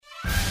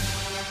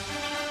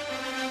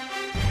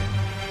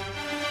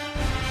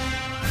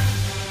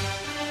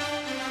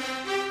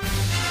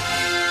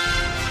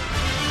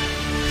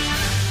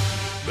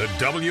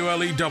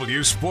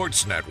WLEW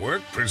Sports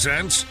Network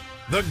presents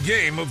The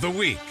Game of the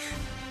Week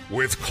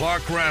with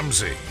Clark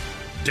Ramsey,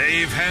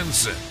 Dave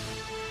Hansen,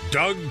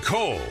 Doug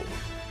Cole,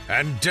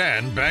 and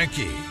Dan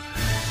Banky.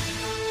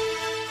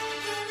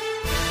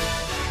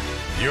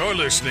 You're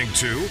listening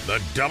to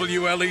the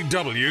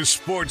WLEW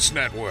Sports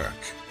Network,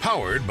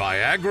 powered by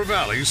Agri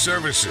Valley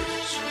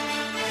Services.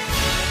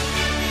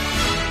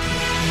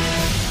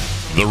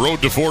 The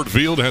road to Ford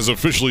Field has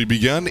officially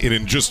begun, and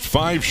in just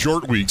 5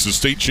 short weeks, the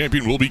state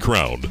champion will be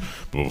crowned.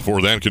 But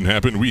before that can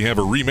happen, we have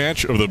a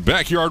rematch of the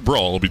backyard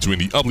brawl between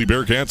the Ubly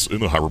Bearcats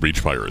and the Harbor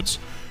Beach Pirates.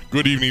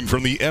 Good evening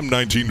from the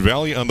M19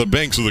 Valley on the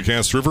banks of the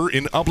Cass River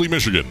in Ubly,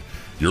 Michigan.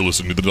 You're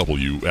listening to the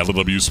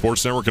WLEW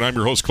Sports Network, and I'm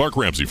your host, Clark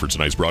Ramsey, for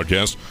tonight's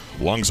broadcast.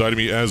 Alongside of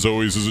me, as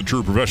always, is a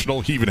true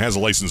professional. He even has a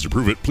license to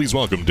prove it. Please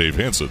welcome Dave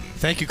Hansen.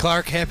 Thank you,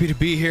 Clark. Happy to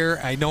be here.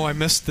 I know I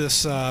missed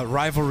this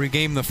rivalry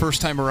game the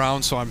first time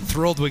around, so I'm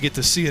thrilled we get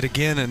to see it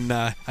again, and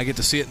I get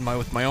to see it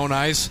with my own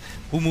eyes.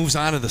 Who moves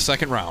on to the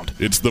second round?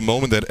 It's the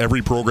moment that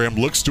every program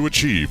looks to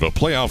achieve, a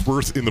playoff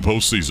berth in the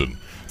postseason.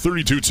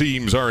 32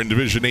 teams are in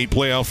Division 8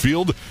 playoff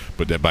field,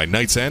 but by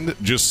night's end,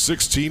 just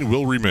 16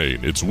 will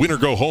remain. It's win or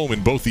go home,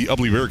 and both the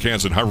Ubly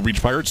Bearcats and Harbor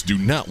Beach Pirates do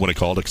not want to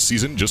call it a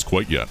season just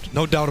quite yet.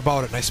 No doubt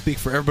about it, and I speak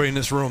for everybody in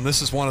this room.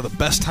 This is one of the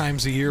best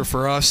times of year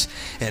for us,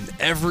 and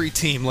every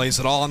team lays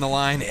it all on the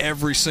line,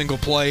 every single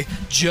play,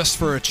 just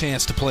for a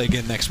chance to play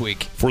again next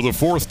week. For the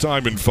 4th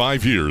time in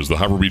 5 years, the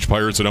Harbor Beach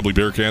Pirates and Ubly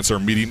Bearcats are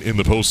meeting in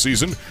the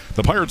postseason.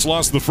 The Pirates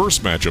lost the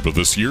first matchup of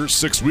this year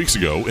 6 weeks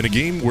ago in a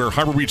game where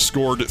Harbor Beach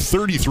scored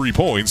 33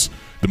 points,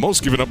 the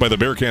most given up by the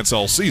Bearcats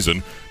all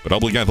season, but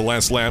Ubly got the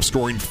last laugh,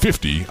 scoring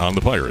 50 on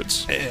the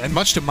Pirates. And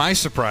much to my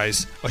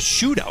surprise, a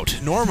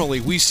shootout.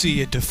 Normally we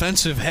see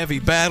defensive-heavy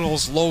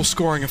battles,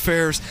 low-scoring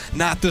affairs.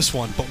 Not this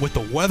one, but with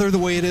the weather the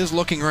way it is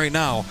looking right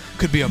now,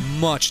 could be a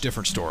much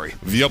different story.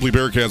 The Ubly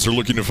Bearcats are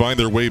looking to find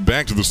their way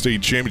back to the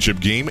state championship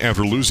game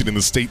after losing in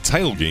the state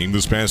title game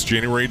this past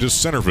January to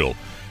Centerville.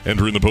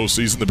 Entering the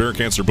postseason, the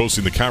Bearcats are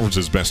boasting the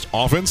conference's best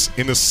offense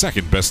and the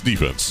second-best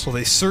defense. Well,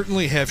 they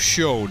certainly have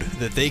showed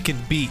that they can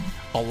beat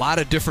a lot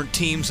of different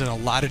teams in a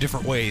lot of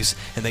different ways,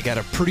 and they got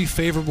a pretty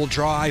favorable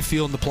draw, I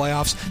feel, in the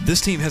playoffs.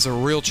 This team has a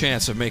real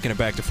chance of making it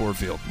back to Ford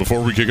Field.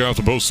 Before we kick off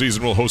the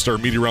postseason, we'll host our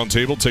media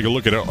roundtable, take a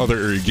look at other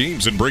area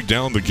games, and break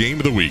down the game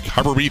of the week.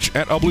 Harbor Beach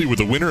at Ubly with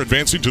the winner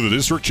advancing to the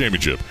district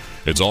championship.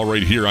 It's all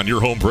right here on your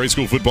home for high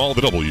school football,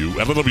 the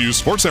WLEW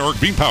Sports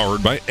Network, being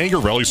powered by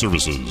Agri Valley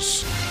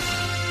Services.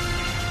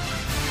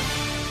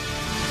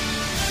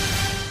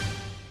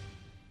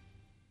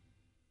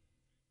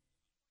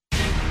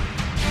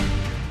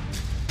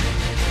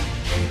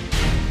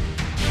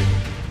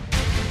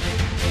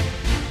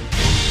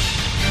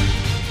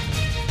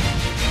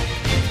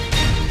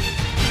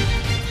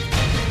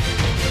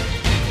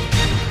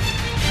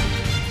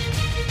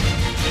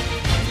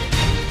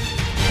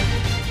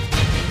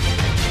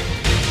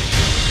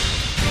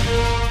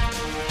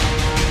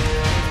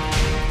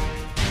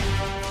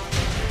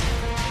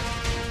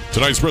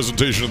 Tonight's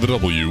presentation of the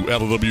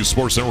WLEW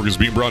Sports Network is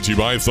being brought to you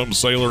by Thumb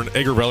Sailor and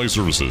Agri Valley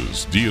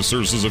Services, Dia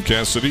Services of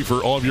Cass City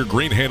for all of your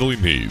grain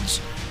handling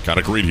needs,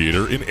 Konica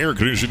Radiator and Air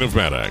Conditioning of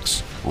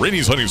Maddox,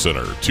 Rainey's Hunting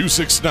Center,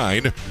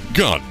 269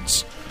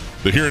 Guns,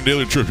 the Huron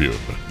Daily Tribune,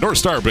 North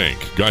Star Bank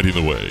guiding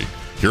the way,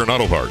 Huron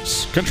Auto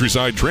Parts,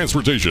 Countryside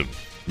Transportation,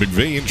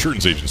 McVeigh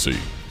Insurance Agency,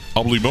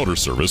 Ubly Motor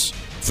Service,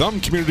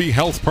 Thumb Community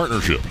Health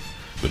Partnership,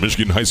 the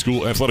Michigan High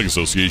School Athletic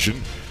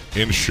Association,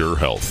 and Sure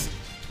Health.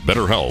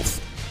 Better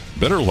health.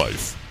 Better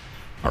life.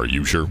 Are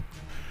you sure?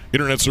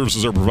 Internet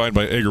services are provided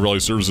by Agri Valley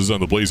Services on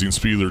the blazing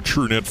speed of their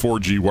TrueNet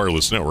 4G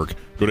wireless network.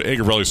 Go to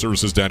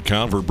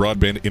agrivalleyservices.com for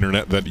broadband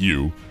internet that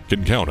you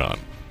can count on.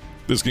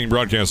 This game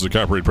broadcast is a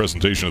copyrighted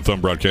presentation of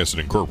Thumb Broadcasting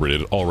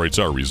Incorporated. All rights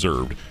are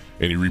reserved.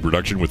 Any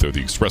reproduction without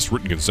the express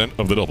written consent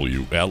of the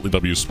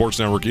WLEW Sports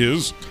Network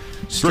is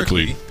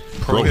strictly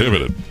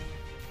prohibited.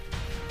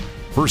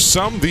 For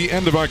some, the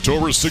end of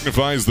October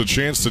signifies the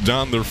chance to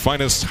don their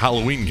finest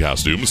Halloween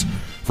costumes.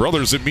 For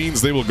others, it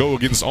means they will go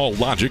against all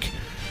logic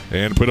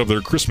and put up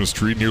their Christmas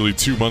tree nearly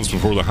 2 months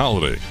before the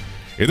holiday.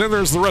 And then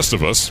there's the rest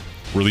of us,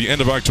 where the end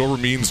of October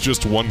means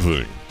just one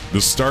thing: the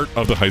start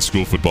of the high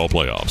school football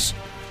playoffs.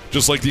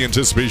 Just like the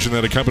anticipation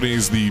that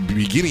accompanies the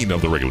beginning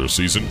of the regular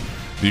season,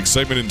 the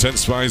excitement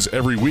intensifies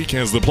every week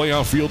as the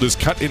playoff field is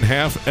cut in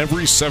half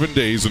every 7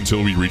 days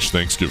until we reach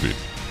Thanksgiving.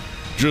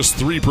 Just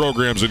 3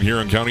 programs in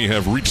Huron County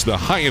have reached the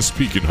highest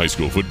peak in high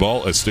school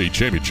football, a state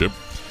championship.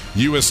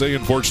 USA,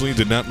 unfortunately,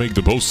 did not make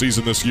the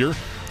postseason this year.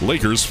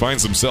 Lakers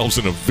finds themselves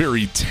in a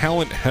very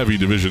talent-heavy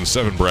Division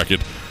 7 bracket,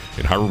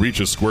 and Harbor Beach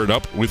has squared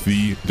up with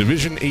the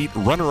Division 8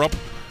 runner-up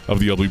of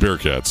the Ubly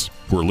Bearcats,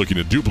 who are looking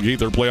to duplicate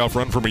their playoff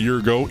run from a year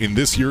ago and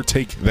this year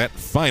take that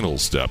final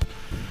step.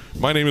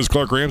 My name is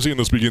Clark Ramsey, and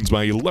this begins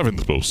my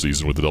 11th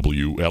postseason with the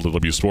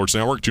WLEW Sports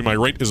Network. To my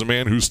right is a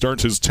man who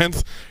starts his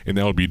 10th, and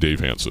that would be Dave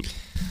Hansen.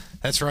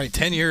 That's right,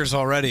 10 years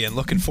already, and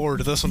looking forward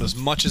to this one as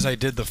much as I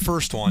did the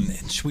first one.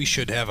 And we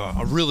should have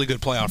a really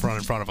good playoff run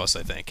in front of us,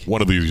 I think.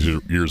 One of these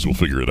years we'll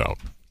figure it out.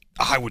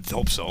 I would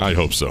hope so. I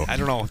hope so. I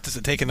don't know. Does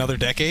it take another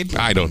decade?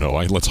 I don't know.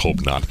 Let's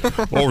hope not.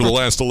 Over the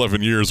last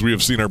 11 years, we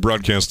have seen our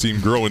broadcast team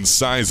grow in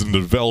size and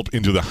develop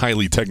into the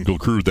highly technical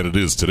crew that it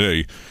is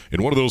today.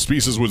 And one of those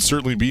pieces would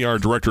certainly be our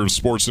Director of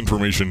Sports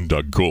Information,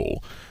 Doug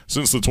Cole.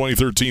 Since the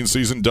 2013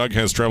 season, Doug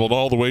has traveled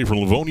all the way from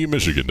Livonia,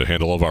 Michigan to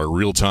handle all of our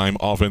real-time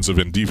offensive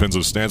and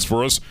defensive stats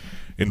for us.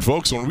 And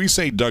folks, when we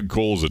say Doug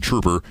Cole is a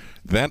trooper,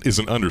 that is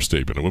an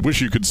understatement. I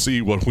wish you could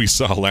see what we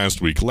saw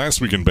last week.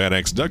 Last week in Bad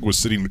Axe, Doug was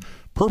sitting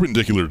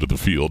perpendicular to the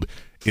field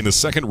in the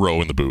second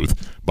row in the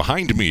booth,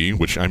 behind me,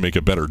 which I make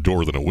a better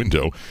door than a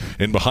window,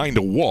 and behind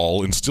a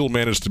wall, and still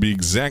managed to be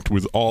exact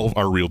with all of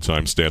our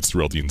real-time stats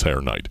throughout the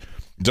entire night.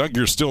 Doug,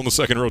 you're still in the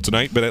second row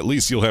tonight, but at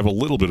least you'll have a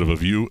little bit of a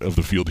view of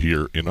the field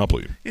here in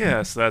Upley.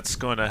 Yes, that's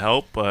going to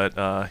help,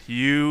 but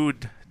you,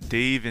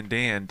 Dave, and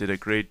Dan did a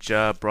great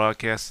job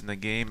broadcasting the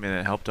game, and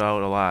it helped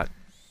out a lot.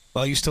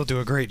 Well, you still do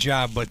a great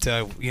job, but,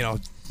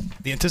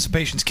 the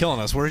anticipation's killing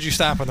us. Where did you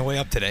stop on the way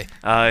up today?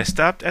 I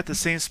stopped at the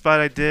same spot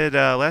I did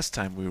last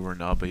time we were in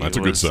Upley. That's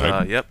a good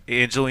sign. Yep,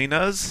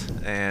 Angelina's,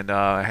 and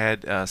I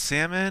had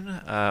salmon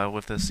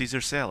with a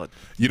Caesar salad.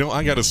 You know,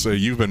 I got to say,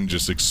 you've been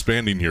just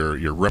expanding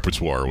your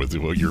repertoire with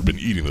what you've been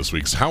eating this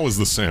week. So how was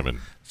the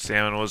salmon?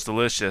 Salmon was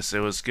delicious. It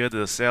was good.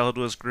 The salad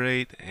was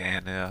great,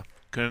 and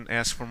couldn't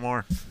ask for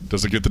more.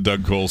 Does it get the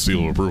Doug Cole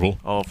seal of approval?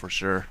 Oh, for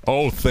sure.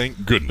 Oh,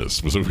 thank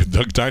goodness. So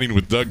Doug Dining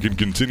with Doug can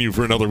continue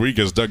for another week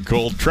as Doug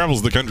Cole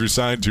travels the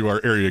countryside to our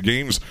area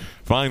games,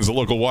 finds the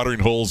local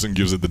watering holes, and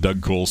gives it the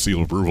Doug Cole seal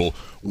of approval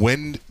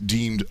when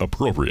deemed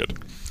appropriate.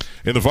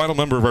 And the final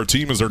member of our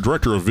team is our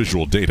Director of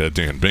Visual Data,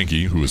 Dan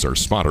Benke, who is our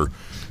spotter.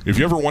 If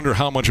you ever wonder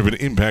how much of an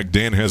impact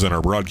Dan has on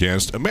our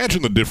broadcast,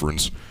 imagine the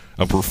difference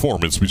of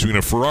performance between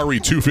a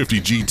Ferrari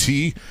 250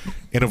 GT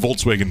and a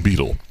Volkswagen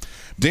Beetle.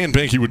 Dan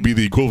Benke would be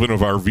the equivalent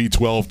of our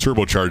V12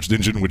 turbocharged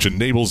engine, which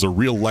enables a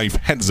real-life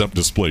heads-up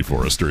display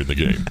for us during the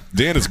game.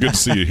 Dan, it's good to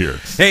see you here.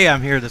 Hey,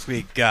 I'm here this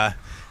week. I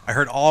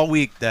heard all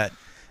week that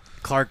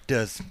Clark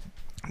does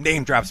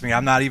name drops me.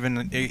 I'm not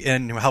even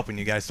in helping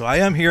you guys, so I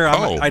am here.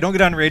 I don't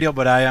get on the radio,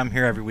 but I am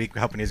here every week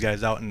helping these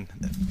guys out, and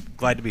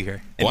glad to be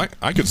here. Well,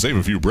 I could save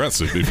a few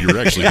breaths if you're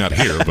actually not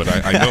here, but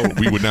I know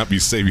we would not be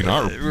saving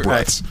our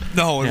breaths.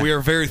 No, and we are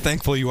very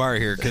thankful you are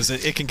here because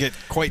it can get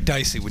quite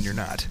dicey when you're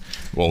not.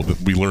 Well,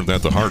 we learned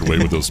that the hard way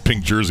with those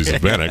pink jerseys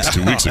at Van X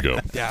 2 weeks ago.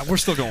 Yeah, we're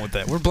still going with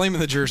that. We're blaming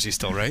the jersey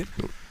still, right?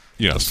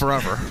 Yes.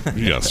 Forever.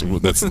 Yes,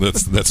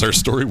 that's our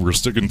story. We're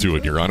sticking to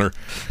it, Your Honor.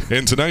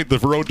 And tonight, the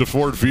road to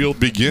Ford Field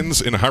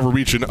begins in Harbor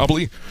Beach and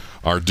Upley,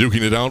 are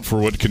duking it out for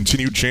what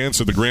continued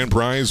chance at the grand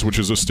prize, which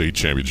is a state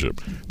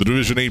championship. The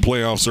Division A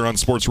playoffs are on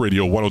Sports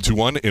Radio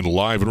 102.1 and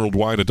live and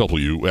worldwide at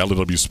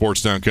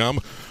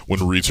WLWSports.com. When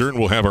we return,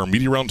 we'll have our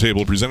media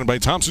roundtable presented by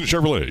Thompson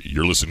Chevrolet.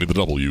 You're listening to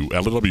the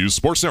WLW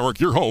Sports Network,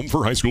 your home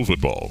for high school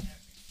football.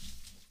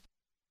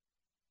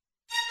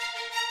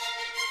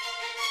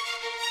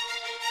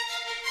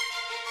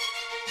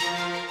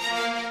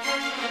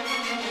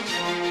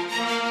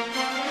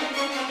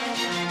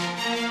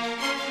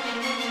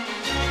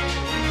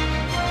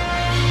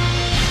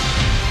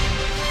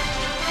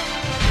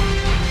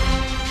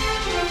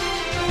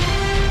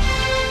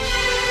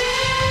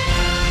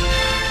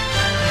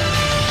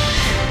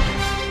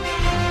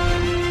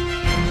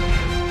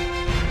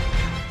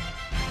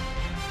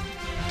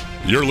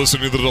 You're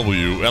listening to the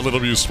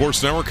WLW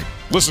Sports Network.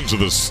 Listen to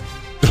this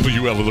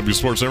WLW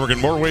Sports Network in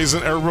more ways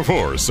than ever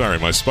before. Sorry,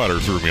 my spotter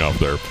threw me off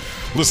there.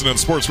 Listen on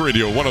Sports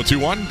Radio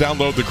 102.1.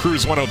 Download the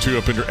Cruise 102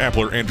 up in your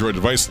Apple or Android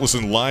device.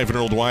 Listen live and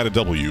worldwide at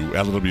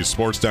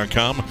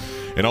WLWSports.com.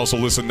 And also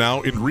listen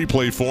now in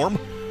replay form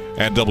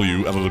at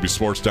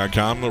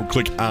WLWSports.com. Or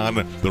click on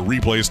the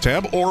Replays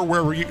tab or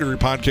wherever you get your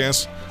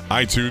podcasts,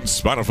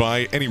 iTunes,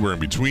 Spotify, anywhere in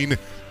between.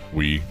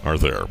 We are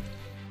there.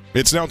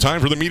 It's now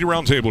time for the Media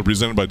Roundtable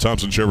presented by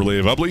Thompson Chevrolet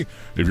of Upley.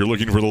 If you're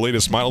looking for the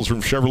latest models from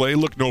Chevrolet,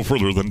 look no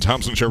further than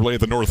Thompson Chevrolet at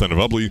the north end of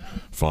Upley.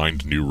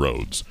 Find new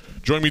roads.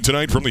 Join me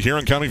tonight from the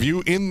Huron County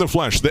View in the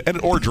flesh, the Ed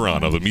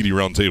Orgeron of the Media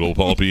Roundtable,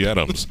 Paul P.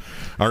 Adams.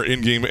 Our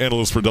in-game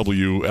analyst for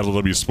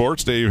WLW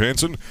Sports, Dave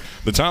Hansen.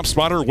 The top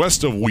spotter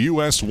west of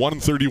US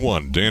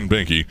 131, Dan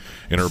Benke.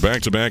 And our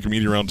back-to-back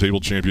Media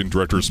Roundtable champion,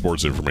 Director of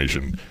Sports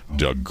Information,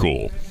 Doug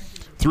Cole.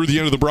 Through the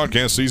end of the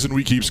broadcast season,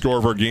 we keep score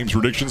of our games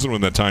predictions, and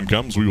when that time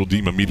comes, we will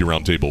deem a Media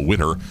Roundtable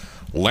winner.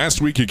 Last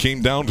week, it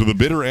came down to the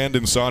bitter end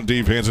and saw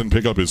Dave Hansen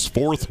pick up his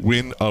fourth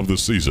win of the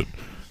season.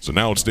 So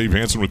now it's Dave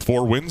Hansen with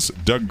 4 wins,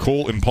 Doug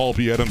Cole and Paul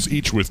P. Adams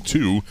each with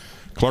 2,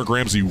 Clark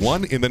Ramsey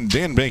 1, and then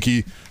Dan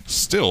Benke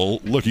still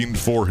looking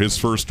for his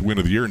first win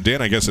of the year. And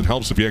Dan, I guess it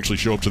helps if you actually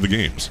show up to the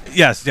games.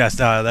 Yes,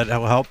 that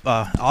will help.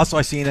 Also,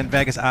 I seen in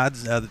Vegas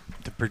odds the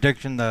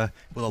prediction: will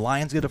the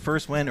Lions get a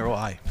first win or will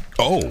I?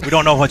 Oh, we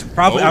don't know what.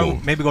 Probably, I will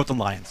maybe go with the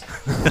Lions.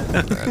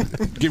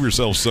 Give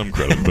yourself some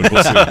credit, but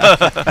we'll see.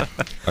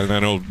 And I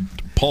know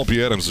Paul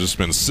P. Adams has just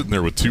been sitting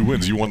there with 2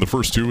 wins. You won the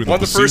first 2 in the season. Won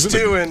the first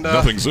 2 and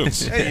nothing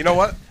since. Hey, you know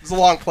what? It was a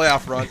long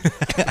playoff run.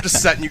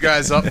 Just setting you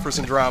guys up for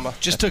some drama.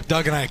 Just took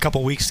Doug and I a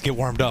couple weeks to get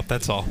warmed up.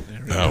 That's all.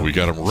 No, we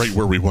got him right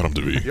where we want him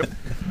to be. Yep.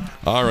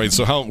 All right,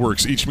 so how it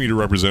works, each meter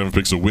representative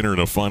picks a winner and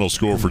a final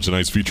score for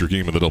tonight's feature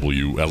game of the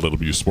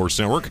WLW Sports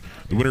Network.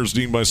 The winner is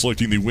deemed by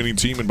selecting the winning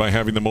team and by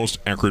having the most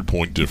accurate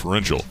point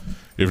differential.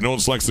 If no one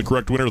selects the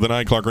correct winner, then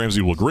I, Clark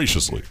Ramsey, will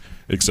graciously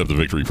accept the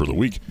victory for the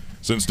week.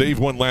 Since Dave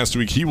won last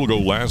week, he will go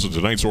last, and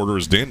tonight's order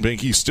is Dan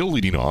Banky still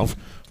leading off,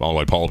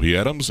 followed by Paul P.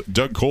 Adams,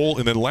 Doug Cole,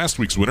 and then last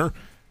week's winner,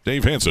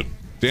 Dave Hansen.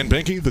 Dan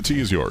Banky, the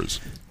tee is yours.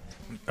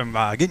 I'm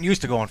getting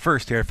used to going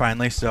first here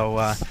finally, so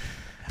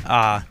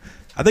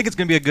I think it's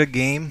going to be a good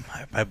game.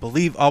 I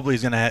believe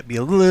Ubly's going to be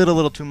a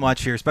little too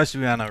much here,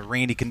 especially on a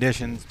rainy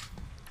conditions.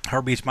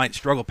 Harbor Beach might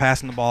struggle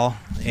passing the ball,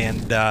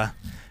 and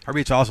Harbor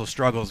Beach also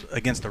struggles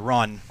against the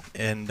run,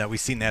 and we've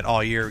seen that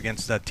all year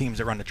against teams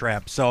that run the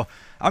trap. So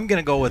I'm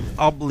going to go with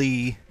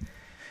Ubly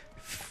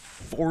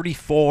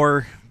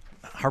 44,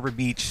 Harbor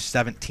Beach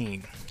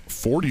 17.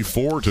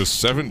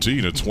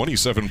 44-17, a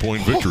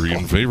 27-point victory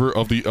in favor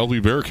of the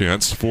Ubly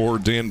Bearcats for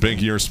Dan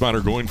Banky, our spotter,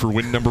 going for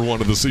win number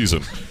 1 of the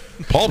season.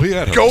 Paul P.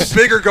 Adams. Go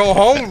big or go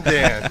home,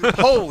 Dan.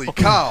 Holy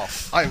cow.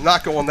 I am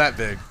not going that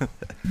big.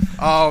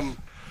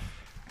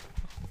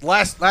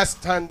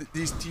 Last time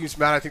these teams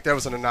met, I think that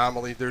was an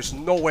anomaly. There's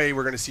no way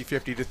we're going to see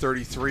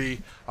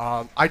 50-33.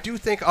 I do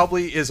think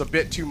Ubly is a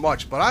bit too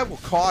much, but I will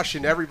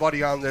caution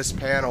everybody on this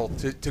panel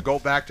to go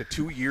back to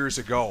 2 years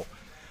ago.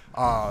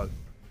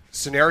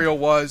 Scenario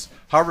was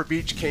Harbor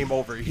Beach came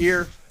over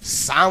here,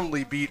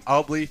 soundly beat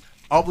Ubly.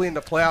 Ubly in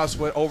the playoffs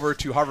went over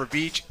to Harbor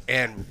Beach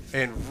and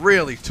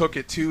really took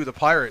it to the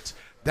Pirates.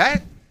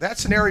 That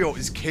scenario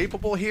is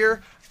capable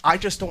here. I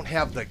just don't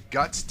have the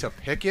guts to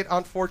pick it,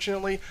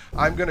 unfortunately.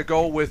 I'm going to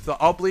go with the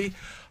Ubly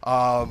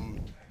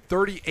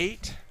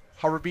 38,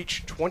 Harbor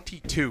Beach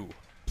 22.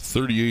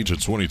 38-22,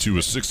 a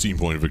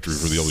 16-point victory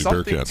for the Ubly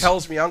Bearcats. Something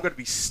tells me I'm going to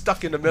be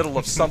stuck in the middle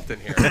of something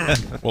here.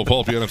 Well,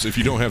 Paul P. Adams, if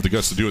you don't have the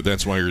guts to do it,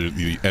 that's why you're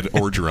the Ed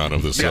Orgeron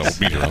of this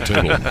meeting round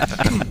table.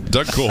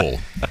 Doug Cole.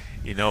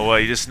 You know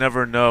what? You just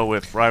never know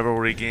with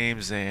rivalry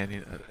games,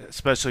 and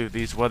especially with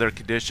these weather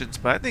conditions.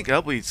 But I think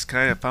Ubly's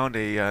kind of found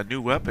a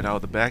new weapon out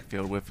of the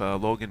backfield with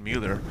Logan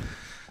Mueller.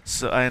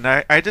 So, and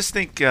I just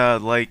think,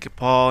 like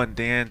Paul and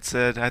Dan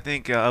said, I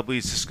think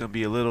Ubly's just going to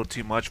be a little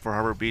too much for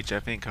Harbor Beach. I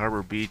think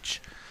Harbor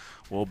Beach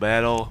will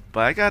battle, but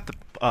I got the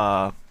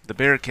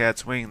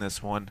Bearcats winning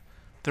this one,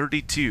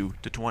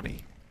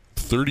 32-20.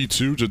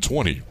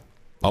 32-20.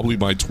 Ubly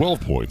by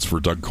 12 points for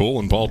Doug Cole,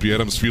 and Paul P.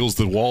 Adams feels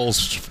the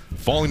walls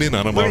falling in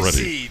on him already. Let's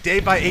see,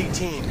 Dave by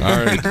 18.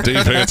 All right,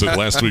 Dave Hansen,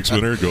 last week's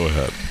winner. Go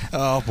ahead.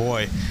 Oh,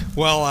 boy.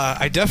 Well,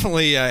 I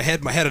definitely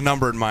had a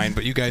number in mind,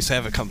 but you guys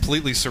have it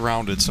completely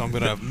surrounded, so I'm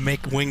going to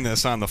wing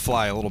this on the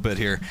fly a little bit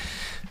here.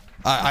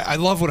 I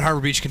love what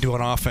Harbor Beach can do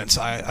on offense.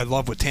 I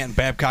love what Tanton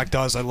Babcock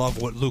does. I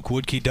love what Luke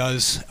Woodkey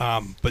does.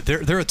 But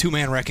they're a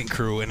two-man wrecking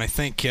crew, and I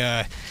think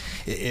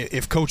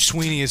if Coach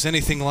Sweeney is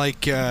anything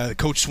like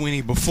Coach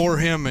Sweeney before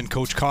him and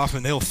Coach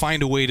Kaufman, they'll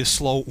find a way to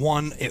slow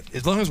one.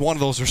 As long as one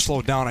of those are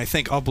slowed down, I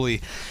think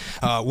Ubly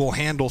will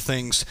handle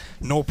things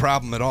no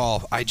problem at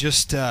all.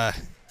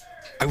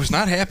 I was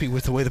not happy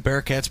with the way the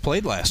Bearcats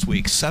played last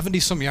week.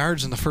 70-some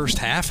yards in the first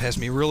half has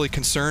me really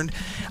concerned.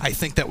 I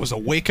think that was a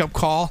wake-up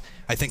call.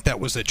 I think that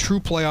was a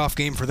true playoff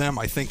game for them.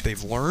 I think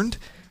they've learned.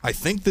 I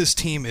think this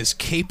team is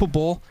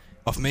capable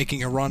of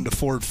making a run to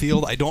Ford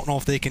Field. I don't know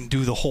if they can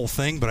do the whole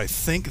thing, but I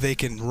think they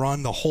can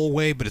run the whole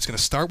way, but it's going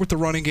to start with the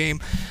running game.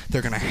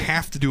 They're going to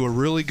have to do a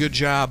really good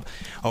job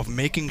of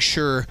making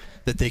sure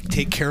that they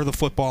take care of the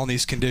football in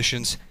these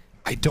conditions.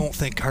 I don't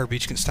think Harbor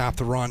Beach can stop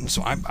the run,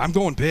 so I'm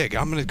going big.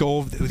 I'm going to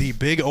go the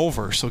big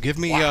over. So give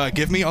me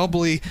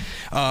Ubly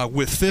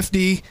with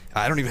 50.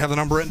 I don't even have the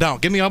number written down.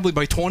 Give me Ubly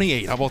by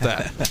 28. How about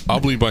that?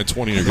 Ubly by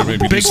 20. You're going to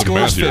maybe do some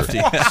math here.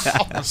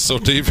 50. So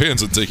Dave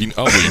Hansen taking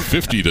Ubly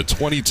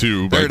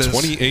 50-22 by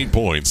 28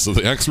 points. So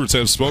the experts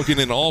have spoken,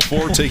 and all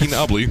four taking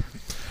Ubly.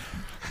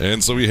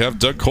 And so we have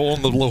Doug Cole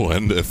on the low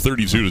end at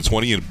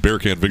 32-20 and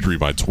Bearcat victory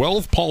by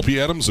 12. Paul P.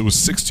 Adams, it was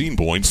 16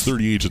 points,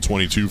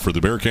 38-22 for the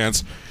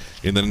Bearcats.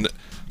 And then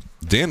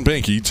Dan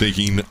Banky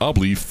taking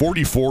Ubly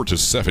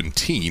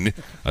 44-17,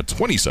 a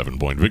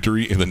 27-point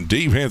victory. And then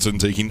Dave Hansen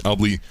taking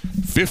Ubly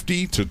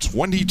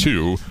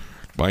 50-22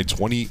 by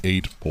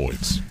 28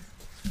 points.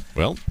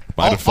 Well,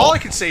 by default. All I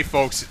can say,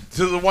 folks,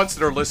 to the ones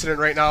that are listening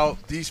right now,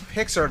 these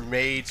picks are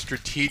made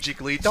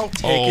strategically. Don't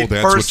take it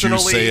personally.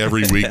 That's what you say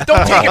every week.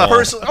 Don't take it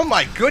personally. Oh,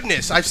 my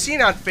goodness. I've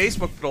seen on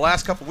Facebook for the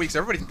last couple of weeks,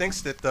 everybody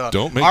thinks that our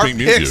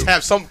picks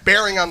have some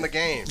bearing on the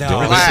game. No.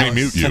 Don't make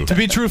me mute you. To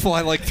be truthful,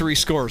 I like 3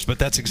 scores, but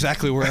that's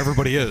exactly where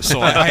everybody is.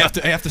 So I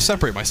have to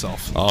separate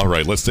myself. All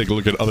right, let's take a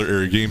look at other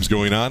area games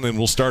going on, and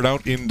we'll start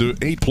out in the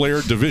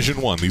 8-player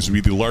Division I. These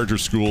would be the larger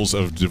schools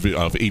of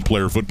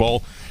 8-player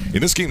football.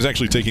 And this game is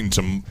actually taking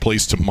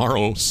place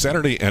tomorrow,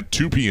 Saturday at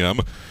 2 p.m.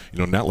 You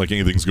know, not like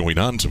anything's going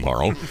on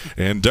tomorrow.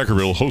 And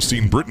Deckerville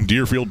hosting Britton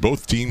Deerfield.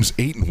 Both teams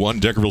 8-1.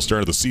 Deckerville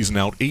started the season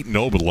out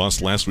 8-0, but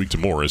lost last week to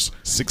Morris,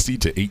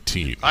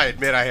 60-18. I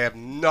admit I have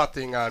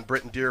nothing on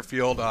Britton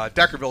Deerfield.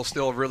 Deckerville's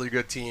still a really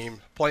good team,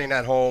 playing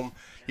at home.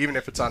 even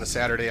if it's on a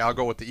Saturday. I'll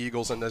go with the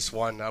Eagles in this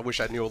one. I wish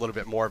I knew a little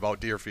bit more about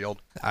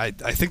Deerfield. I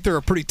think they're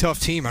a pretty tough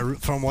team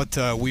from what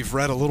we've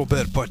read a little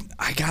bit, but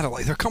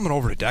they're coming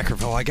over to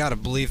Deckerville. I gotta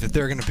believe that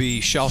they're going to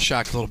be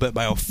shell-shocked a little bit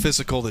by how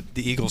physical the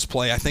Eagles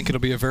play. I think it'll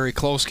be a very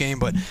close game,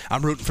 but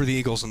I'm rooting for the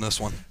Eagles in this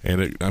one.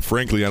 And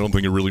frankly, I don't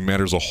think it really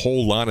matters a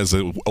whole lot, as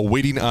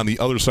awaiting on the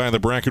other side of the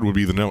bracket would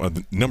be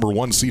the number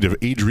 1 seed of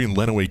Adrian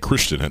Lenawee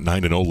Christian at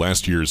 9-0,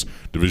 last year's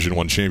Division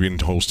I champion,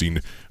 hosting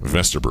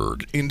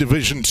Vesterberg. In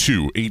Division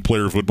II,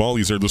 8-player football,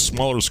 these are the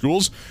smaller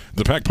schools.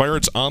 The Pack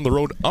Pirates on the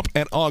road up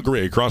at Au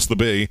Gres across the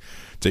bay,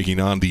 taking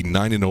on the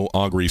 9-0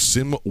 Au Gres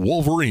Sim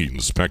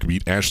Wolverines. Pack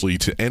beat Ashley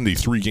to end a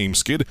 3-game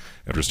skid.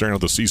 After starting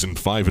out the season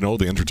 5-0,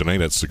 they enter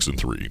tonight at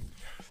 6-3.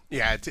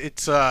 Yeah,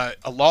 it's a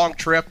long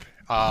trip.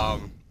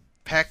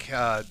 Peck,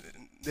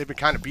 they've been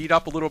kind of beat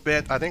up a little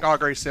bit. I think Au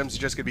Gres Sims is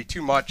just going to be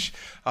too much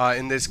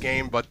in this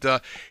game. But,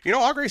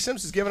 Au Gres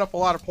Sims has given up a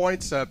lot of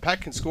points.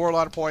 Peck can score a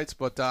lot of points,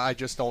 but I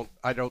just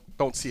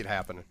don't see it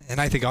happening.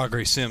 And I think Au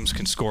Gres Sims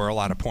can score a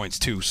lot of points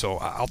too. So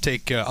I'll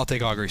take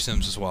Au Gres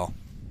Sims as well.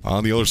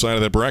 On the other side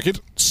of that bracket,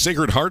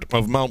 Sacred Heart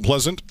of Mount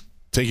Pleasant,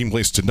 taking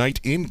place tonight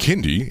in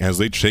Kindy as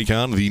they take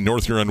on the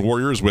North Huron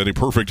Warriors, who had a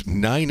perfect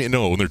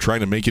 9-0, and they're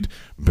trying to make it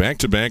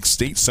back-to-back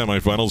state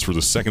semifinals for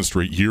the second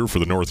straight year for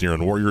the North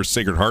Huron Warriors.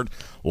 Sacred Heart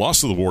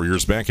lost to the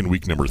Warriors back in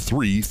week number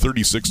 3,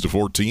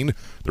 36-14.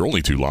 Their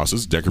only 2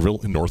 losses,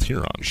 Deckerville and North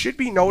Huron. Should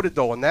be noted,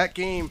 though, in that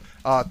game,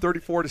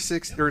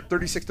 34-6 or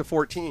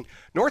 36-14,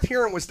 North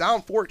Huron was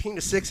down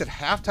 14-6 at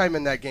halftime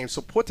in that game,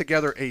 so put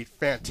together a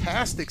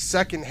fantastic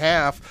second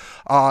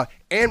half,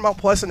 and Mount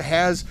Pleasant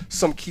has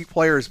some key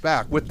players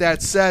back. With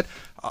that said,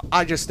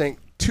 I just think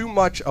too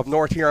much of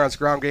North Huron's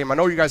ground game. I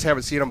know you guys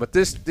haven't seen them, but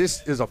this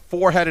is a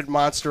 4-headed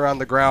monster on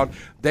the ground.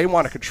 They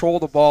want to control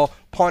the ball,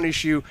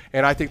 punish you,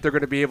 and I think they're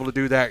going to be able to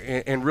do that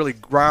and really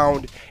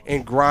ground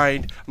and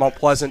grind Mount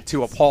Pleasant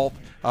to a pulp.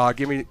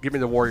 Give me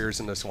the Warriors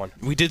in this one.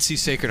 We did see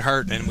Sacred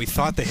Heart, and we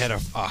thought they had a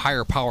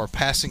higher power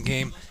passing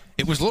game.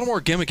 It was a little more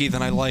gimmicky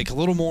than I like, a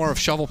little more of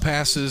shovel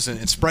passes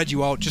and spread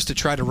you out just to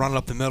try to run it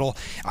up the middle.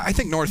 I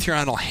think North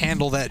Huron will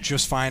handle that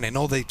just fine. I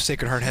know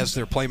Sacred Heart has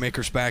their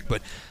playmakers back,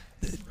 but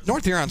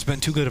North Huron's been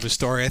too good of a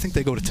story. I think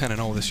they go to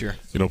 10-0 this year.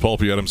 Paul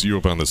P. Adams, you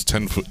up on this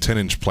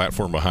 10-inch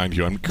platform behind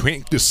you. I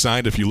can't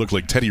decide if you look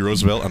like Teddy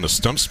Roosevelt on the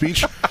stump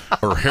speech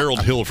or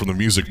Harold Hill from The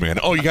Music Man.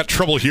 Oh, you got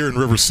trouble here in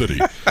River City.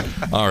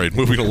 All right,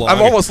 moving along.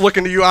 I'm almost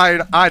looking to you eye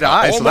to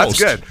eye, so that's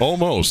good.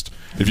 Almost.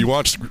 If you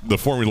watched the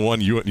Formula One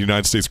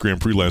United States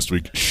Grand Prix last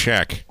week,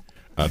 Shaq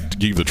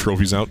gave the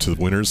trophies out to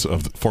the winners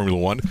of the Formula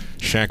One.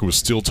 Shaq was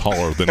still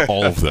taller than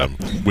all of them,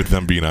 with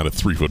them being on a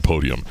 3-foot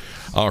podium.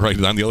 All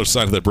right, on the other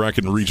side of that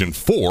bracket in Region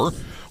 4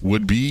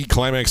 would be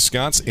Climax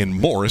Scots and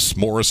Morris.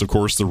 Morris, of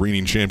course, the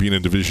reigning champion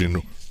in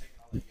Division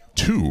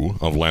 2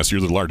 of last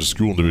year, the largest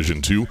school in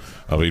Division 2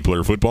 of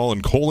 8-player football,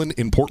 and Colin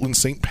in Portland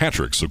St.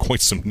 Patrick. So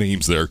quite some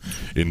names there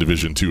in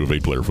Division 2 of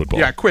 8-player football.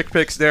 Yeah, quick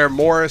picks there.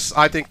 Morris,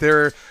 I think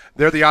they're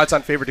the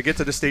odds-on favorite to get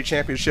to the state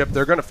championship.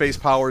 They're going to face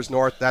Powers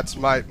North. That's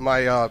my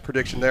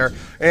prediction there.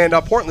 And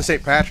Portland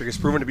St. Patrick has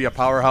proven to be a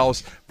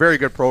powerhouse. Very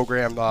good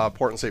program,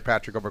 Portland St.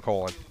 Patrick over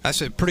Colin. That's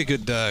a pretty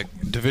good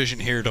division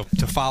here to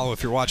follow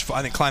if you're watching.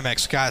 I think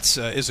Climax Scots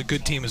is a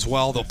good team as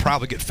well. They'll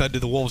probably get fed to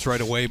the Wolves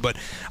right away, but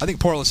I think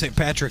Portland St.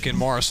 Patrick and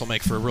Morris will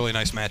make for a really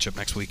nice matchup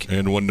next week.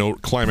 And one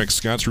note, Climax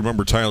Scots,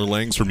 remember Tyler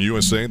Langs from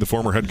USA, the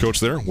former head coach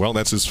there? Well,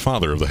 that's his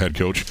father of the head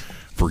coach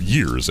for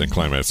years at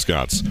Climax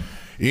Scots.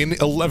 In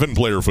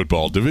 11-player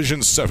football,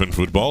 Division 7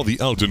 football, the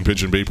Elkton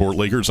Pigeon Bayport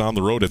Lakers on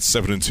the road at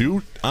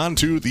 7-2. On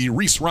to the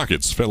Reese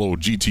Rockets, fellow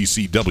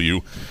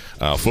GTCW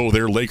foe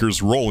there.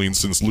 Lakers rolling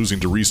since losing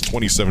to Reese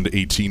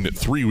 27-18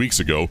 3 weeks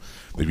ago.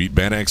 They beat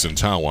Bad Axe and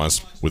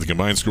Tawas with a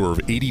combined score of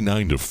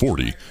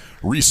 89-40.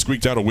 Reese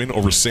squeaked out a win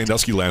over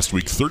Sandusky last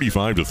week,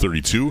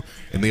 35-32,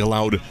 and they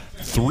allowed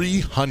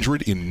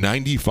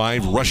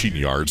 395 rushing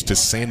yards to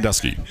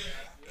Sandusky.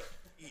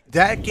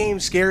 That game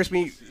scares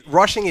me.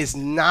 Rushing is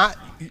not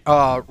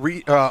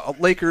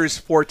Lakers'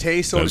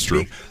 forte, so to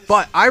speak. True.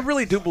 But I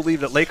really do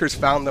believe that Lakers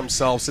found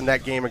themselves in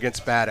that game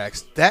against Bad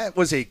Axe. That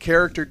was a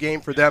character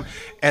game for them,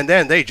 and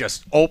then they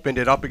just opened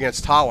it up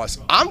against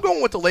Tawas. I'm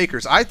going with the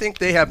Lakers. I think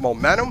they have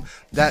momentum.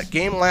 That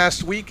game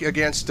last week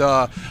against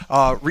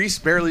Reese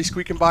barely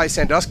squeaking by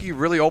Sandusky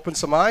really opened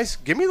some eyes.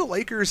 Give me the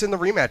Lakers in the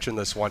rematch in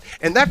this one.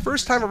 And that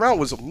first time around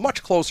was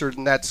much closer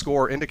than that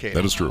score indicated.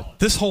 That is true.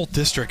 This whole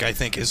district, I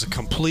think, is a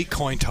complete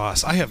coin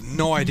toss. I have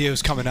no idea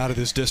who's coming out of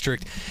this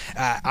district.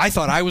 I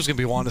thought I was going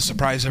to be one to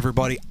surprise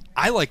everybody.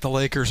 I like the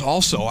Lakers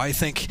also. I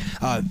think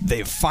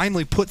they've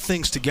finally put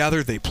things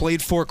together. They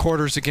played 4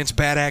 quarters against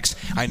Bad Axe.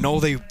 I know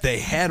they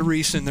had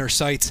Reese in their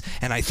sights,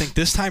 and I think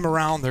this time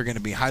around they're going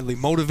to be highly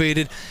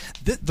motivated.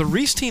 The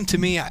Reese team, to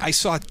me, I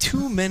saw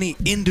too many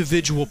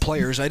individual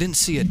players. I didn't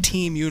see a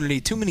team unity,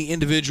 too many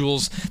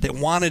individuals that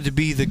wanted to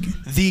be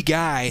the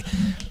guy,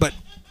 but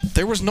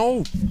there was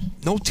no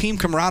team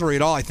camaraderie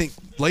at all. I think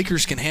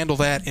Lakers can handle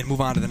that and move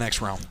on to the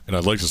next round. And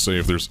I'd like to say,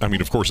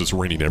 of course it's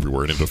raining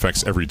everywhere and it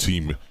affects every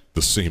team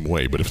the same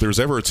way, but if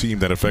there's ever a team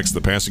that affects the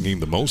passing game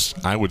the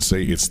most, I would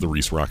say it's the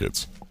Reese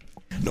Rockets.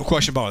 No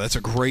question about it. That's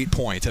a great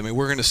point. I mean,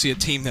 we're going to see a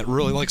team that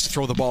really likes to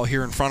throw the ball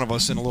here in front of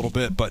us in a little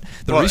bit, but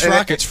the Reese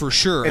Rockets for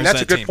sure. And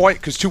that's a good point,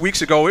 because 2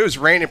 weeks ago it was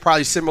raining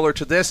probably similar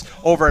to this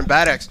over in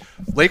Bad Axe.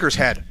 Lakers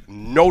had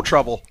no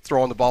trouble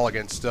throwing the ball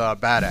against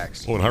Bad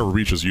Axe. Well, and Harbor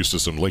Beach is used to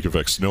some lake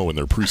effect snow in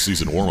their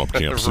preseason warm-up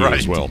camps right.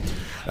 as well.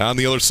 On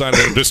the other side of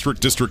the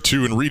district, District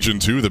 2 and Region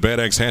 2, the Bad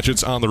Axe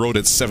Hatchets on the road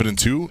at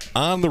 7-2.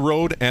 On the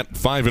road at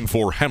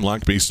 5-4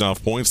 Hemlock based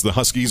off points. The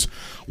Huskies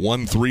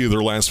won 3 of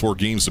their last 4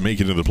 games to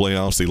make it into the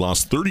playoffs. They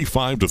lost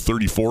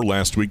 35-34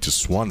 last week to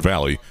Swan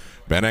Valley.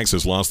 Bad Axe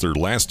has lost their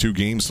last 2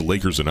 games to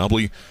Lakers and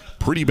Ubly.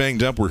 Pretty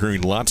banged up. We're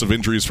hearing lots of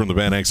injuries from the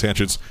Bad Axe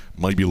Hatchets.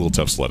 Might be a little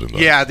tough sledding, though.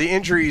 Yeah, the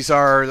injuries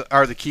are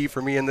the key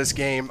for me in this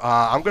game.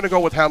 I'm going to go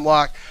with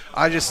Hemlock.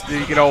 I just,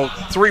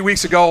 3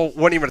 weeks ago,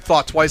 wouldn't even have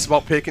thought twice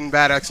about picking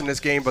Bad Axe in this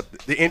game, but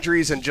the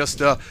injuries and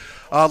just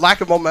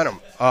lack of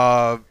momentum.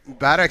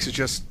 Bad Axe has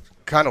just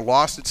kind of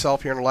lost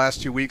itself here in the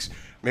last 2 weeks.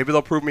 Maybe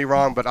they'll prove me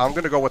wrong, but I'm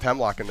going to go with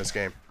Hemlock in this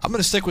game. I'm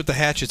going to stick with the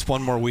Hatchets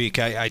one more week.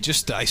 I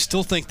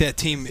still think that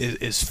team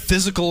is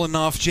physical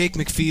enough. Jake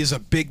McPhee is a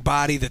big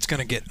body that's going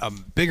to get a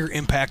bigger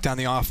impact on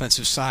the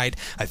offensive side.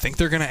 I think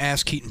they're going to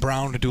ask Keaton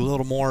Brown to do a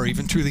little more,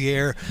 even through the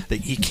air.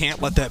 He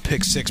can't let that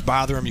pick 6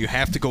 bother him. You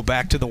have to go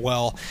back to the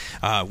well.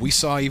 We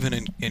saw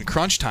even in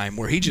crunch time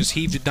where he just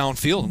heaved it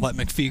downfield and let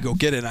McPhee go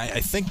get it. I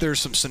think there's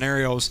some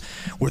scenarios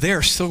where they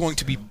are still going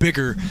to be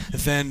bigger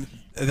than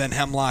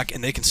Hemlock,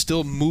 and they can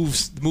still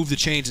move the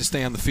chains and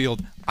stay on the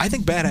field. I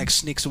think Bad Axe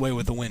sneaks away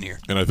with the win here.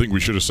 And I think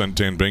we should have sent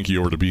Dan Benke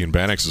over to be in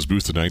Bad Axe's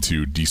booth tonight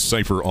to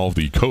decipher all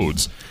the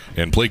codes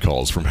and play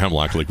calls from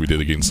Hemlock like we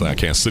did against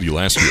Cass City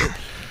last year.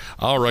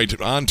 All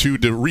right, on to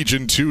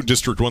Region 2,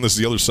 District 1. This is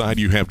the other side.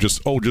 You have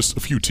just a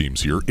few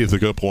teams here.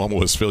 Ithaca, Palamo,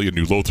 Westphalia,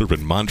 New Lothrop,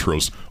 and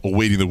Montrose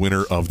awaiting the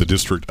winner of the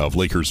district of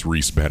Lakers,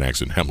 Reese, Bad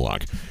Axe, and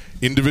Hemlock.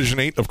 In Division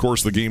 8, of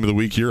course, the game of the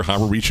week here,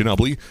 Harbor Beach and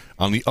Ubly.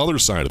 On the other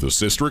side of this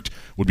district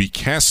would be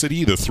Cass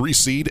City, the 3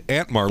 seed,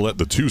 at Marlette,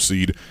 the 2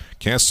 seed.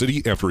 Cass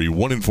City, after a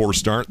 1-4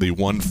 start, they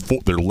won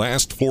their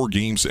last 4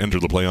 games to enter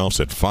the playoffs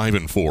at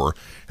 5-4,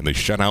 and they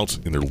shut out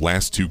in their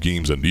last 2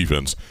 games on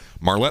defense.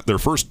 Marlette, their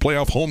first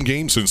playoff home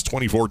game since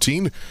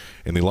 2014,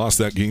 and they lost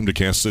that game to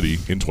Cass City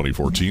in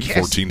 2014,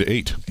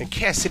 14-8. And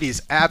Cass City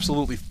has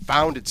absolutely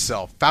found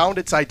itself, found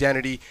its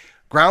identity,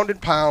 ground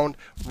and pound,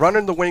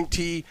 running the wing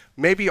tee,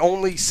 maybe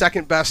only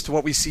second best to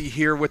what we see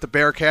here with the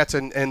Bearcats,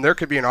 and there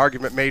could be an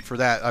argument made for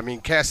that. I mean,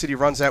 Cass City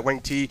runs that wing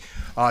tee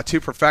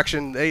to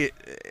perfection.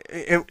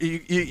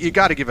 You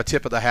got to give a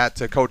tip of the hat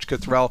to Coach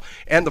Cottrell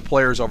and the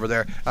players over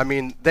there. I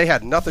mean, they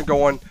had nothing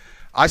going.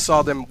 I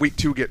saw them week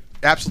 2 get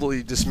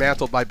absolutely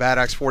dismantled by Bad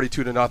Axe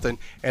 42-0,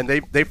 and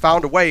they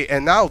found a way,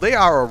 and now they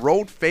are a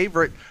road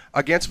favorite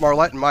against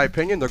Marlette, in my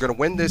opinion. They're going to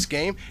win this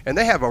game, and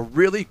they have a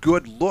really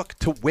good look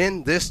to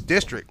win this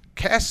district.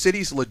 Cass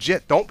City's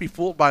legit. Don't be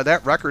fooled by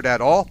that record at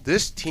all.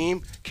 This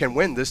team can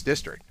win this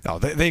district. No,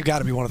 they've got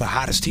to be one of the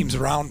hottest teams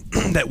around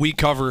that we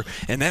cover,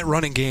 and that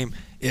running game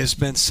has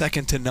been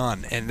second to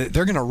none, and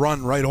they're going to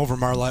run right over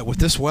Marlette. With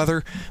this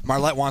weather,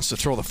 Marlette wants to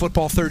throw the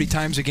football 30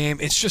 times a game.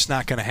 It's just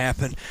not going to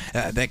happen.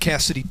 That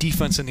Cass City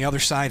defense on the other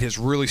side has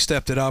really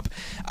stepped it up.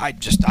 I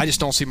just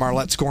don't see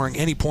Marlette scoring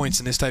any points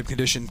in this type of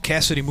condition.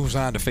 Cass City moves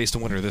on to face the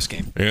winner of this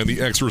game. And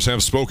the experts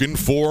have spoken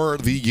for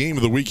the game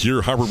of the week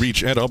here, Harbor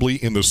Beach at Ubly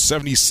in the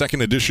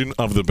 72nd edition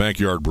of the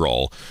Backyard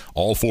Brawl.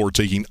 All 4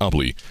 taking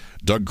Ubly.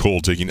 Doug Cole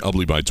taking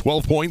Ubly by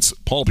 12 points.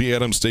 Paul P.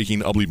 Adams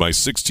taking Ubly by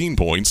 16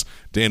 points.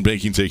 Dan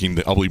Banking taking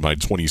the Ubly by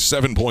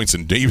 27 points.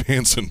 And Dave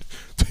Hansen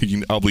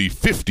taking Ubly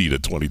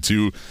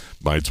 50-22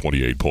 by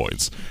 28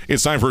 points.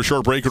 It's time for a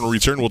short break. When we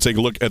return, we'll take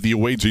a look at the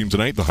away team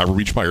tonight, the Harbor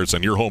Beach Pirates,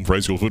 on your home for high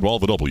school football,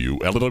 the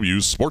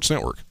WLW Sports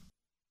Network.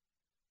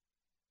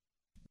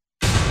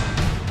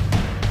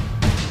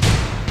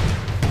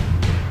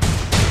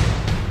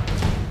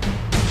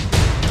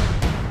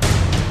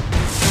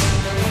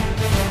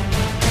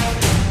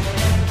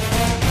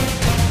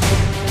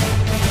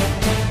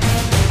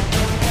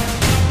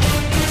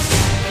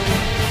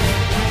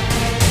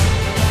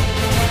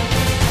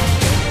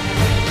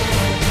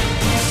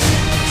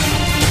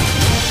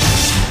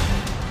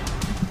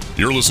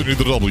 You're listening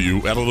to the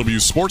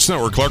WLW Sports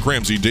Network. Clark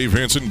Ramsey, Dave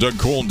Hansen, Doug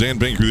Cole, and Dan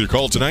Bank with your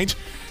call tonight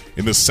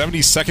in the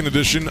 72nd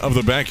edition of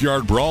the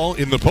Backyard Brawl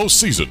in the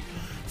postseason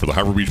for the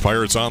Harbor Beach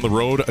Pirates on the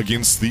road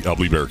against the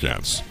Ubly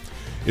Bearcats.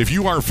 If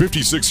you are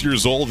 56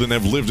 years old and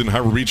have lived in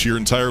Harbor Beach your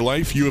entire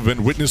life, you have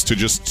been witness to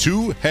just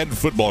 2 head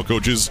football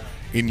coaches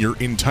in your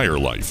entire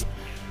life.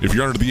 If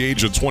you're under the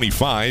age of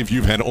 25,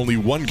 you've had only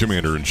 1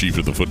 commander-in-chief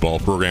of the football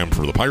program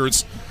for the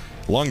Pirates.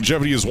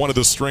 Longevity is one of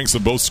the strengths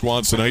of both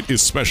squads tonight,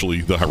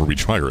 especially the Harbor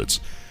Beach Pirates.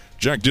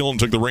 Jack Dillon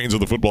took the reins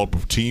of the football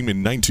team in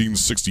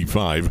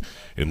 1965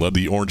 and led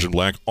the Orange and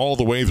Black all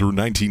the way through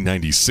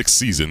 1996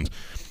 season.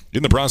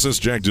 In the process,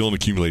 Jack Dillon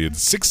accumulated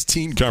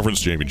 16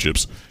 conference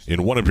championships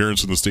and 1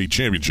 appearance in the state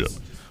championship.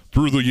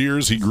 Through the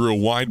years, he grew a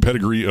wide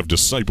pedigree of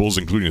disciples,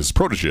 including his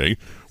protege,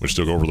 which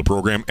took over the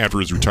program after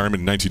his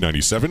retirement in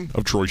 1997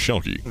 of Troy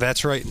Shelke.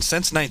 That's right. And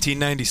since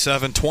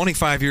 1997,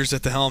 25 years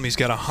at the helm, he's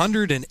got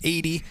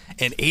 180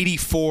 and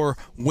 84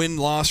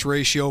 win-loss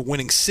ratio,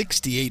 winning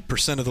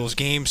 68% of those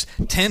games,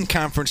 10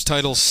 conference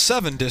titles,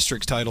 7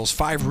 district titles,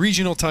 5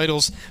 regional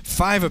titles,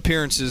 5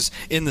 appearances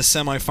in the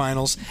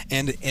semifinals,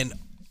 and an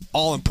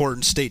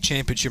all-important state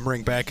championship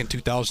ring back in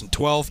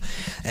 2012,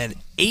 and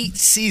 8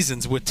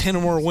 seasons with 10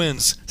 or more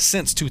wins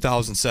since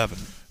 2007.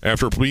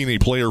 After being a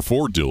player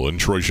for Dillon,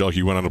 Troy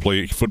Shelke went on to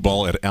play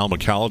football at Alma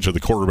College at the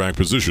quarterback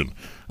position.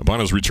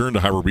 Upon his return to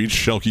Harbor Beach,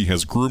 Shelke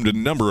has groomed a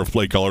number of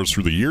play callers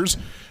through the years,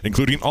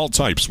 including all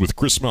types with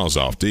Chris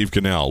Mausoff, Dave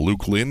Canal,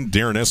 Luke Lynn,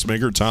 Darren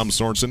Esmager, Tom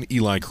Sorensen,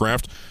 Eli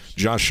Kraft,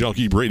 Josh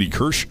Shelke, Brady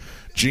Kirsch,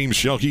 James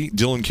Shelke,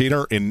 Dylan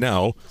Kadar, and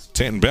now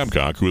Tanton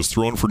Babcock, who has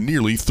thrown for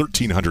nearly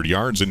 1,300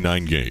 yards in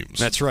 9 games.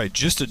 That's right.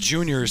 Just a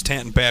junior is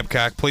Tanton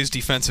Babcock. Plays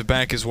defensive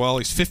back as well.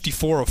 He's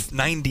 54 of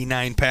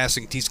 99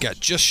 passing. He's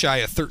got just shy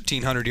of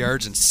 1,300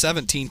 yards and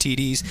 17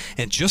 TDs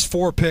and just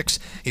 4 picks.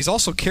 He's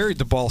also carried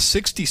the ball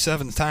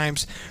 67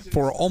 times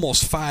for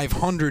almost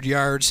 500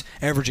 yards,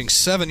 averaging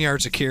 7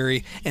 yards a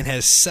carry, and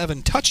has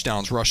 7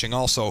 touchdowns rushing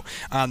also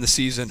on the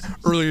season.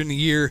 Earlier in the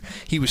year,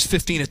 he was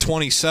 15 of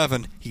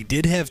 27. He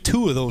did have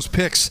 2 of those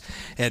picks,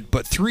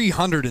 but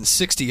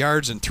 360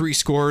 yards and 3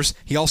 scores.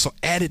 He also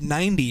added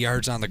 90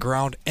 yards on the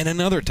ground and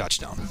another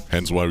touchdown.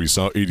 Hence why we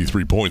saw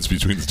 83 points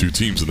between the 2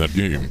 teams in that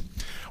game.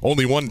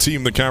 Only one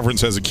team in the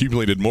conference has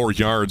accumulated more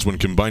yards when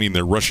combining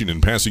their rushing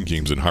and passing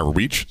games in Harbor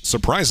Beach.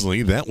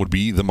 Surprisingly, that would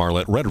be the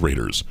Marlette Red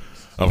Raiders.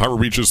 Of Harbor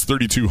Beach's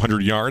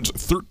 3,200 yards,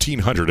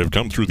 1,300 have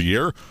come through the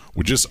air,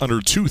 with just under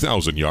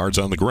 2,000 yards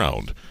on the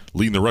ground.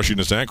 Leading the rushing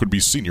attack would be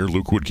senior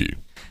Luke Woodkey.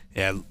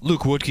 Yeah,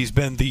 Luke Woodkey's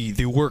been the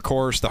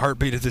workhorse, the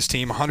heartbeat of this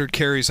team. 100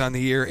 carries on the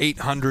year,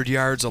 800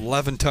 yards,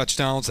 11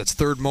 touchdowns. That's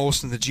third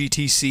most in the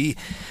GTC.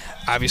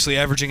 Obviously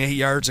averaging 8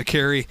 yards a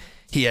carry.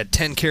 He had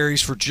 10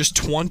 carries for just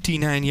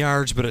 29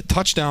 yards, but a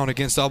touchdown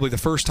against Ubly the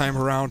first time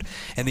around.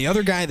 And the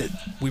other guy that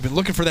we've been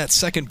looking for, that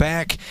second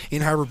back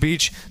in Harbor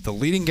Beach, the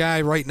leading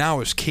guy right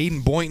now is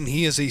Caden Boynton.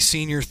 He is a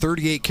senior,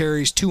 38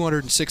 carries,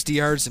 260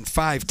 yards, and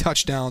 5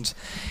 touchdowns.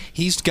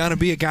 He's going to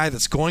be a guy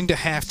that's going to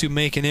have to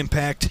make an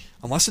impact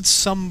unless it's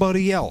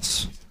somebody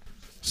else.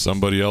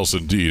 Somebody else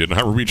indeed. And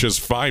Harbor Beach has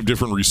 5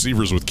 different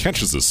receivers with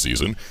catches this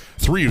season,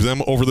 3 of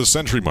them over the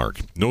century mark.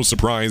 No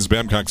surprise,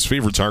 Babcock's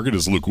favorite target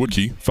is Luke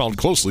Woodkey, followed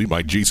closely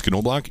by Jace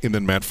Knobloch and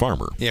then Matt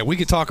Farmer. Yeah, we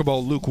could talk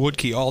about Luke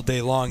Woodkey all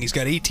day long. He's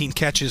got 18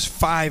 catches,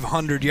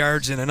 500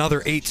 yards, and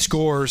another 8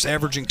 scores,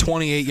 averaging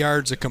 28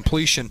 yards of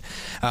completion.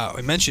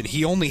 I mentioned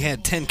he only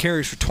had 10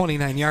 carries for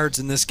 29 yards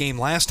in this game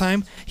last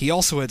time. He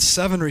also had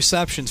 7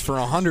 receptions for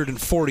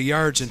 140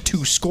 yards and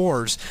 2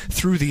 scores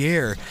through the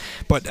air.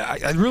 But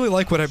I really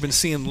like what I've been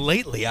seeing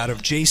lately out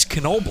of Jace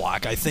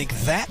Knobloch. I think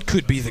that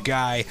could be the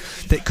guy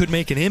that could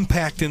make an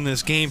impact in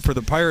this game for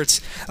the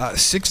Pirates.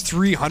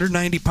 6'3",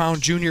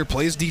 190-pound junior,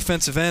 plays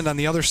defensive end on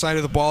the other side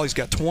of the ball. He's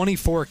got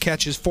 24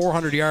 catches,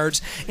 400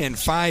 yards, and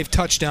 5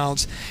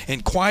 touchdowns.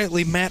 And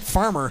quietly, Matt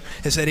Farmer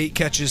has had 8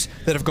 catches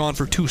that have gone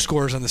for 2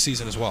 scores on the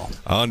season as well.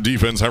 On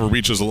defense, Harbor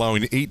Beach is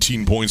allowing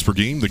 18 points per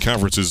game, the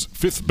conference's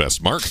 5th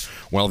best mark,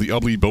 while the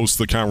Ubly boasts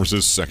the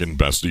conference's 2nd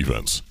best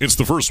defense. It's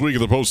the first week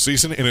of the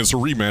postseason, and it's a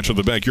rematch of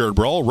the Backyard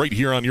Brawl right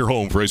here on your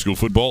home for high school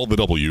football, the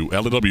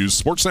WLW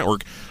Sports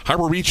Network,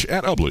 Harbor Beach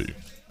at Ubly.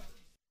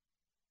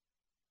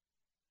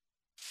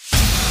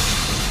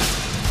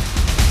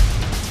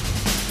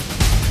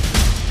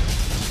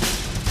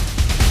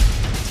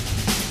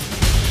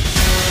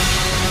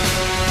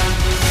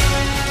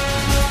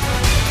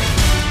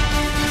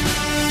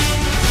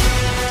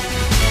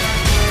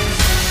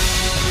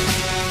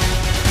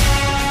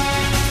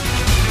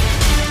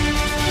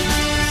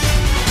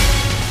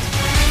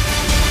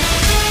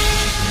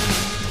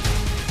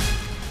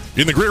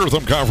 In the Greater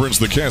Thumb Conference,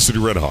 the Cass City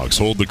Redhawks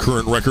hold the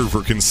current record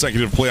for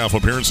consecutive playoff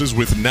appearances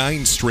with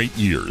 9 straight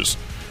years.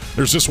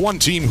 There's just one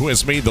team who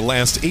has made the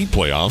last 8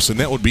 playoffs, and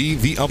that would be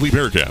the Ubly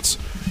Bearcats.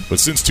 But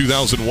since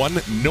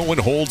 2001, no one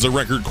holds a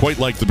record quite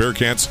like the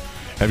Bearcats,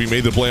 having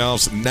made the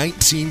playoffs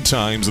 19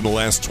 times in the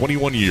last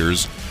 21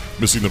 years,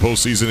 missing the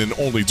postseason in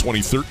only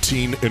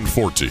 2013 and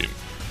 14.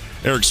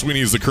 Eric Sweeney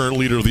is the current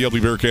leader of the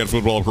Ubly Bearcat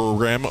football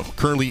program,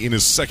 currently in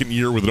his 2nd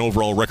year with an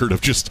overall record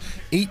of just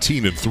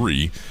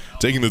 18-3.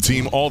 Taking the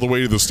team all the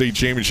way to the state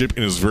championship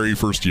in his very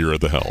first year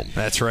at the helm.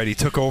 That's right. He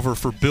took over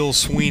for Bill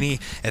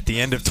Sweeney at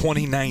the end of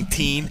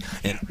 2019,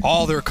 and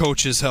all their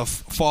coaches have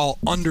fall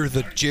under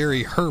the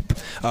Jerry Herp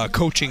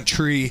coaching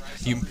tree.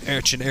 You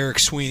mentioned Eric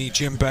Sweeney,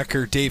 Jim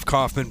Becker, Dave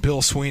Kaufman,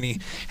 Bill Sweeney.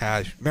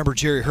 Remember,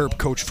 Jerry Herp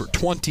coached for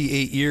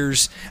 28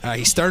 years.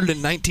 He started in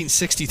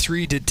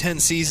 1963, did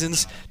 10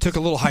 seasons, took a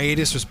little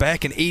hiatus, was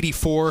back in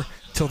 84.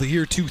 Till the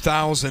year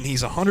 2000,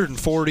 he's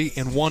 140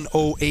 and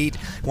 108,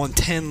 won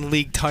 10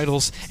 league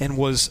titles, and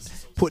was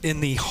put in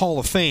the Hall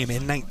of Fame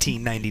in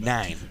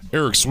 1999.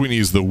 Eric Sweeney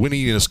is the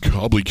winningest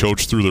Ubly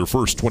coach through their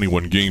first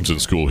 21 games in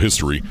school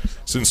history.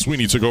 Since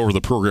Sweeney took over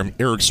the program,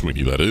 Eric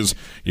Sweeney, that is,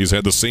 he's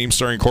had the same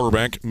starting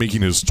quarterback,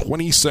 making his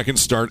 22nd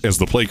start as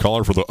the play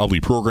caller for the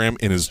Ubly program,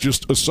 and is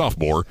just a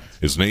sophomore.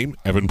 His name,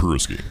 Evan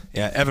Peruski.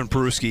 Yeah, Evan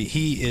Peruski,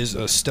 he is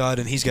a stud,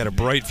 and he's got a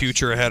bright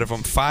future ahead of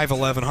him.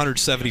 5'11",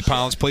 170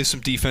 pounds, plays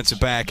some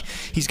defensive back.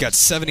 He's got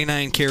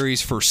 79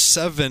 carries for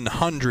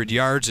 700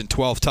 yards and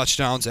 12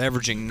 touchdowns,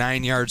 averaging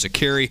 9 yards a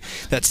carry.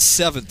 That's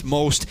 7th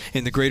most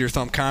in the Greater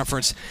Thumb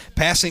Conference.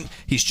 Passing,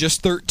 he's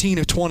just 13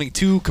 of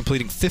 22,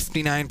 completing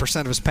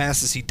 59% of his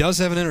passes. He does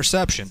have an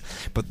interception,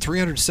 but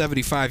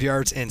 375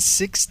 yards and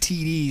 6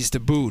 TDs to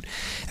boot.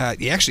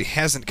 He actually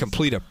hasn't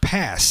completed a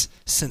pass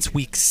since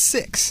week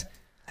 6.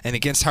 And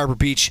against Harbor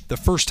Beach, the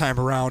first time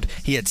around,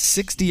 he had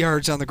 60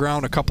 yards on the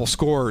ground, a couple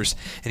scores,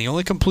 and he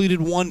only completed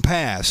 1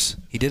 pass.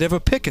 He did have a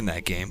pick in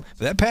that game,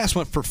 but that pass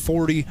went for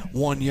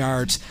 41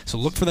 yards. So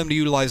look for them to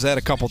utilize that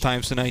a couple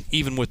times tonight,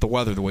 even with the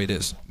weather the way it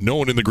is. No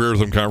one in the Greater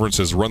Thumb Conference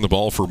has run the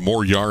ball for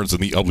more yards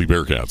than the Ubly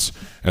Bearcats.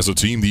 As a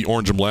team, the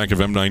Orange and Black of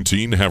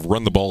M19 have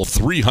run the ball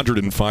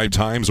 305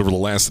 times over the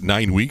last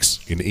 9 weeks.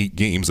 In 8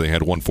 games, they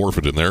had 1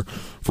 forfeit in there,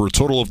 for a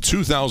total of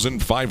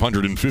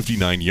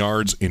 2,559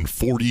 yards and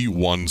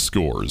 41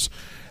 scores.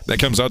 That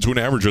comes out to an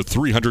average of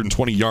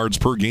 320 yards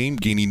per game,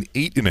 gaining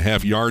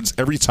 8.5 yards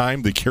every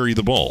time they carry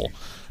the ball.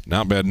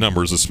 Not bad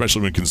numbers,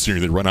 especially when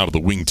considering they run out of the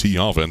wing T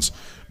offense.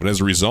 But as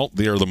a result,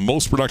 they are the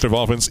most productive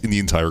offense in the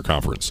entire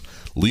conference.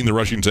 Leading the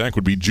rushing attack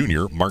would be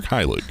junior Mark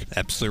Heilig.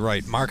 Absolutely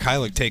right. Mark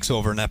Heilig takes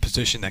over in that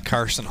position that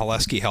Carson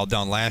Haleski held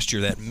down last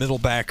year, that middle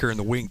backer in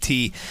the wing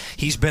T.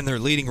 He's been their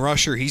leading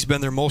rusher. He's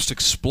been their most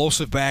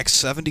explosive back,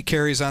 70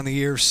 carries on the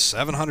year,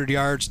 700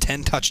 yards,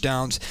 10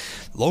 touchdowns.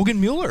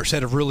 Logan Mueller's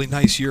had a really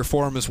nice year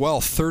for him as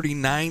well,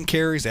 39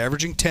 carries,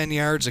 averaging 10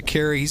 yards a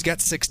carry. He's got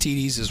 6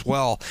 TDs as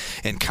well.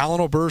 And Colin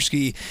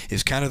Oberski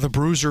is kind of the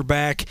bruiser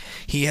back.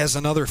 He has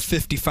another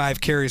 55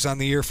 carries on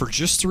the year for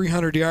just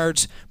 300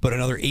 yards, but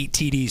another 8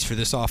 TDs for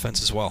this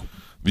offense as well.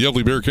 The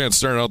Ubly Bearcats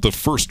started out the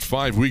first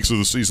 5 weeks of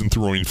the season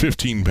throwing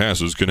 15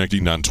 passes,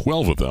 connecting on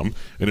 12 of them,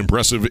 an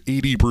impressive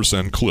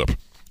 80% clip.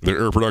 Their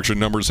air production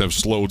numbers have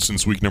slowed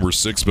since week number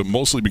 6, but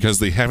mostly because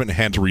they haven't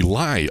had to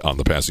rely on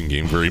the passing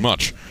game very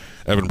much.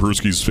 Evan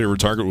Peruski's favorite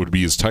target would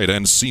be his tight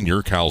end,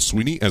 senior Kyle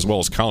Sweeney, as well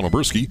as Colin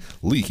Oberski,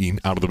 leaking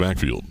out of the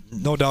backfield.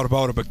 No doubt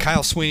about it, but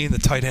Kyle Sweeney, the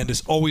tight end,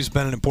 has always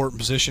been an important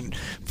position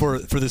for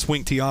this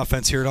wing T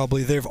offense here at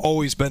Ubly. They've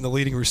always been the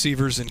leading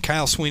receivers, and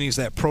Kyle Sweeney's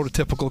that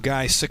prototypical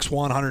guy, 6'1",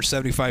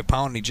 175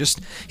 pound, and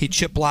he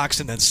chip blocks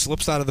and then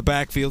slips out of the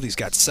backfield. He's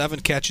got 7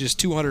 catches,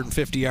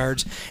 250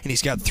 yards, and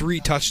he's got 3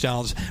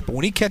 touchdowns. But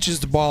when he catches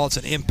the ball, it's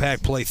an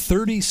impact play.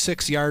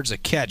 36 yards a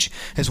catch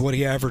is what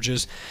he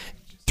averages.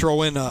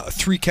 Throw in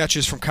 3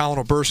 catches from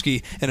Colin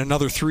Oberski and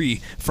another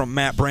 3 from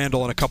Matt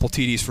Brandel and a couple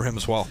TDs for him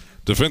as well.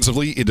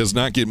 Defensively, it does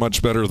not get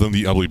much better than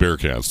the Ubly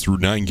Bearcats. Through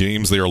 9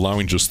 games, they are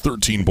allowing just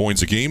 13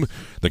 points a game.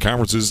 The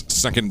conference's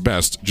second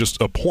best,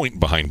 just a point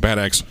behind Bad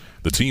Axe,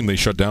 the team they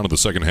shut down in the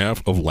second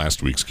half of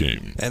last week's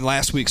game. And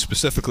last week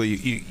specifically,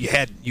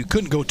 you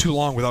couldn't go too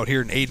long without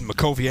hearing Aiden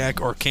Makoviak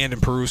or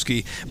Camden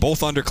Peruski, both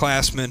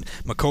underclassmen,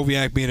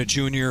 Makoviak being a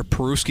junior,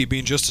 Peruski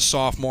being just a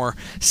sophomore.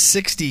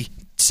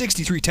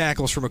 63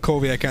 tackles for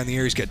Makoviak on the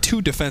year. He's got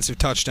 2 defensive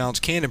touchdowns.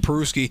 Camden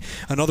Peruski,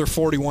 another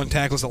 41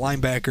 tackles at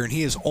linebacker, and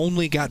he has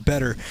only got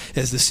better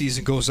as the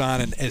season goes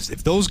on. And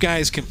if those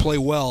guys can play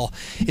well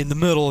in the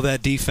middle of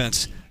that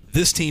defense,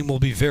 this team will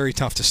be very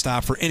tough to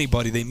stop for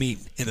anybody they meet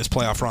in this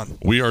playoff run.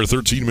 We are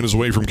 13 minutes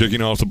away from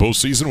kicking off the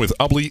postseason with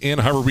Ubly and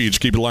Harbor Beach.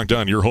 Keep it locked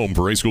on. Your home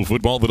for high school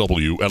football, the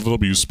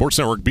WLW Sports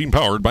Network, being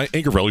powered by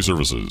Anchor Valley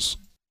Services.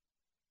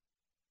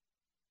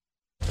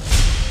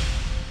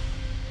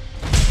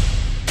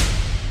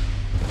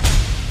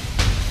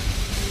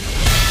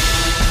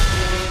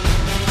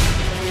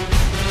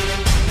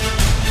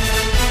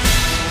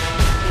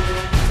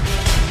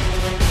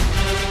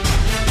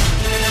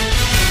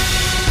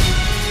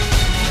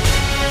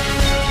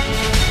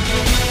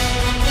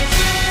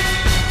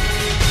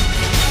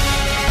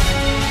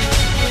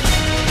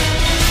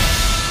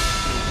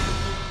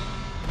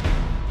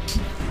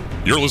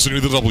 You're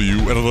listening to the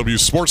WLW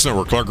Sports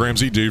Network. Clark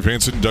Ramsey, Dave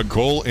Hansen, Doug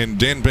Cole, and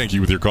Dan Banky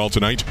with your call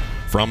tonight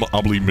from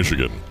Ubly,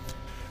 Michigan.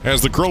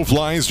 As the crow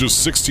flies,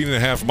 just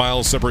 16.5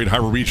 miles separate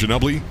Harbor Beach and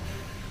Ubly.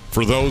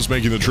 For those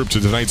making the trip to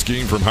tonight's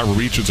game from Harbor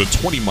Beach, it's a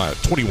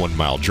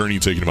 21-mile journey,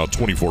 taking about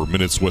 24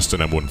 minutes west on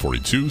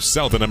M142,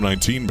 south on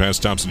M19,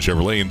 past Thompson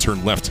Chevrolet, and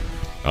turn left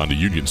onto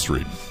Union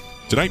Street.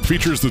 Tonight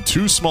features the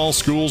 2 small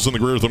schools in the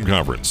Greater Thumb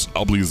Conference.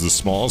 Ubly is the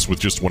smallest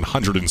with just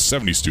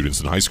 170 students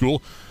in high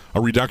school, a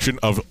reduction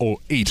of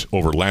 8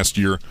 over last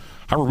year.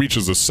 Harbor Beach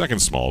is the second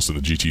smallest in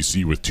the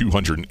GTC with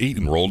 208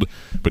 enrolled,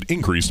 but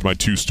increased by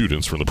 2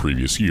 students from the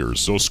previous years.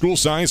 So school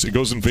size, it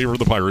goes in favor of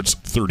the Pirates,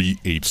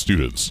 38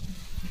 students.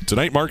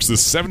 Tonight marks the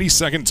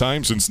 72nd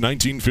time since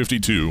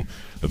 1952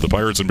 that the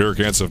Pirates and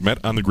Bearcats have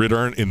met on the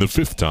gridiron, in the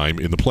 5th time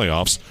in the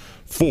playoffs,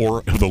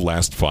 4 of the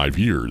last 5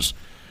 years.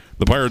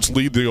 The Pirates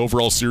lead the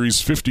overall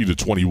series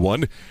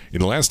 50-21. In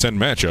the last 10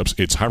 matchups,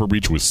 it's Harbor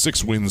Beach with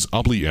 6 wins,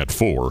 Ubly at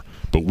 4,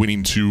 but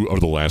winning 2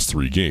 of the last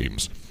 3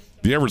 games.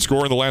 The average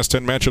score in the last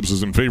 10 matchups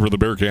is in favor of the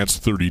Bearcats,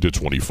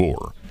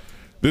 30-24.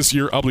 This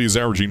year, Ubly is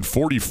averaging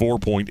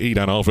 44.8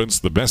 on offense,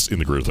 the best in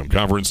the Greater Thumb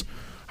Conference.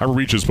 Harbor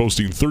Beach is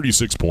posting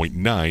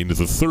 36.9,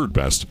 the third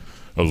best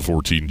of the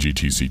 14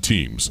 GTC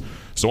teams.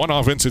 So on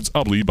offense, it's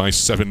Ubly by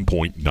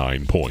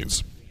 7.9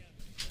 points.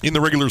 In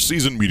the regular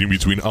season meeting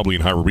between Ubly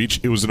and Harbor Beach,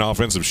 it was an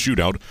offensive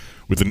shootout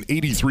with an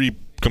 83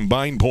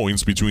 combined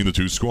points between the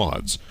two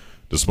squads.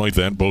 Despite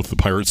that, both the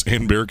Pirates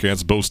and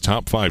Bearcats boast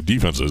top 5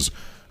 defenses.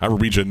 Harbor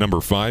Beach at number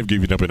 5,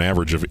 giving up an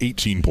average of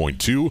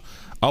 18.2.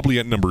 Ubly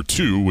at number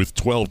 2 with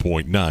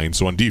 12.9.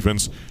 So on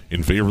defense,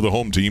 in favor of the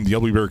home team, the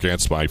Ubly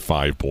Bearcats by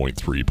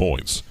 5.3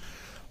 points.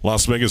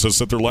 Las Vegas has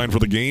set their line for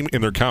the game,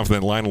 and they're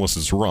confident line unless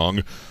it's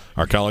wrong.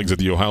 Our colleagues at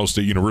The Ohio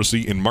State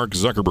University and Mark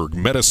Zuckerberg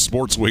Meta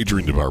Sports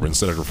Wagering Department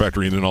said after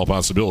factoring in all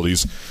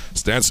possibilities,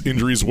 stats,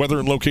 injuries, weather,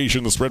 and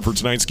location, the spread for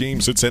tonight's game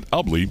sits at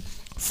Ubly,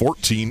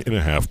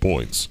 14.5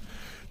 points.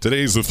 Today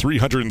is the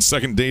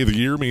 302nd day of the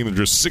year, meaning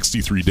there's just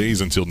 63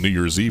 days until New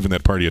Year's Eve and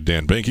that party at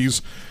Dan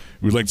Banky's.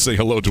 We'd like to say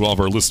hello to all of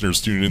our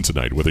listeners tuning in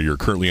tonight, whether you're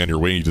currently on your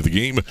way to the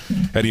game,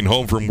 heading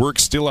home from work,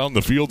 still out in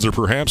the fields, or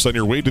perhaps on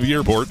your way to the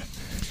airport.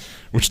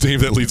 Which, Dave,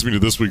 that leads me to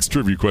this week's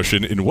trivia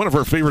question. In one of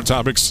our favorite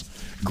topics,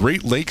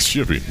 Great Lakes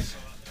shipping.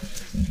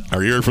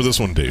 Are you ready for this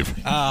one, Dave?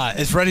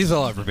 As ready as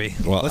I'll ever be.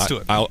 Well, let's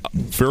do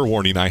it. Fair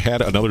warning, I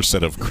had another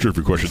set of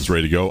trivia questions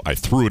ready to go. I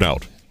threw it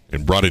out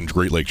and brought in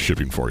Great Lakes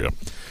shipping for you.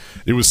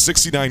 It was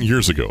 69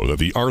 years ago that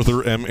the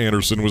Arthur M.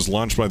 Anderson was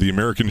launched by the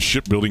American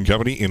Shipbuilding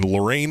Company in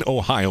Lorain,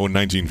 Ohio in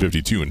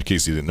 1952, in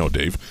case you didn't know,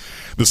 Dave.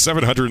 The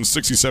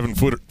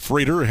 767-foot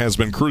freighter has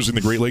been cruising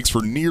the Great Lakes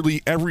for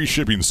nearly every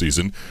shipping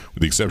season,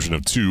 with the exception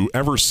of 2,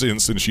 ever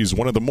since, and she's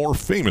one of the more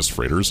famous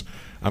freighters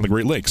on the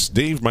Great Lakes.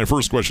 Dave, my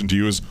first question to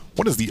you is,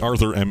 what is the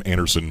Arthur M.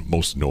 Anderson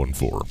most known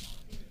for?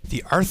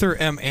 The Arthur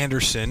M.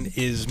 Anderson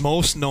is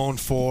most known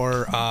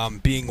for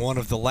being one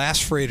of the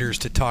last freighters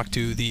to talk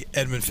to the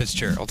Edmund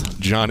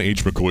Fitzgerald. John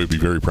H. McCoy would be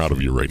very proud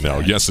of you right now.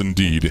 Yes,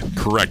 indeed.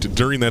 Correct.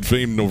 During that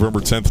famed November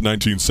 10th,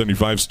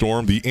 1975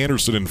 storm, the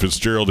Anderson and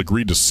Fitzgerald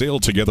agreed to sail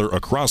together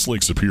across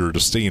Lake Superior to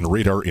stay in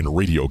radar and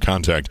radio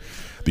contact.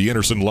 The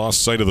Anderson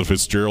lost sight of the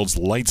Fitzgerald's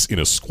lights in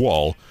a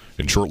squall,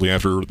 and shortly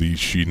after,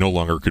 she no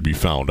longer could be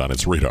found on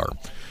its radar.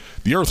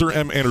 The Arthur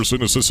M.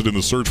 Anderson assisted in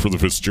the search for the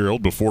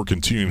Fitzgerald before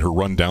continuing her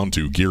run down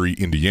to Gary,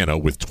 Indiana,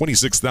 with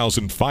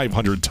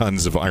 26,500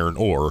 tons of iron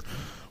ore,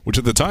 which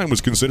at the time was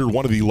considered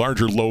one of the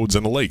larger loads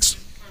on the lakes.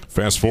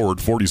 Fast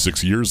forward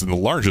 46 years, and the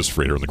largest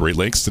freighter in the Great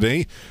Lakes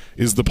today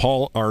is the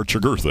Paul R.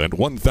 Tregurtha at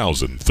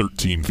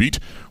 1,013 feet,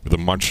 with a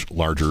much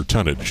larger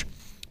tonnage.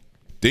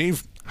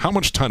 Dave, how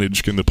much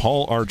tonnage can the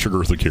Paul R.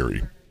 Tregurtha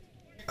carry?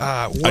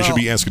 I should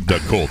be asking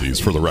Doug Cole these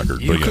for the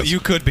record.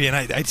 You could be, and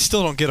I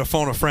still don't get a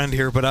phone a friend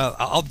here, but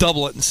I'll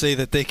double it and say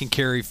that they can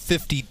carry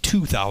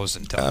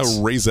 52,000 tons.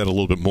 I'll raise that a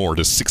little bit more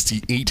to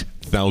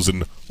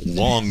 68,000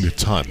 long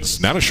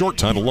tons. Not a short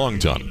ton, a long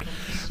ton.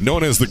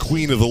 Known as the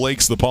Queen of the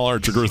Lakes, the Paul R.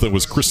 Tregurtha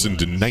was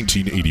christened in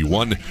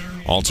 1981.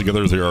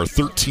 Altogether, there are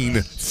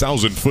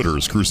 13,000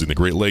 footers cruising the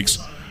Great Lakes.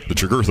 The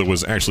Tregurtha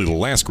was actually the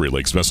last Great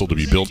Lakes vessel to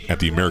be built at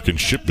the American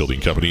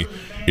Shipbuilding Company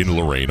in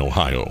Lorain,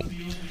 Ohio.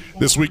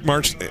 This week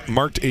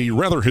marked a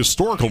rather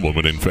historical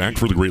moment, in fact,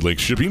 for the Great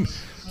Lakes shipping.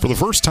 For the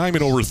first time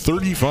in over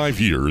 35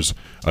 years,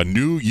 a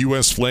new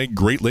U.S. flag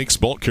Great Lakes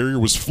bulk carrier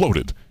was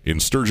floated in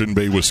Sturgeon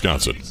Bay,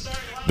 Wisconsin.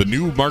 The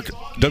new Mark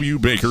W.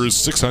 Baker is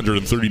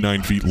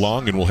 639 feet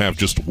long and will have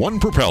just one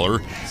propeller,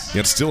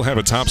 yet still have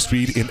a top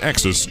speed in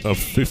excess of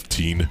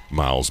 15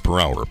 miles per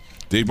hour.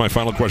 Dave, my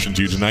final question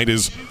to you tonight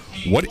is,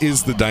 what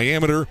is the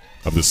diameter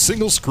of the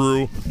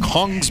single-screw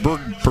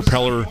Kongsberg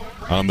propeller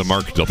on the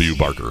Mark W.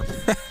 Barker?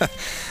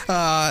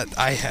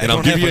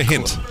 I'll give you a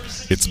hint.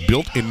 It's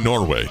built in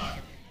Norway.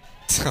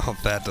 Oh,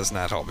 that does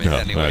not help me. No,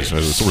 anyway, it's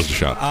worth a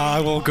shot.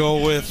 I will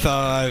go with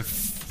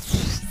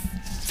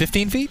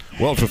 15 feet?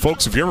 Well,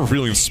 folks, if you're ever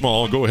feeling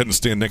small, go ahead and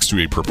stand next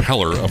to a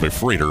propeller of a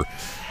freighter.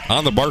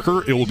 On the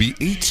Barker, it will be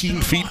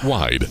 18 feet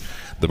wide.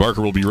 The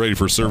Barker will be ready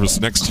for service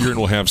next year and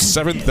will have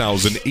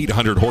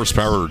 7,800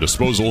 horsepower at her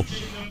disposal,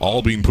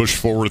 all being pushed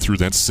forward through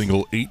that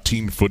single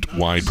 18-foot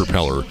wide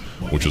propeller,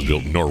 which was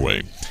built in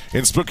Norway.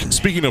 And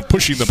speaking of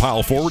pushing the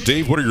pile forward,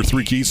 Dave, what are your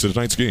 3 keys to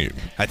tonight's game?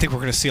 I think we're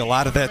going to see a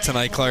lot of that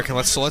tonight, Clark. And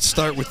let's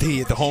start with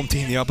the home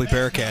team, the Ubly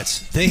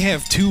Bearcats. They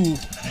have 2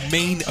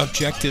 main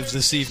objectives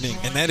this evening,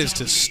 and that is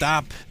to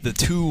stop the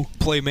 2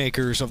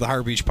 playmakers of the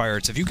Harbor Beach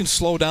Pirates. If you can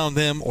slow down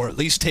them or at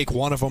least take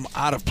one of them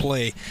out of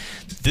play,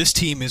 this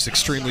team is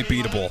extremely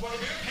beatable.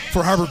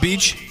 For Harbor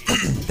Beach,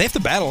 they have to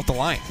battle at the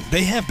line.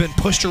 They have been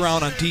pushed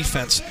around on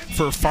defense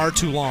for far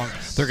too long.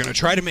 They're going to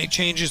try to make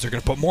changes. They're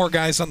going to put more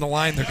guys on the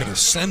line. They're going to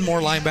send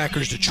more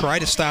linebackers to try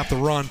to stop the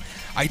run.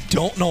 I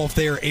don't know if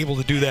they are able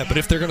to do that, but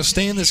if they're going to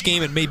stay in this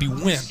game and maybe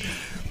win,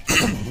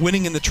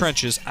 winning in the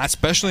trenches,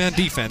 especially on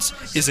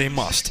defense, is a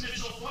must.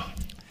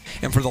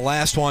 And for the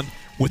last one,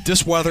 with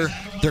this weather,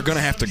 they're going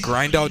to have to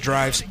grind out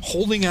drives.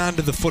 Holding on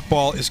to the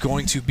football is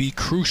going to be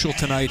crucial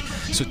tonight.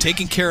 So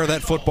taking care of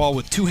that football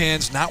with two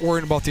hands, not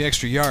worrying about the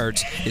extra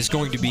yards, is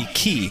going to be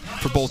key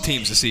for both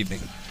teams this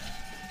evening.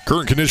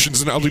 Current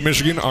conditions in Ubly,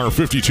 Michigan are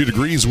 52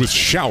 degrees with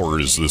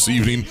showers this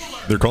evening.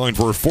 They're calling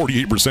for a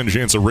 48%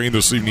 chance of rain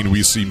this evening.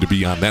 We seem to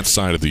be on that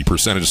side of the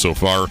percentage so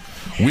far.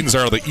 Winds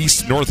are the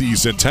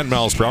east-northeast at 10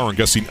 miles per hour and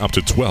gusting up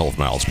to 12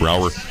 miles per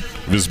hour.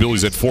 Visibility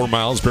is at 4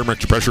 miles.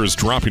 Barometric pressure is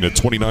dropping at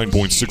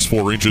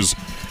 29.64 inches.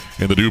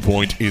 And the dew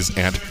point is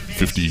at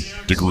 50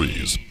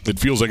 degrees. It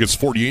feels like it's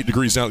 48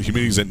 degrees out.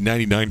 Humidity is at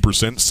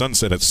 99%.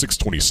 Sunset at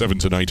 6:27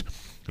 tonight.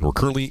 And we're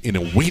currently in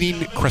a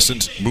waning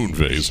crescent moon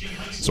phase.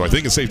 So I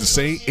think it's safe to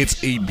say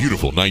it's a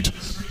beautiful night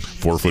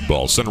for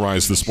football.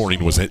 Sunrise this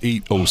morning was at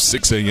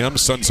 8:06 a.m.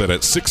 Sunset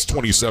at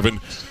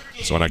 6:27.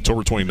 So on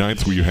October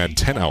 29th, we had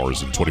 10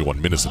 hours and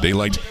 21 minutes of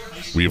daylight.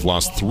 We have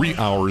lost 3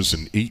 hours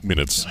and 8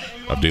 minutes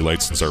of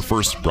daylight since our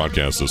first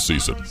broadcast this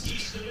season.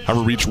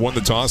 Harvard Beach won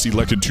the toss,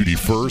 elected to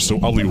defer, so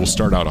Ubly will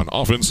start out on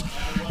offense.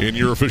 And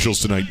your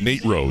officials tonight,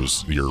 Nate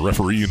Rose, your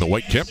referee in the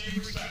white cap.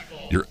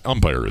 Your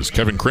umpire is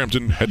Kevin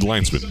Crampton, head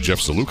linesman Jeff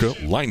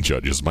Zaluka, line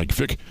judge is Mike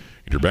Fick,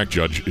 and your back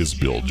judge is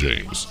Bill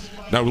James.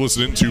 Now we're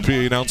listening to PA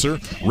announcer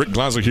Rick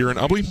Glaza here in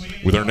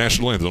Ubly with our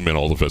national anthem and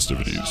all the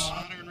festivities.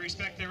 Honor and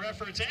respect their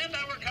efforts and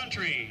our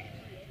country.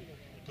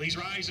 Please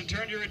rise and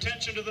turn your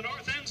attention to the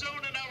north end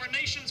zone and our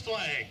nation's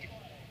flag.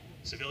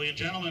 Civilian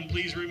gentlemen,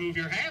 please remove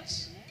your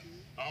hats.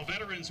 All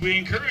veterans, we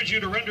encourage you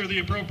to render the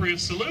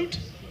appropriate salute.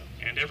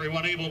 And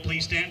everyone able,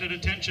 please stand at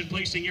attention,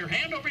 placing your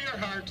hand over your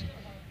heart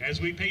as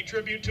we pay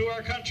tribute to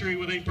our country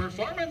with a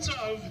performance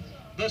of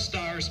the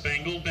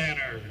Star-Spangled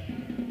Banner.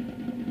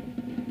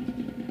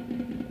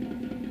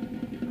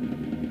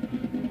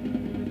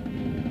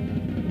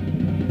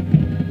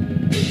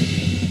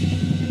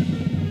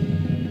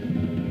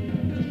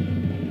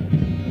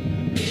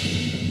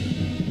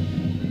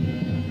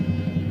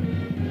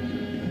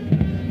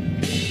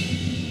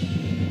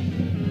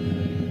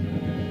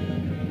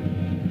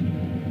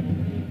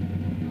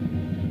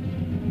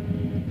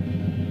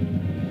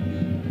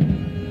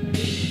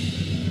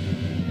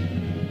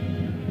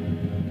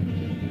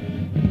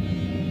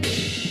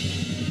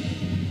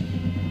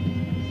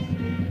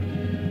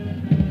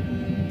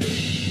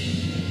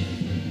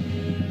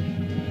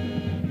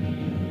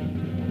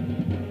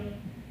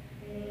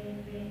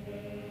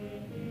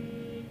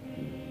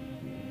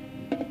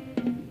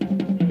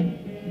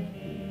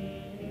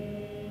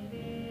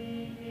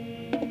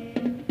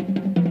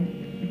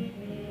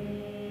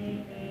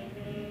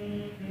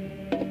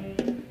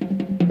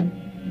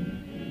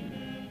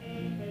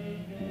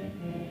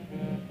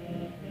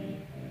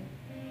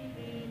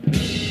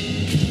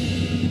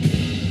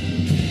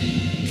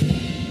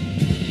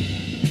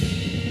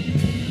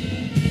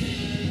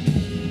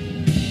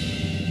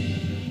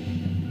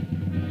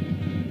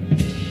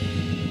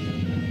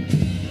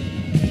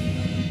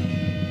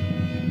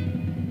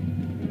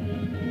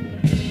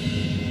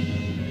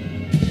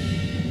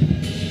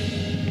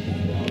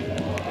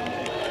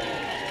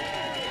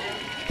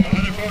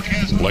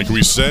 Like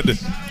we said,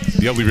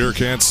 the Ubly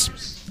Bearcats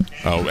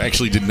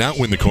actually did not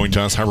win the coin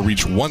toss. Harvard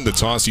Beach won the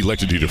toss,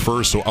 elected to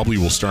defer, so Ubly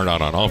will start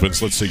out on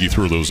offense. Let's take you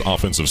through those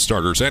offensive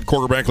starters. At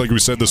quarterback, like we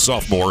said, the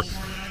sophomore,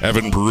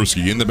 Evan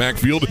Peruski. In the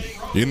backfield,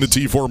 in the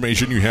T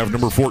formation, you have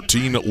number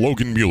 14,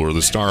 Logan Mueller,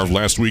 the star of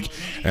last week.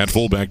 At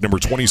fullback, number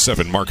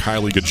 27, Mark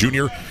Heilig, a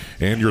junior.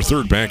 And your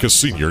third back, a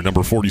senior,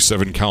 number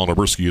 47, Colin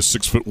Oberski, a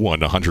 6'1",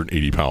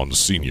 180-pound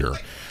senior.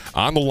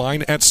 On the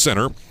line at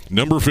center,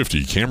 number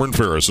 50, Cameron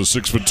Ferris, a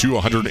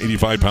 6'2",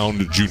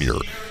 185-pound junior.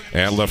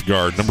 At left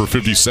guard, number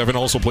 57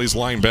 also plays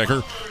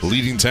linebacker.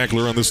 Leading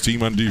tackler on this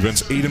team on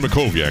defense, Aiden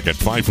Makoviak at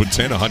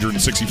 5'10",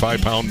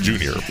 165-pound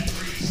junior.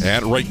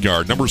 At right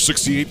guard, number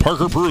 68,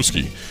 Parker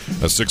Peruski,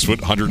 a 6',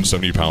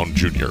 170-pound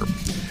junior.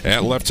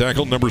 At left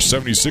tackle, number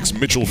 76,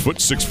 Mitchell Foote,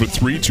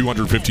 6'3",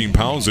 215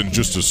 pounds, and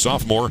just a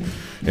sophomore.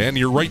 And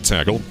your right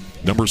tackle,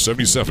 number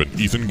 77,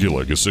 Ethan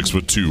Gillig, a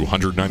 6'2",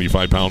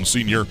 195-pound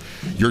senior.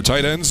 Your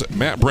tight ends,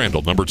 Matt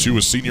Brandel, number 2,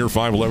 a senior,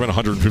 5'11",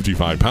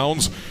 155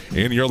 pounds.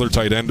 And your other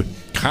tight end,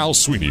 Kyle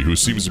Sweeney, who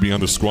seems to be on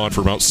the squad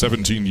for about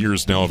 17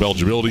 years now of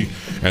eligibility,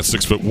 at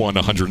 6'1",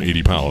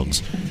 180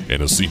 pounds,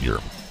 and a senior.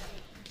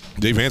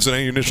 Dave Hansen,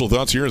 any initial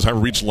thoughts here as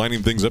Harvard Beach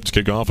lining things up to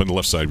kick off on the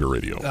left side of your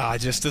radio?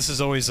 This is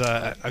always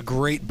a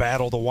great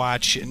battle to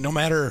watch. No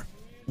matter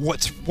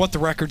what the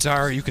records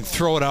are, you can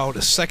throw it out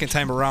a second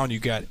time around. You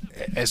got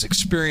as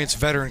experienced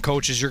veteran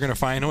coaches you're going to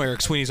find. I know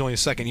Eric Sweeney's only a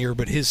second year,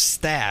 but his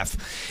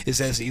staff is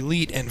as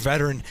elite and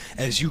veteran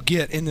as you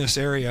get in this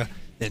area.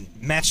 And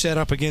match that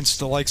up against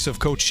the likes of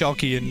Coach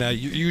Schelke, and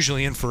you're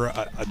usually in for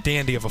a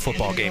dandy of a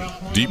football game.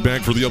 Deep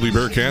back for the Ubly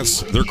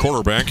Bearcats, their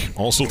quarterback,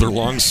 also their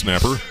long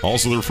snapper,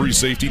 also their free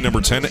safety,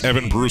 number 10,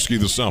 Evan Peruski,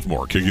 the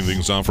sophomore. Kicking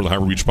things off for the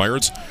Harvard Beach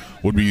Pirates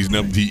would be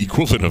the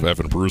equivalent of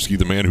Evan Peruski,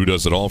 the man who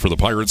does it all for the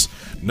Pirates.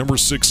 Number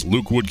 6,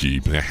 Luke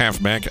Woodkey, a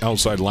halfback,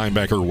 outside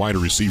linebacker, wide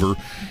receiver,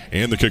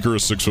 and the kicker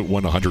is 6'1",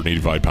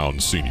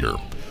 185-pound senior.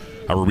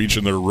 Harbor Beach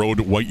in their road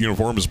white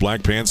uniforms,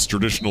 black pants,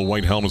 traditional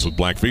white helmets with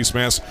black face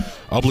masks.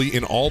 Ubley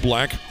in all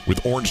black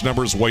with orange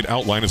numbers, white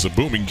outline as a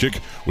booming kick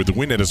with the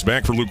wind at his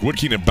back for Luke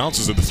Woodkey, and it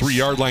bounces at the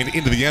 3-yard line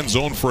into the end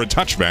zone for a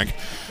touchback.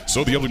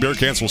 So the Ubley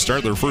Bearcats will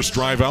start their first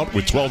drive out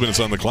with 12 minutes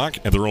on the clock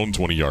at their own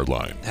 20-yard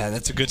line. Yeah,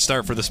 that's a good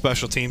start for the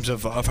special teams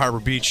of Harbor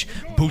Beach.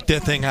 Boot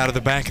that thing out of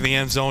the back of the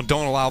end zone.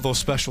 Don't allow those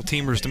special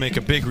teamers to make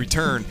a big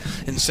return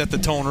and set the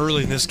tone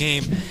early in this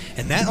game.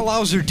 And that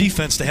allows their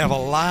defense to have a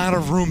lot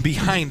of room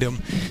behind them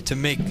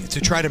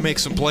to try to make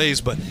some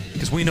plays. But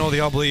because we know the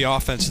Ubley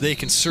offense, they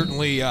can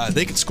certainly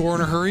they can score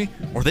in a hurry,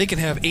 or they can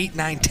have 8,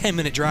 9,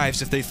 10-minute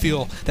drives if they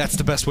feel that's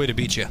the best way to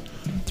beat you.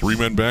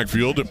 3-men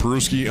backfield.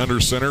 Peruski under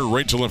center,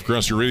 right to left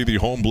across your radio, the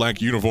home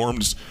black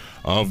uniforms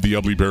of the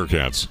Ubley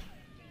Bearcats.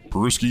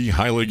 Peruski,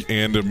 Heilig,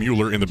 and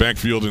Mueller in the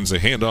backfield, and it's a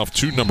handoff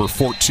to number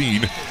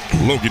 14,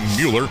 Logan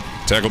Mueller.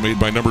 Tackle made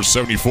by number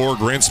 74,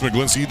 Grant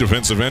Smiglinski,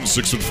 defensive end,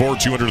 6'4",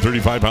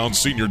 235-pound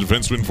senior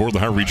defenseman for the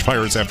Harbor Beach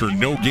Pirates after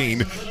no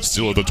gain,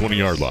 still at the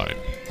 20-yard line.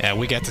 Yeah,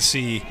 we got to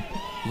see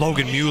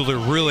Logan Mueller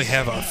really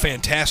have a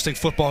fantastic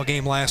football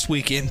game last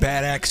week in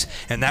Bad X,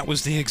 and that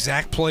was the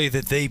exact play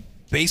that they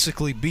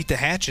basically beat the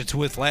Hatchets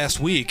with last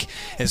week,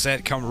 as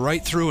that come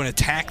right through and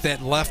attack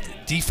that left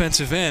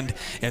defensive end,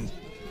 and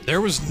there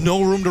was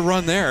no room to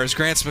run there as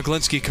Grant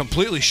Smiglinski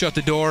completely shut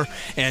the door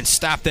and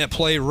stopped that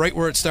play right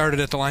where it started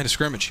at the line of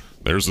scrimmage.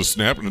 There's the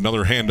snap and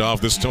another handoff.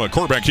 This time,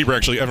 quarterback keeper,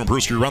 actually, Evan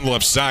Peruski, around the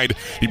left side.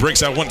 He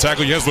breaks out one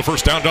tackle. He has the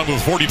first down to the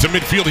 40 to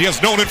midfield. He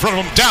has no one in front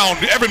of him. Down.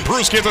 Evan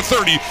Peruski at the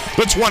 30,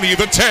 the 20,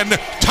 the 10.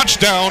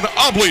 Touchdown,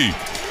 Ubley.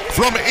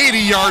 From 80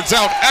 yards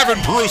out, Evan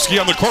Peruski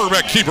on the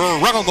quarterback keeper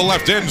around the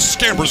left end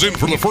scampers in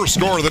for the first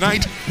score of the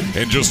night.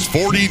 And just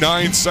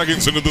 49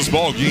 seconds into this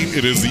ball game,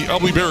 it is the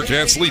Ubley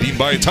Bearcats leading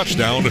by a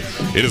touchdown.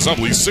 It is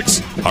Ubley 6,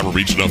 Harbor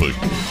Beach nothing.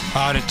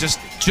 And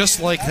just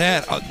like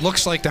that,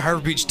 looks like the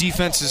Harbor Beach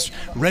defense is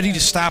ready to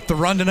stop the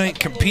run tonight,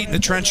 compete in the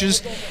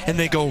trenches, and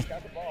they go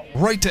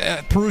right to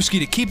Peruski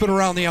to keep it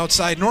around the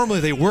outside. Normally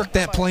they work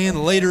that play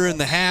in later in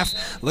the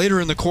half,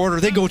 later in the quarter.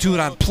 They go to it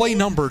on play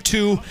number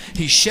 2.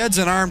 He sheds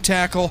an arm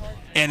tackle,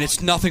 and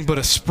it's nothing but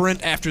a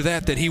sprint after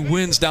that he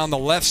wins down the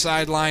left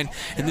sideline,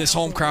 and this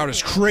home crowd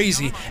is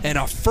crazy, and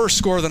a first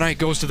score of the night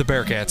goes to the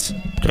Bearcats.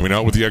 Coming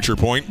out with the extra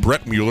point,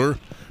 Brett Mueller.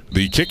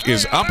 The kick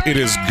is up. It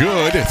is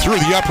good. Through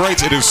the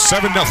uprights, it is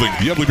 7-0.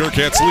 The Ubley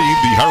Bearcats lead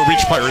the Harbor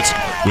Beach Pirates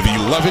with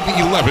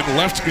 11:11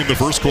 left in the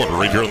first quarter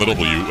right here on the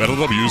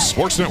WLW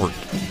Sports Network.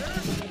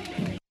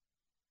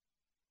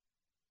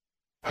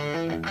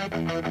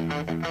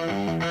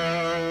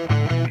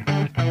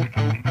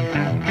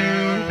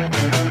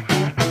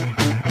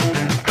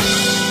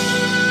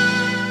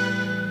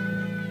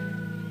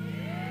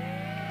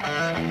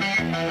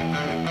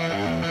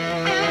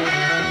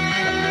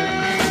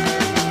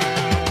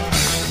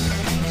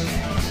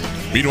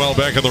 Meanwhile,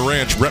 back on the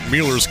ranch, Brett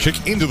Mueller's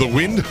kick into the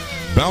wind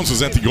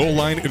bounces at the goal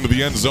line into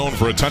the end zone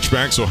for a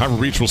touchback, so Harbor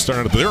Beach will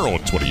start at their own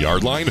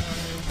 20-yard line,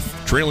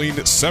 trailing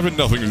 7-0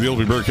 to the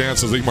Ubley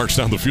Bearcats as they march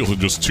down the field in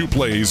just 2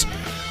 plays.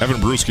 Evan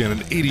Peruski on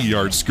an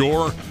 80-yard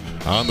score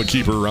on the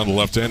keeper around the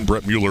left end.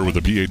 Brett Mueller with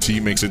a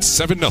PAT makes it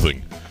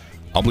 7-0.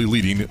 Ubley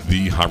leading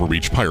the Harbor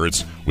Beach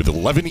Pirates with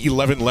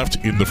 11:11 left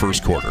in the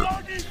first quarter.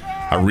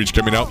 Harbor Beach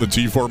coming out in the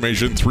T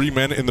formation, 3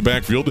 men in the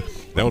backfield.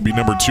 That would be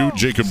number 2,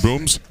 Jacob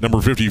Booms,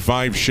 number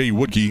 55, Shea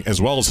Woodkey, as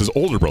well as his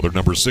older brother,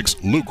 number 6,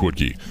 Luke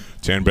Woodkey.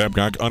 Dan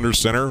Babcock under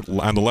center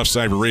on the left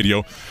side of the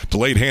radio.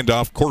 Delayed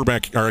handoff.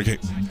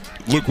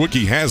 Luke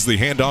Woodkey has the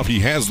handoff. He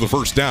has the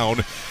first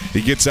down.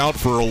 He gets out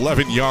for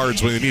 11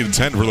 yards when they needed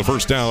 10 for the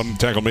first down.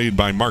 Tackle made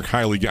by Mark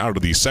Heilig out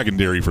of the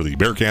secondary for the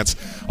Bearcats.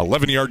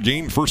 11-yard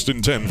gain, 1st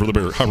and 10 for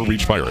the Harbor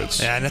Beach Pirates.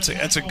 Yeah, and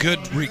that's a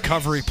good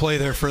recovery play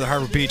there for the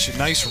Harbor Beach. A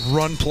nice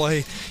run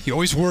play. You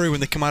always worry when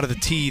they come out of the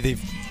tee. They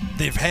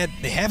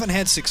haven't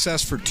had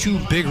success for 2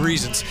 big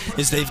reasons.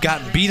 Is they've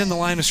gotten beat on the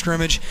line of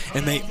scrimmage,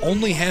 and they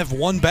only have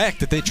one back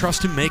that they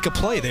trust to make a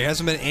play. There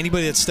hasn't been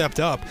anybody that stepped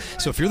up.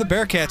 So if you're the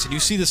Bearcats and you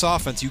see this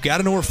offense, you got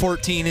to know where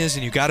 14 is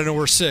and you got to know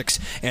where 6.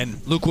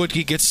 And Luke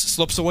Woodkey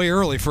slips away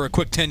early for a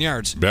quick 10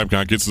 yards.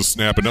 Babcock gets the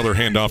snap. Another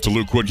handoff to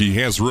Luke Woodkey. He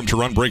has room to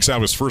run, breaks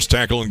out his first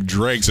tackle, and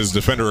drags his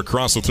defender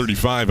across the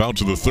 35 out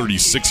to the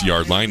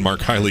 36-yard line. Mark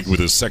Heilig with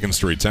his 2nd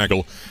straight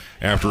tackle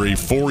after a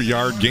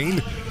 4-yard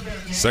gain.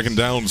 2nd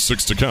down,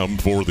 6 to come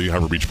for the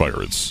Harbor Beach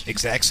Pirates.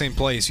 Exact same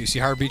place. You see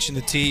Harbor Beach in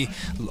the tee.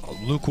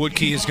 Luke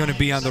Woodkey is going to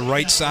be on the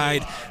right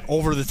side,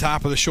 over the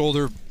top of the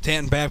shoulder,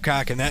 Tanton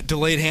Babcock, and that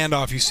delayed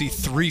handoff, you see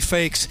 3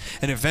 fakes,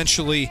 and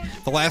eventually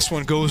the last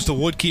one goes to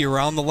Woodkey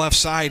around the left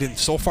side, and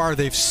so far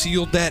they've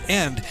sealed that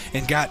end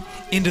and got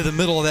into the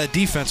middle of that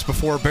defense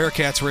before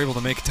Bearcats were able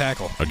to make a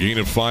tackle. A gain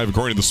of 5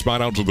 according to the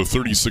spot out to the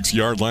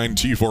 36-yard line.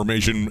 T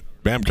formation.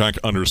 Babcock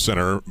under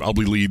center.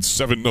 Ubley leads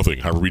 7-0.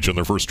 Harbor Beach on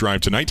their first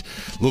drive tonight.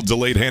 Little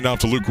delayed handoff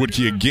to Luke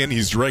Woodkey again.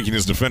 He's dragging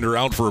his defender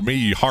out for a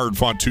maybe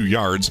hard-fought 2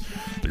 yards.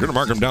 They're going to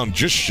mark him down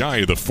just shy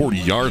of the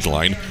 40-yard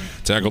line.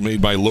 Tackle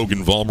made by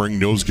Logan Vollmering,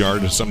 nose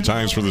guard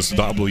sometimes for this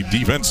Ubley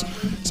defense.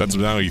 Sets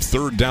him down a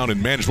 3rd down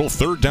and manageable.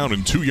 3rd down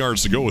and 2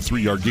 yards to go, a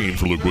 3-yard gain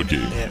for Luke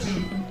Woodkey. Yeah.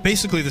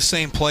 basically the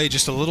same play,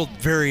 just a little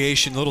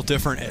variation, a little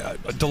different.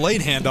 A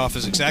delayed handoff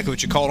is exactly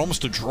what you call it,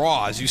 almost a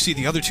draw. As you see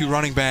the other two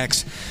running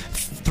backs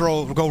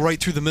go right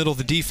through the middle of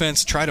the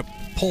defense, try to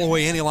pull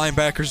away any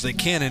linebackers they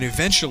can, and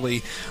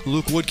eventually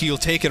Luke Woodkey will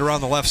take it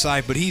around the left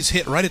side, but he's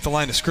hit right at the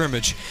line of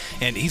scrimmage,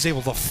 and he's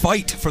able to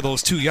fight for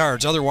those 2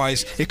 yards.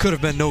 Otherwise, it could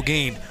have been no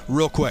gain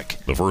real quick.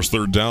 The first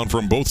third down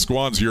from both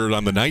squads here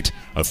on the night,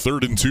 a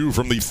 3rd and 2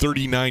 from the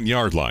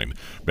 39-yard line.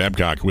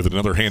 Babcock with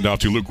another handoff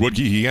to Luke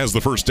Woodkey. He has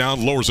the first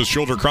down, lowers his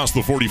shoulder across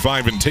the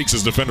 45, and takes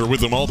his defender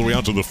with him all the way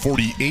out to the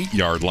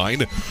 48-yard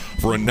line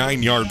for a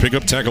 9-yard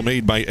pickup. Tackle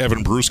made by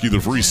Evan Peruski,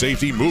 the free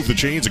safety. Move the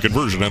chains, a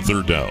conversion on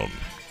 3rd down.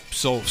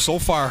 So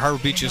far,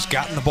 Harbor Beach has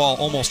gotten the ball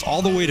almost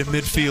all the way to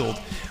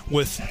midfield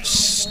with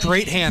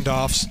straight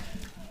handoffs,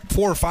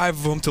 4 or 5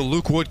 of them to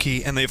Luke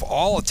Woodkey, and they've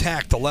all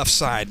attacked the left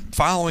side,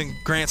 following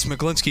Grant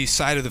Smiglinski's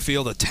side of the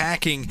field,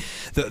 attacking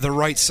the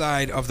right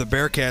side of the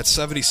Bearcats.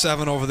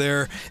 77 over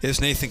there is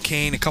Nathan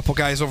Kane, a couple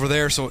guys over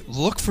there. So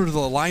look for the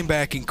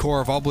linebacking core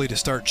of Ubly to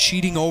start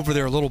cheating over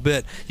there a little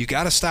bit. You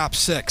got to stop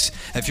 6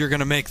 if you're going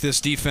to make this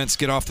defense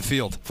get off the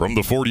field. From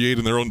the 48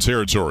 in their own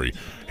territory,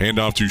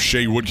 handoff to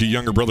Shea Woodkey,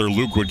 younger brother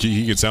Luke Woodkey.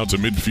 He gets out to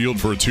midfield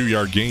for a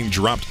 2-yard gain,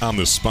 dropped on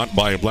the spot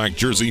by a black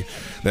jersey.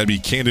 That'd be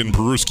Camden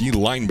Peruski,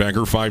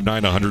 linebacker, 5'9",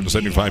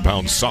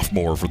 175-pound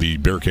sophomore for the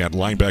Bearcat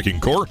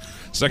linebacking core.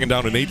 2nd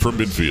down and 8 from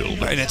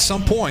midfield. And at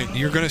some point,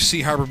 you're going to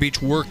see Harbor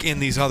Beach work in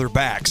these other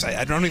backs.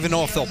 I don't even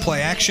know if they'll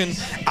play action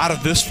out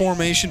of this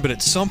formation, but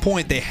at some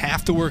point they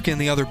have to work in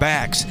the other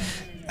backs.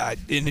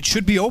 And it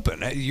should be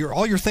open.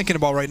 All you're thinking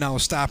about right now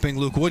is stopping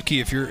Luke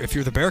Woodkey if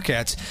you're the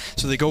Bearcats.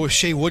 So they go with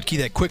Shea Woodkey,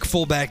 that quick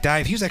fullback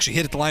dive. He was actually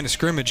hit at the line of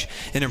scrimmage.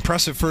 An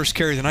impressive first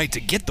carry of the night to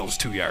get those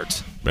 2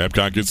 yards.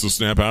 Babcock gets the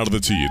snap out of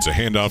the tee. It's a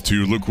handoff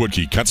to Luke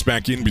Woodkey. Cuts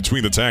back in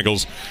between the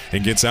tackles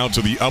and gets out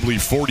to the Ubly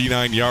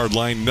 49-yard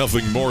line.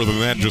 Nothing more than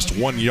that. Just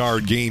 1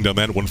 yard gained on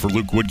that one for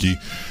Luke Woodkey.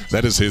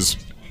 That is his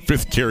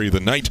 5th carry of the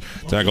night.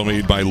 Tackle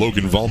made by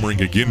Logan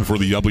Vollmering again for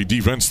the Ubly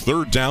defense.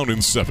 3rd down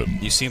and 7.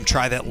 You see him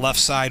try that left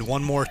side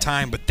one more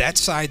time, but that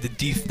side,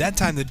 that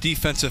time the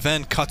defensive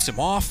end cuts him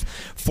off,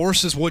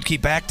 forces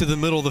Woodkey back to the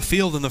middle of the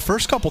field, and the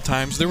first couple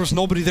times there was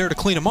nobody there to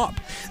clean him up.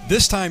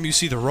 This time you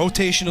see the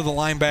rotation of the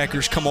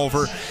linebackers come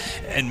over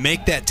and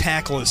make that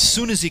tackle as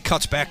soon as he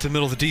cuts back to the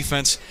middle of the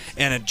defense,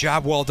 and a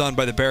job well done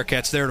by the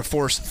Bearcats there to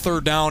force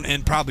 3rd down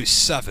and probably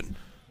 7.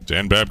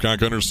 Dan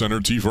Babcock under center,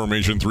 T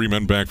formation, 3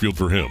 men backfield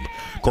for him.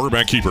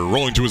 Quarterback keeper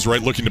rolling to his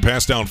right, looking to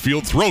pass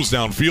downfield, throws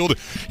downfield.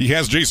 He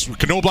has Jace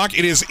Knobloch.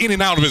 It is in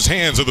and out of his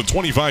hands at the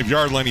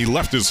 25-yard line. He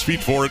left his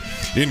feet for it.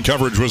 In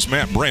coverage was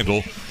Matt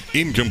Brandel.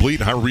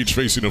 Incomplete. High reach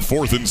facing a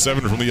 4th and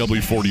 7 from the Ubly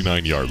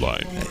 49-yard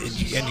line.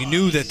 And you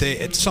knew that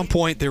at some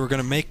point they were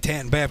going to make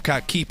Tanton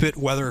Babcock keep it,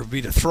 whether it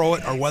be to throw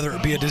it or whether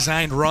it be a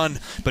designed run.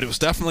 But it was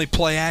definitely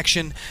play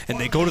action, and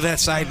they go to that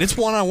side, and it's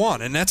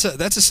one-on-one, and that's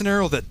a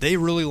scenario that they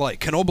really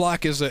like.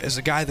 Knobloch is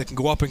a guy that can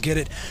go up and get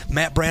it.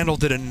 Matt Brandel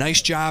did a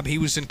nice job. He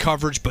was in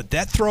coverage, but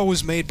that throw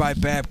was made by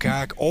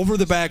Babcock over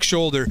the back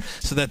shoulder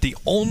so that the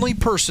only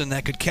person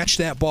that could catch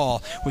that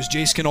ball was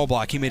Jace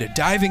Knobloch. He made a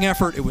diving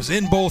effort. It was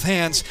in both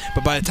hands,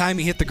 but by the time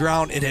he hit the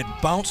ground, it had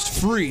bounced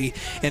free,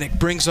 and it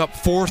brings up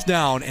 4th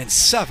down and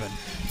 7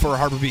 for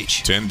Harbor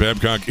Beach. 10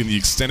 Babcock in the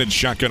extended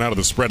shotgun out of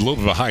the spread. A little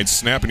bit of a high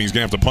snap, and he's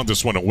going to have to punt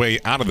this one away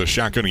out of the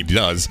shotgun. He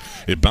does.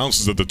 It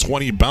bounces at the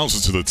 20,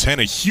 bounces to the 10.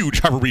 A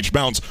huge Harbor Beach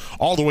bounce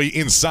all the way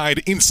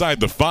inside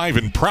the 5,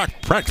 and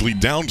practically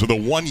down to the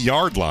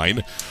 1-yard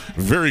line.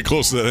 Very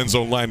close to that end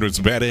zone line. It's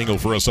a bad angle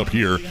for us up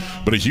here,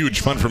 but a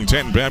huge punt from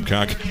Tanton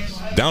Babcock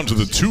down to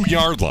the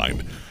 2-yard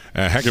line.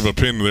 A heck of a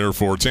pin there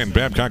for Tanton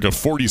Babcock. A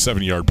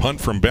 47-yard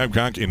punt from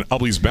Babcock in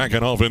Ubly's back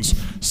on offense,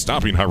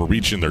 stopping Harbor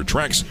Beach in their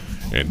tracks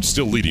and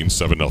still leading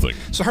 7-0.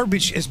 So Harbor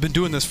Beach has been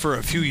doing this for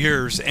a few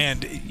years,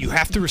 and you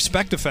have to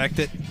respect the fact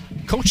that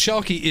Coach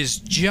Schelke is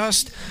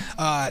just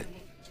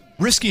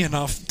risky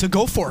enough to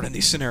go for it in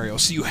these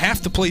scenarios. So you have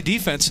to play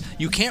defense.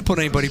 You can't put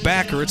anybody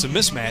back or it's a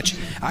mismatch.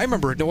 I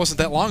remember it wasn't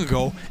that long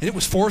ago, and it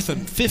was 4th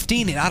and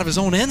 15, and out of his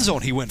own end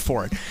zone he went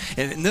for it.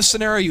 And in this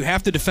scenario, you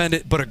have to defend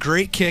it, but a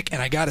great kick, and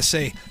I got to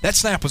say, that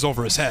snap was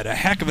over his head. A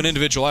heck of an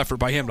individual effort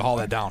by him to haul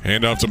that down.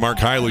 Hand off to Mark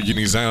Heilig, and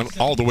he's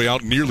all the way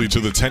out nearly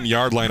to the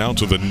 10-yard line, out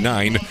to the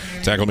 9.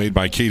 Tackle made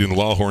by Caden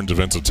Lawhorn,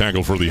 defensive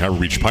tackle for the Harbor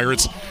Beach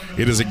Pirates.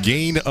 It is a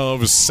gain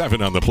of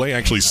 7 on the play,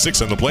 actually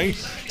 6 on the play.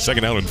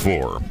 2nd down and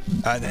 4.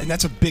 And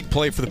that's a big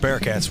play for the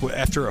Bearcats.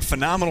 After a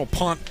phenomenal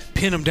punt,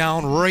 pin them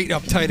down right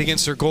up tight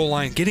against their goal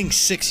line, getting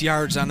 6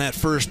 yards on that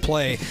first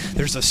play.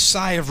 There's a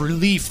sigh of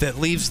relief that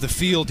leaves the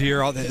field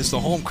here as the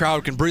home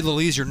crowd can breathe a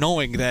little easier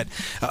knowing that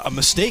a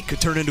mistake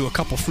could turn into a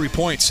couple free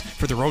points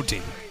for the road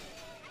team.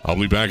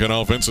 Ubly back on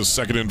offense, a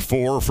 2nd and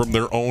 4 from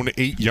their own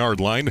 8-yard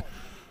line.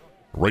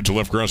 Right to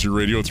left across your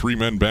radio, 3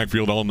 men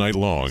backfield all night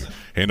long.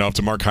 Hand off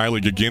to Mark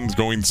Heilig again,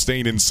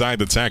 staying inside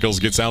the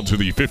tackles, gets out to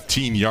the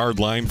 15-yard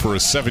line for a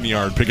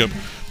 7-yard pickup.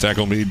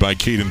 Tackle made by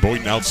Caden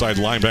Boynton, outside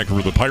linebacker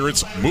for the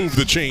Pirates. Move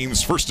the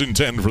chains, 1st and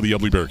 10 for the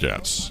Ubly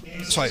Bearcats.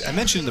 So I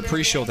mentioned in the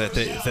pre-show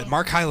that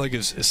Mark Heilig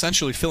is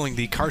essentially filling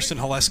the Carson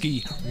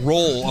Haleski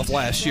role of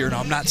last year. Now,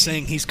 I'm not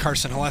saying he's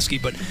Carson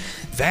Haleski, but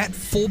that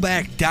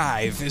fullback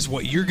dive is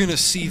what you're going to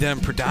see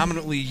them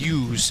predominantly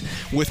use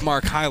with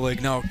Mark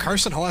Heilig. Now,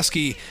 Carson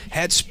Haleski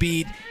had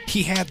speed.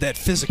 He had that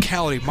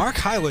physicality. Mark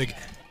Heilig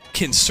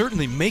can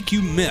certainly make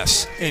you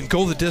miss and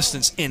go the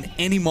distance in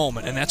any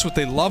moment, and that's what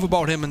they love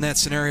about him in that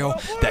scenario.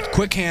 That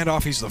quick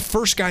handoff, he's the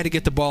first guy to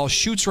get the ball,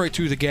 shoots right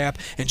through the gap,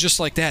 and just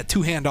like that,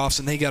 2 handoffs,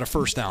 and they got a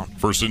first down.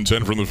 1st and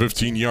 10 from the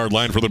 15-yard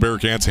line for the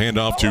Bearcats.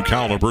 Handoff to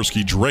Colin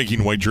Oberski,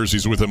 dragging white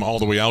jerseys with him all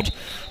the way out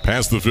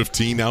past the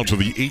 15, out to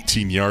the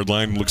 18-yard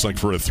line. Looks like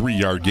for a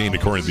 3-yard gain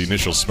according to the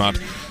initial spot.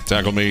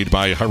 Tackle made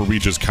by Harbor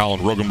Beach's Colin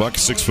Rogenbuck,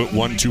 6'1",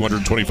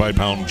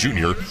 225-pound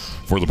junior.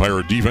 For the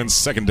Pirate defense,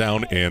 2nd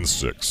down and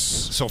 6.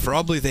 So for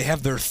Ubly, they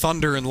have their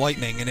thunder and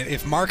lightning. And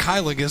if Mark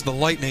Heilig is the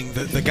lightning,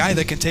 the guy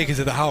that can take it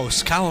to the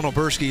house, Colin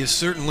Oberski is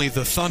certainly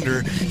the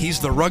thunder. He's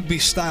the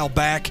rugby-style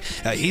back.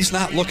 He's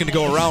not looking to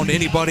go around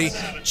anybody.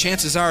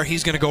 Chances are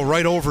he's going to go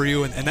right over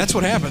you, and that's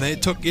what happened.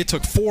 It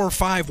took 4 or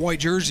 5 white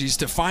jerseys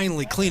to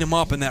finally clean him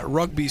up in that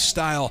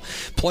rugby-style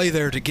play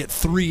there to get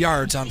 3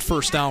 yards on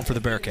 1st down for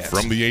the Bearcats.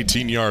 From the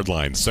 18-yard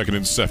line, 2nd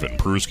and 7.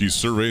 Peruski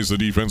surveys the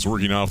defense,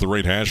 working off the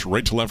right hash,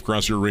 right to left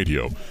across your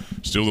radio.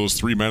 Still those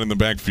 3 men in the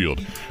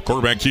backfield.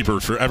 Quarterback keeper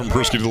for Evan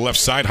Peruski to the left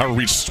side. Harbor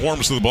Beach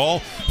swarms to the ball.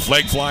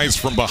 Flag flies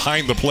from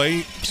behind the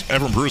play.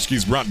 Evan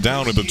Peruski's brought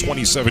down at the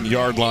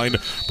 27-yard line.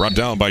 Brought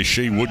down by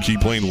Shea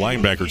Woodkey, playing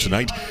linebacker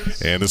tonight.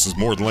 And this is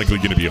more than likely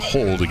going to be a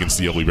hold against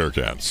the Ubly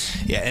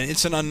Bearcats. Yeah, and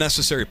it's an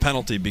unnecessary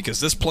penalty because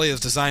this play is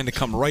designed to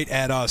come right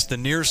at us, the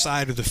near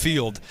side of the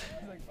field.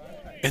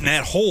 And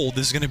that hold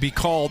is going to be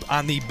called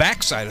on the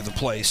backside of the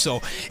play. So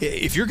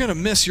if you're going to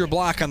miss your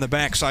block on the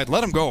backside,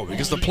 let him go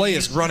because the play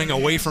is running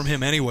away from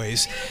him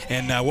anyways.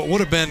 And what would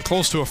have been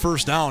close to a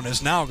 1st down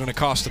is now going to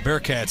cost the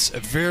Bearcats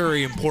a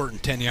very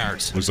important 10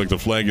 yards. Looks like the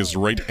flag is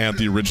right at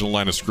the original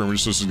line of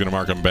scrimmage. This is going to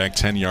mark them back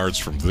 10 yards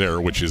from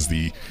there, which is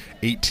the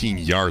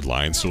 18-yard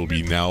line. So it'll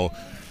be now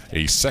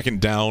a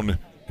 2nd down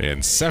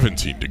and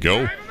 17 to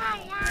go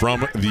from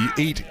the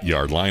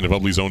 8-yard line of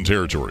Ubly's own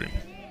territory.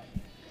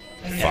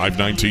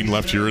 5:19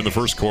 left here in the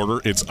 1st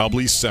quarter. It's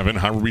Ubly 7,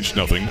 Harbor Beach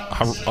nothing.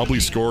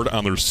 Ubly scored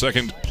on their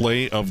 2nd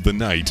play of the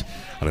night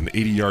on an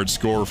 80-yard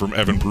score from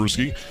Evan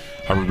Peruski.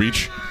 Harbor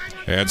Beach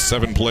had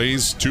 7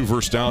 plays, 2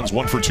 first downs,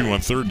 1 for 2 on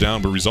 3rd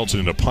down, but resulted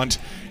in a punt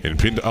and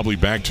pinned Ubly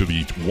back to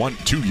the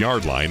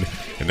 2-yard line.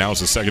 And now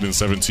it's a 2nd and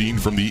 17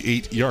 from the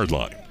 8-yard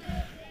line.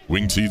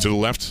 Wing T to the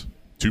left.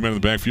 2 men in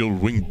the backfield,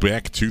 wing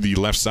back to the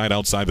left side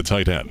outside the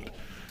tight end.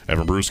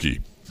 Evan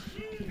Peruski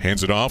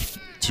hands it off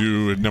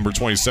to number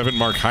 27,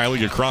 Mark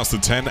Heilig, across the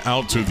 10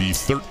 out to the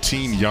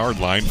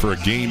 13-yard line for a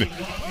gain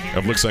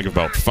of looks like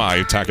about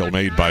 5. Tackle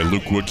made by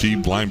Luke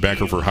Woodkey,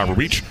 linebacker for Harbor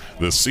Beach.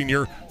 The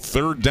senior,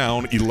 3rd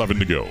down, 11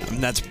 to go.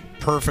 And that's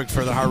perfect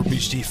for the Harbor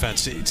Beach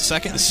defense. It's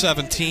 2nd and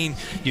 17.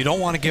 You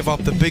don't want to give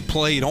up the big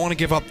play. You don't want to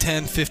give up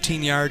 10,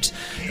 15 yards.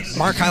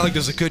 Mark Heilig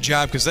does a good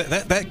job because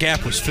that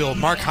gap was filled.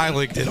 Mark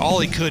Heilig did all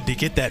he could to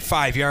get that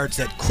 5 yards,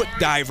 that quick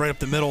dive right up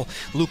the middle.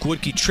 Luke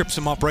Woodkey trips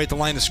him up right at the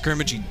line of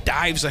scrimmage. He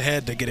dives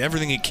ahead to get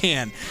everything he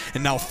can.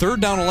 And now 3rd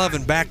down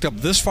 11, backed up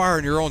this far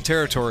in your own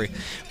territory.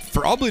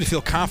 For Ubly to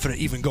feel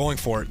confident even going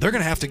for it, they're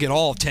going to have to get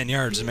all of 10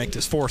 yards to make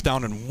this 4th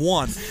down and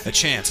 1 a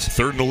chance.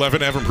 3rd and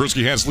 11, Evan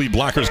Peruski has lead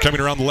blockers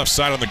coming around the left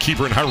side on the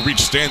keeper, and Harbor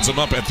Beach stands him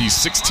up at the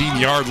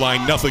 16-yard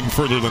line. Nothing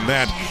further than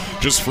that,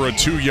 just for a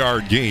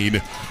 2-yard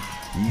gain.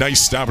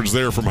 Nice stoppage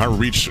there from Harbor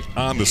Beach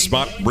on the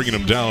spot, bringing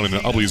them down, and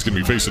Ubly is going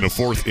to be facing a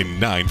 4th and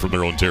 9 from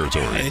their own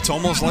territory. It's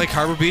almost like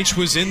Harbor Beach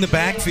was in the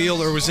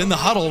backfield or was in the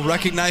huddle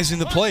recognizing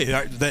the play.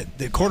 That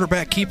the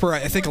quarterback keeper,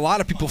 I think a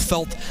lot of people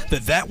felt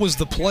that was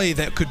the play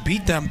that could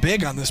beat them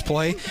big on this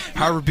play.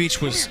 Harbor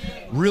Beach was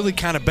really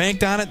kind of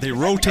banked on it. They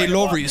rotated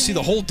over. You see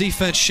the whole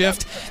defense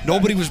shift.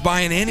 Nobody was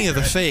buying any of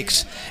the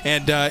fakes,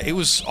 and it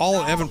was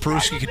all Evan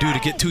Peruski could do to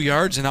get 2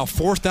 yards, and now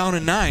 4th down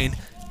and 9.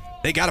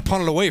 They got to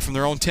punt it away from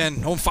their own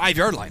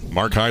 5-yard line.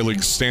 Mark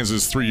Heilig stands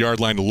his 3-yard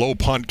line. Low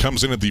punt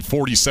comes in at the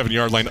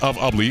 47-yard line of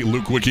Ubly.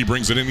 Luke Woodkey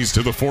brings it in. He's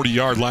to the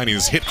 40-yard line. He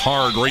is hit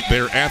hard right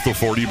there at the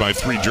 40 by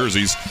 3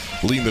 jerseys.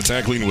 Leading the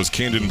tackling was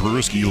Camden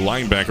Peruski,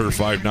 linebacker,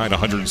 5'9",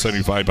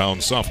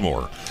 175-pound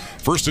sophomore.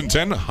 1st and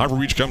 10, Harbor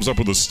Beach comes up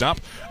with a stop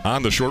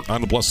on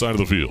the plus side of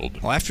the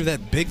field. Well, after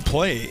that big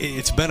play,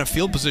 it's been a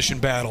field position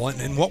battle,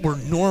 and what we're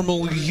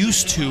normally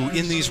used to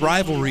in these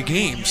rivalry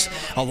games.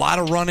 A lot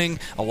of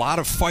running, a lot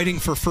of fighting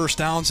for 1st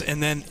downs,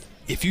 and then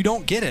if you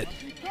don't get it,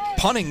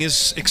 punting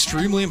is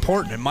extremely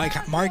important. And Mark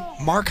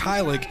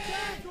Heilig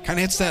kind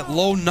of hits that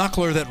low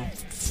knuckler that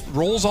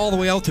rolls all the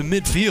way out to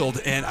midfield,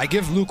 and I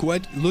give Luke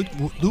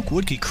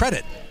Woodkey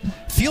credit.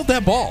 Field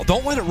that ball.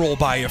 Don't let it roll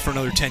by you for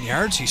another 10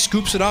 yards. He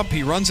scoops it up.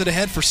 He runs it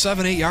ahead for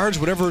 7, 8 yards,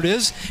 whatever it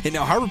is. And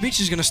now Harbor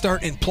Beach is going to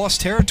start in plus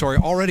territory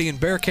already in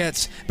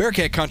Bearcat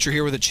country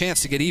here with a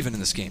chance to get even in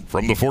this game.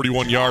 From the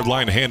 41-yard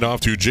line, handoff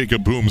to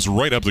Jacob Booms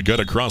right up the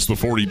gut across the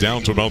 40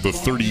 down to about the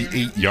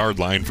 38-yard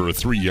line for a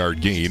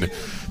 3-yard gain.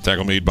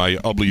 Tackle made by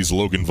Ubly's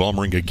Logan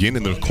Vollmering again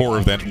in the core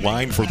of that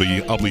line for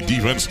the Ubly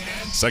defense.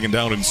 2nd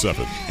down and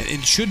 7.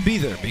 It should be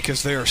there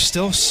because they are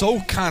still so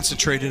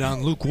concentrated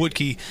on Luke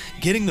Woodkey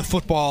getting the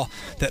football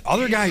that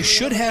other guys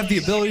should have the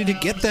ability to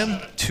get them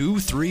 2,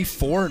 3,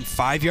 4, and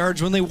 5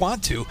 yards when they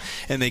want to.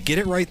 And they get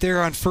it right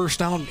there on 1st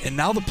down. And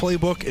now the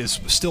playbook is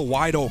still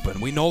wide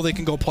open. We know they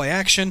can go play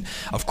action.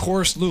 Of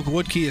course, Luke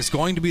Woodkey is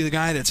going to be the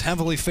guy that's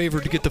heavily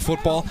favored to get the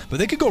football. But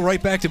they could go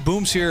right back to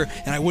Booms here,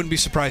 and I wouldn't be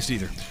surprised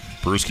either.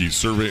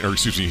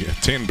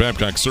 Tan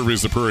Babcock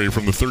surveys the prairie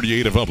from the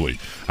 38 of Ubly.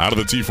 Out of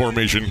the T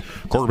formation,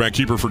 quarterback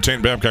keeper for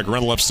Tan Babcock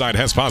around the left side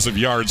has positive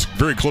yards.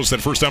 Very close to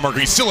that 1st down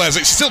marker. He still has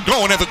it, still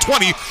going at the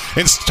 20,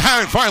 and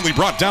finally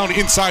brought down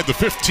inside the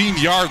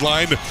 15-yard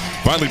line.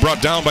 Finally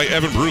brought down by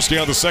Evan Peruski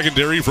out of the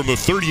secondary from the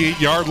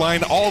 38-yard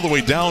line all the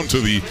way down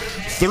to the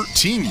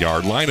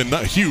 13-yard line. A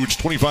not huge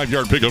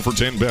 25-yard pickup for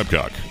Tan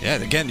Babcock. Yeah,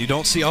 and again, you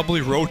don't see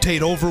Ubly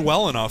rotate over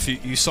well enough.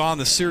 You saw in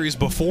the series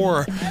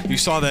before, you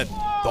saw that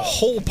the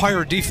whole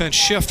Pirate defense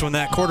shift when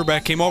that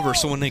quarterback came over.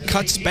 So when they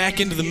cuts back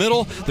into the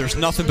middle, there's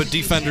nothing but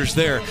defenders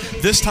there.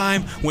 This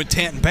time, when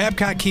Tanton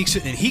Babcock keeks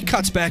it and he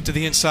cuts back to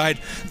the inside,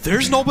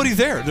 there's nobody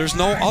there. There's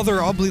no other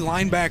Ubly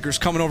linebackers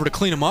coming over to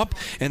clean him up.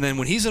 And then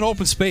when he's in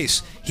open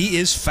space, he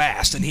is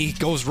fast, and he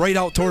goes right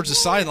out towards the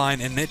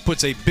sideline, and it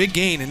puts a big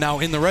gain and now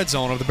in the red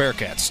zone of the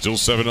Bearcats. Still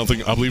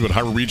 7-0 Ubly, but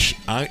Harbor Beach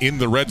in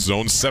the red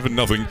zone.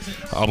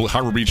 7-0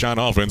 Harbor Beach on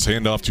offense.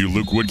 Handoff to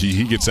Luke Woodkey.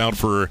 He gets out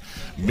for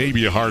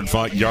maybe a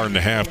hard-fought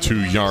 1.5,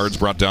 2 yards.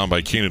 Brought down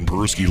by Kanan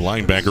Peruski,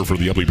 linebacker for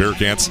the Ubly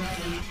Bearcats.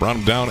 Brought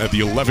him down at the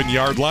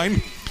 11-yard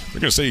line. They're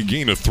going to say a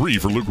gain of 3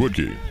 for Luke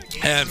Woodkey.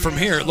 And from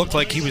here, it looked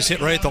like he was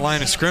hit right at the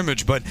line of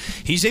scrimmage, but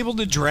he's able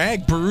to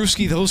drag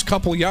Peruski those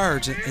couple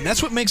yards, and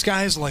that's what makes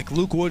guys like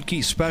Luke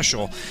Woodkey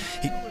special.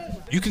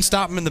 You can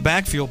stop him in the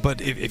backfield, but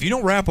if you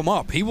don't wrap him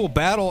up, he will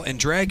battle and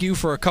drag you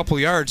for a couple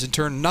yards and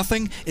turn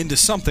nothing into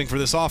something for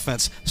this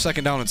offense.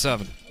 2nd down and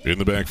 7. In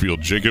the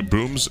backfield, Jacob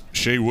Booms,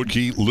 Shea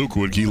Woodkey, Luke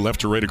Woodkey,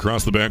 left to right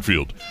across the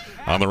backfield.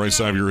 On the right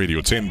side of your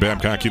radio, Tan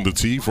Babcock in the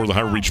T for the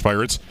Harbor Beach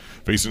Pirates,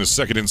 facing a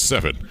 2nd and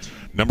 7.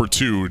 Number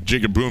 2,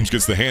 Jacob Booms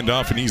gets the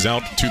handoff, and he's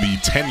out to the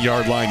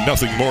 10-yard line.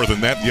 Nothing more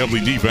than that. The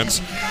Ubly defense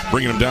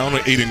bringing him down.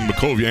 Aiden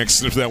Makoviak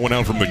sniffed that one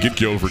out from the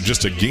get-go for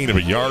just a gain of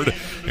a yard.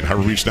 And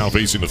Harbor Beach now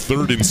facing a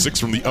 3rd and 6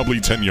 from the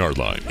Ubly 10-yard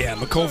line. Yeah,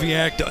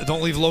 Makoviak,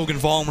 don't leave Logan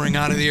Vollmering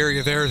out of the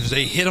area there.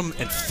 They hit him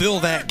and fill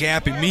that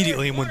gap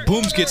immediately. And when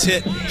Booms gets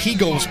hit, he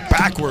goes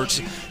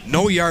backwards.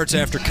 No yards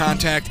after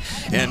contact.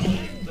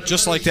 And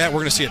just like that, we're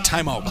going to see a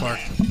timeout, Clark.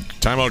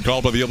 Timeout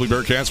called by the Ubly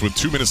Bearcats with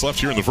 2 minutes left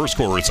here in the first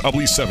quarter. It's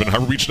Ubly 7,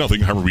 Harbor Beach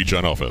nothing. Harbor Beach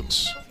on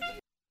offense.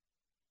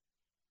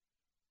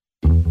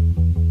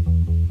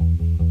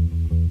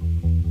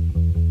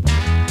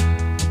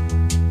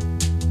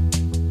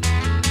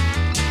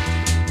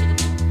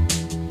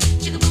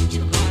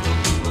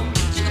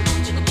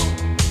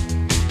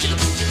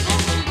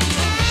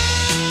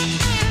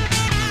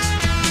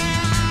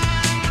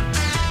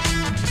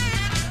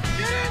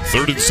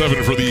 Third and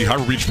 7 for the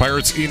Harbor Beach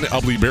Pirates in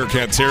Ubly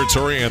Bearcat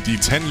territory at the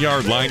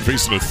 10-yard line,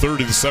 facing a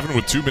 3rd and 7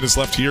 with 2 minutes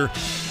left here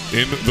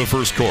in the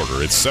first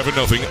quarter. It's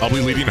 7-0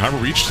 Ubly leading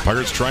Harbor Beach.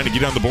 Pirates trying to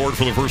get on the board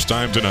for the first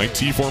time tonight.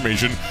 T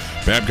formation,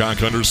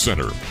 Babcock under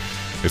center.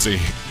 It's a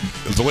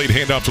delayed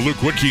handoff to Luke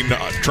Woodkey.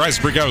 Tries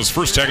to break out his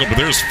first tackle, but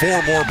there's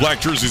 4 more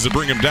black jerseys that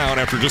bring him down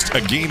after just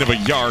a gain of a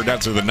yard.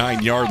 That's at the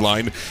 9-yard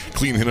line.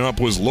 Cleaning him up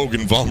was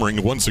Logan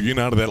Vollmering once again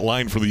out of that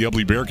line for the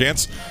Ubly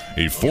Bearcats.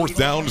 A 4th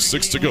down,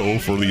 6 to go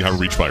for the Harbor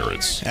Beach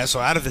Pirates. Yeah, so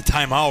out of the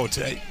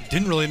timeout, I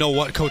didn't really know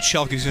what Coach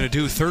Schelke's going to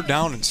do. 3rd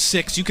down and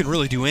 6. You can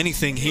really do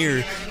anything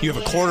here. You have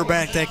a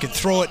quarterback that can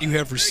throw it. You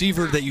have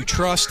receiver that you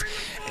trust.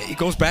 It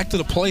goes back to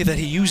the play that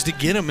he used to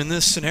get him in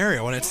this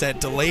scenario, and it's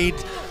that delayed,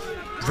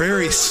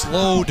 very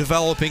slow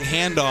developing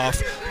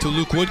handoff to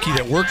Luke Woodkey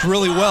that worked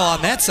really well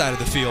on that side of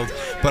the field.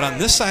 But on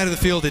this side of the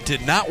field, it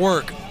did not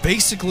work.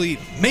 Basically,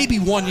 maybe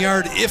 1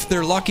 yard if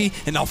they're lucky,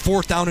 and now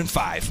 4th down and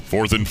 5.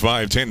 4th and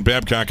 5. Tan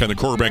Babcock on the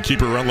quarterback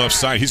keeper around left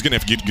side. He's going to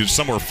have to get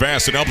somewhere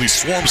fast, and Ubly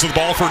swarms to the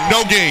ball for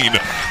no gain.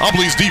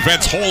 Ubly's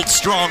defense holds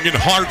strong and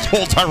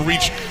holds Harbor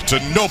Beach to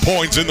no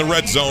points in the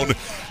red zone.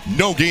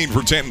 No gain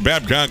for Tanton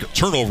Babcock.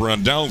 Turnover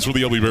on downs for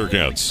the Ubly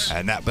Bearcats.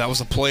 And that was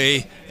a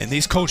play, and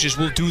these coaches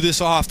will do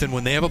this often.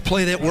 When they have a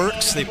play that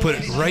works, they put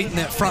it right in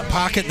that front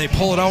pocket, and they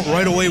pull it out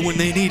right away when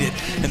they need it.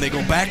 And they go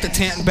back to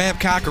Tanton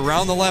Babcock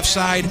around the left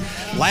side.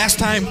 Last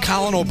time,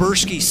 Colin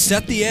Oberski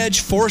set the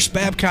edge, forced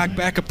Babcock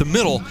back up the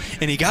middle,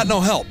 and he got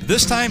no help.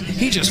 This time,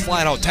 he just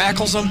flat out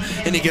tackles him,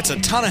 and he gets a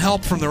ton of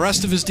help from the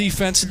rest of his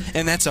defense,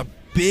 and that's a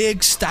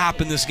big stop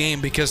in this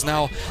game because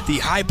now the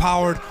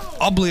high-powered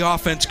Ubly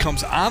offense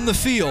comes on the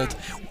field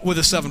with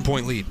a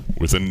 7-point lead.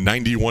 With a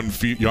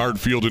 91-yard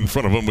field in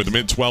front of him with a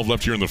mid-12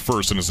 left here in the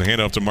first, and it's a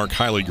handoff to Mark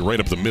Heilig right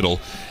up the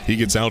middle. He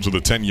gets out to the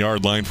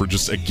 10-yard line for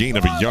just a gain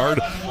of a yard.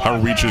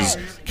 Howard reaches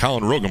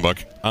Colin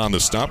Rogenbuck on the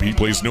stop. He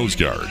plays nose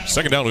guard.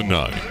 2nd down and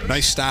 9.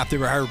 Nice stop there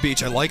by Harbor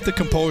Beach. I like the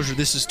composure.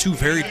 This is 2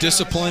 very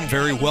disciplined,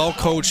 very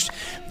well-coached,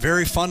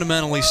 very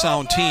fundamentally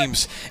sound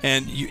teams,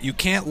 and you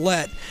can't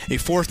let a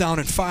 4th down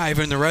and 5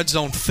 in the red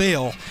zone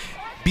fail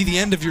be the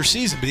end of your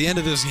season, be the end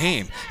of this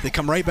game. They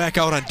come right back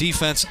out on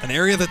defense, an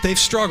area that they've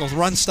struggled.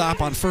 Run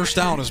stop on first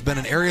down has been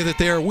an area that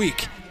they are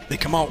weak. They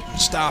come out and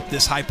stop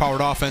this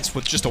high-powered offense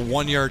with just a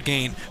 1-yard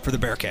gain for the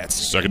Bearcats.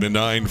 2nd and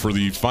 9 for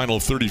the final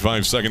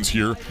 35 seconds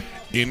here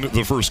in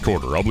the first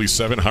quarter. Ubly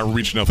 7, Harbor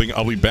Beach nothing.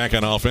 Ubly back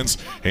on offense.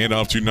 Hand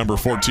off to number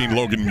 14,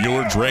 Logan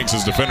Mueller. Drags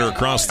his defender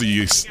across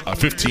the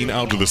 15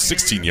 out to the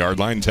 16-yard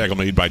line. Tackle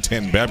made by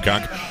 10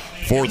 Babcock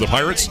for the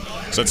Pirates.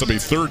 Sets up a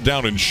 3rd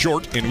down and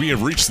short, and we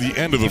have reached the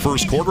end of the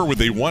first quarter with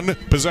a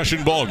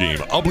 1-possession ball game.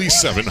 Ubly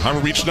 7,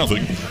 Harbor Beach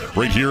nothing.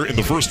 Right here in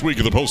the first week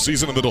of the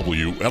postseason in the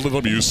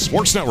LW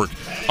Sports Network.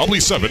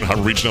 Ubly 7,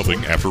 Harbor Beach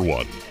nothing after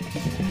 1.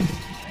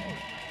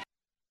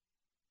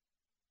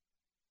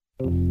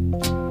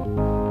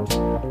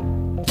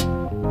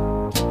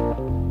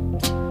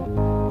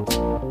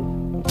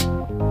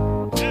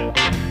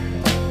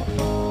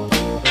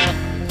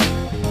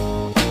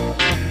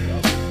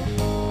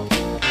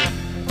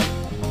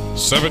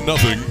 Seven 0.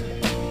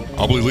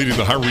 Ubly leading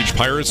the Harbor Beach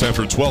Pirates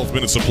after 12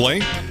 minutes of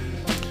play.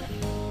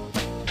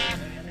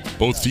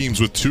 Both teams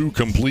with 2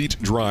 complete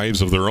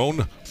drives of their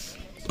own.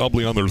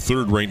 Ubly on their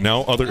 3rd right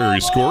now. Other area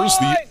scores.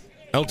 The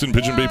Elton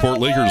Pigeon Bayport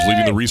Lakers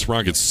leading the Reese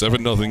Rockets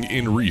 7 0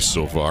 in Reese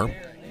so far.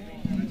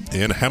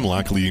 And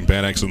Hemlock leading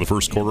Bad Axe in the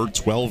first quarter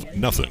 12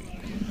 0.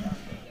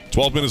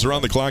 12 minutes are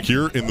on the clock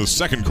here in the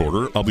second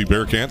quarter. Ubly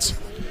Bearcats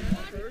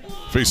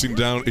facing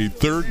down a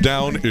 3rd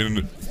down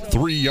in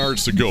 3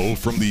 yards to go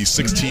from the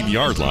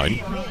 16-yard line.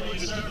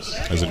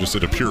 As I just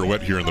did a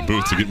pirouette here in the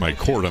booth to get my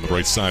cord on the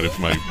right side if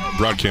my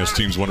broadcast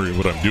team's wondering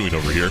what I'm doing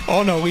over here.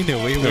 Oh, no, we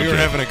knew. We were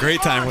having a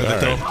great time with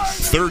it, though.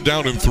 3rd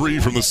down and 3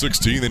 from the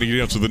 16. Then you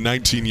get out to the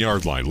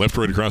 19-yard line. Left,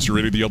 right across your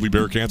radio, the Ubly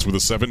Bearcats with a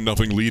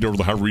 7-0 lead over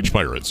the Harbor Beach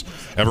Pirates.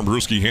 Evan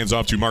Brewski hands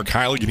off to Mark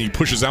Heilig, and he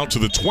pushes out to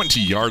the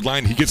 20-yard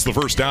line. He gets the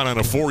first down on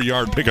a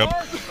 4-yard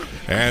pickup,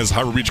 as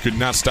Harbor Beach could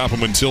not stop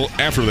him until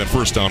after that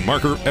first down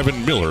marker.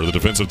 Evan Miller, the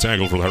defensive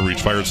tackle for the Harbor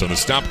Beach Pirates on the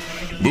stop,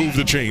 moved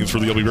the chains for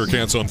the Ubly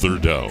Bearcats on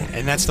 3rd down.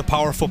 And that's the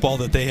power football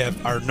that they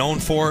are known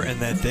for, and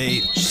that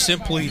they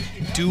simply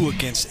do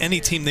against any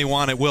team they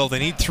want at will. They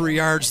need 3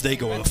 yards. They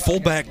go with a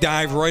fullback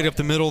dive right up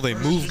the middle. They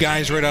move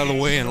guys right out of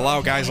the way and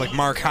allow guys like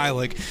Mark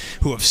Heilig,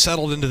 who have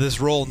settled into this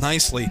role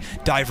nicely,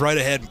 dive right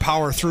ahead and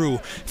power through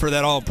for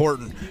that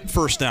all-important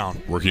first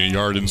down. Working a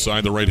yard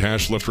inside the right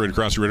hash, left, right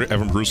across the radio.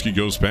 Evan Brewski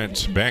goes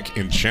back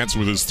and chats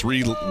with his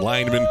 3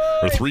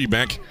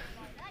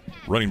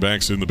 running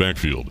backs in the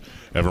backfield.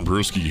 Evan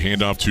Brewski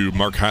handoff to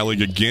Mark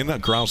Heilig again.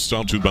 Grouse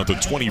out to about the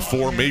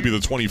 24, maybe the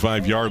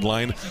 25-yard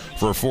line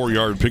for a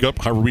 4-yard pickup.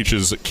 Harbor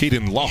Beach's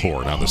Caden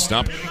Lawhorn on the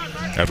stop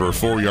after a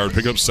 4-yard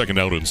pickup, 2nd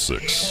out and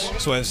 6.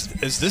 So as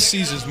this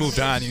season's moved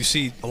on, you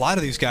see a lot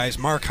of these guys,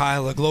 Mark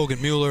Heilig,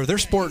 Logan Mueller, they're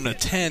sporting a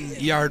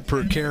 10-yard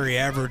per carry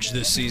average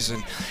this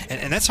season,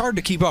 and that's hard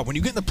to keep up. When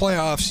you get in the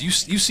playoffs,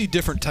 you see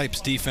different types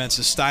of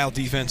defenses, style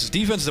defenses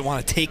that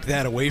want to take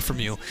that away from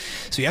you.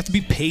 So you have to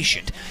be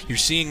patient. You're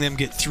seeing them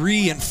get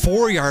 3 and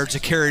 4 yards a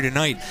carry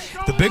tonight.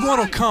 The big one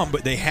will come,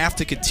 but they have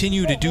to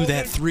continue to do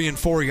that 3 and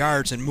 4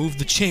 yards and move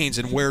the chains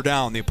and wear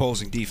down the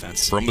opposing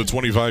defense. From the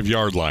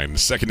 25-yard line,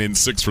 2nd and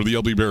 6 for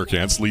the Ubly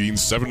Bearcats, leading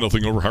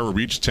 7-0 over Harbor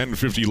Beach.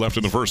 10:50 left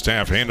in the first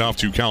half. Handoff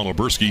to Colin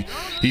Oberski.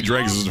 He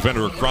drags his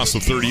defender across the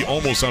 30,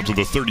 almost out to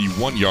the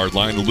 31-yard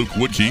line. Luke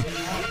Woodkey,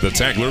 the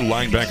tackler,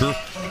 linebacker,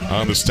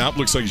 on the stop.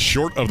 Looks like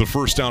short of the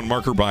first down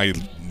marker by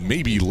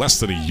maybe less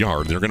than a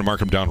yard. They're going to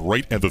mark him down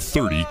right at the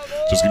 30. So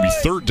it's going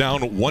to be 3rd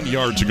down, 1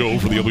 yard to go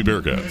for the Ubly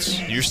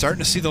Bearcats. You're starting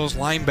to see those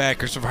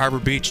linebackers of Harbor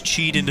Beach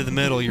cheat into the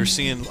middle. You're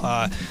seeing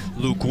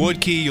Luke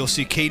Woodkey. You'll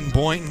see Caden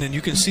Boynton, and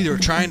you can see they're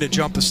trying to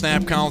jump the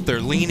snap count.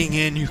 They're leaning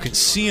in. You can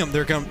see them.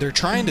 They're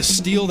trying to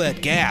steal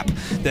that gap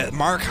that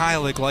Mark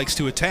Heilig likes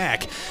to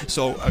attack.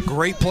 So a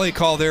great play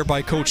call there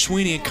by Coach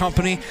Sweeney and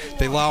company.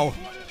 They allow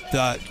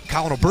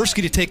Colin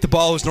Oberski to take the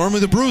ball, who's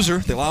normally the bruiser.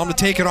 They allow him to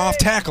take it off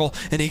tackle,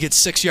 and he gets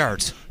 6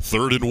 yards.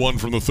 3rd and 1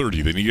 from the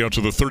 30. They need out to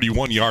the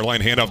 31-yard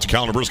line. Handoff to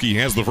Colin Oberski. He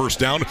has the first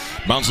down.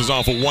 Bounces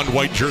off a 1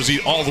 white jersey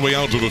all the way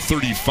out to the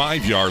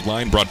 35-yard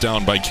line. Brought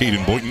down by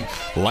Caden Boynton,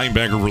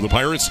 linebacker for the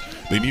Pirates.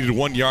 They needed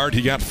 1 yard.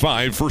 He got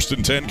 5. 1st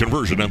and 10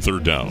 conversion on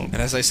 3rd down.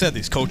 And as I said,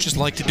 these coaches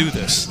like to do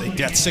this. They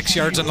got 6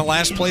 yards on the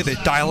last play. They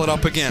dial it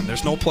up again.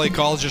 There's no play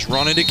call. Just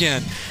run it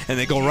again. And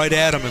they go right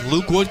at him. And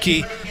Luke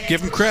Woodkey,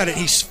 give him credit.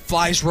 He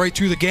flies right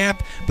through the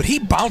gap. But he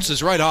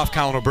bounces right off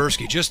Colin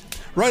Oberski. Just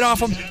right off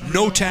him.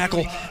 No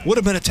tackle. Would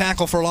have been a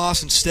tackle for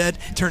loss. Instead,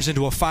 it turns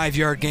into a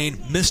 5-yard gain.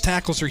 Missed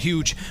tackles are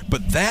huge.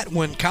 But that,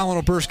 when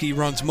Colin Oberski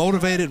runs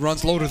motivated,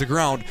 runs low to the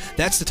ground,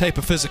 that's the type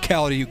of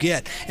physicality you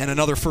get. And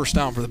another first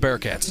down for the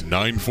Bearcats.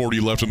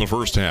 9:40 left in the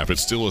first half.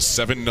 It's still a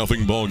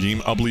 7-0 ball game.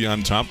 Ubly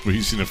on top.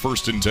 He's seen a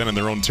 1st and 10 in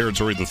their own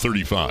territory at the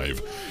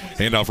 35.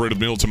 Handoff right of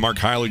the middle to Mark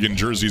Heilig in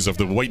jerseys of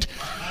the white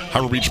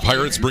Harbor Beach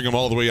Pirates. Bring them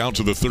all the way out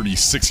to the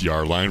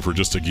 36-yard line for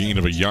just a gain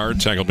of a yard.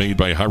 Tackle made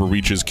by Harbor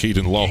Beach's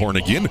Caden Lawhorn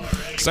again.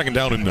 Second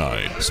down and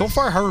 9. So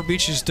far, Harbor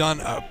Beach has done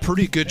a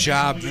pretty good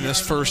job in this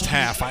first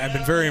half. I've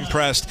been very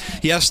impressed.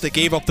 Yes, they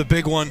gave up the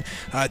big one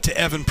to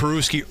Evan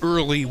Peruski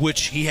early,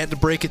 which he had to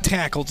break a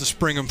tackle to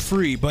spring him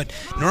free. But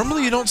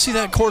normally you don't see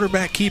that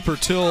quarterback keeper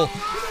till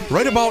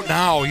right about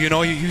now.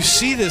 You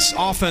see this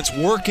offense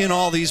work in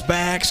all these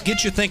backs,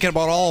 get you thinking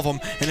about all of them,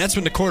 and that's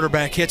when the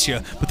quarterback hits you.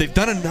 But they've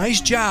done a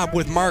nice job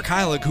with Mark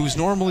Heilig, who's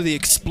normally the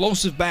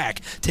explosive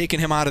back, taking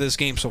him out of this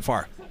game so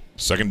far.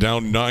 Second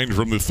down, 9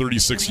 from the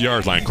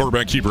 36-yard line.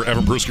 Quarterback keeper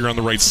Evan Peruski on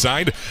the right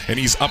side, and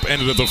he's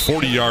upended at the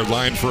 40-yard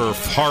line for a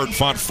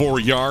hard-fought 4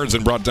 yards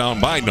and brought down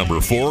by number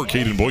 4,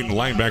 Caden Boynton,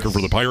 linebacker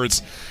for the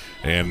Pirates.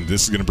 And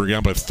this is going to bring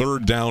up a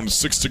third down,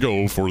 6 to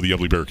go for the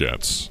Ubly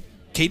Bearcats.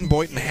 Caden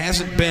Boynton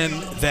hasn't been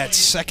that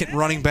second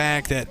running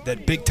back,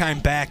 that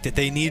big-time back that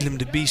they need him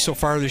to be so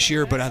far this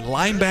year. But on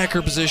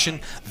linebacker position,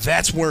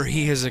 that's where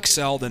he has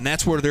excelled, and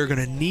that's where they're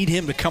going to need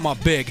him to come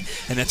up big.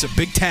 And that's a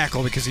big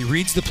tackle because he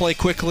reads the play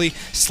quickly,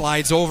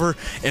 slides over,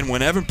 and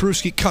when Evan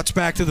Peruski cuts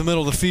back to the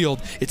middle of the field,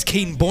 it's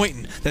Caden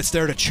Boynton that's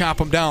there to chop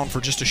him down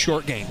for just a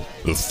short gain.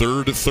 The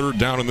third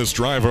down in this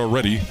drive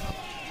already.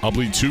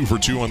 Ubly 2 for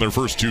 2 on their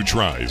first 2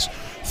 tries.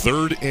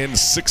 3rd and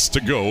 6 to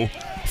go.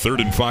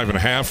 3rd and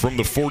 5.5 from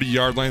the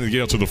 40-yard line. They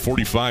get out to the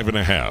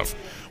 45.5.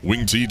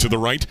 Wing tee to the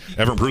right.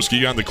 Evan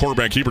Peruski on the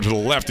quarterback keeper to the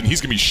left, and he's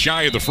going to be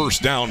shy of the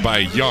first down by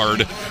a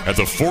yard at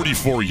the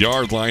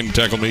 44-yard line.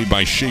 Tackle made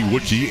by Shea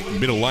Woodkey,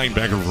 middle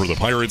linebacker for the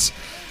Pirates.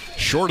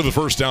 Short of the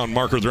first down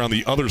marker. They're on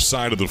the other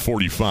side of the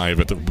 45.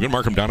 We're going to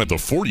mark them down at the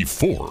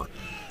 44.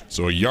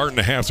 So a yard and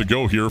a half to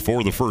go here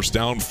for the first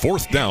down.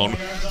 4th down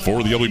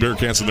for the Ubly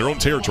Bearcats in their own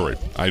territory.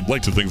 I'd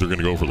like to think they're going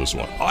to go for this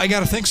one. I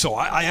got to think so.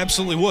 I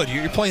absolutely would.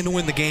 You're playing to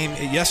win the game.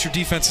 Yes, your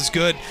defense is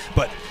good,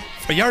 but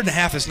a yard and a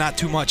half is not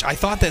too much. I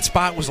thought that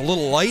spot was a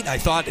little light. I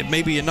thought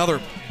maybe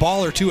another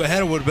ball or two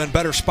ahead would have been a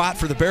better spot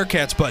for the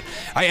Bearcats, but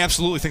I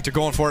absolutely think they're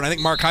going for it, and I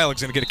think Mark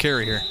Heilig's going to get a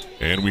carry here.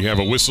 And we have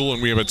a whistle,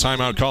 and we have a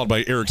timeout called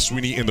by Eric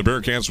Sweeney in the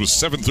Bearcats with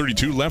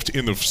 7:32 left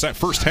in the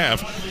first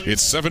half.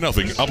 It's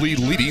 7-0. Ubly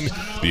leading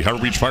the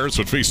Harbor Beach Pirates,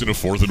 but facing a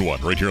 4th and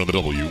 1 right here on the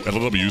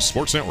WLW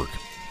Sports Network.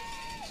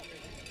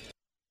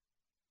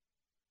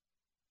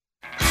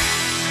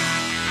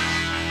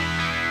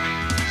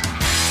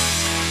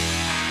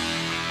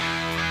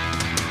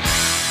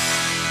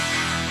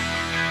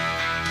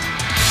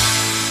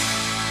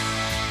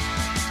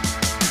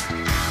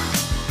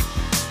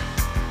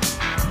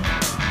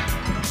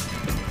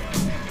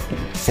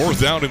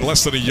 Fourth down and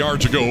less than a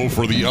yard to go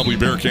for the Ubly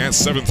Bearcats.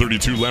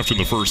 7:32 left in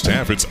the first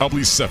half. It's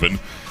Ubly 7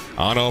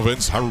 on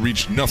offense. Harbor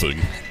Beach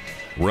nothing.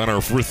 We're on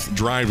our 4th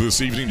drive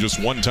this evening.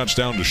 Just 1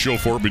 touchdown to show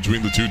for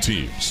between the 2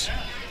 teams.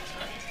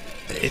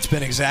 It's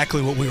been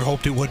exactly what we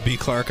hoped it would be,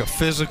 Clark. A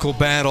physical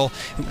battle.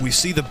 We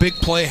see the big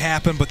play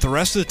happen, but the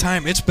rest of the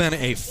time it's been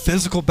a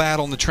physical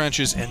battle in the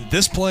trenches, and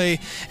this play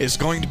is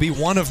going to be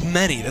one of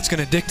many that's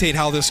going to dictate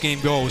how this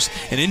game goes.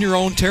 And in your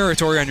own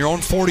territory, on your own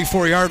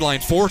 44-yard line,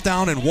 4th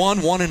down and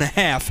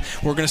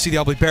 1.5, we're going to see the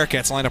Ubly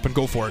Bearcats line up and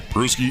go for it.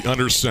 Peruski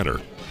under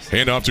center.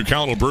 Hand off to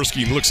Colin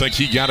Oberski. Looks like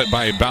he got it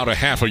by about a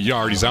half a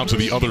yard. He's out to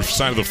the other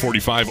side of the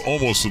 45,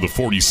 almost to the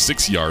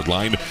 46-yard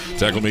line.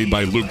 Tackle made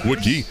by Luke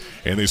Woodkey.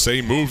 And they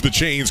say move the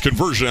chains.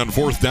 Conversion on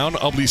 4th down.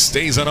 Ubly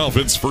stays on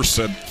offense. First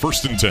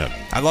and 10.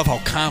 I love how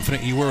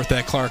confident you were with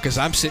that, Clark, because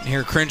I'm sitting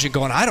here cringing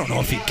going, I don't know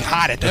if he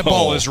got it. That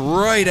ball is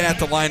right at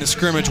the line of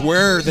scrimmage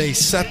where they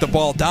set the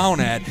ball down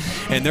at.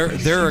 And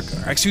they're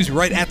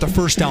right at the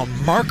first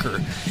down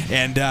marker.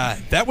 And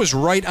that was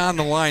right on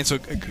the line. So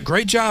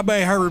great job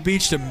by Harbor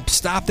Beach to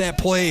stop that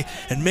play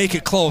and make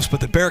it close.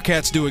 But the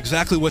Bearcats do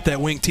exactly what that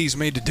wing tee's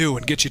made to do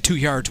and get you 2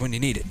 yards when you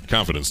need it.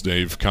 Confidence,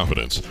 Dave.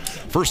 Confidence.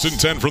 First and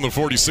 10 from the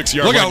 46-yard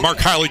line. Mark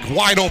Heilig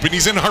wide open.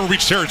 He's in Harbor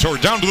Beach territory.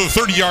 Down to the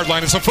 30-yard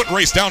line. It's a foot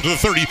race down to the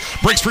 30.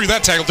 Breaks free of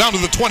that tackle. Down to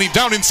the 20.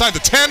 Down inside the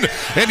 10.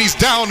 And he's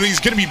down, and he's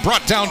going to be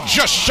brought down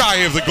just shy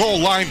of the goal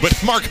line.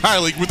 But Mark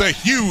Heilig with a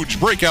huge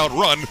breakout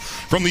run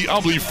from the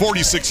Ubly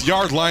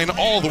 46-yard line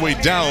all the way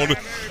down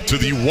to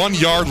the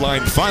 1-yard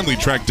line. Finally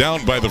tracked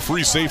down by the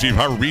free safety of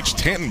Harbor Beach,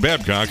 Tanton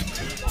Babcock.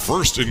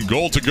 First and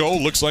goal to go,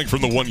 looks like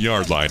from the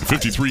 1-yard line.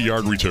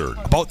 53-yard return.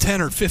 About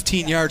 10 or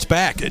 15 yards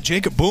back.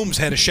 Jacob Booms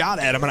had a shot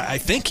at him, and I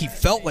think he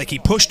felt like he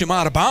pushed him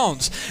out of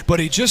bounds, but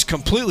he just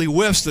completely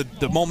whiffs.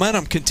 The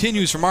momentum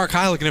continues for Mark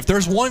Heilig, and if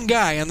there's one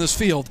guy on this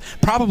field,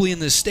 probably in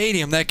this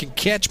stadium, that can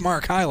catch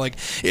Mark Heilig,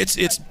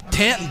 it's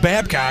Tanton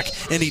Babcock,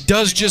 and he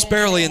does just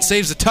barely and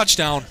saves a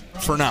touchdown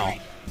for now.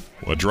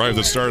 A drive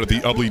that started at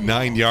the Ubly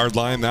 9-yard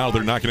line. Now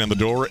they're knocking on the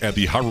door at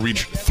the Harbor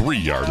Beach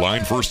 3-yard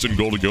line. First and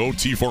goal to go.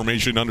 T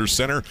formation under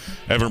center.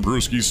 Evan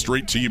Peruski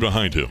straight T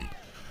behind him.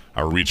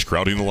 Harbor Beach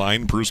crowding the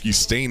line. Peruski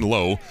staying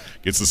low.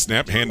 Gets the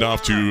snap.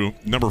 Handoff to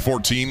number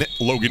 14,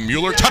 Logan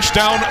Mueller.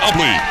 Touchdown,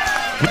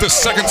 Ubly. With the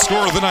second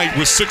score of the night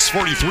with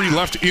 6:43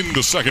 left in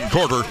the second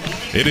quarter.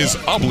 It is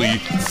Ubly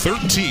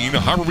 13,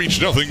 Harbor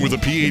Beach nothing with a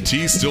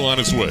PAT still on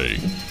its way.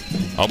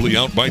 Ubly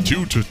out by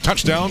 2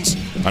 touchdowns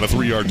on a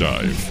 3-yard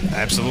dive.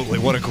 Absolutely.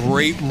 What a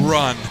great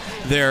run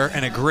there,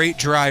 and a great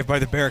drive by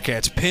the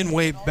Bearcats. Pin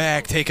way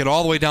back, take it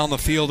all the way down the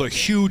field. A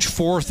huge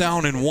 4th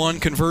down and 1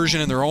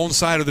 conversion in their own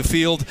side of the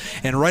field.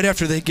 And right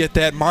after they get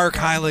that, Mark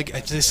Heilig,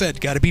 as I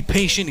said, got to be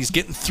patient. He's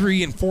getting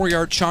 3- and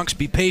 4-yard chunks.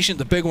 Be patient.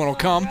 The big one will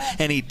come,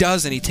 and he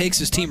does, and he takes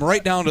his team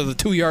right down to the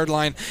 2-yard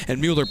line, and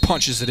Mueller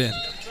punches it in.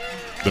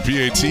 The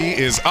PAT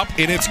is up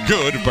and it's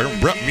good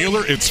by Brett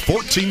Mueller. It's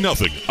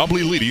 14-0.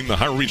 Ubly leading the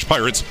Higher Reach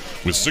Pirates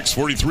with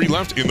 6:43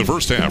 left in the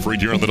first half right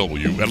here on the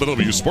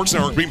LW Sports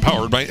Network, being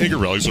powered by Edgar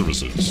Valley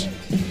Services.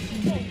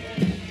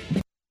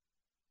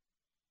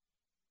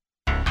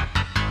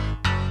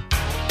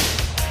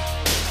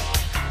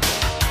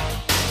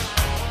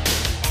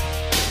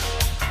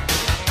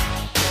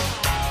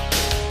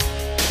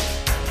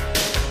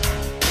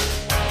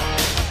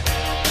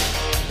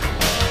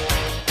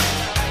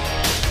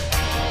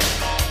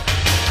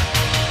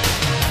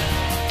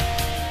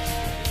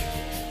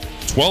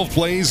 Twelve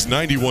plays,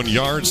 91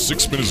 yards,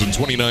 6 minutes and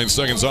 29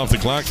 seconds off the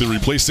clock. They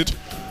replaced it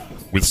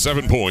with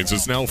 7 points.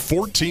 It's now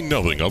 14-0.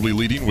 Ubly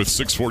leading with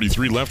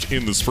 6:43 left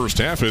in this first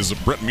half as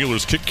Brett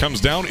Mueller's kick comes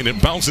down and it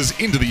bounces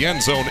into the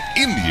end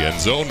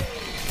zone,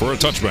 for a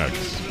touchback.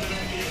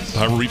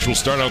 Higher Reach will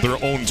start out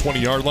their own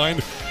 20-yard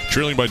line,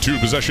 trailing by 2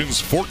 possessions,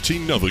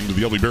 14-0 to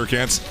the Ubly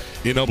Bearcats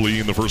in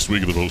Ubly in the first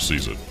week of the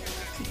postseason.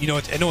 You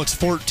know, I know it's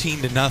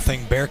 14-0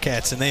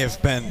 Bearcats, and they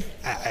have been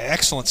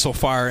excellent so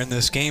far in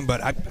this game,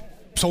 but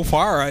so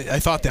far, I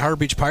thought the Harbor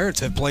Beach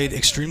Pirates have played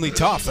extremely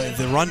tough.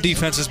 The run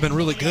defense has been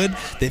really good.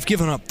 They've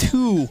given up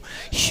 2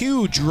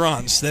 huge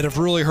runs that have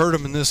really hurt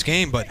them in this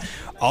game, but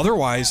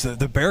otherwise, the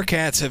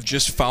Bearcats have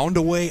just found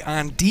a way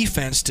on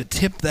defense to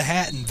tip the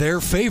hat in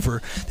their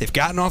favor. They've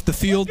gotten off the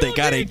field. They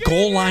got a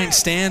goal line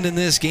stand in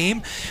this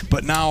game,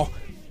 but now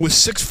with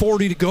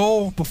 6:40 to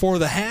go before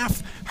the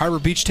half, Harbor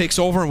Beach takes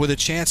over with a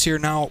chance here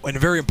now, and a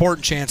very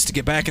important chance to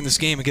get back in this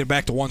game and get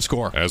back to 1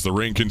 score. As the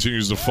rain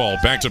continues to fall,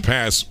 back to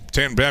pass.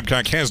 Tan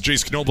Babcock has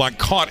Jace Knobloch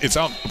caught. It's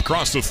out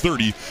across the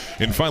 30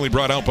 and finally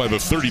brought out by the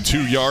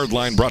 32-yard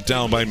line, brought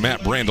down by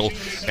Matt Brandel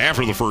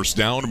after the first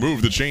down.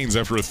 Moved the chains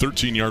after a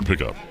 13-yard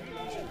pickup.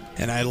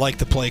 And I like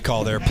the play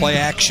call there. Play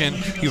action.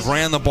 You've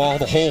ran the ball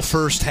the whole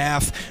first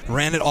half.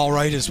 Ran it all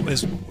right as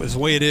the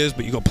way it is,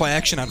 but you go play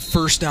action on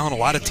first down. A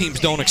lot of teams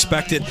don't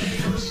expect it.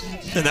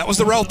 And that was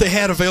the route they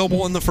had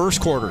available in the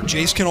first quarter.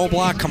 Jace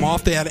Knobloch come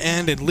off that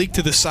end and leak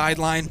to the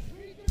sideline.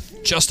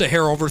 Just a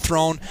hair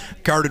overthrown,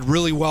 guarded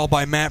really well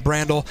by Matt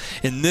Brandel.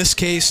 In this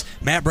case,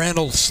 Matt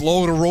Brandel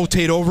slow to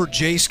rotate over.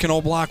 Jace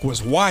Knobloch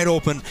was wide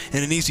open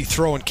and an easy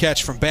throw and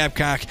catch from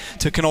Babcock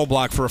to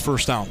Knobloch for a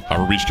first down.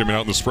 Harbor Beach coming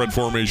out in the spread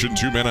formation.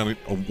 2 men,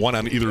 one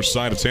on either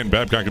side of Tan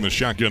Babcock in the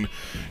shotgun.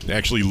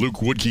 Actually,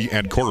 Luke Woodkey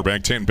at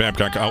quarterback. Tan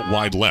Babcock out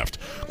wide left.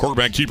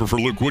 Quarterback keeper for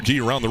Luke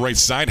Woodkey around the right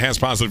side, has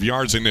positive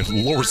yards and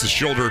lowers the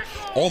shoulder,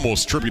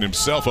 almost tripping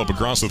himself up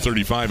across the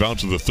 35 out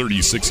to the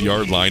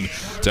 36-yard line.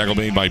 Tackle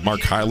made by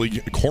Mark Heilig,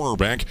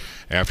 cornerback.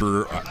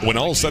 After when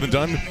all is said and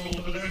done,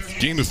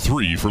 gain of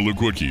 3 for Luke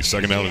Woodkey,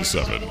 2nd down and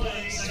 7.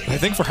 I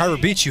think for Harbor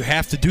Beach, you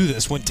have to do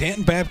this. When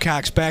Tanton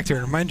Babcock's back there,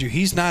 and mind you,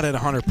 he's not at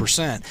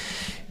 100%.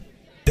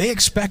 They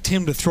expect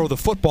him to throw the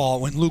football.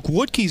 When Luke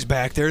Woodkey's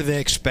back there, they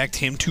expect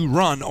him to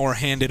run or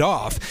hand it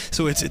off.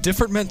 So it's a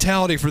different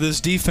mentality for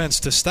this defense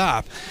to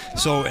stop.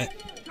 So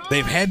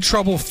they've had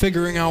trouble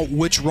figuring out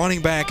which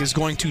running back is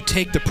going to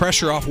take the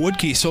pressure off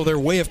Woodkey, so their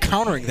way of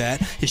countering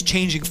that is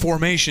changing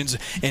formations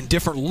and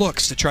different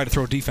looks to try to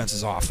throw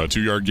defenses off. A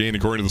 2-yard gain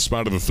according to the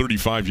spot of the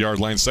 35-yard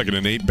line, 2nd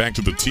and 8. Back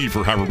to the tee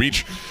for Harbor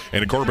Beach.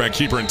 And a quarterback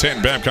keeper in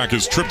Tanton Babcock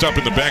is tripped up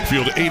in the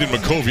backfield. Aiden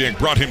Makoviak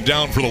brought him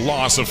down for the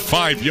loss of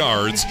 5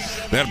 yards.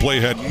 That play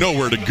had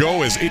nowhere to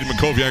go as Aiden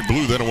Makoviak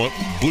blew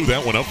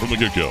that one up from the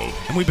get-go.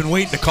 And we've been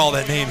waiting to call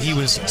that name. He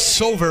was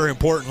so very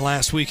important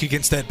last week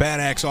against that Bad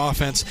Axe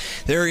offense.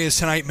 There he is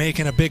tonight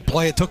making a big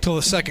play. It took till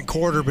the second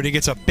quarter, but he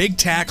gets a big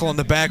tackle in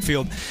the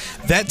backfield.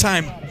 That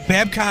time,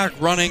 Babcock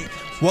running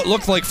what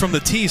looked like from the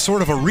tee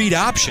sort of a read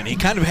option. He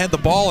kind of had the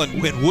ball in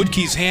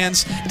Woodkey's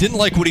hands, didn't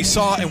like what he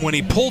saw, and when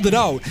he pulled it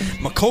out,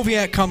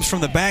 Makoviak comes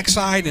from the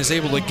backside and is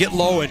able to get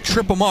low and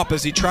trip him up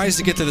as he tries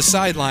to get to the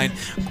sideline.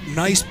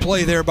 Nice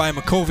play there by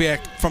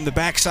Makoviak from the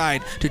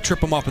backside to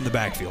trip him up in the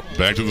backfield.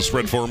 Back to the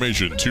spread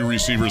formation. 2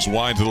 receivers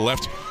wide to the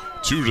left,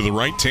 2 to the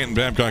right. Tanton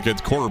Babcock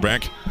at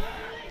quarterback.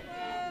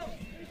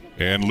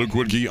 And Luke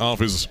Woodkey off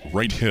his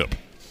right hip.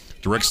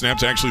 Direct snap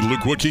to actually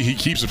Luke Woodkey. He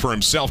keeps it for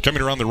himself. Coming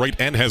around the right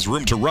end, has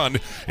room to run.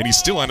 And he's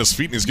still on his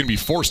feet and is going to be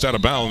forced out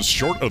of bounds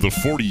short of the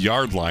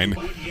 40-yard line.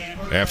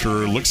 After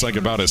looks like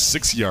about a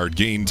 6-yard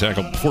gain,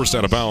 tackle forced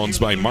out of bounds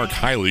by Mark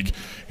Heilig.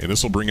 And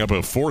this will bring up a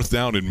 4th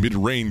down in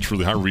mid-range for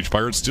the Harbor Beach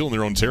Pirates. Still in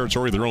their own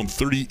territory, their own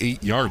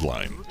 38-yard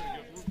line.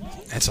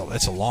 That's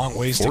a long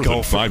ways to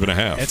go.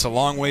 5.5. It's a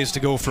long ways to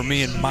go for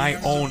me in my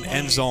own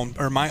end zone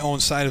or my own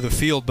side of the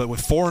field. But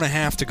with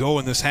 4.5 to go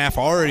in this half,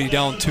 already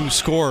down 2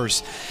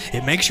 scores,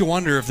 it makes you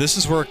wonder if this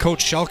is where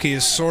Coach Schelke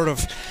is sort of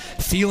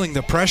feeling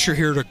the pressure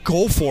here to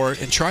go for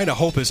it and try to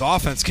hope his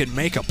offense can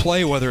make a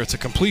play, whether it's a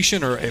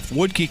completion or if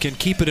Woodkey can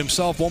keep it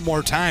himself one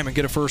more time and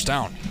get a first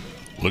down.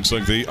 Looks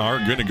like they are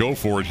going to go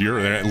for it here.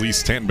 At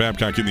least Stanton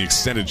Babcock in the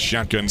extended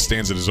shotgun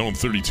stands at his own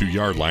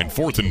 32-yard line.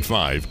 4th and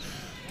 5.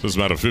 So it's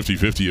about a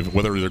 50-50 of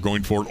whether they're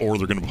going for it or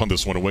they're going to punt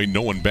this one away.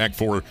 No one back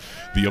for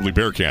the Ubly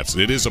Bearcats.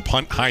 It is a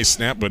punt, high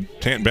snap, but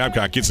Stanton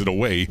Babcock gets it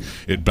away.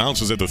 It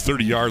bounces at the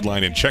 30-yard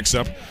line and checks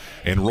up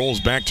and rolls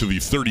back to the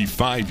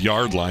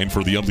 35-yard line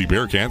for the Ubly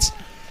Bearcats.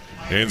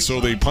 And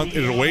so they punt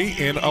it away,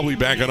 and Ubly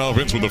back on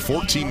offense with a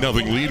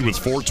 14-0 lead with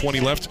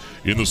 4:20 left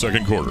in the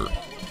second quarter.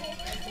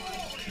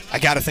 I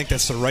got to think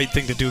that's the right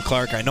thing to do,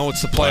 Clark. I know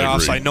it's the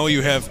playoffs. I know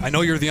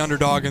you're the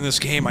underdog in this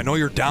game. I know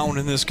you're down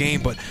in this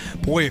game, but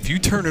boy, if you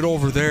turn it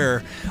over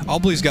there,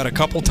 Ubly's got a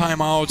couple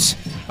timeouts.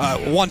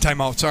 One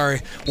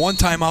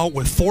timeout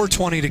with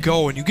 4:20 to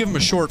go, and you give them a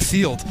short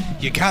field.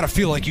 You got to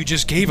feel like you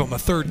just gave them a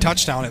third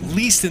touchdown. At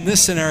least in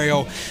this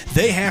scenario,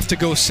 they have to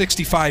go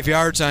 65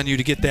 yards on you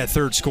to get that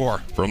third score.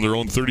 From their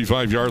own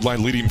 35-yard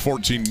line, leading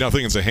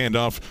 14-0. It's a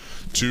handoff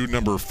to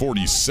number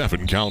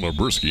 47, Colin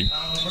Oberski.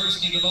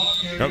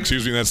 Oh,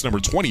 excuse me, that's number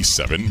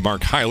 27,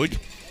 Mark Heilig.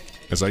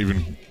 As I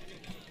even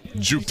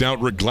juked out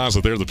Rick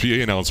Glaza there, the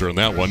PA announcer on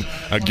that one.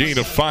 A gain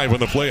of 5 on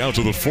the play out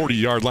to the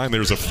 40-yard line.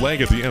 There's a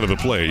flag at the end of the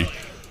play.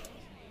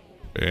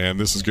 And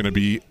this is going to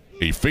be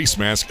a face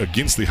mask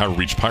against the Howard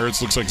Beach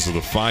Pirates. Looks like it's of the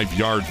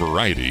 5-yard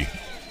variety.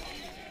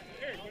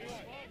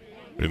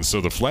 And so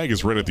the flag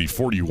is right at the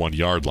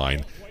 41-yard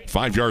line.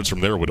 5 yards from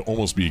there would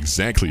almost be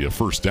exactly a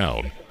first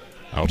down.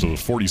 Out to the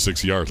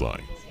 46-yard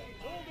line.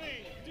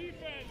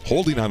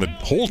 Holding on the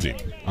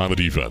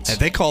defense. And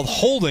they called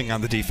holding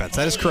on the defense.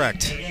 That is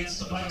correct.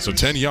 So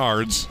 10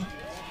 yards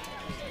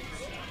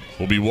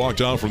will be walked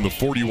off from the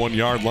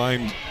 41-yard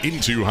line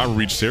into Howard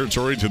Beach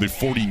territory to the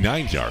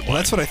 49-yard line. Well,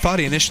 that's what I thought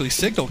he initially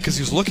signaled, because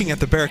he was looking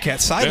at the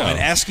Bearcat sideline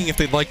asking if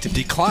they'd like to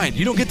decline.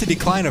 You don't get to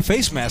decline a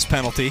face mask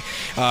penalty,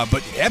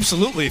 but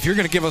absolutely, if you're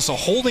going to give us a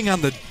holding on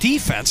the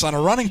defense on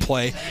a running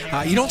play,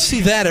 you don't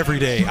see that every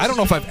day. I don't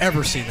know if I've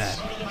ever seen that.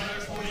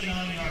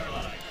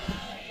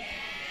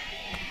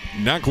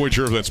 Not quite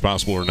sure if that's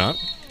possible or not.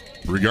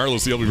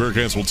 Regardless, the Ubly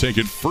Bearcats will take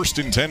it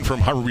 1st and 10 from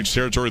Harbor Beach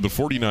territory, the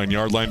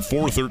 49-yard line,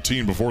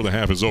 4:13 before the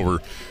half is over.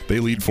 They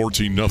lead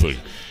 14-0.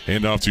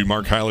 Hand off to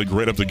Mark Heilig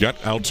right up the gut,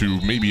 out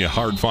to maybe a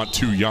hard-fought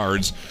 2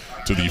 yards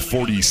to the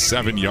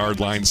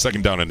 47-yard line.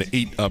 2nd down and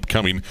 8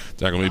 upcoming.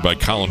 Tackle made by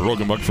Colin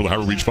Rogenbuck for the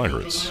Harbor Beach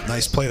Pirates.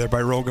 Nice play there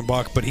by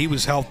Rogenbuck, but he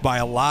was helped by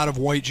a lot of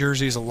white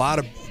jerseys, a lot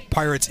of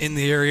Pirates in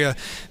the area.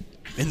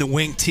 In the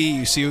wing tee,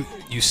 you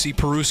see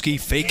Peruski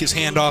fake his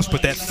handoffs,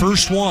 but that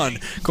first one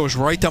goes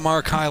right to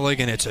Mark Heilig,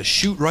 and it's a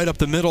shoot right up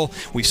the middle.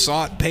 We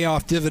saw it pay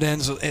off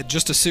dividends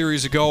just a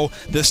series ago.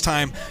 This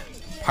time,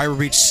 Harbor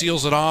Beach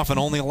seals it off and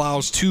only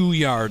allows 2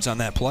 yards on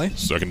that play.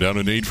 2nd down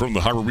and 8 from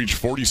the Harbor Beach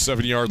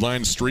 47-yard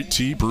line. Straight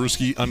tee,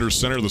 Peruski under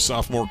center, the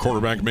sophomore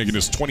quarterback making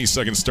his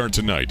 22nd start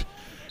tonight.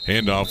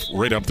 Handoff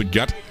right up the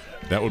gut.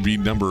 That would be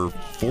number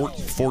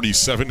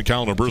 47,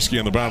 Colin Oberski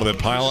on the bottom of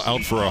that pile,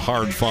 out for a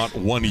hard-fought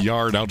 1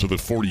 yard out to the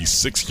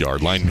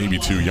 46-yard line, maybe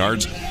 2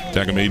 yards.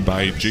 Tackle made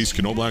by Jace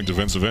Knobloch,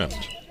 defensive end.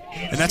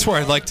 And that's where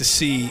I'd like to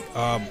see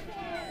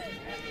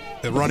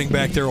the running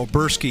back there,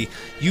 Oberski,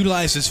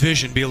 utilize his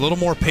vision, be a little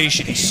more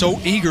patient. He's so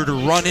eager to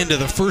run into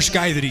the first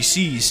guy that he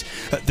sees.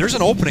 There's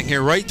an opening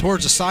here right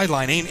towards the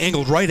sideline,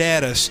 angled right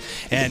at us,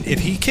 and if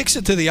he kicks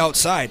it to the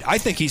outside, I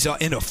think he's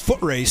in a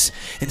foot race.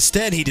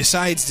 Instead, he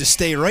decides to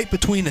stay right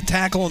between the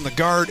tackle and the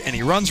guard, and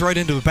he runs right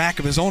into the back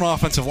of his own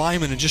offensive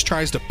lineman and just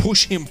tries to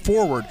push him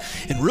forward,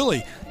 and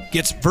really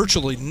gets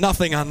virtually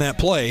nothing on that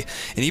play.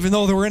 And even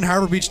though they were in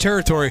Harbor Beach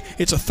territory,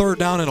 it's a 3rd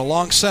down and a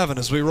long 7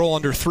 as we roll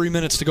under 3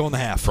 minutes to go in the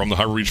half. From the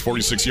Harbor Beach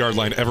 46-yard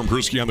line, Evan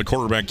Peruski on the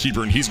quarterback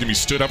keeper, and he's going to be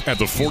stood up at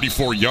the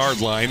 44-yard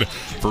line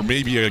for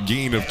maybe a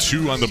gain of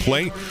 2 on the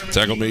play.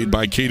 Tackle made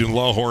by Caden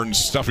Lawhorn,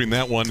 stuffing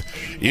that one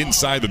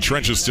inside the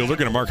trenches still. They're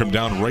going to mark him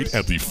down right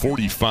at the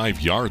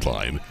 45-yard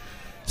line.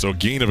 So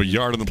gain of a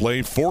yard on the play.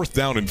 4th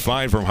down and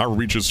 5 from Harbor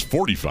Beach's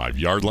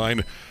 45-yard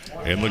line.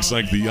 And looks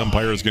like the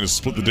umpire is going to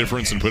split the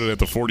difference and put it at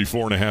the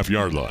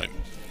 44.5-yard line.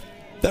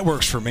 That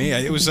works for me.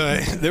 It was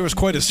there was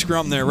quite a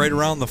scrum there right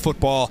around the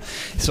football,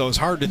 so it's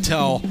hard to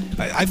tell.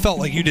 I felt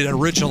like you did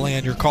originally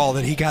on your call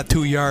that he got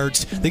 2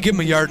 yards. They give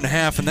him a yard and a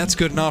half, and that's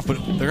good enough, but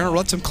they're going to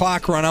let some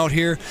clock run out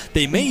here.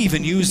 They may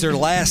even use their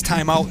last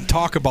time out and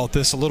talk about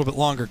this a little bit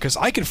longer, because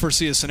I can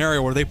foresee a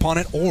scenario where they punt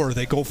it or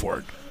they go for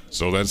it.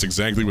 So that's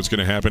exactly what's going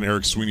to happen.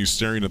 Eric Sweeney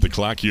staring at the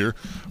clock here,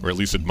 or at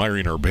least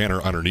admiring our banner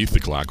underneath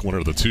the clock, one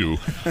of the two.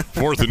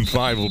 4th and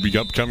 5 will be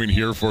upcoming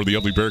here for the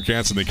Ubly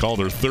Bearcats, and they call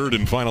their 3rd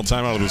and final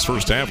timeout of this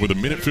first half with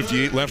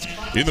 1:58 left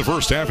in the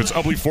first half. It's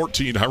Ubly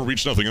 14, Howard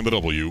Beach nothing on the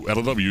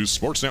WLW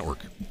Sports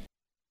Network.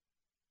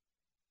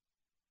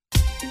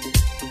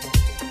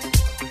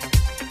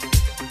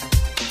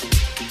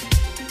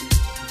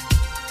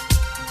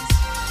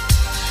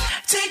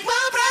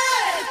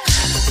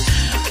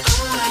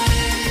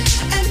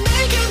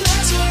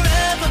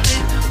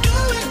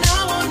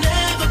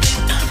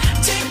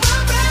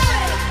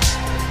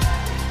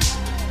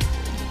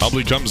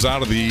 Ubly comes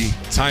out of the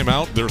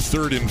timeout, their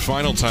 3rd and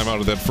final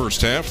timeout of that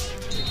first half,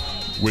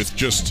 with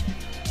just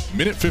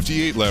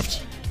 1:58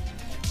 left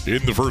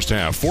in the first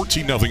half.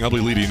 14-0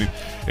 Ubly leading,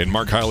 and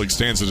Mark Heilig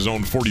stands at his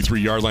own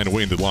 43-yard line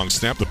away into the long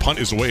snap. The punt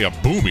is away, a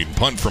booming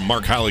punt from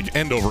Mark Heilig,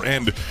 end over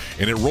end,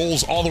 and it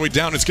rolls all the way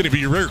down. It's going to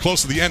be very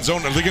close to the end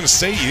zone. Are they going to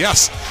say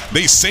yes?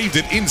 They saved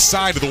it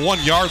inside of the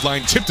 1-yard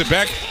line, tipped it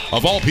back.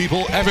 Of all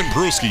people, Evan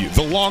Peruski,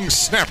 the long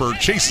snapper,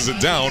 chases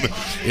it down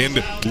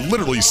and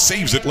literally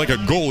saves it like a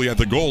goalie at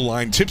the goal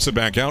line, tips it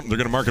back out, and they're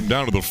going to mark him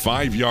down to the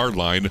 5-yard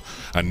line.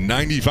 A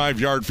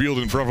 95-yard field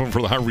in front of them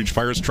for the Harvard Beach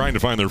Pirates, trying to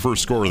find their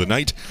first score of the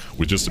night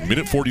with just a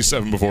minute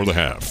 47 before the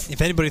half.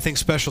 If anybody thinks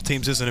special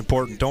teams isn't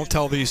important, don't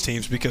tell these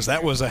teams, because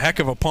that was a heck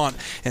of a punt,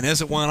 and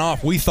as it went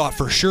off, we thought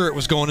for sure it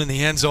was going in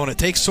the end zone. It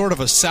takes sort of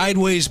a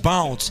sideways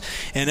bounce,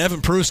 and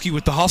Evan Peruski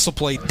with the hustle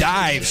play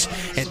dives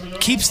and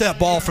keeps that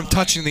ball from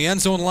touching the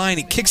end zone line.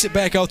 He kicks it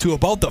back out to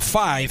about the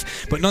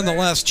 5, but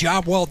nonetheless,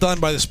 job well done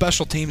by the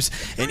special teams,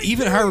 and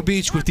even Harbor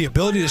Beach with the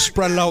ability to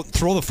spread it out and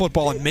throw the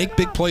football and make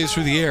big plays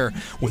through the air.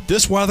 With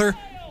this weather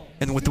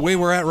and with the way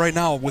we're at right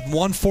now, with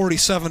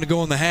 1:47 to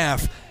go in the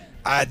half,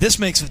 this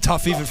makes it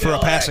tough even for a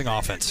passing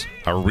offense.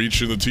 Harbor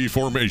Beach in the T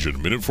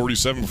formation. Minute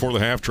 47 before the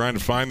half, trying to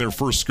find their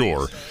first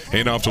score.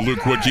 Hand off to Luke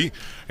Woodkey,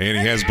 and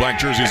he has black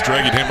jerseys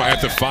dragging him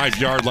at the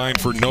 5-yard line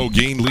for no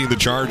gain. Leading the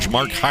charge,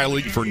 Mark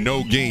Heilig for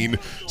no gain.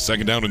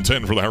 Second down and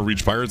 10 for the Harbor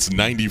Beach Pirates.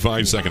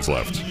 95 seconds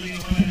left.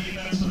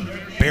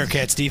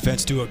 Bearcats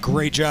defense do a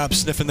great job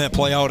sniffing that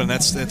play out, and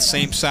that's that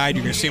same side.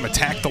 You're going to see him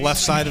attack the left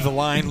side of the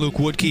line. Luke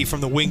Woodkey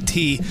from the wing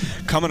T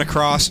coming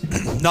across.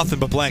 Nothing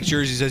but black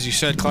jerseys, as you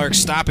said, Clark,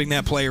 stopping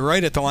that play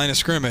right at the line of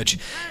scrimmage.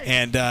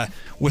 And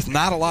with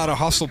not a lot of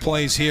hustle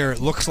plays here, it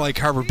looks like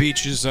Harbor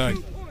Beach is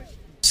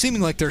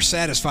seeming like they're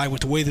satisfied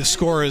with the way this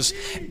score is,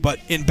 but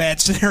in bad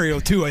scenario,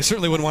 too. I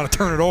certainly wouldn't want to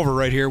turn it over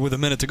right here with a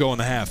minute to go in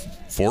the half.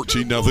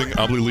 14-0.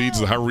 Ubly leads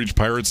the Harbor Beach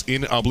Pirates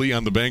in Ubly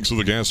on the banks of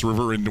the Gas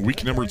River in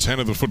week number 10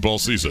 of the football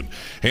season.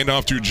 Hand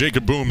off to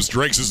Jacob Booms,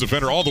 drags his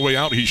defender all the way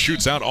out. He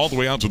shoots out all the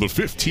way out to the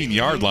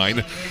 15-yard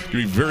line.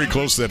 Getting very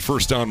close to that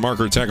first down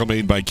marker. Tackle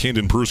made by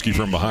Camden Peruski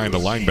from behind, the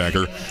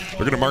linebacker. They're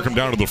going to mark him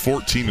down to the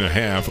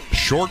 14.5,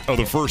 short of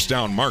the first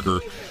down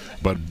marker,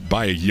 but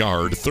by a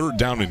yard. Third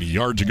down and a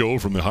yard to go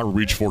from the Harbor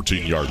Beach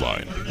 14-yard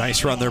line.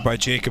 Nice run there by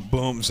Jacob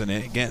Booms, and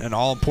again, an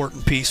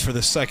all-important piece for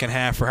the second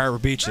half for Harbor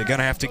Beach. They're going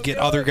to have to get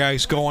other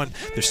guys going.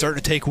 They're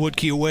starting to take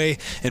Woodkey away,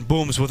 and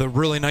Booms with a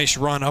really nice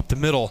run up the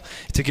middle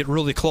to get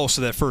really close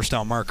to that first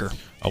down marker.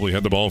 Ubly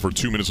had the ball for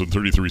 2 minutes and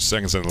 33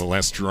 seconds on the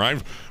last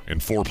drive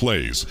and 4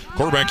 plays.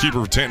 Quarterback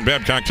keeper Tanton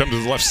Babcock comes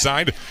to the left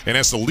side and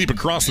has to leap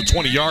across the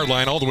 20-yard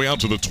line all the way out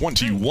to the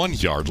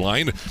 21-yard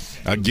line.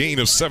 A gain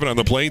of 7 on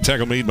the play.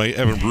 Tackle made by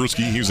Evan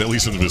Peruski. He was at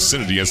least in the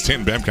vicinity as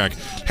Tanton Babcock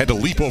had to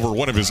leap over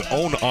one of his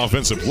own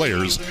offensive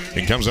players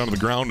and comes down to the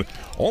ground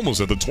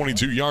almost at the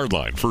 22-yard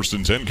line. First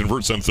and 10,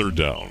 converts on third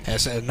down.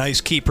 That's a nice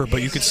keeper,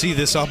 but you can see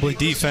this Ubly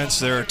defense.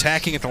 They're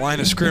attacking at the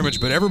line of scrimmage,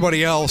 but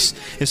everybody else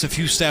is a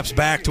few steps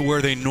back to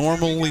where they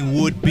normally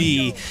would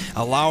be,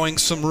 allowing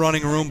some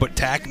running room, but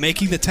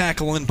making the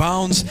tackle in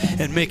bounds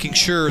and making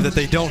sure that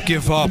they don't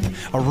give up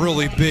a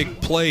really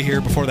big play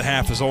here before the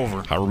half is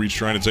over. Harbor Beach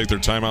trying to take their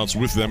timeouts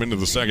with them into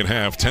the second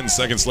half. 10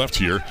 seconds left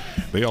here.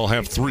 They all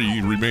have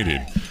 3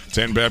 remaining.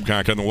 Tanton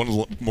Babcock on the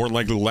one more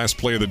likely the last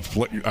play of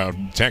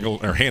the tackle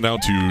or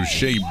handout to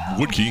Shea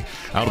Woodkey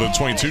out of the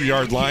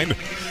 22-yard line.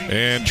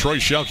 And Troy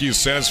Schelke is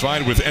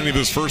satisfied with ending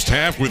this first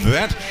half with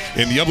that.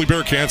 And the Ubly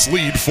Bearcats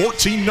lead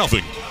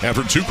 14-0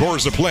 after 2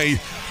 quarters of play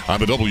on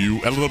the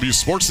WLW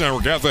Sports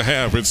Network at the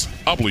half. It's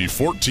Ubly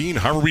 14,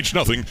 Harbor Beach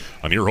nothing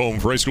on your home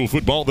for high school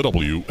football, the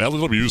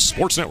WLW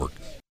Sports Network.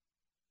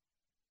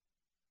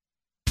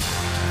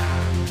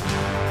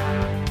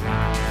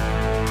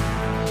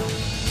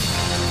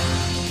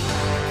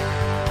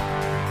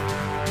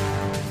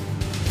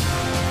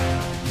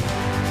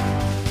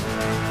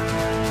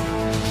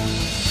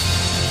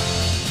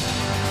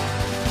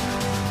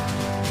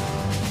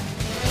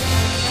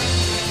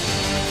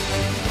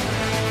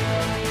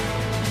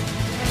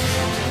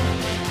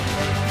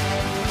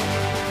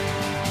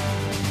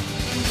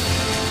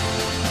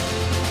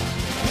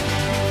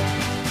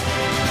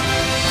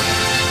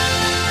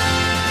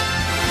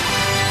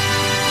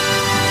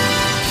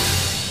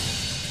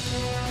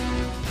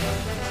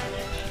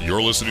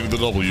 You're listening to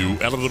the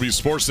WLW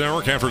Sports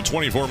Network. After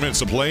 24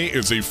 minutes of play,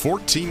 it's a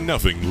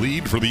 14-0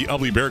 lead for the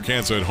Ubly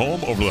Bearcats at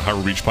home over the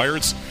Harbor Beach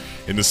Pirates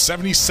in the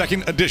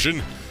 72nd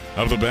edition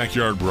of the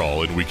Backyard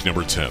Brawl in week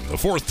number 10. The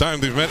 4th time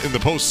they've met in the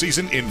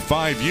postseason in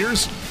 5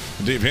 years.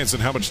 And Dave Hansen,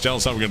 how much tell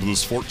us how we got to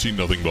this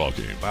 14-0 ball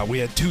game? We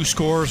had 2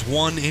 scores,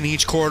 1 in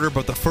each quarter,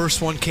 but the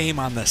first one came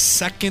on the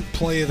second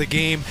play of the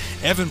game.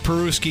 Evan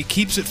Peruski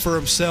keeps it for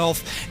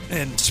himself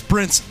and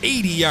sprints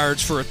 80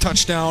 yards for a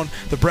touchdown.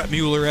 The Brett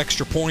Mueller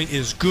extra point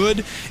is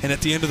good, and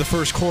at the end of the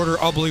first quarter,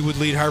 Ubly would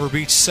lead Harbor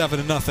Beach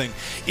 7-0.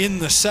 In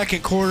the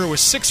second quarter, with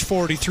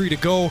 6:43 to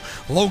go,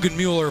 Logan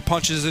Mueller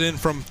punches it in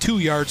from 2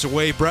 yards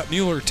away. Brett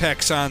Mueller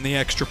tacks on the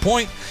extra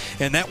point,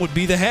 and that would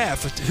be the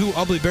half. 2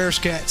 Ubly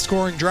Bearcats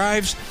scoring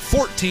drives,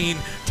 14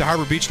 to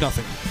Harbor Beach,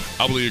 nothing.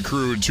 Ubly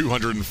accrued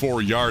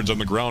 204 yards on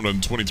the ground on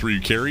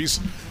 23 carries.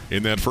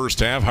 In that first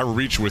half, Harbor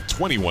Beach with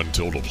 21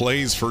 total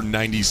plays for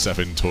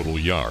 97 total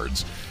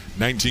yards.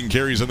 19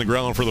 carries on the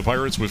ground for the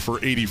Pirates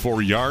for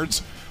 84 yards.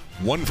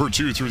 1 for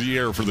 2 through the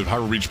air for the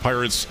Harbor Beach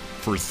Pirates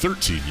for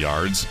 13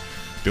 yards.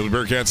 The Ubly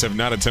Bearcats have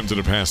not attempted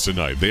a pass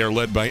tonight. They are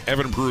led by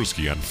Evan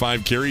Peruski on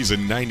 5 carries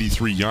and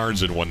 93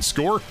 yards and 1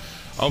 score.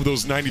 Of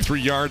those 93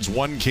 yards,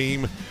 one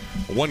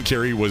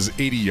carry was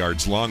 80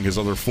 yards long, his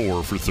other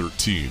 4 for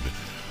 13.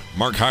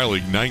 Mark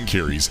Heilig, 9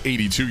 carries,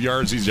 82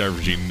 yards. He's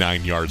averaging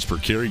 9 yards per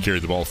carry.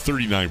 Carried the ball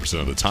 39%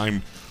 of the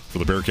time for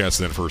the Bearcats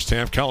in that first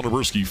half. Colin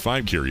Oberski,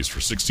 5 carries for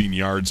 16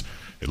 yards.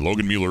 And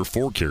Logan Mueller,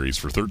 4 carries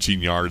for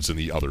 13 yards in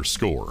the other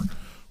score.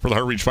 For the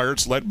Harbor Beach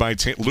Pirates, led by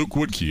Luke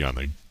Woodkey on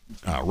the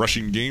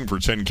rushing game for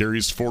 10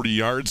 carries, 40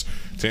 yards.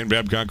 Tan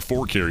Babcock,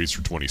 4 carries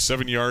for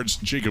 27 yards.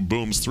 Jacob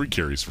Booms, 3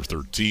 carries for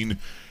 13.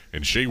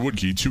 And Shea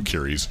Woodkey, 2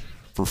 carries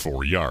for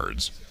 4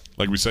 yards.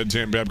 Like we said,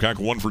 Tan Babcock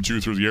 1 for 2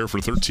 through the air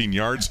for 13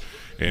 yards,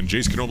 and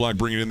Jace Knobloch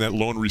bringing in that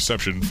lone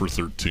reception for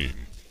 13.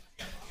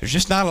 There's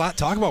just not a lot to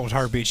talk about with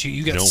Harbor Beach.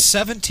 You got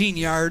 17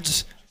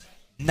 yards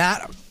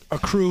not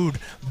accrued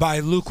by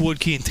Luke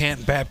Woodkey and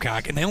Tanton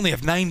Babcock, and they only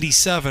have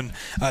 97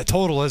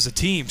 total as a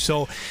team.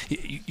 So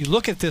you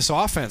look at this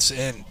offense,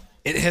 and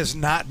it has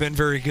not been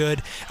very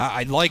good.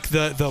 I like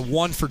the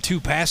 1 for 2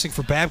 passing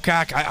for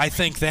Babcock. I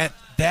think that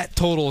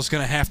total is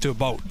going to have to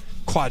about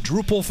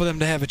quadruple for them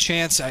to have a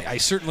chance. I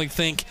certainly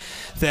think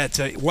that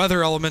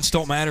weather elements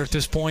don't matter at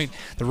this point.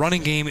 The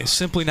running game is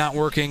simply not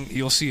working.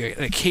 You'll see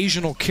an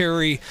occasional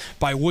carry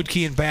by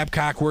Woodkey and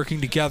Babcock working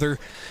together,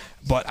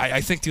 but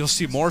I think you'll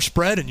see more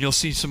spread and you'll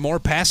see some more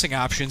passing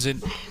options.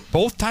 And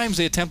both times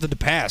they attempted to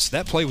pass,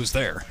 that play was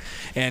there,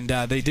 and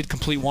they did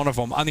complete one of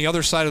them. On the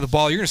other side of the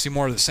ball, you're going to see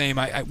more of the same.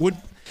 I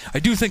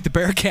do think the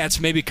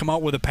Bearcats maybe come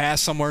out with a pass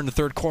somewhere in the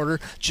third quarter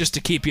just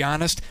to keep you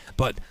honest,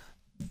 but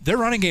their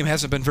running game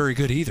hasn't been very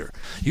good either.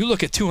 You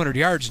look at 200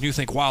 yards and you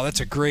think, wow, that's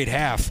a great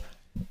half,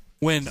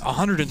 when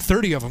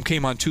 130 of them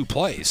came on 2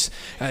 plays.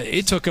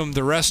 It took them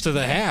the rest of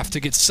the half to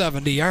get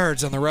 70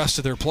 yards on the rest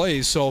of their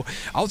plays. So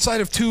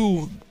outside of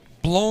 2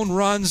 blown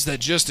runs that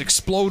just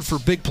explode for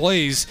big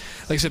plays,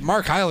 like I said,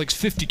 Mark Heilig's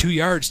 52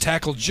 yards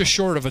tackled just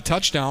short of a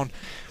touchdown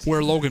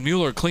where Logan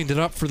Mueller cleaned it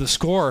up for the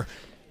score.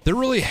 There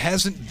really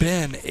hasn't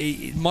been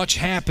much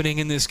happening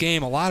in this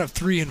game. A lot of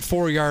 3- and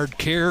 4-yard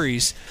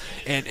carries,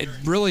 and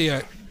really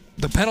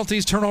the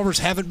penalties, turnovers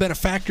haven't been a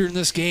factor in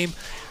this game.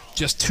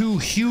 Just 2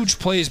 huge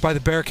plays by the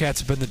Bearcats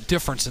have been the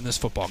difference in this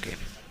football game.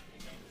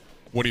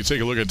 When you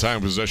take a look at time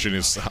of possession,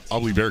 it's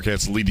Ubly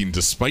Bearcats leading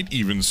despite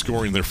even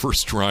scoring their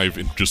first drive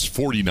in just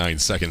 49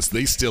 seconds.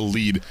 They still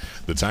lead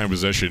the time of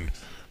possession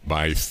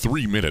by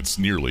 3 minutes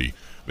nearly.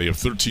 They have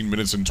 13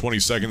 minutes and 20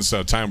 seconds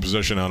time of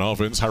possession on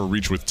offense. Harbor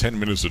Beach with 10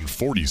 minutes and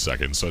 40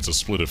 seconds. So it's a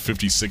split of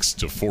 56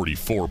 to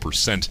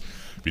 44%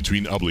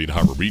 between Ubly and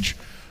Harbor Beach.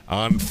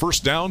 On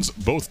first downs,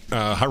 both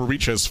Harbor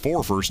Beach has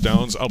 4 first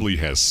downs. Ubly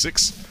has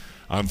 6.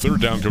 On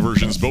third down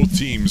conversions, both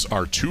teams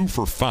are 2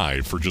 for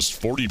 5 for just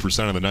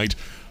 40% of the night.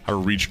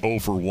 Harbor Beach 0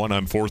 for 1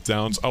 on fourth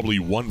downs. Ubly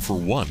 1 for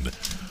 1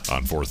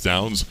 on fourth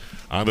downs.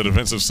 On the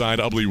defensive side,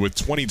 Ubly with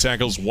 20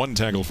 tackles, 1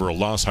 tackle for a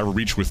loss. Harbor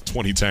Beach with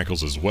 20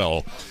 tackles as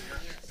well.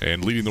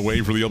 And leading the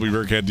way for the Ubly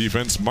Bearcat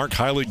defense, Mark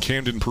Heilig,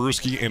 Camden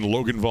Peruski, and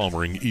Logan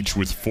Vollmering, each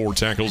with 4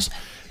 tackles.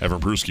 Evan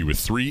Peruski with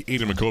 3.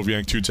 Aiden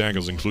Makoviak, 2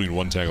 tackles, including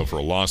 1 tackle for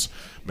a loss.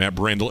 Matt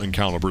Brandel and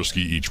Colin Oberski,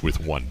 each with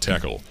 1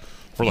 tackle.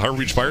 For the Harbor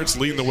Beach Pirates,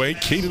 leading the way,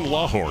 Caden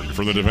Lawhorn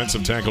for the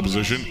defensive tackle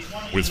position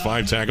with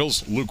 5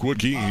 tackles. Luke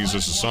Woodkey, he's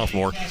just a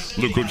sophomore.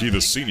 Luke Woodkey, the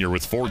senior,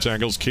 with 4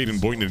 tackles. Caden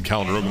Boynton and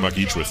Colin Rogenbach,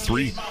 each with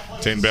 3.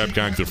 Tan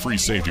Babcock, the free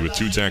safety, with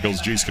 2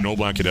 tackles. Jace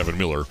Knobloch and Evan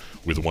Miller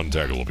with 1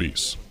 tackle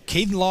apiece.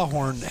 Caden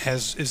Lawhorn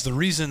is the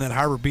reason that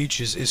Harbor Beach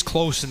is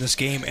close in this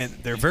game, and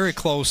they're very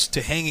close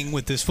to hanging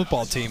with this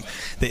football team.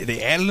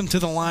 They added him to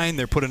the line.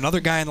 They put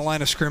another guy in the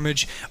line of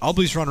scrimmage.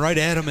 Ubly's run right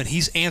at him, and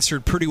he's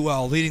answered pretty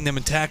well, leading them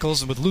in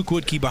tackles, and with Luke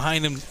Woodkey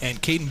behind him and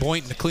Caden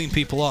Boynton to clean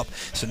people up.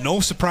 So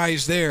no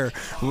surprise there.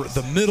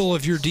 The middle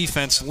of your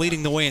defense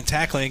leading the way in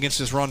tackling against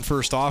this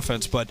run-first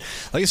offense. But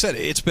like I said,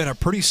 it's been a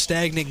pretty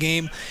stagnant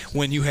game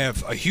when you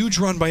have a huge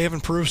run by Evan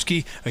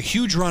Peruski, a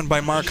huge run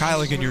by Mark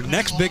Heilig, and your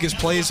next biggest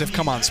plays have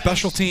come on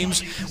special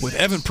teams with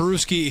Evan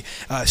Peruski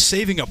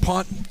saving a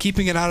punt,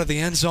 keeping it out of the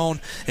end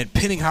zone, and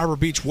pinning Harbor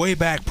Beach way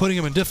back, putting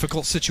them in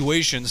difficult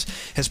situations,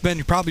 has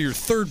been probably your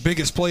 3rd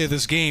biggest play of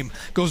this game.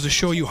 Goes to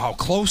show you how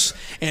close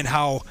and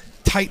how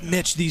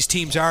tight-knit these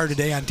teams are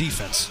today on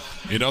defense.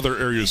 In other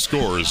area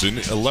scores, in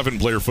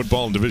 11-player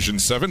football in Division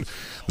 7,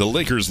 the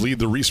Lakers lead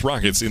the Reese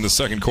Rockets in the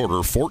second quarter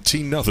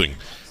 14-0.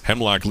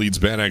 Hemlock leads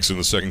Bad Axe in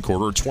the second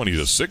quarter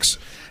 20-6.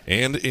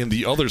 And in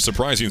the other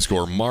surprising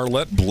score,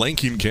 Marlette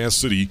blanking Cass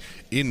City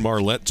in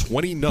Marlette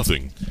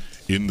 20-0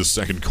 in the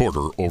second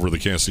quarter over the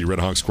Cass City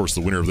Redhawks. Of course,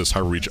 the winner of this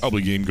Harbor Beach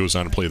Ubly game goes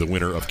on to play the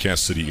winner of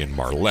Cass City in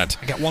Marlette.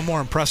 I got one more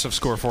impressive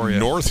score for you.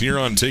 North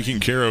Huron taking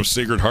care of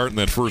Sacred Heart in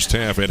that first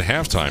half. At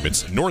halftime,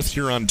 it's North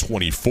Huron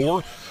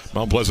 24,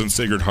 Mount Pleasant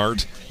Sacred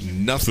Heart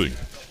 0.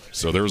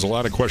 So there was a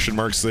lot of question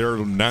marks there.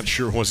 Not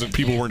sure,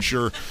 people weren't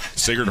sure.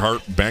 Sacred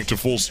Heart back to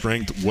full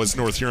strength. Was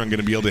North Huron going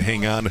to be able to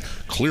hang on?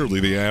 Clearly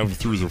they have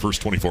through the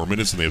first 24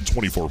 minutes, and they have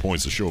 24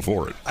 points to show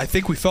for it. I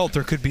think we felt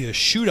there could be a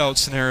shootout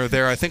scenario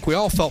there. I think we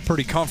all felt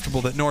pretty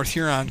comfortable that North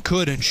Huron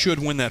could and should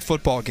win that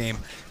football game.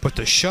 But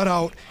to shut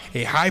out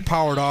a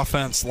high-powered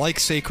offense like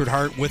Sacred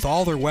Heart with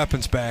all their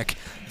weapons back,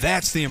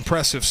 that's the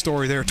impressive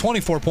story there.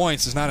 24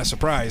 points is not a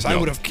surprise. No.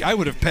 I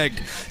would have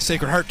pegged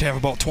Sacred Heart to have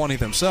about 20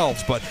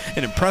 themselves, but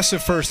an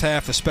impressive first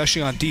half,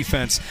 especially on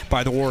defense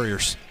by the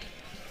Warriors.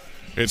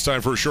 It's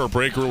time for a short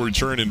break. We'll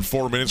return in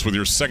 4 minutes with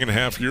your second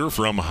half here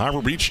from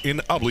Harbor Beach in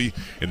Ubly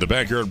in the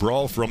backyard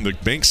brawl from the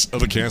banks of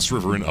the Cass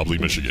River in Ubly,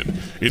 Michigan.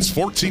 It's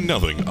 14-0.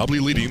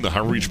 Ubly leading the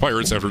Harbor Beach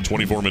Pirates after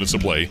 24 minutes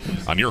of play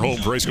on your home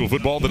for high school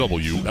football, the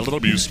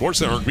WLW Sports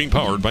Network, being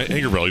powered by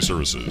Agri Valley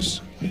Services.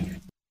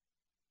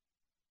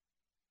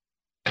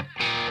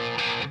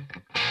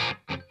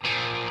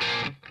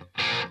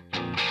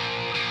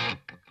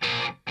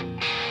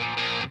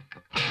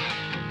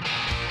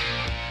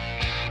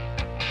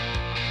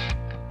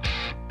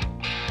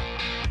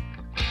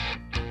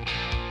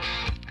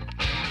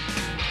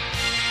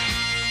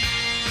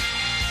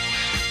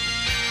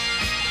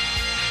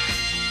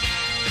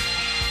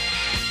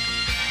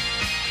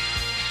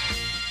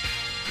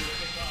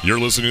 You're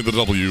listening to the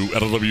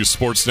WLW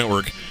Sports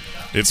Network.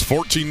 It's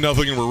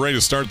 14-0, and we're ready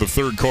to start the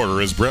third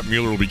quarter as Brett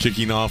Mueller will be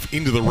kicking off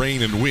into the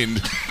rain and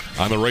wind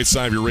on the right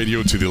side of your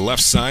radio to the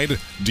left side.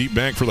 Deep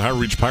back for the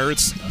Harbor Beach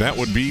Pirates. That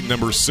would be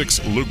number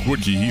 6, Luke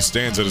Woodkey. He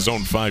stands at his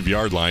own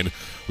 5-yard line.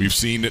 We've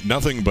seen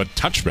nothing but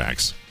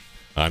touchbacks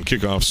on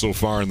kickoff so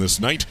far in this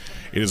night.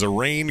 It is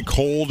a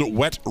cold,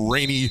 wet,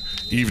 rainy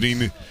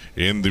evening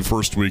in the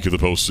first week of the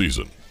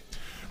postseason.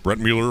 Brett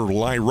Mueller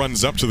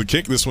runs up to the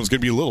kick. This one's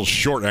going to be a little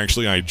short,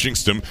 actually. I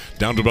jinxed him.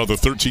 Down to about the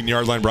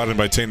 13-yard line, brought in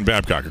by Tatum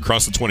Babcock.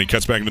 Across the 20,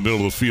 cuts back in the middle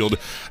of the field,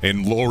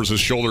 and lowers his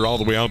shoulder all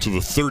the way out to the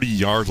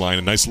 30-yard line.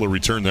 A nice little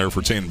return there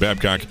for Tatum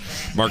Babcock.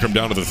 Mark him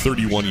down to the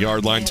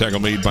 31-yard line. Tackle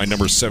made by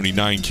number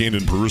 79,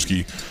 Camden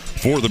Peruski.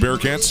 For the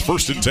Bearcats,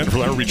 1st and 10 for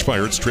the Harbor Beach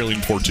Pirates, trailing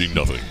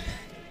 14-0.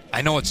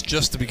 I know it's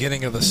just the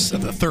beginning of the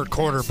third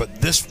quarter, but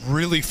this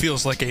really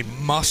feels like a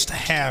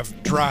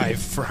must-have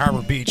drive for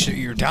Harbor Beach.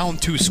 You're down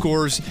 2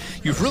 scores.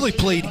 You've really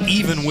played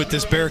even with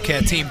this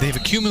Bearcat team. They've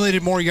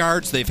accumulated more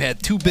yards. They've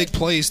had 2 big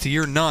plays to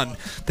your none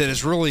that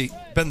has really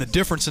been the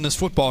difference in this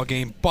football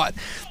game. But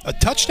a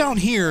touchdown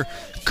here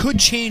could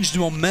change the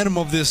momentum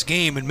of this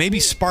game and maybe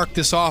spark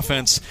this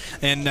offense.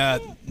 And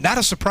not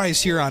a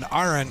surprise here on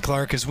our end,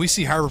 Clark, as we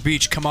see Harbor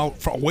Beach come out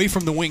away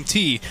from the wing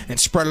tee and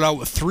spread it out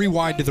with 3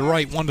 wide to the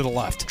right, 1 to the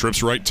left.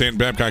 Trips right, Tan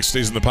Babcock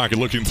stays in the pocket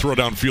looking, throw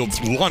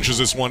downfield, launches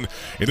this one,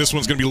 and this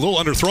one's going to be a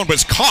little underthrown, but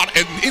it's caught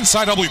and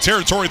inside Ubly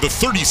territory, the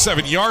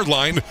 37-yard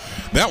line.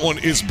 That one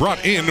is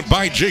brought in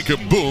by Jacob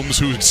Booms,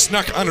 who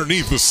snuck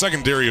underneath the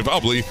secondary of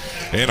Ubly,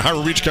 and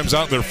Harbor Beach comes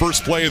out in their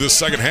first play of the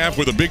second half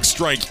with a big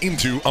strike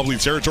into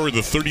Ubly territory,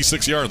 the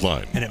 36-yard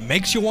line. And it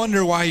makes you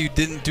wonder why you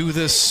didn't do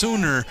this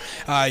sooner.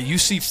 You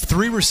see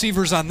 3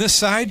 receivers on this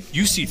side,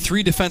 you see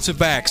 3 defensive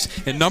backs,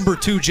 and number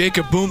 2,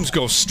 Jacob Booms,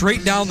 goes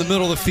straight down the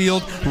middle of the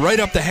field, right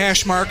up the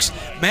hash marks.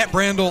 Matt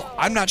Brandel,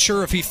 I'm not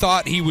sure if he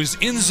thought he was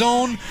in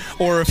zone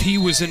or if he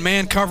was in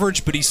man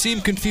coverage, but he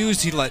seemed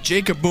confused. He let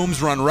Jacob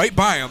Booms run right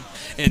by him,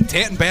 and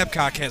Tanton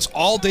Babcock has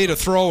all day to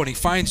throw, and he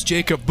finds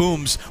Jacob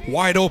Booms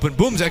wide open.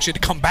 Booms actually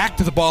had to come back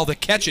to the ball to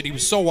catch it. He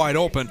was so wide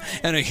open,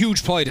 and a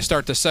huge play to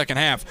start the second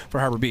half for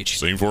Harbor Beach.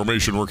 Same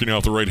formation, working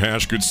out the right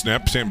hash. Good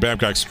snap. Sam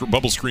Babcock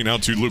bubble screen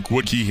out to Luke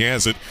Woodkey. He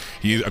has it.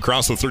 He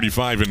across the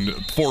 35,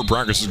 and forward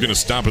progress is going to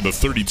stop at the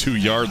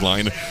 32-yard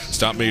line.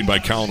 Stop made by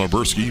Colin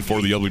Oberski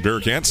for the Ubly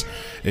Bearcats.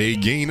 A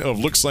gain of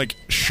looks like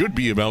should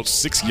be about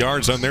 6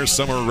 yards on there,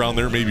 somewhere around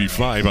there, maybe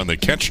 5 on the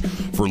catch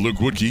for Luke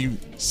Woodkey.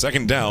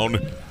 Second down.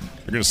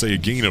 They're going to say a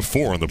gain of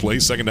 4 on the play,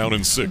 2nd down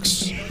and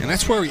 6. And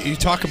that's where you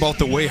talk about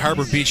the way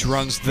Harbor Beach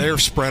runs their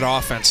spread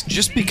offense.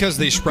 Just because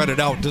they spread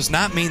it out does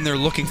not mean they're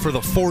looking for the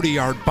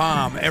 40-yard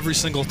bomb every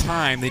single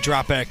time they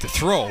drop back to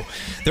throw.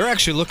 They're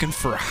actually looking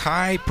for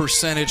high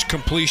percentage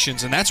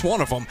completions, and that's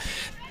one of them.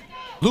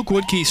 Luke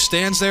Woodkey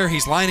stands there.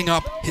 He's lining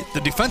up.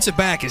 The defensive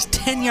back is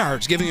 10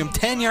 yards, giving him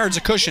 10 yards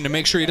of cushion to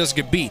make sure he doesn't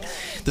get beat.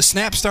 The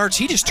snap starts.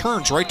 He just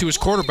turns right to his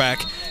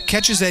quarterback,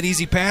 catches that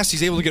easy pass.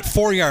 He's able to get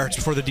 4 yards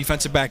before the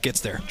defensive back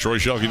gets there. Troy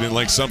Shelke didn't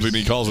like something.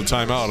 He calls a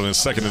timeout on his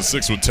 2nd and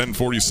 6 with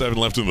 10:47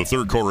 left in the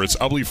third quarter. It's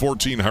Ubly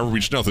 14, Harbor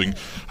Beach nothing.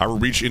 Harbor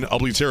Beach in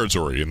Ubly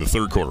territory in the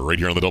third quarter right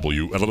here on the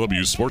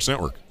WLW Sports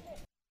Network.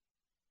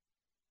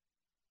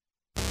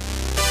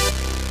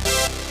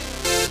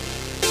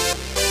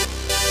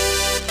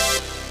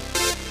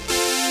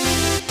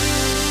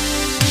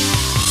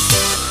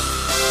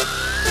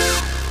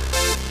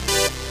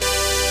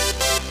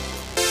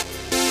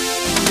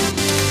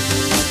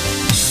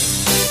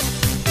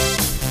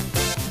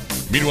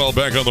 Meanwhile,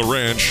 back on the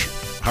ranch,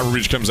 Harbor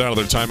Beach comes out of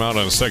their timeout on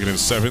a 2nd and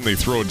 7. They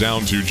throw it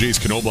down to Jace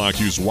Knobloch,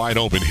 who's wide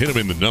open, hit him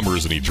in the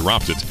numbers, and he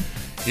dropped it.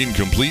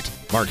 Incomplete.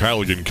 Mark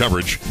Heilig in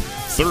coverage.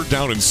 3rd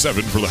down and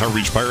 7 for the Harbor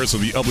Beach Pirates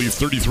of the Ubly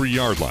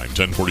 33-yard line.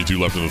 10:42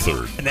 left in the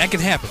third. And that can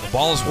happen. The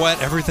ball is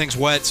wet, everything's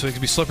wet, so it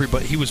can be slippery,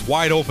 but he was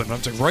wide open.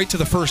 Right to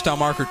the first down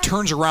marker,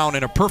 turns around,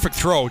 and a perfect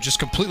throw, just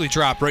completely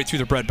dropped right through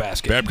the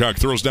breadbasket. Babcock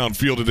throws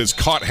downfield. It is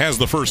caught, has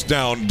the first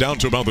down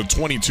to about the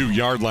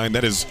 22-yard line.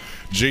 That is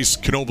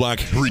Jace Knobloch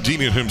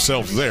redeeming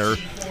himself there.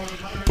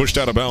 Pushed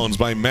out of bounds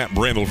by Matt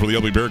Brandel for the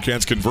Ubly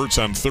Bearcats. Converts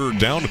on 3rd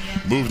down.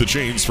 Move the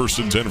chains. 1st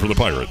and 10 for the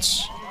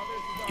Pirates.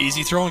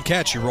 Easy throw and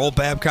catch. You roll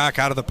Babcock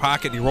out of the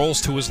pocket. He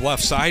rolls to his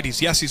left side.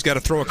 He's got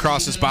to throw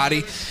across his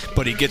body,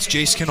 but he gets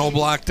Jace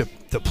Knobloch to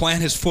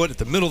plant his foot at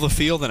the middle of the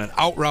field and an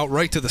out route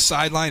right to the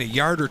sideline, a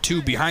yard or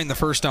two behind the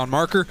first down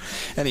marker,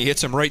 and he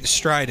hits him right in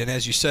stride. And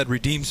as you said,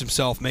 redeems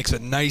himself, makes a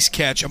nice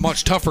catch, a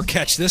much tougher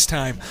catch this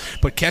time,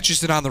 but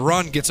catches it on the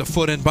run, gets a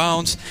foot in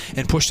bounds,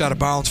 and pushed out of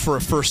bounds for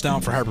a first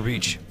down for Harbor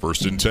Beach.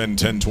 1st and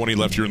 10, 10:20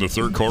 left here in the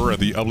third quarter at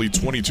the Ubly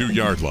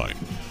 22-yard line.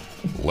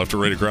 Left to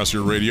right across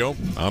your radio.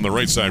 On the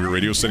right side of your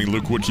radio, sending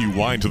Luke Woodkey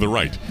wide to the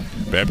right.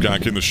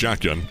 Babcock in the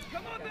shotgun.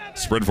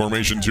 Spread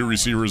formation, 2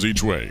 receivers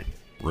each way.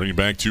 Running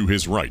back to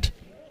his right.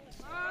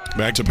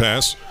 Back to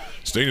pass.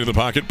 Staying in the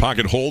pocket.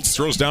 Pocket holds.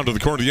 Throws down to the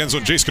corner of the end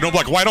zone. Jace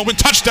Knobloch wide open.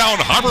 Touchdown,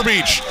 Harbor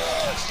Beach.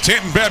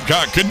 Tanton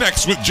Babcock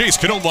connects with Jace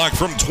Knobloch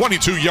from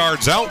 22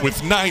 yards out with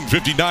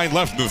 9:59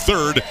 left in the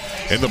third.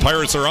 And the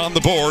Pirates are on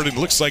the board. And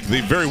looks like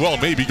they very well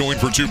may be going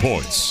for 2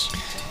 points.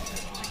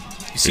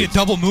 You see a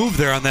double move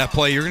there on that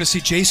play. You're going to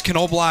see Jace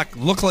Knobloch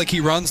look like he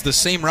runs the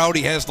same route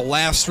he has the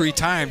last 3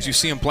 times. You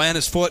see him plant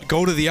his foot,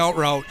 go to the out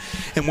route,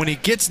 and when he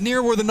gets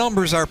near where the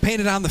numbers are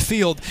painted on the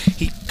field,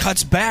 he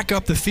cuts back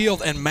up the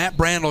field, and Matt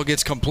Brandel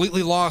gets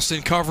completely lost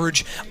in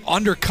coverage,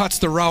 undercuts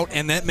the route,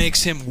 and that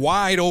makes him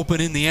wide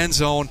open in the end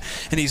zone,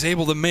 and he's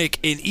able to make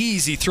an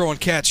easy throw and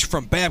catch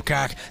from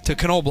Babcock to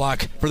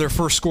Knobloch for their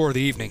first score of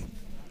the evening.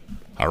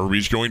 Harbor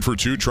Beach going for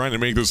 2, trying to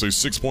make this a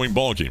 6-point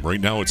ball game.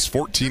 Right now it's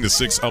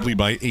 14-6, Ubly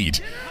by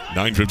 8.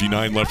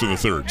 9:59 left in the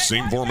third.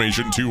 Same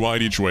formation, 2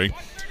 wide each way.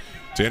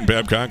 Tanton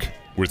Babcock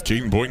with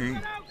Caden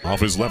Boynton off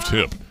his left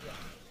hip.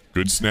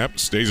 Good snap,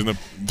 stays in the,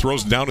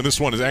 throws down, and this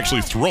one is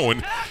actually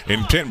throwing,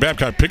 and Tanton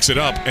Babcock picks it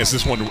up as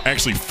this one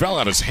actually fell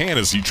out of his hand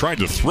as he tried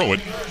to throw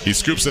it. He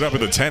scoops it up at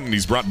the 10, and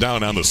he's brought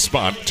down on the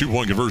spot.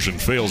 2-point conversion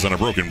fails on a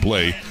broken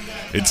play.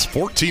 It's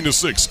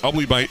 14-6,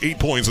 Ubly by 8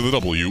 points in the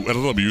W at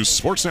LW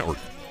Sports Network.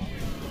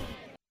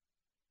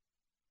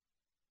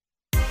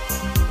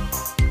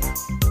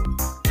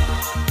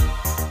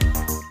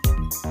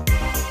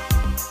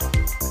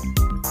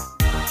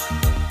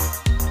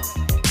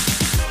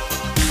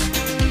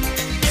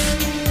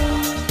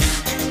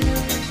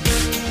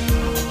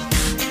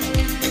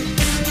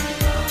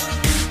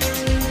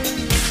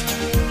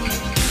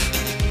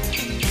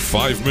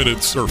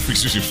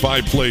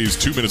 Five plays,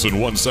 2 minutes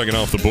and 1 second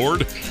off the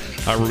board.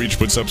 Harbor Beach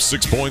puts up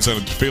 6 points on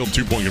a failed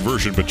 2-point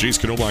conversion, but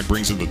Jace Knobloch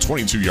brings in the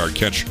 22-yard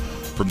catch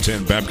from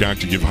Tanton Babcock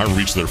to give Harbor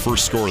Beach their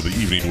first score of the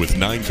evening with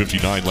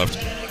 9:59 left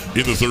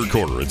in the third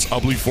quarter. It's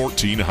Ubly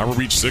 14, Harbor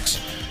Beach 6,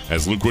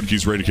 as Luke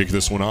Woodkey's ready to kick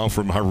this one off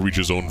from Harbor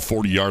Beach's own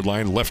 40-yard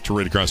line, left to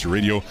right across your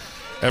radio.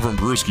 Evan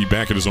Brewski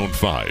back at his own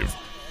 5.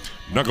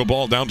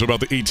 Knuckleball down to about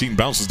the 18,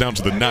 bounces down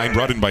to the 9,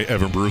 brought in by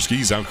Evan Brewski.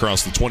 He's out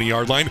across the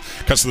 20-yard line,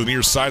 cuts to the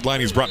near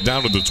sideline. He's brought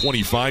down to the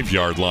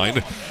 25-yard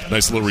line.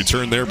 Nice little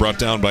return there, brought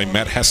down by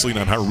Matt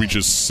Hessling on Harbor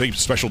Beach's safe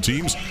special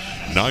teams.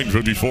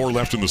 9:54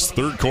 left in this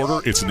third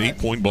quarter. It's an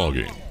 8-point ball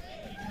game.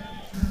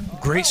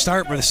 Great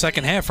start for the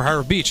second half for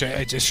Harbor Beach.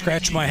 I just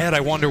scratched my head.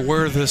 I wonder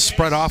where the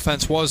spread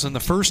offense was in the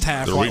first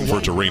half. They're waiting for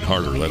it to rain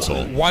harder, that's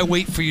all. Why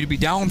wait for you to be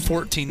down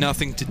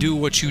 14-0 to do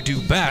what you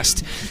do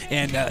best?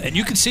 And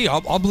you can see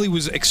Ubly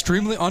was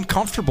extremely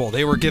uncomfortable.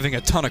 They were giving a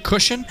ton of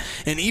cushion,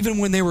 and even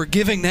when they were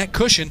giving that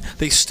cushion,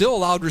 they still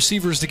allowed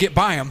receivers to get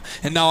by them.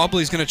 And now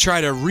Ubly's going to try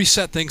to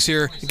reset things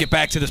here and get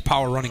back to this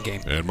power running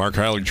game. And Mark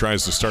Heilig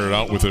tries to start it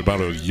out with about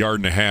 1.5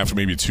 yards,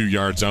 maybe 2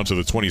 yards out to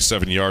the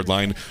 27-yard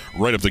line,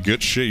 right up the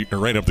gut. Shea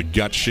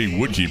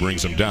Woodkey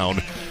brings him down.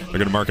 They're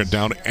going to mark it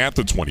down at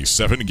the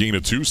 27, gain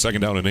of 2,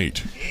 2nd down and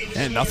 8.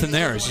 And nothing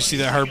there. As you see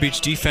that Harbor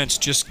Beach defense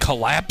just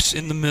collapse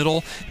in the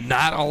middle,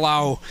 not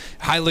allow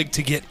Heilig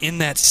to get in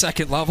that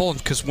second level,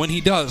 because when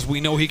he does,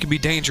 we know he can be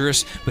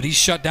dangerous, but he's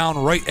shut down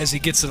right as he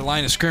gets to the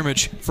line of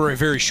scrimmage for a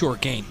very short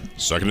gain.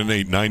 2nd and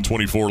 8,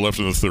 9:24 left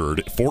in the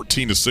third.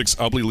 14-6,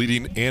 Ubly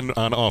leading and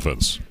on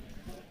offense.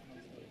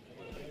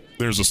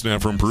 There's a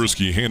snap from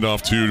Brewski,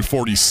 handoff to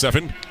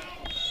 47.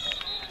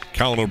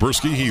 Colin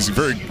Oberski, he's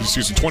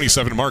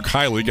 27. Mark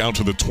Heilig out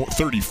to the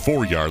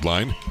 34-yard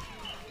line.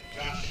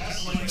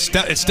 It's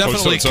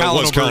definitely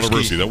Colin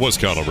Oberski. That was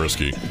Colin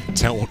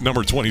Oberski.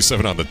 Number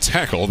 27 on the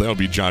tackle, that would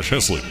be Josh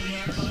Hessling.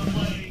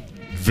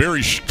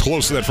 Very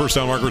close to that first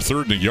down marker,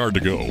 3rd and 1 yard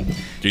to go.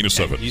 Gain of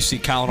 7. You see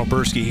Colin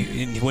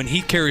Oberski, when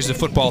he carries the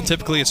football,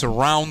 typically it's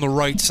around the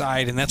right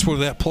side, and that's where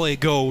that play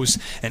goes.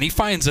 And he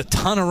finds a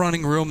ton of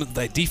running room.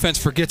 The defense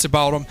forgets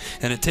about him,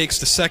 and it takes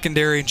the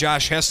secondary and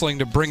Josh Hessling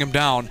to bring him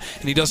down.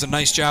 And he does a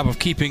nice job of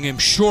keeping him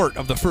short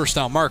of the first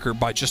down marker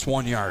by just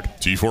 1 yard.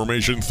 T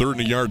formation, 3rd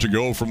and 1 yard to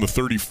go from the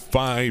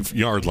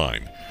 35-yard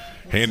line.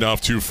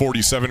 Handoff to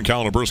 47,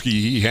 Colin Oberski.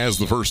 He has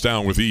the first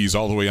down with ease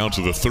all the way out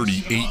to the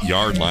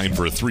 38-yard line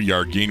for a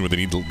 3-yard gain with a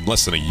need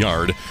less than a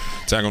yard.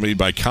 Tackle made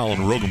by Colin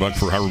Rogenbuck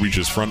for Harbor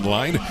Beach's front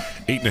line.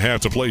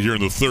 8.5 to play here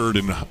in the third,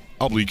 and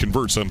Ubly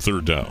converts on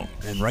third down.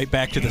 And right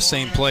back to the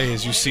same play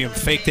as you see him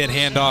fake that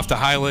handoff to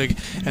Heilig,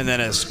 and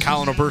then as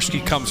Colin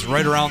Oberski comes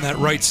right around that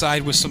right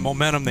side with some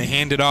momentum, they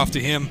hand it off to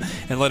him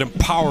and let him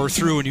power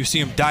through, and you see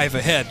him dive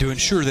ahead to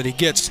ensure that he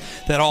gets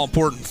that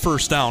all-important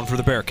first down for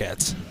the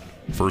Bearcats.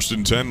 First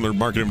and 10, they're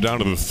marking him down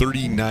to the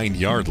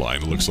 39-yard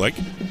line, it looks like.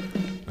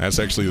 That's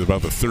actually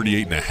about the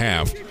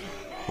 38.5.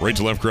 Right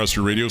to left across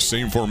your radio,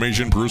 same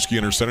formation. Peruski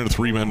under center,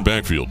 3-man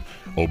backfield.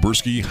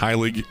 Oberski,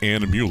 Heilig,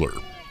 and Mueller.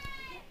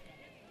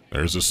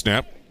 There's a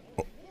snap.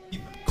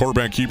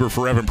 Quarterback keeper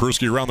for Evan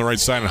Peruski around the right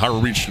side, and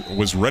Harbor Beach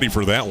was ready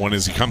for that one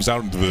as he comes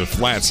out into the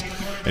flats,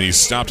 and he's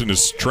stopped in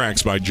his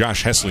tracks by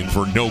Josh Hessling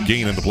for no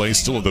gain in the play,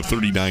 still at the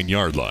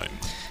 39-yard line.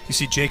 You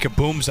see Jacob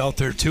Booms out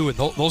there too, and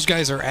those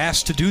guys are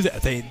asked to do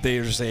that.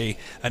 There's an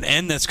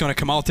end that's going to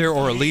come out there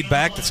or a lead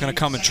back that's going to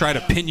come and try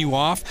to pin you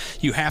off.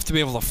 You have to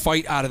be able to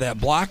fight out of that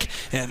block.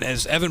 And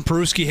as Evan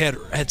Peruski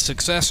had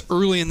success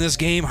early in this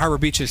game, Harbor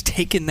Beach has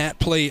taken that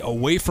play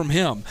away from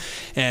him.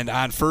 And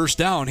on first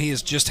down, he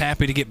is just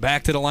happy to get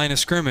back to the line of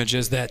scrimmage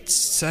as that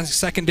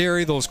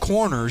secondary, those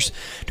corners,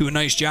 do a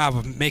nice job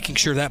of making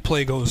sure that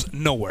play goes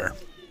nowhere.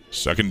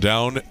 Second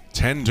down,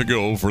 10 to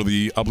go for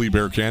the Ubly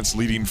Bearcats,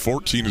 leading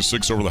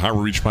 14-6 over the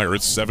Harbor Beach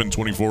Pirates.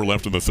 7:24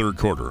 left in the third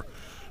quarter.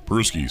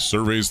 Peruski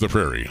surveys the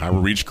prairie.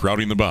 Harbor Beach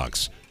crowding the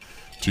box.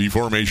 T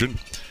formation.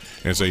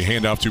 As a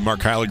handoff to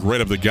Mark Heilig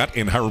right up the gut,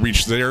 and Harbor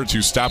Beach there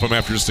to stop him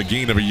after just a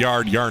gain of a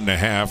yard and a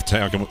half.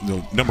 Tackle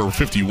number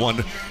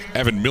 51,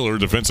 Evan Miller,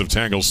 defensive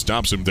tackle,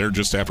 stops him there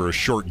just after a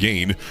short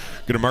gain.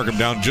 Going to mark him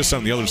down just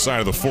on the other side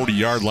of the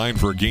 40-yard line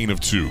for a gain of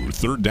 2.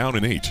 Third down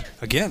and 8.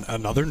 Again,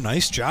 another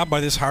nice job by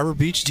this Harbor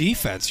Beach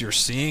defense. You're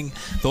seeing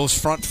those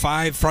front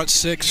 5, front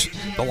 6,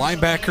 the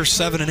linebackers,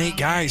 7 and 8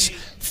 guys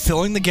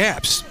filling the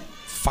gaps,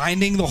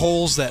 finding the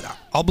holes that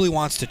Ubly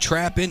wants to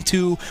trap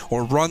into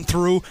or run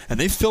through, and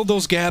they filled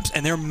those gaps,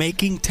 and they're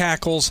making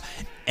tackles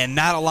and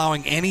not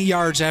allowing any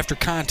yards after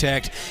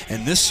contact.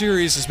 And this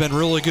series has been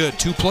really good.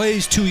 2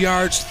 plays, 2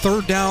 yards,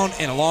 third down,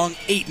 and a long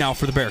 8 now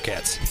for the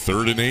Bearcats.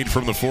 Third and 8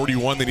 from the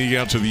 41. They need to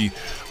get out to the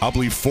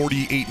Ubly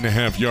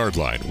 48.5-yard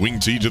line. Wing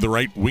T to the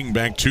right, wing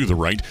back to the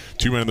right.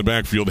 2 men in the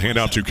backfield.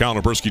 Handoff to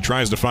Colin Oberski.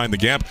 Tries to find the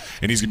gap,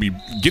 and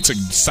gets a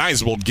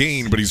sizable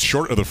gain, but he's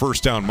short of the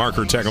first down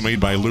marker. Tackle made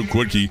by Luke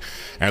Woodkey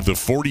at the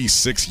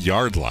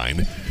 46-yard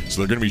line. So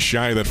they're going to be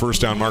shy of that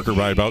first down marker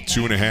by about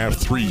 2.5,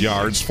 3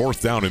 yards.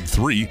 Fourth down and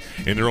 3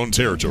 in their own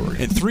territory.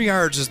 And 3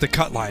 yards is the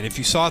cut line. If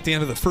you saw at the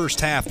end of the first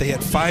half, they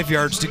had 5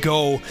 yards to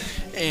go,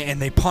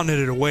 and they punted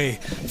it away.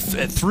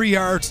 At 3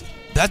 yards,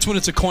 that's when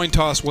it's a coin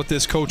toss what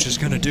this coach is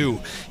going to do.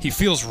 He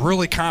feels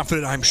really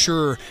confident, I'm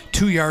sure,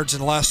 2 yards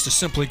and less to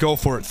simply go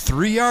for it.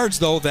 3 yards,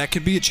 though, that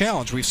could be a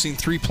challenge. We've seen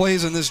 3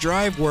 plays in this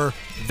drive where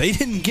they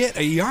didn't get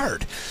a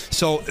yard.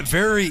 So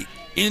very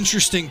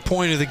interesting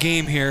point of the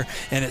game here,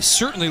 and it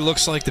certainly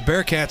looks like the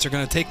Bearcats are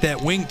going to take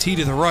that wing T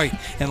to the right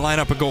and line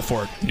up and go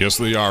for it. Yes,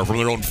 they are. From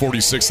their own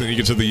 46, then you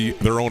get to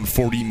their own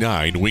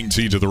 49. Wing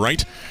T to the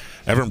right.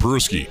 Evan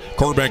Peruski,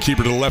 quarterback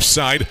keeper to the left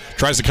side,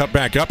 tries to cut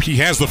back up. He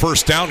has the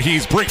first down.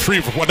 He's break free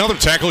for another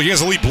tackle. He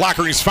has a lead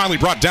blocker. He's finally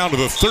brought down to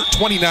the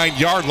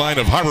 29-yard line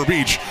of Harbor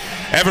Beach.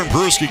 Evan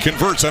Peruski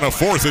converts on a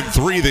 4th and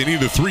 3. They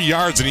needed 3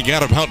 yards, and he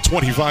got about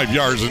 25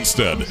 yards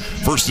instead.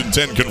 First and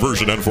 10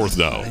 conversion on 4th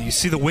down. And you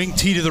see the wing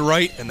T to the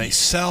right, and they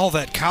sell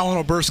that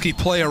Colin Oberski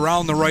play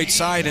around the right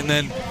side and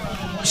then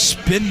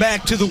spin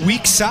back to the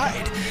weak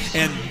side.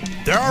 And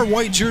there are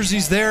white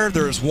jerseys there.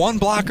 There's one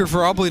blocker for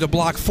Ubly to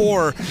block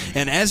 4,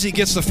 and as he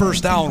gets the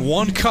first down,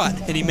 one cut,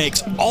 and he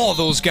makes all of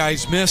those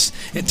guys miss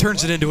and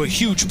turns it into a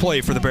huge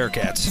play for the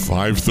Bearcats.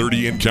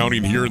 5:30 and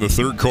counting here in the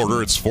third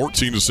quarter. It's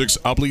 14-6,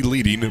 Ubly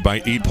leading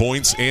by 8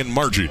 points and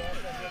margin.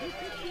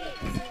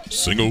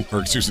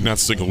 Not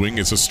single wing.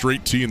 It's a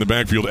straight T in the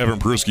backfield. Evan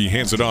Peruski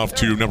hands it off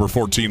to number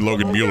 14,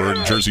 Logan Mueller,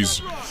 and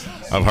jerseys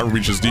of Harbor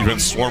Beach's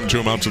defense swarm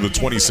to him out to the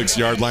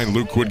 26-yard line.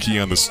 Luke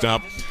Woodkey on the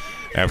stop.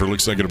 After it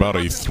looks like about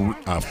a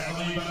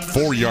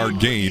 4-yard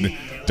gain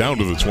down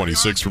to the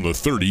 26 from the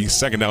 30,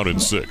 second down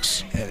and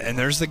 6. And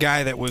there's the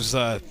guy that was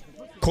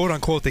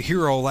quote-unquote the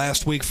hero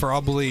last week for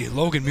Ubly.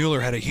 Logan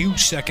Mueller had a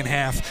huge second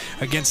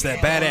half against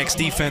that Bad Axe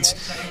defense.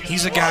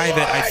 He's a guy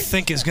that I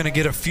think is going to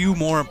get a few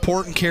more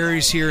important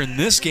carries here in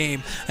this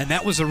game, and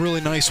that was a really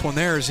nice one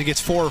there as he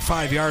gets 4 or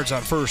 5 yards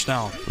on first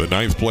down. The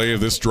 9th play of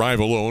this drive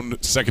alone,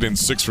 2nd and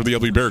 6 for the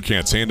Ubly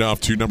Bearcats. Handoff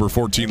to number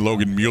 14,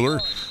 Logan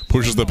Mueller.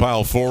 Pushes the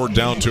pile forward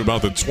down to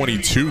about the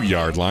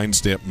 22-yard line.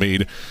 Step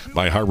made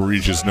by Harbor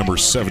Beach's number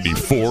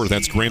 74.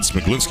 That's Grant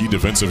Smiglinski,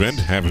 defensive end.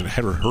 Haven't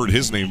heard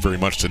his name very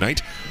much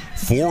tonight.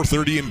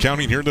 4:30 and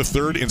counting here in the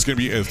third, and it's going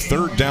to be a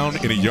third down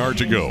and a yard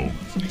to go.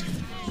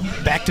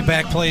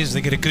 back-to-back plays.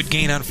 They get a good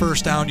gain on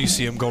first down. You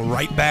see them go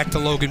right back to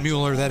Logan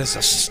Mueller. That is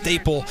a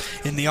staple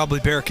in the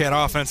Ubly Bearcat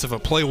offense. If a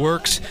play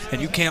works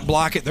and you can't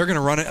block it, they're going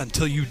to run it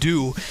until you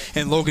do.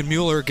 And Logan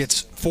Mueller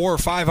gets 4 or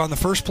 5 on the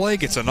first play,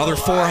 gets another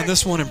 4 on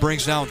this one, and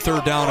brings down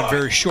third down and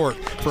very short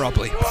for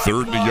Ubly.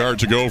 3rd and a yard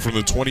to go from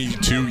the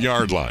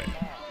 22-yard line.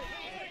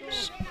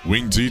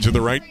 Wing T to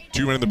the right,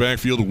 2 men in the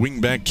backfield,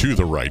 wing back to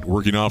the right.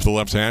 Working off the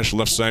left hash,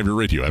 left side of your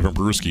radio. Evan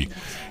Peruski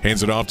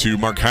hands it off to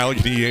Mark Heilig.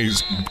 He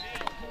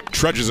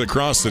trudges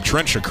across the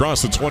trench,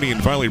 across the 20,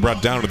 and finally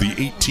brought down to the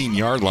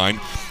 18-yard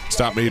line.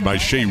 Stop made by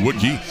Shea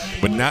Woodkey,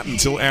 but not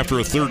until after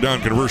a 3rd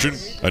down conversion.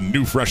 A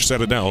new fresh set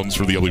of downs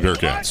for the Ubly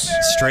Bearcats.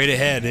 Straight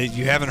ahead.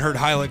 You haven't heard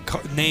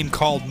Heilig's name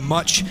called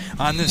much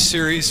on this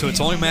series, so it's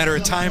only a matter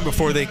of time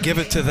before they give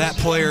it to that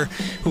player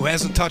who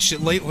hasn't touched it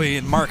lately,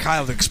 and Mark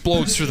Heilig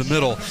explodes through the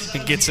middle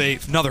and gets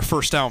another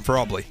first down for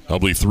Ubly.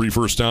 Ubly 3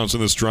 first downs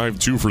in this drive,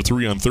 2 for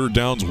 3 on 3rd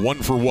downs, 1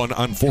 for 1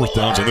 on 4th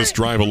downs on this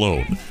drive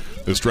alone.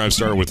 This drive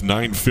started with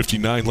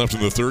 9:59 left in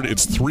the 3rd.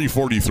 It's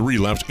 3:43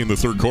 left in the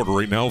 3rd quarter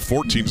right now.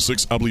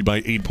 14-6, Ubly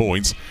by 8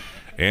 points.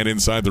 And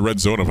inside the red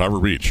zone of Harbor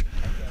Beach.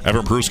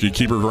 Evan Peruski,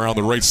 keeper around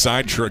the right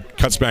side,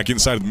 cuts back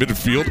inside of the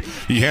midfield.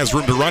 He has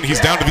room to run. He's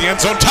down to the end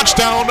zone.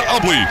 Touchdown,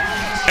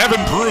 Ubly. Evan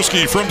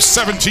Peruski from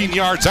 17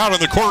 yards out on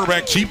the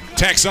quarterback keep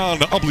tacks on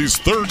Ubly's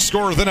 3rd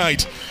score of the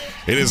night.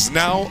 It is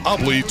now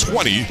Ubly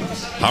 20,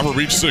 Harbor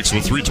Beach 6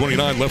 with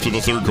 3:29 left in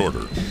the 3rd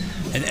quarter.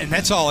 And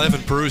that's all Evan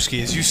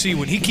Peruski. As you see,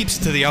 when he keeps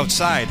it to the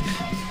outside,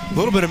 a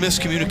little bit of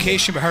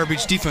miscommunication by Harbor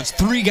Beach defense.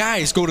 3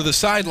 guys go to the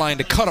sideline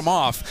to cut him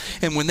off,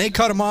 and when they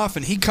cut him off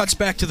and he cuts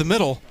back to the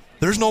middle,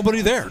 there's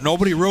nobody there.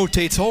 Nobody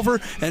rotates over,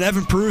 and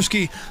Evan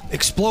Peruski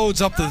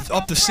explodes up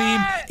the seam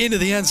into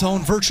the end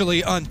zone,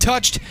 virtually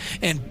untouched,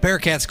 and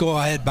Bearcats go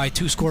ahead by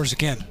 2 scores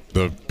again.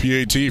 The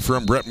PAT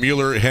from Brett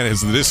Mueller has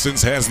the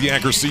distance, has the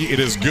accuracy. It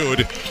is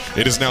good.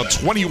 It is now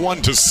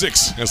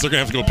 21-6 as they're going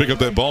to have to go pick up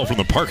that ball from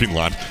the parking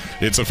lot.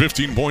 It's a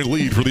 15-point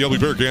lead for the Ubly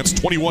Bearcats,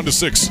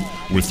 21-6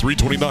 with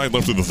 3:29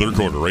 left in the 3rd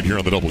quarter right here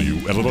on the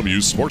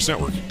WLW Sports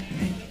Network.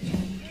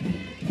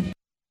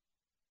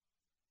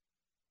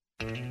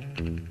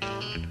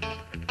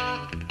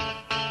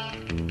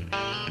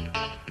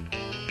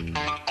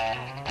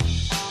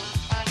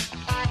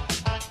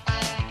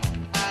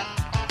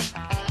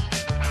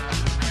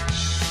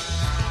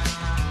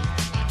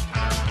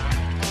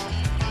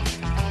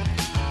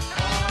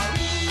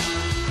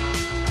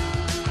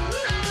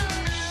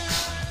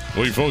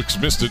 Well, you folks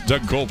missed it.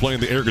 Doug Cole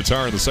playing the air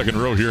guitar in the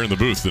 2nd row here in the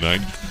booth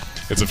tonight.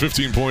 It's a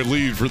 15-point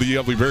lead for the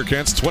Ubly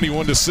Bearcats,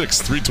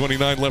 21-6,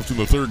 3:29 left in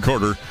the 3rd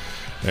quarter.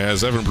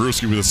 As Evan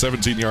Peruski with a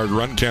 17-yard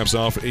run caps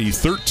off a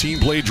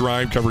 13-play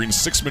drive covering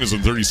 6 minutes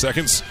and 30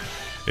 seconds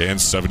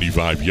and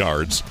 75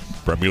 yards.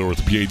 Brett Mueller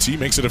with the PAT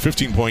makes it a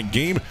 15-point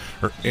game,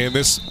 and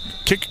this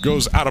kick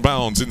goes out of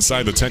bounds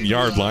inside the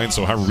 10-yard line,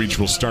 so Harbor Beach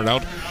will start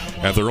out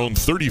at their own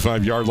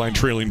 35-yard line,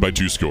 trailing by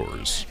 2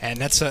 scores. And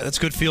that's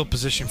good field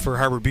position for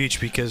Harbor Beach,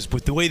 because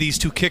with the way these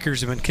 2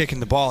 kickers have been kicking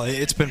the ball,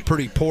 it's been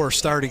pretty poor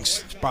starting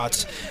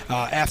spots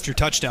after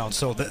touchdowns,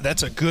 so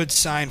that's a good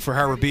sign for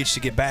Harbor Beach to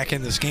get back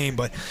in this game.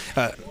 But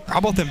how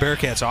about them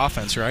Bearcats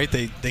offense, right?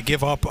 They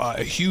give up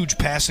a huge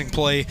passing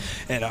play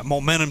and a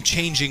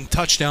momentum-changing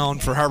touchdown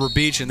for Harbor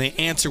Beach, and they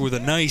answer with a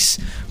nice,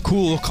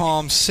 cool,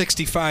 calm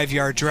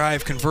 65-yard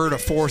drive, convert a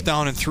 4th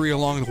down and 3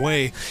 along the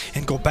way,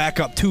 and go back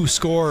up 2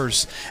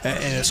 scores. And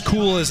as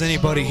cool as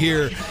anybody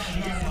here,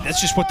 that's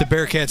just what the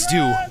Bearcats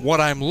do.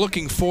 What I'm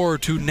looking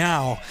forward to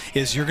now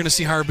is you're going to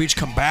see Harbor Beach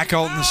come back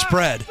out in the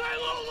spread.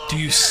 Do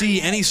you see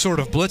any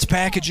sort of blitz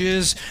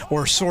packages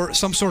or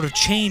some sort of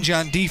change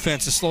on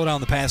defense to slow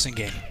down the passing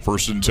game?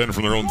 1st and 10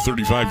 from their own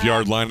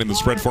 35-yard line in the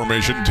spread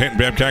formation. Tanton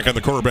Babcock on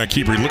the quarterback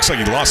keeper. He looks like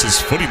he lost his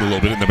footing a little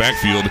bit in the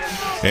backfield,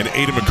 and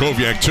Aiden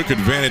Makoviak took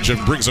advantage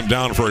and brings him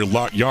down for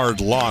a yard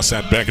loss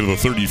at back of the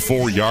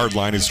 34-yard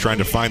line. He's trying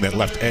to find that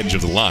left edge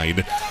of the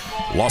line.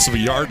 Loss of a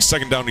yard,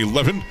 2nd down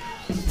 11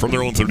 from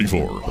their own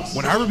 34.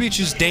 When Harbor Beach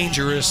is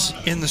dangerous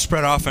in the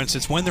spread offense,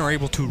 it's when they're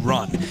able to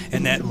run.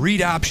 And that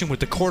read option with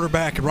the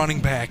quarterback and running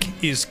back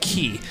is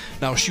key.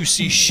 Now, you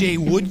see Shea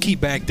Woodkey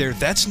back there.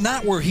 That's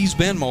not where he's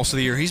been most of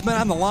the year. He's been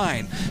on the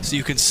line. So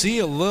you can see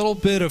a little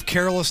bit of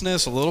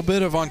carelessness, a little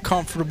bit of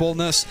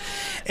uncomfortableness.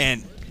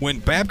 And when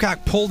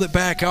Babcock pulled it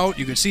back out,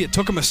 you could see it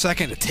took him a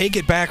second to take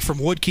it back from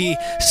Woodkey,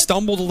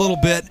 stumbled a little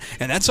bit,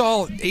 and that's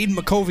all Aiden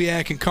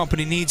Makoviak and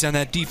company needs on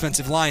that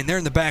defensive line. They're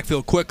in the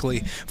backfield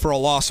quickly for a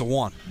loss of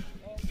 1.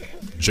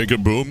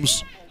 Jacob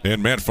Booms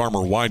and Matt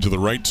Farmer wide to the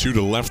right, 2 to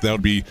the left. That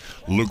would be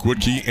Luke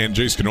Woodkey and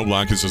Jace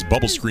Knoblauch. This is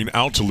bubble screen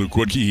out to Luke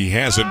Woodkey. He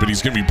has it, but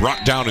he's going to be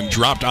brought down and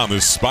dropped on the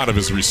spot of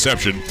his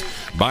reception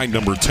by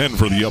number 10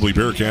 for the Ubly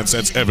Bearcats.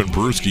 That's Evan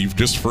Peruski,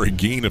 just for a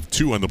gain of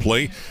 2 on the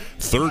play.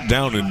 3rd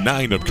down and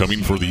 9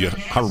 upcoming for the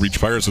Harbor Beach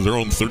Pirates at their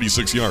own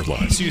 36-yard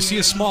line. So you see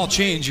a small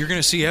change. You're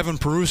going to see Evan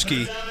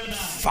Peruski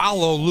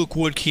follow Luke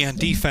Woodkey on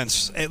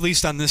defense, at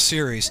least on this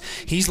series.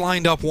 He's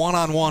lined up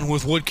one-on-one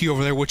with Woodkey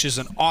over there, which is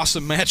an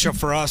awesome matchup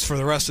for us for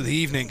the rest of the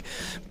evening.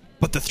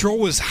 but the throw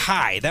was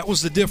high. That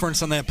was the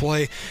difference on that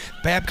play.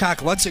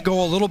 Babcock lets it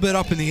go a little bit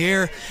up in the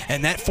air,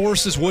 and that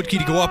forces Woodkey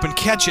to go up and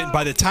catch it. And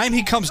by the time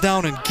he comes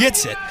down and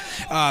gets it,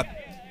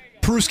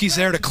 Peruski's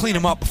there to clean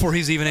him up before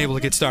he's even able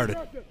to get started.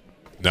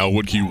 Now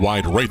Woodkey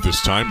wide right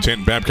this time.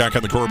 10 Babcock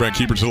on the quarterback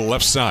keeper to the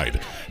left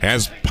side.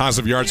 Has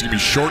positive yards. Going to be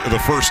short of the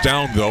first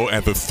down, though,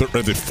 at the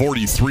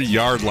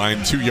 43-yard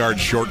line. 2 yards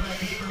short.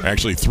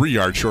 Actually, 3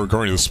 yards short,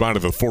 according to the spot,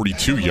 of the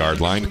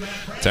 42-yard line.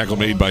 Tackle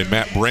made by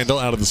Matt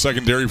Brandel out of the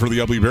secondary for the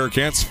Ubly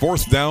Bearcats.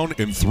 4th down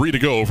and 3 to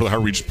go for the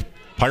Harbor Beach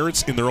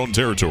Pirates in their own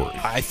territory.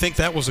 I think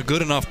that was a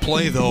good enough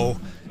play, though,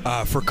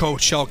 for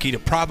Coach Schelke to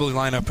probably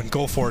line up and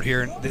go for it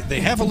here. And they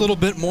have a little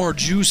bit more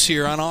juice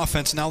here on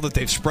offense now that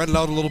they've spread it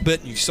out a little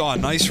bit. You saw a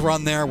nice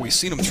run there. We've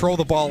seen them throw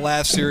the ball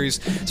last series.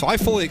 So I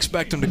fully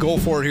expect them to go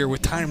for it here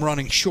with time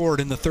running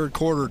short in the third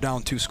quarter,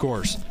 down 2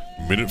 scores.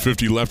 Minute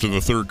 50 left in the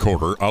third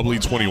quarter.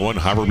 Ubly 21,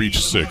 Harbor Beach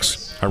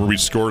 6. Harbor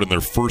Beach scored in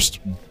their first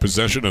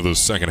possession of the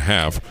second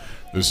half.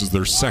 This is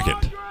their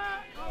second.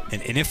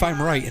 And if I'm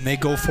right and they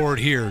go for it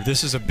here,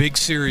 this is a big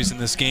series in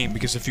this game,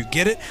 because if you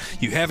get it,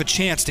 you have a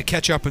chance to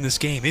catch up in this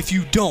game. If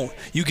you don't,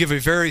 you give a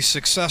very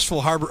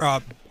successful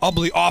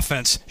Ubly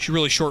offense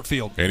really short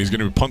field. And he's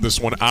going to punt this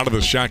one out of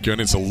the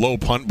shotgun. It's a low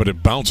punt, but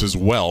it bounces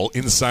well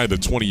inside the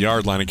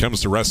 20-yard line. It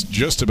comes to rest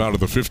just about at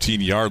the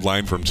 15-yard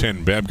line from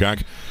 10 Babcock.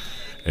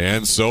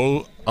 And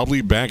so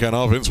Ubly back on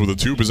offense with a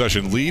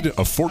 2-possession lead, a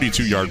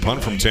 42-yard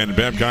punt from 10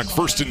 Babcock.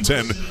 1st and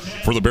 10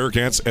 for the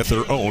Bearcats at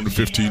their own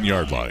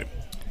 15-yard line.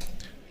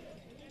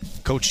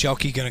 Coach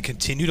Schelke going to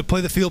continue to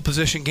play the field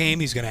position game.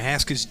 He's going to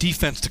ask his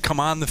defense to come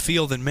on the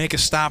field and make a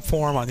stop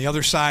for him on the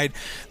other side.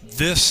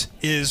 This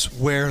is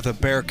where the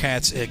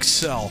Bearcats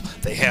excel.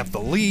 They have the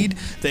lead,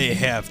 they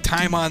have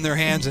time on their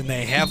hands, and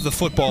they have the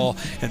football.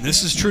 And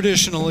this is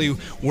traditionally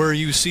where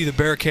you see the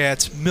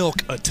Bearcats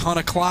milk a ton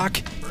of clock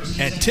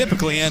and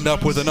typically end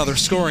up with another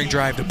scoring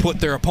drive to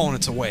put their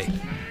opponents away.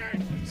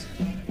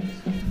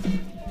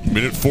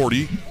 Minute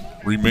 40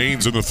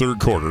 remains in the third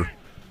quarter.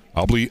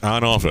 Ubly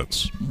on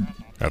offense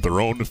at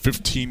their own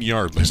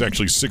 15-yard, it's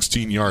actually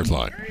 16-yard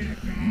line.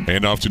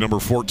 Hand off to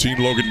number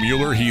 14, Logan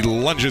Mueller. He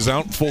lunges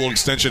out, full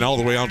extension all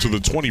the way out to the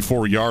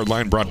 24-yard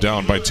line, brought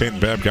down by 10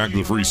 Babcock,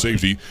 the free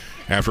safety,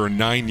 after a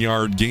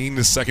 9-yard gain.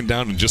 2nd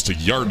down and just a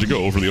yard to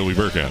go for the Ubly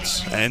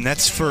Bearcats. And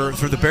that's for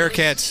the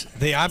Bearcats.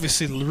 They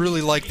obviously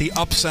really like the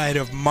upside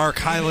of Mark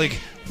Heilig.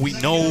 We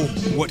know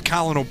what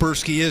Colin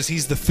Oberski is.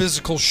 He's the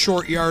physical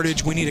short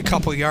yardage, we need a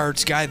couple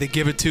yards guy they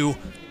give it to.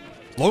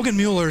 Logan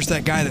Mueller is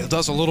that guy that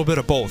does a little bit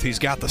of both. He's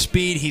got the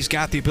speed, he's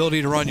got the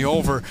ability to run you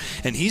over,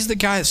 and he's the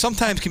guy that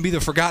sometimes can be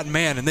the forgotten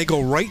man, and they go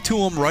right to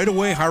him right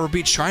away. Harbor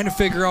Beach trying to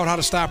figure out how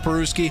to stop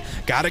Peruski.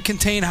 Got to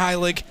contain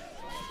Heilig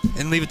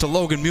and leave it to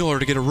Logan Mueller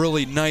to get a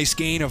really nice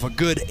gain of a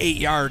good 8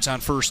 yards on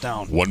 1st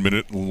down. 1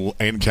 minute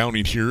and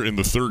counting here in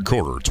the third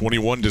quarter.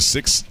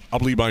 21-6,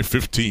 Ubly by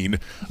 15.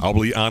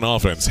 Ubly on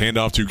offense.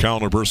 Handoff to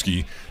Colin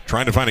Oberski.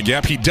 Trying to find a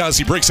gap. He does.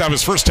 He breaks out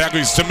his first tackle.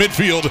 He's to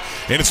midfield,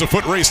 and it's a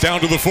foot race down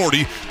to the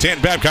 40.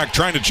 10 Babcock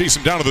trying to chase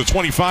him down to the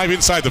 25,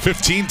 inside the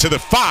 15 to the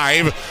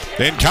 5.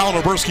 And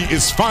Colin Oberski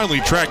is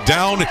finally tracked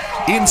down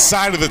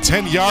inside of the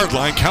 10-yard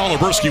line. Colin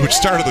Oberski, which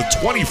started at the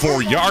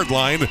 24-yard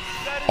line,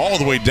 all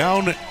the way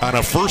down on a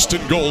 1st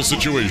and goal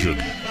situation.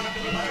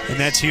 And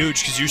that's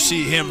huge because you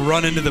see him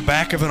run into the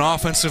back of an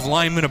offensive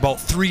lineman about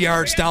 3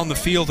 yards down the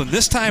field. And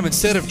this time,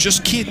 instead of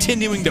just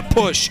continuing to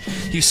push,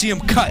 you see him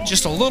cut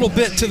just a little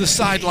bit to the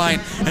sideline.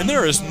 And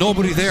there is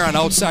nobody there on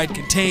outside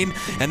contain.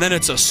 And then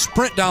it's a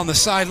sprint down the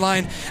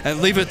sideline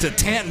and leave it to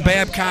Tanton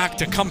Babcock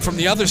to come from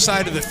the other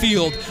side of the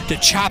field to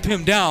chop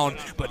him down.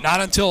 But not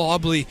until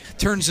Ubly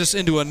turns this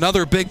into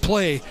another big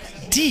play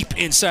deep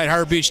inside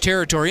Harbor Beach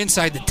territory,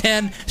 inside the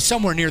 10,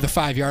 somewhere near the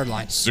 5-yard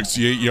line.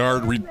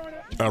 68-yard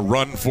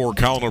run for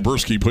Colin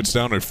Oberski puts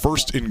down a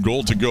 1st and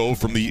goal to go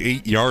from the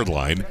 8-yard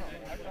line.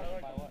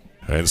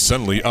 And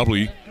suddenly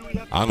Ubly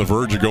on the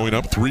verge of going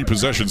up 3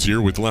 possessions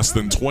here with less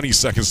than 20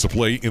 seconds to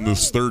play in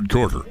this third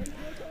quarter.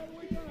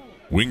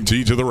 Wing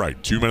T to the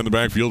right. 2 men in the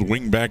backfield.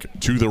 Wing back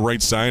to the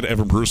right side.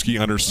 Evan Peruski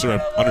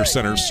under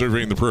center,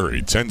 surveying the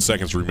prairie. 10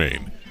 seconds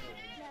remain.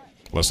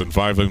 Less than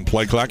 5 in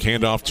play clock.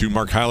 Handoff to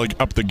Mark Heilig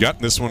up the gut.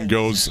 This one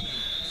goes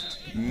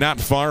not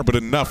far, but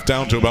enough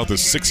down to about the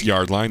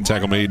 6-yard line.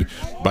 Tackle made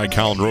by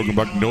Colin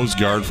Rogenbuck, nose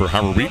guard for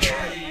Harbor Beach.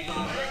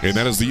 And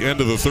that is the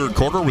end of the third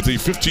quarter with a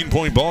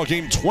 15-point ball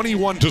game,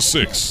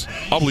 21-6.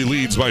 Ubly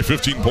leads by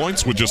 15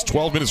 points with just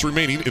 12 minutes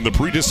remaining in the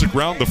pre-district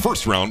round, the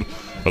first round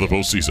of the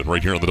postseason,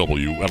 right here on the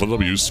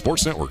WLW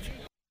Sports Network.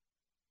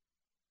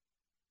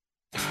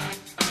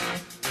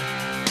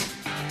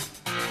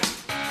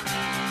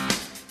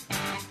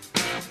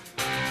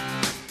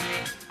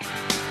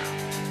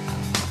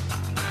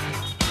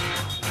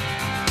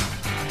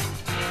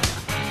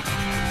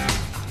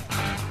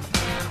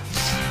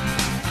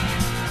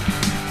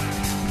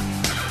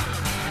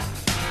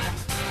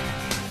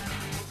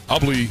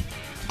 Ubly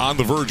on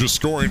the verge of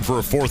scoring for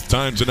a 4th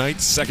time tonight.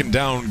 2nd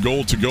down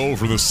goal to go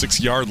for the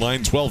 6-yard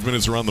line. 12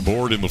 minutes around the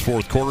board in the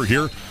fourth quarter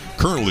here.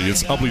 Currently,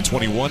 it's Ubly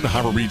 21,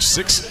 Harbor Beach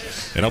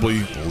 6, and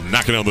Ubly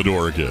knocking on the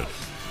door again.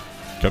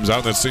 Comes out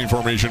in that same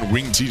formation,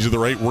 wing T to the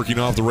right, working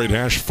off the right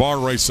hash, far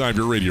right side of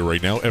your radio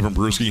right now. Evan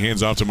Brewski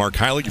hands off to Mark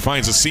Heilig. He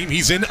finds a seam.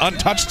 He's in,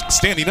 untouched,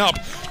 standing up.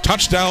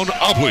 Touchdown,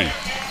 Ubly.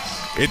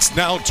 It's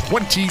now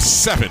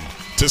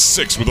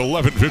 27-6 with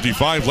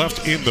 11:55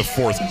 left in the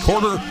fourth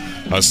quarter.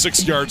 A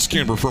 6-yard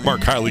scamper for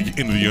Mark Heilig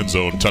into the end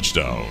zone.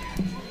 Touchdown.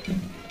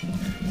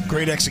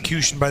 Great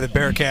execution by the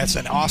Bearcats,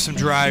 an awesome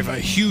drive, a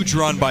huge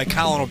run by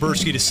Colin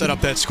Oberski to set up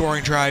that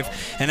scoring drive.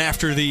 And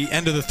after the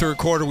end of the third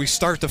quarter, we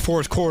start the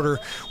fourth quarter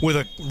with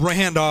a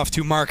handoff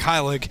to Mark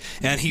Heilig,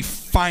 and he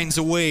finds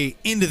a way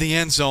into the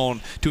end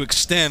zone to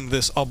extend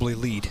this Ubly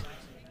lead.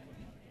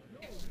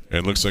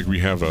 And looks like we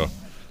have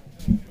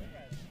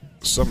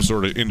some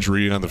sort of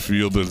injury on the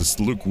field. It's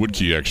Luke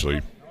Woodkey,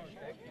 actually.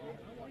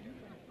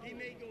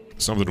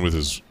 Something with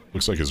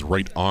looks like his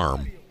right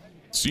arm.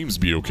 Seems to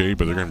be okay,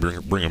 but they're going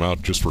to bring him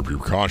out just for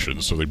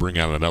precautions, so they bring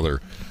out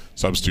another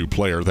substitute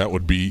player. That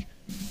would be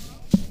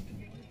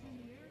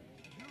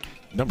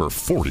number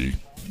 40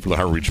 for the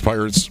Harbor Beach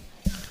Pirates.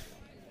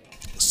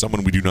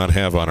 Someone we do not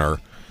have on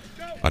our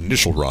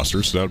initial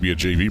roster, so that would be a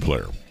JV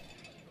player.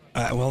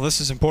 Well, this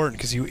is important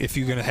because if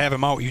you're going to have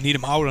him out, you need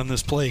him out on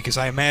this play, because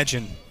I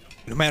imagine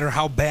no matter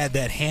how bad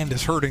that hand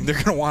is hurting, they're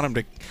going to want him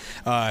to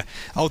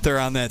out there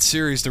on that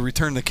series to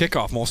return the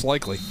kickoff, most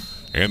likely.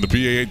 And the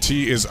PAT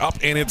is up,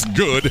 and it's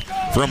good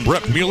from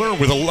Brett Mueller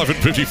with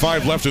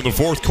 11:55 left in the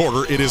fourth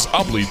quarter. It is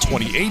Ubly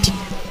 28,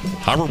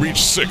 Harbor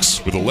Beach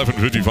 6 with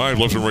 11:55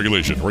 left in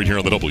regulation, right here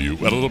on the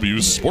WLW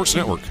Sports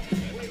Network.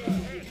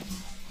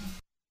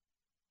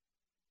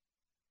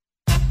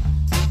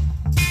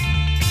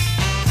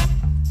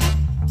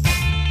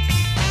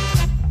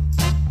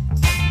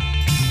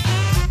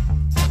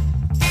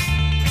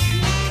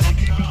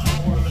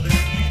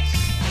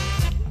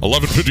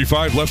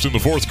 $11:55 left in the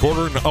fourth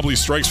quarter, and Ubly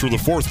strikes for the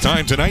fourth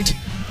time tonight,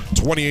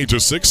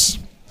 28-6.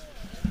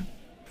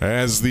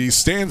 As the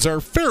stands are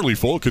fairly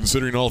full,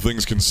 considering all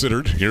things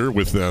considered, here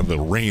with the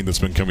rain that's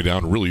been coming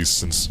down really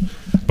since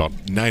about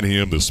 9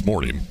 a.m. this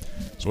morning.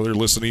 So they're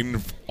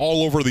listening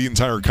all over the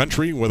entire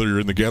country, whether you're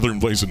in the gathering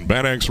place in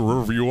Bad Axe or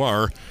wherever you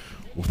are.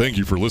 Well, thank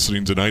you for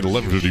listening tonight.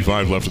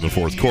 11:55 left in the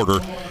fourth quarter,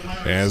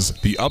 as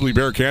the Ubly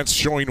Bearcats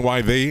showing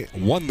why they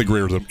won the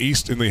Greater Thumb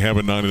East and they have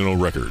a 9-0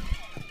 record.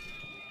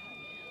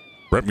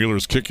 Brett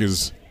Mueller's kick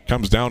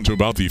comes down to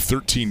about the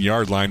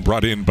 13-yard line,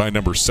 brought in by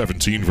number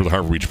 17 for the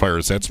Harbor Beach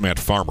Pirates. That's Matt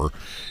Farmer.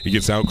 He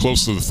gets out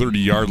close to the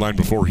 30-yard line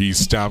before he's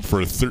stopped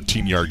for a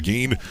 13-yard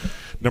gain.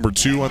 Number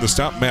 2 on the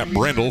stop, Matt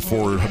Brandel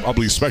for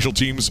Ubly Special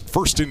Teams.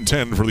 1st and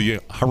 10 for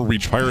the Harbor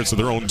Beach Pirates at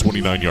their own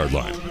 29-yard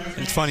line.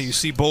 It's funny, you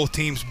see both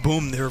teams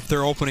boom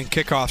their opening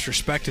kickoffs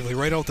respectively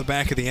right out the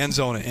back of the end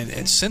zone.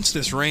 And since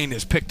this rain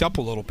has picked up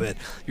a little bit,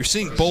 you're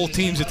seeing both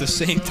teams at the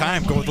same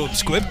time go with those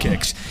squib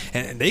kicks.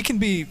 And they can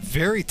be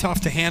very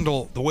tough to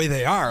handle the way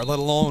they are, let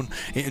alone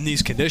in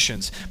these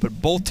conditions.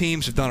 But both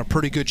teams have done a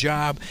pretty good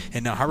job.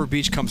 And now Harbor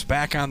Beach comes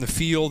back on the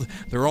field,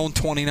 their own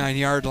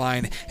 29-yard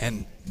line,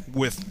 and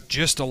with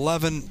just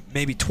 11,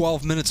 maybe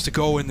 12 minutes to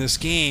go in this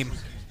game,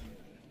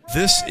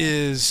 this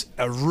is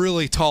a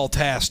really tall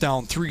task,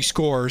 down 3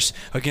 scores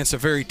against a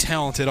very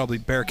talented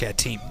Ubly Bearcat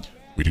team.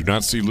 We do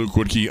not see Luke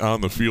Woodkey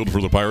on the field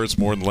for the Pirates,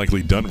 more than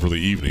likely done for the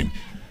evening.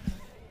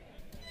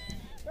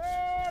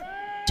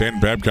 Dan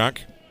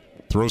Babcock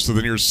throws to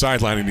the near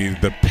sideline,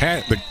 and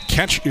the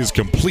catch is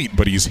complete,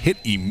 but he's hit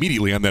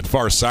immediately on that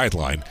far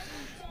sideline.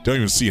 Don't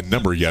even see a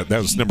number yet.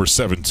 That was number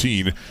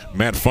 17,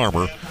 Matt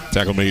Farmer.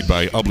 Tackle made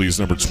by Ubly's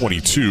number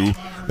 22.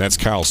 That's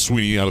Kyle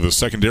Sweeney out of the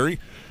secondary.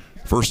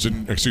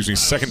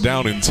 Second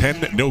down and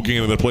 10. No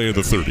gain on the play of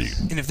the 30.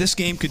 And if this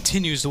game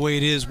continues the way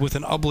it is with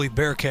an Ubly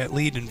Bearcat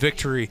lead and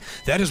victory,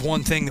 that is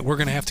one thing that we're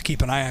going to have to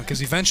keep an eye on,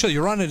 because eventually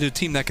you run into a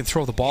team that can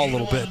throw the ball a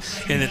little bit.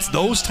 And it's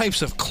those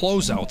types of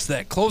closeouts,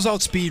 that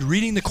closeout speed,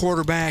 reading the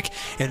quarterback,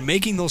 and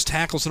making those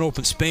tackles in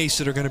open space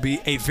that are going to be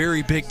a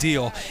very big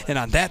deal. And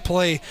on that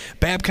play,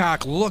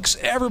 Babcock looks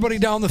everybody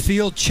down the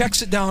field,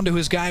 checks it down to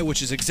his guy,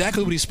 which is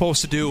exactly what he's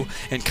supposed to do.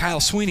 And Kyle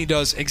Sweeney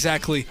does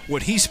exactly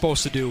what he's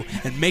supposed to do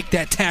and make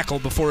that tackle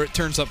before it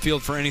turns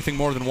upfield for anything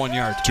more than 1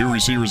 yard. 2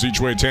 receivers each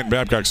way. Dan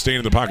Babcock staying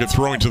in the pocket,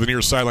 throwing to the near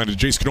sideline to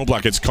Jace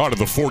Knobloch. Gets caught at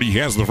the 40. He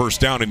has the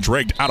first down and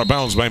dragged out of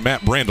bounds by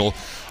Matt Brandel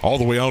all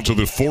the way out to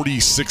the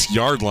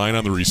 46-yard line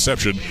on the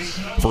reception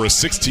for a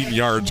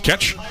 16-yard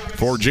catch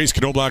for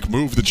Jace Knobloch.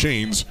 Move the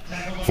chains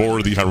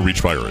for the Harbor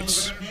Beach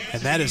Pirates.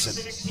 And that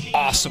is an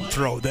awesome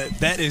throw.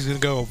 That is going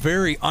to go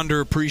very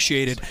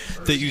underappreciated,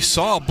 that you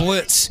saw a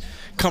blitz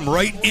come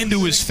right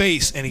into his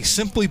face, and he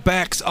simply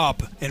backs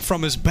up and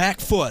from his back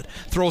foot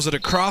throws it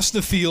across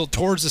the field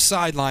towards the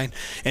sideline,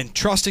 and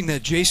trusting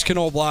that Jace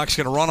Knobloch's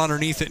going to run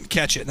underneath it and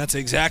catch it. And that's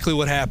exactly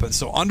what happened.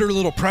 So under a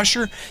little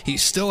pressure,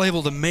 he's still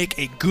able to make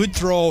a good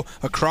throw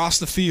across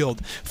the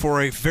field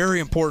for a very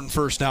important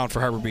first down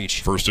for Harbor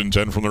Beach. 1st and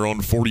 10 from their own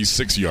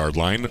 46-yard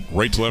line.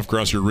 Right to left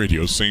across your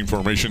radio. Same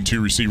formation,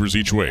 2 receivers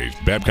each way.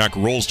 Babcock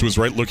rolls to his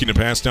right, looking to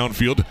pass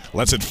downfield.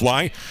 Lets it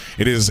fly.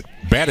 It is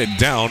batted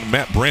down.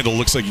 Matt Brandel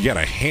looks like he got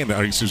a hand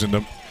out.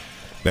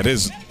 That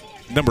is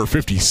number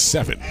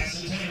 57.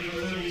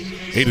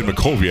 Aiden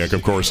Makoviak,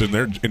 of course, in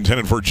there,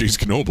 intended for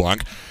Jace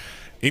Knobloch.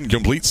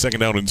 Incomplete, 2nd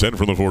down and 10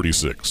 from the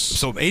 46.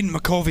 So Aiden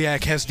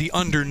Makoviak has the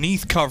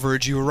underneath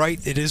coverage. You're right,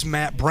 it is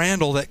Matt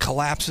Brandel that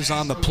collapses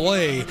on the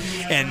play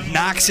and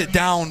knocks it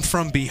down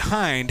from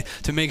behind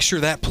to make sure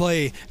that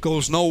play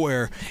goes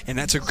nowhere. And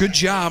that's a good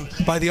job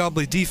by the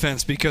Ubly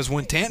defense, because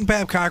when Tanton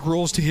Babcock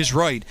rolls to his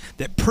right,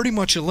 that pretty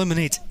much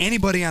eliminates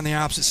anybody on the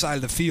opposite side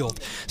of the field.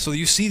 So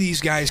you see these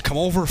guys come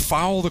over,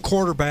 foul the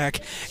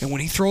quarterback, and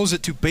when he throws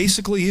it to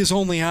basically his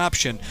only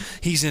option,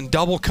 he's in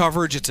double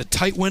coverage. It's a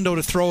tight window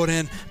to throw it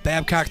in.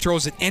 Babcock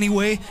throws it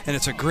anyway, and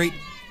it's a great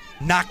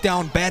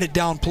knockdown, batted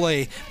down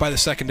play by the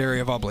secondary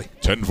of Ubly.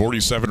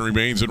 10:47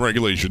 remains in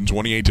regulation,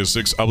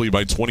 28-6, Ubly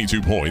by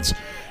 22 points.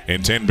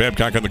 And Tanton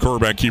Babcock on the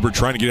quarterback keeper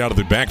trying to get out of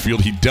the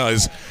backfield. He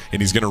does,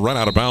 and he's going to run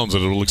out of bounds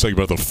at it looks like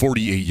about the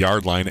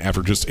 48-yard line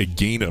after just a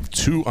gain of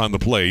 2 on the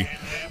play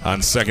on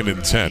 2nd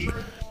and 10.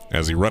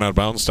 As he run out of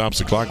bounds, stops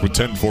the clock with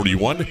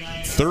 10:41.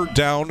 3rd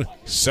down,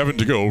 7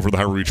 to go for the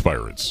Harbor Beach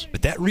Pirates.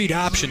 But that read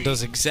option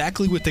does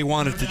exactly what they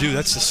wanted to do.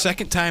 That's the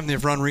second time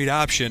they've run read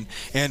option.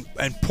 And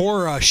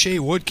poor Shea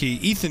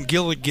Woodkey, Ethan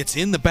Gillig gets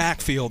in the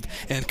backfield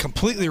and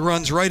completely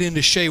runs right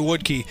into Shea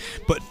Woodkey,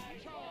 but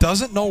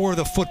doesn't know where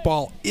the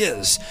football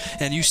is.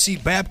 And you see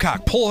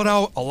Babcock pull it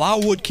out, allow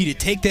Woodkey to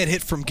take that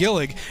hit from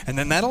Gillig, and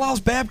then that allows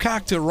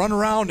Babcock to run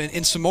around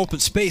in some open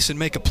space and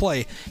make a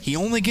play. He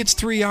only gets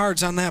 3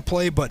 yards on that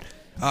play, but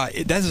that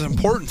is an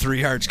important 3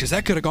 yards, because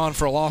that could have gone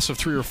for a loss of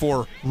 3 or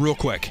 4 real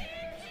quick.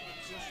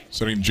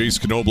 Sending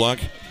Jace Knobloch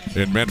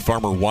and Matt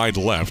Farmer wide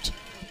left.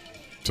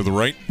 To the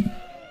right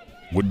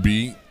would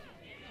be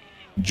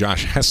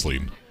Josh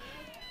Hessling,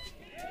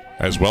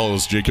 as well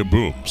as Jacob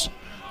Booms.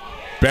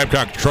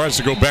 Babcock tries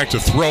to go back to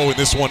throw, and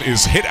this one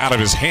is hit out of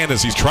his hand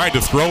as he's tried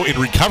to throw and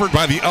recovered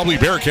by the Ubly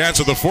Bearcats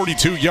at the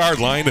 42-yard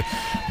line.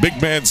 Big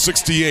man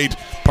 68,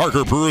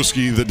 Parker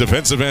Peruski, the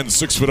defensive end,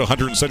 6',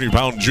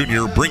 170-pound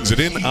junior, brings it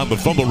in on the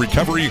fumble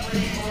recovery.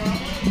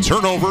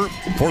 Turnover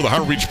for the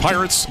Harbor Beach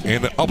Pirates,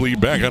 and Ubly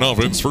back on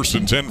offense, 1st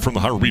and 10 from the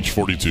Harbor Beach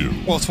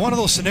 42. Well, it's one of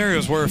those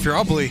scenarios where if you're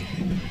Ubly,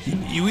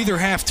 you either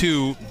have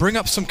to bring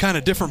up some kind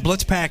of different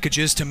blitz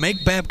packages to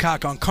make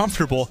Babcock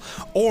uncomfortable,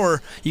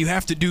 or you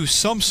have to do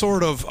some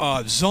sort of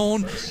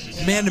zone,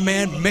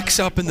 man-to-man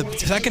mix-up in the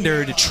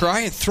secondary to try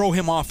and throw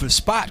him off his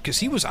spot, because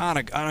he was on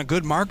a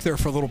good mark there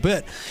for a little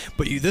bit.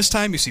 But this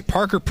time you see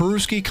Parker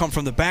Peruski come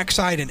from the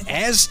backside, and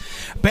as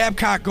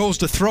Babcock goes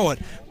to throw it,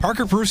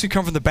 Parker Peruski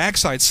come from the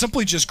backside,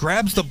 simply just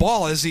grabs the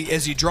ball as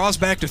he draws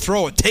back to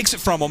throw it, takes it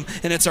from him,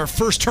 and it's our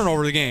first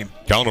turnover of the game.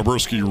 Colin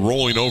Oberski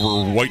rolling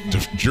over white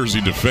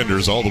jersey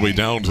defenders all the way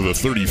down to the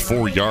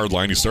 34-yard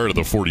line. He started at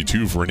the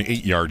 42 for an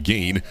 8-yard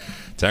gain.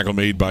 Tackle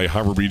made by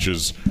Harbor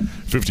Beach's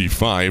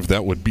 55.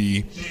 That would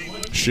be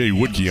Shea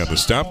Woodkey on the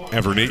stop.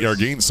 After an 8-yard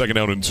gain, 2nd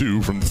down and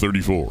 2 from the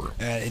 34.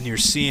 And you're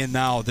seeing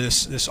now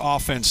this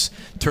offense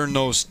turn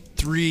those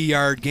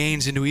 3-yard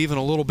gains into even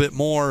a little bit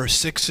more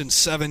 6- and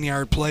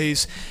 7-yard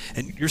plays.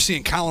 And you're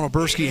seeing Colin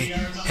Oberski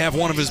have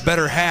one of his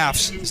better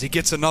halves as he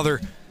gets another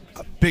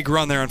big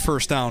run there on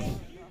 1st down.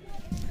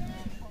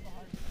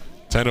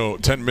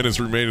 10 minutes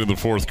remain in the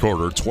 4th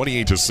quarter.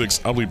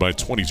 28-6, Ubly by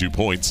 22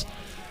 points.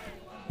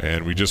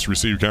 And we just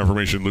received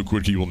confirmation Luke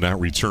Woodkey will not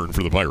return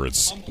for the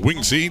Pirates.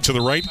 Wing T to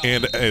the right,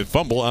 and a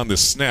fumble on the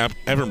snap.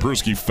 Evan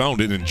Peruski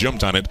found it and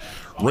jumped on it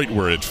right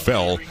where it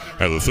fell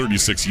at the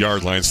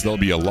 36-yard line. So there'll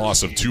be a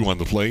loss of 2 on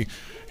the play.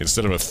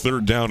 Instead of a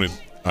 3rd down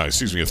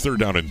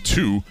and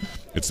 2,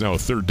 it's now a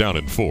 3rd down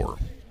and 4.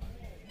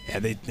 Yeah,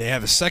 they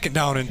have a 2nd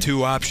down and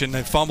 2 option.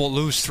 They fumble,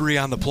 lose 3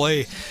 on the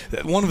play.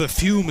 One of the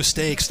few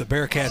mistakes the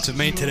Bearcats have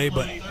made today,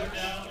 but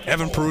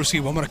Evan Peruski,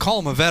 well, I'm going to call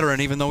him a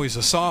veteran even though he's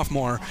a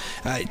sophomore.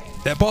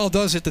 That ball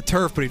does hit the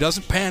turf, but he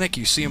doesn't panic.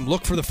 You see him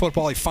look for the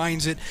football. He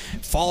finds it,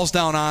 falls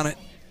down on it,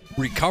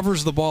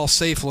 recovers the ball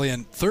safely,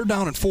 and 3rd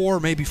down and 4,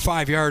 maybe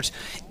 5 yards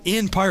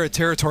in Pirate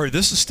territory.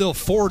 This is still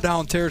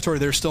 4-down territory.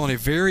 They're still in a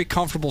very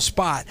comfortable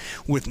spot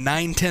with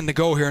 9:10 to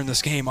go here in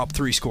this game, up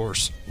 3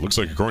 scores. Looks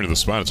like according to the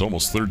spot, it's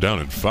almost 3rd down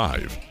and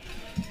 5.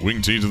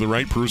 Wing T to the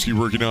right, Peruski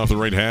working off the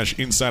right hash.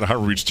 Inside of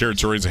Harbor Beach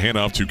territory, it's a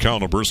handoff to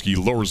Colin Oberski.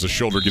 Lowers the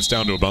shoulder, gets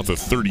down to about the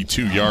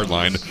 32-yard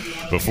line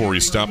before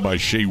he's stopped by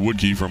Shea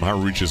Woodkey from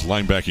Harbor Beach's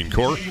linebacking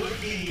core.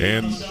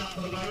 And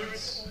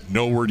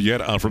no word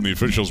yet from the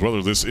officials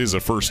whether this is a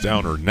 1st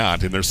down or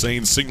not. And they're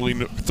saying singling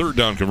 3rd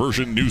down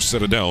conversion, new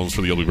set of downs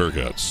for the Ubly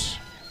Bearcats.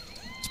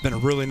 It's been a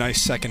really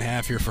nice second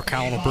half here for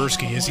Colin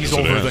Oberski as he's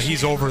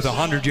over the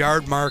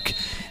 100-yard mark,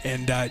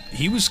 and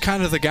he was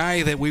kind of the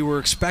guy that we were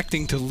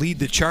expecting to lead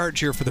the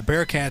charge here for the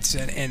Bearcats,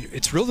 and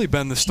it's really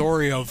been the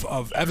story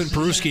of Evan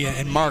Peruski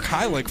and Mark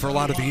Heilig for a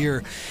lot of the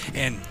year.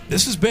 And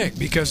this is big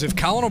because if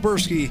Colin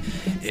Oberski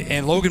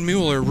and Logan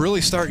Mueller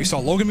really start, you saw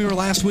Logan Mueller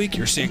last week,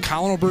 you're seeing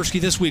Colin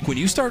Oberski this week. When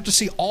you start to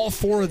see all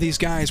 4 of these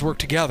guys work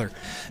together,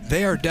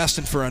 they are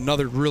destined for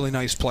another really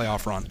nice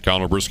playoff run.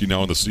 Colin Oberski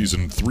now in the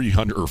season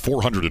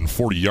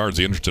 440 yards.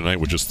 He entered tonight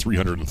with just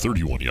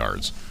 331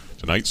 yards.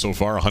 Tonight so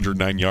far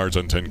 109 yards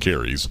on 10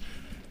 carries.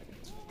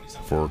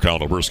 for Kyle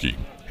Oberski.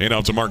 Hand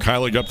out to Mark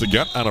Heilig up the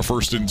gut on a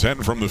 1st and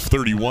 10 from the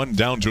 31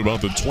 down to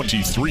about the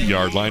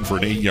 23-yard line for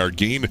an 8-yard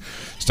gain.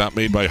 Stop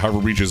made by Harbor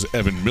Beach's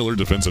Evan Miller,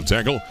 defensive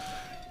tackle.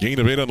 Gain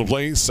of 8 on the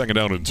play, 2nd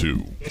down and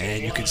 2.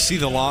 And you can see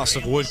the loss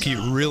of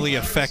Woodkey really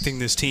affecting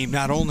this team.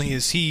 Not only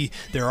is he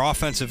their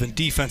offensive and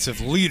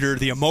defensive leader,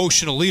 the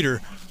emotional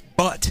leader,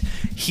 but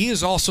he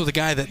is also the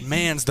guy that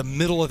mans the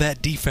middle of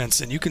that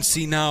defense. And you can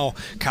see now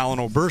Colin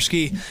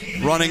Oberski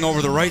running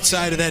over the right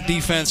side of that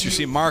defense. You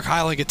see Mark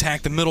Heilig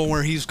attack the middle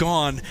where he's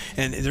gone,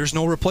 and there's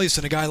no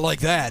replacing a guy like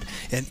that.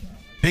 And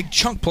big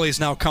chunk plays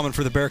now coming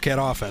for the Bearcat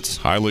offense.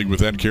 Heilig with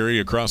that carry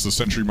across the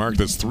century mark.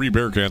 That's 3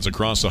 Bearcats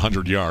across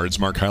 100 yards.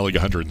 Mark Heilig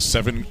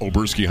 107,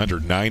 Oberski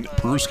 109,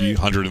 Peruski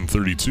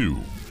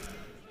 132.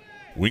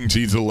 Wing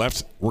T to the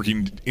left,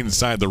 working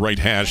inside the right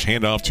hash.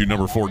 Handoff to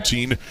number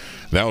 14.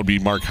 That would be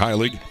Mark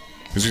Heilig.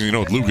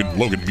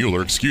 Logan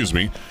Mueller, excuse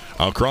me.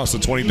 Across the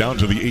 20 down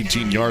to the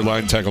 18-yard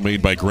line. Tackle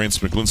made by Grant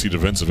Smiklinski,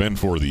 defensive end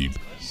for the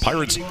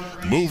Pirates.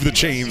 Move the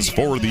chains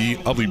for the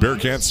Ubly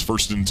Bearcats.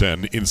 1st and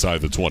 10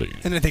 inside the 20.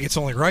 And I think it's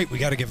only right. We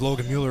got to give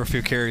Logan Mueller a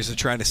few carries to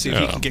try to see if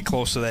he can get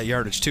close to that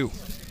yardage too.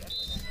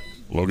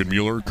 Logan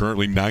Mueller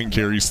currently 9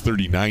 carries,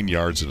 39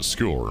 yards and a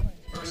score.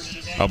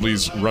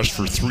 Ubly's rushed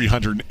for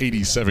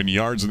 387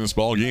 yards in this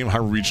ball game.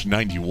 Harbor Beach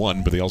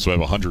 91, but they also have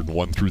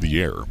 101 through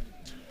the air.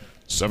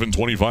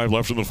 7:25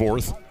 left in the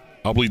 4th.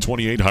 Ubly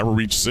 28, Harbor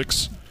Beach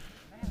 6.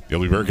 The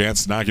Ubly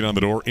Bearcats knocking on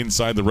the door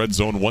inside the red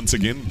zone once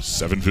again.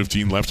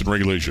 7:15 left in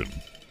regulation.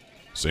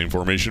 Same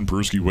formation.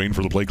 Peruski waiting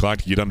for the play clock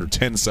to get under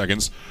 10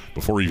 seconds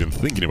before even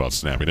thinking about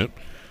snapping it.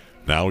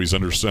 Now he's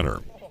under center.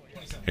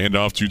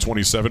 Handoff to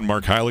 27,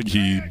 Mark Heilig.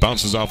 He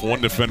bounces off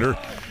one defender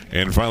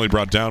and finally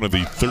brought down at the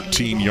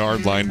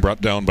 13-yard line.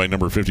 Brought down by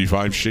number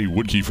 55, Shea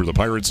Woodkey for the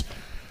Pirates.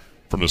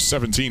 From the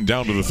 17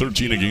 down to the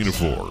 13, a gain of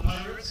 4.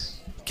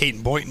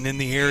 Caden Boynton in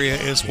the area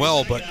as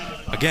well, but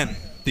again,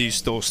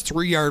 those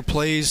 3-yard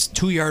plays,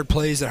 2-yard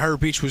plays that Harbor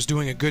Beach was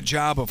doing a good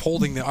job of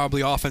holding the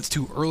Ubly offense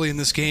to early in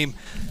this game.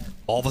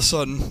 All of a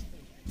sudden,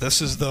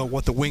 this is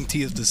what the wing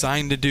tee is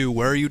designed to do.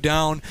 Wear you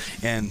down,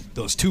 and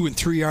those 2- and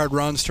 3-yard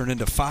runs turn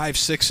into 5,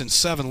 6, and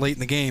 7 late in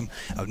the game.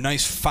 A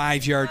nice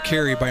 5-yard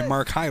carry by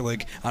Mark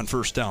Heilig on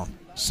 1st down.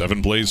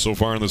 7 plays so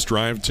far in this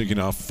drive, taking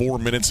off 4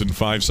 minutes and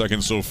 5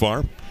 seconds so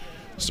far.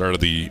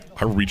 Started the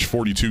Harbor Beach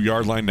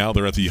 42-yard line. Now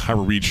they're at the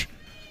Harbor Beach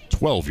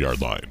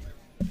 12-yard line.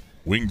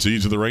 Wing tee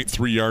to the right,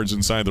 3 yards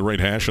inside the right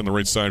hash on the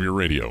right side of your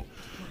radio.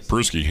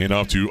 Peruski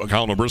handoff to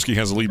Colin Oberski,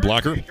 has a lead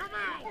blocker.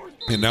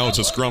 And now it's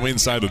a scrum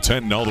inside the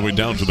 10 and all the way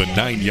down to the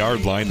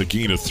 9-yard line. The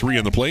gain of 3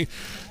 on the play.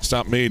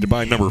 Stop made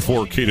by number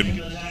 4,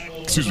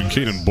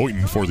 Caden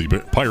Boynton for the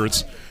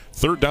Pirates.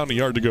 3rd down, a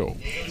yard to go.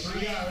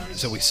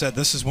 So we said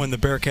this is when the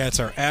Bearcats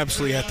are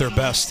absolutely at their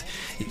best.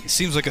 It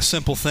seems like a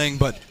simple thing,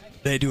 but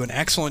they do an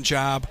excellent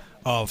job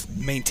of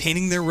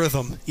maintaining their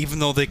rhythm, even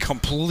though they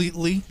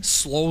completely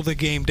slow the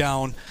game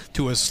down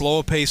to as slow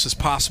a pace as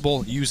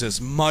possible, use as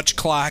much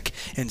clock,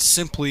 and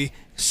simply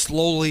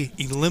slowly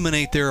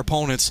eliminate their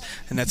opponents.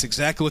 And that's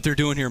exactly what they're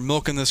doing here,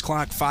 milking this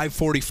clock.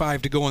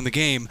 5:45 to go in the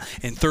game,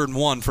 and 3rd and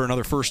 1 for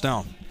another 1st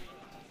down.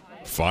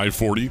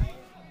 5:40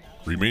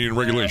 remaining in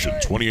regulation.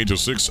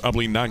 28-6.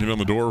 Ubly knocking on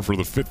the door for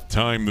the 5th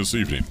time this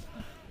evening.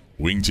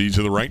 Wing tee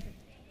to the right,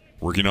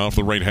 working off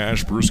the right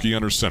hash. Peruski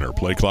under center.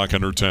 Play clock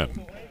under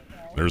 10.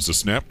 There's the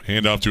snap.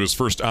 Handoff to his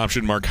first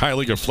option, Mark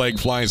Heilig. A flag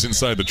flies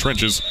inside the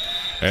trenches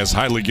as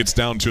Heilig gets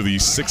down to the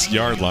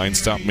 6-yard line.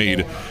 Stop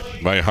made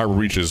by Harbor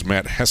Beach's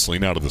Matt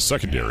Hessling out of the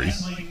secondary.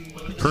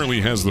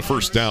 Currently has the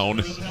 1st down,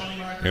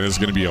 and it's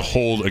going to be a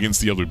hold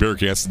against the Ubly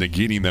Bearcats,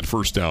 negating that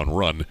 1st down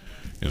run. And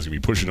it's going to be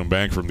pushing them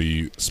back from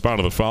the spot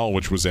of the foul,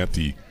 which was at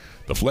the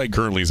flag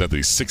currently is at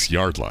the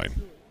 6-yard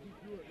line.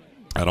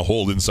 And a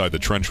hold inside the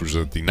trench, which is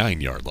at the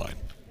 9-yard line.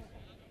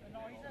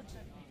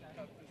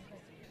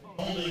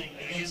 Holding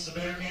against the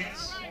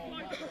Bearcats.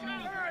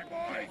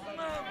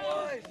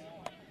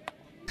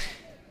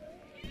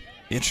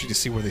 Interesting to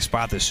see where they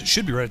spot this. It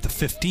should be right at the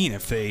 15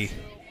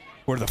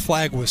 where the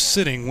flag was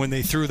sitting when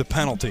they threw the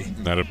penalty.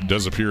 That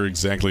does appear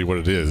exactly what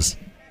it is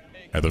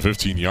at the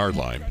 15-yard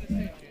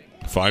line.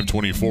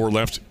 5:24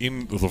 left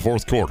in the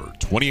 4th quarter.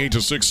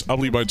 28-6,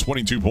 Ubly by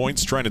 22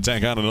 points, trying to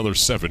tack on another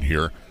 7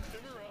 here.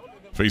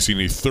 Facing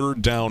a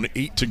 3rd down,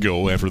 8 to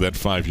go after that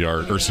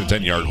 5-yard or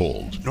 10-yard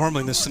hold.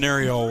 Normally in this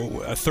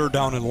scenario, a 3rd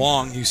down and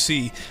long, you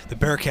see the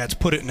Bearcats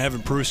put it in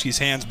Evan Peruski's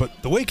hands.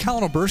 But the way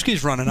Colin Oberski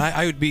is running,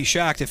 I would be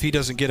shocked if he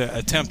doesn't get an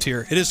attempt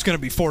here. It is going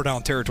to be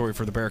 4-down territory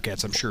for the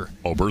Bearcats, I'm sure.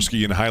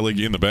 Oberski and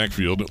Heilig in the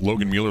backfield.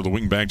 Logan Mueller, the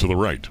wing back to the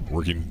right,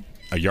 working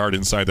a yard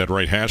inside that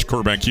right hash.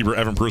 Quarterback keeper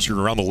Evan Peruski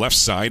around the left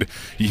side.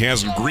 He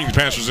has green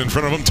pastures in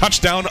front of him.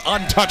 Touchdown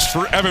untouched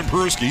for Evan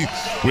Peruski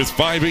with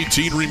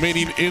 5:18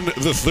 remaining in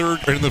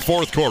the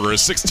 4th quarter. A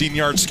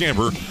 16-yard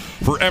scamper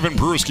for Evan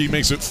Peruski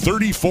makes it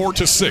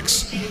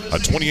 34-6. A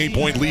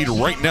 28-point lead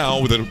right now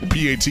with a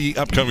PAT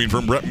upcoming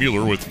from Brett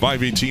Mueller with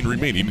 5:18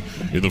 remaining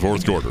in the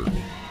 4th quarter.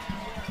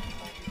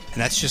 And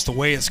that's just the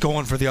way it's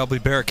going for the Ubly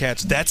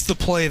Bearcats. That's the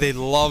play they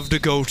love to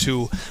go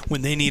to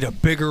when they need a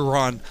bigger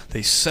run.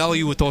 They sell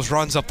you with those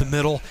runs up the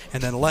middle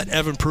and then let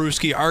Evan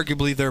Peruski,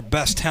 arguably their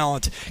best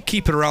talent,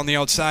 keep it around the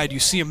outside. You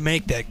see him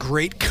make that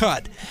great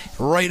cut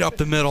right up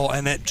the middle,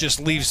 and that just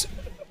leaves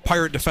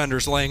Pirate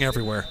defenders laying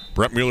everywhere.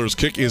 Brett Mueller's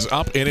kick is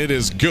up, and it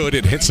is good.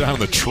 It hits on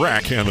the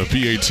track on the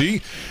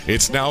PAT.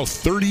 It's now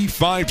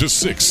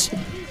 35-6.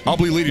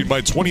 Ubly leading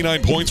by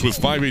 29 points with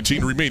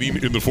 5:18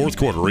 remaining in the fourth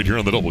quarter right here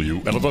on the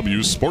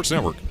WLW Sports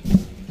Network.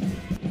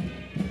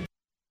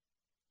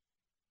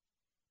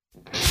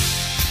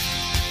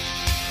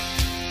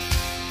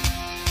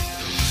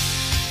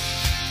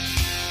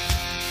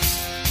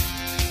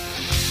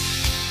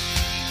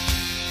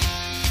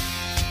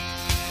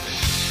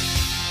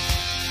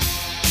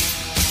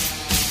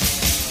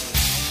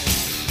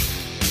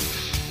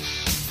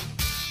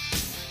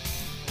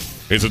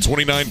 It's a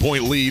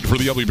 29-point lead for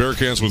the Ubly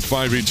Bearcats with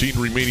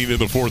 5:18 remaining in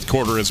the fourth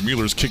quarter as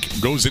Mueller's kick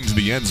goes into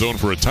the end zone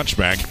for a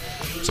touchback.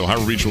 So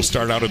Howard Beach will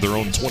start out at their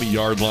own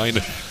 20-yard line.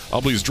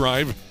 Ubly's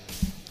drive,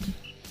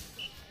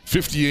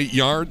 42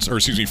 yards.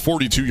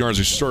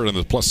 They started on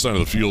the plus side of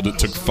the field. It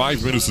took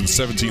 5 minutes and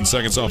 17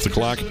 seconds off the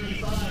clock.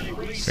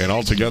 And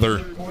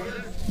altogether,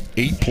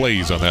 8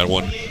 plays on that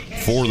one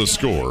for the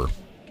score.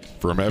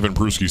 From Evan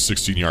Peruski,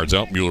 16 yards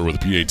out. Mueller with a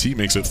PAT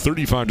makes it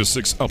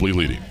 35-6, Ubly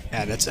leading.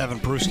 Yeah, that's Evan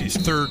Peruski's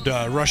third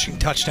rushing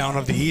touchdown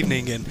of the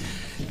evening, and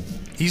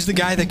he's the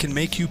guy that can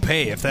make you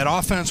pay. If that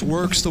offense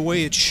works the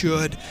way it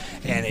should,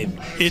 and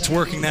it's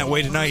working that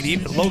way tonight.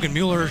 Even Logan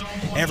Mueller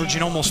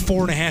averaging almost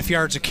 4.5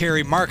 yards a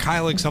carry. Mark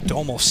Heilig's up to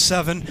almost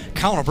 7.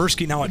 Colin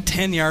Oberski now at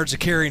 10 yards a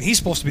carry, and he's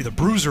supposed to be the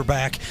bruiser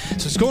back.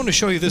 So it's going to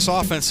show you this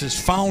offense has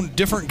found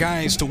different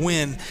guys to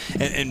win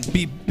and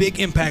be big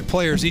impact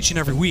players each and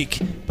every week.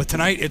 But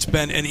tonight it's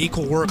been an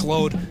equal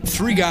workload.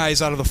 3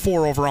 guys out of the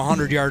 4 over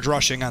 100 yards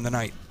rushing on the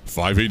night.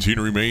 5:18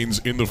 remains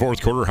in the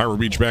fourth quarter. Howard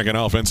Beach back on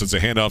offense. It's a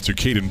handoff to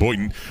Caden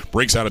Boynton.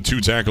 Breaks out of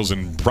 2 tackles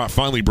and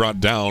finally brought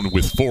down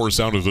with force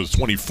down to the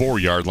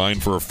 24-yard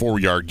line for a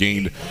 4-yard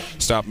gain.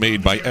 Stop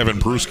made by Evan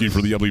Peruski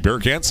for the Ubly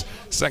Bearcats.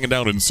 Second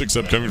down and 6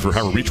 upcoming for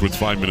Howard Beach with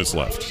 5 minutes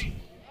left.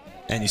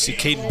 And you see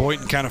Caden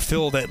Boynton kind of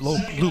fill that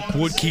Luke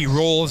Woodkey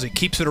role as he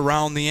keeps it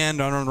around the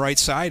end on the right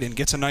side and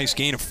gets a nice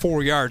gain of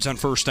 4 yards on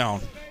first down.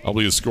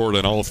 Ubly has scored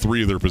on all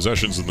 3 of their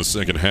possessions in the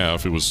second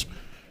half. It was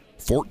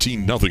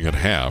 14-0 at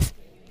half.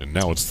 And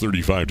now it's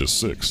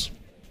 35-6.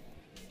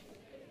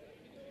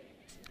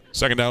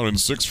 Second down and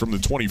 6 from the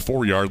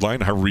 24-yard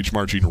line. Howard Beach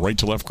marching right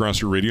to left across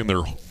your radio in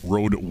their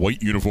road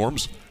white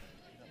uniforms.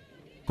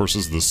 Of course,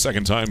 this is the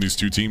second time these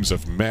two teams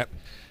have met.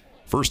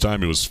 First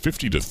time it was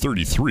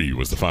 50-33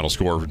 was the final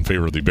score in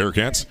favor of the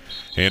Bearcats.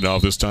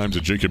 Handoff this time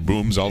to Jacob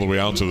Booms all the way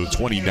out to the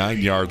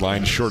 29-yard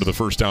line, short of the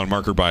first down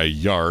marker by a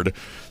yard.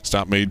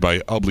 Stop made by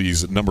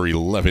Ubly's number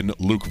 11,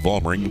 Luke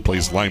Vollmering,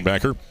 plays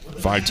linebacker,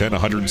 5'10",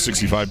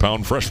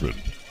 165-pound freshman.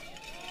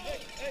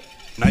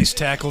 Nice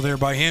tackle there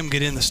by him.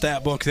 Get in the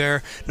stat book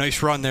there.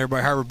 Nice run there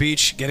by Harbor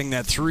Beach, getting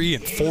that 3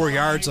 and 4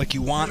 yards like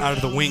you want out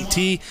of the wing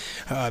tee.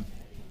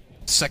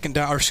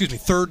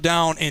 Third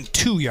down and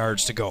 2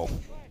 yards to go.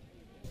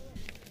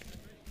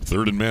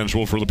 Third and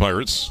manageable for the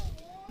Pirates.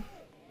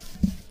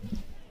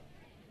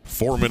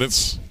 4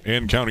 minutes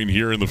and counting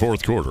here in the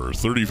fourth quarter.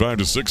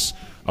 35-6,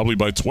 Ubly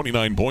by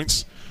 29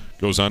 points.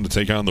 Goes on to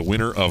take on the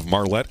winner of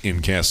Marlette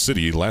in Cass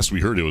City. Last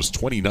we heard it was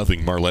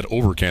 20-0 Marlette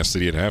over Cass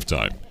City at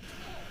halftime.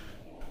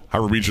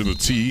 Harbor Beach in the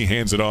tee,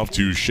 hands it off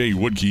to Shea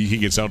Woodkey. He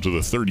gets out to the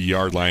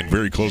 30-yard line,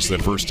 very close to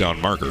that first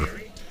down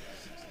marker.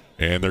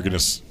 And they're going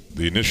to.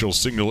 The initial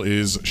signal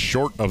is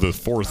short of the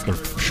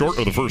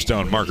first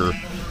down marker.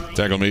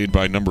 Tackle made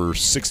by number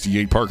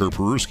 68 Parker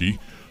Peruski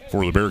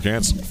for the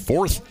Bearcats.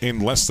 4th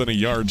and less than a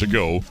yard to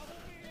go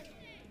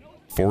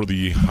for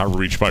the Harbor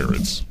Beach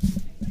Pirates.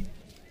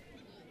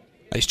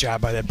 Nice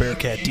job by that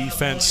Bearcat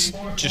defense.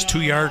 Just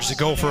 2 yards to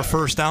go for a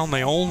first down.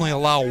 They only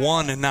allow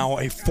 1, and now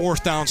a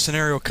 4th down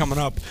scenario coming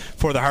up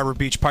for the Harbor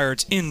Beach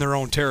Pirates in their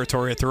own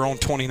territory at their own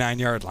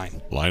 29-yard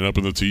line. Line up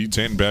in the tee.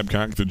 Tan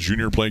Babcock, the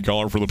junior play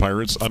caller for the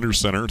Pirates. Under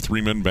center,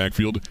 3-men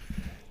backfield.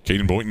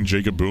 Caden Boynton,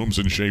 Jacob Booms,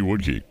 and Shea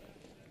Woodkey.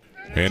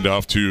 Hand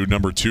off to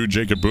number 2,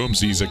 Jacob Booms.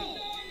 He's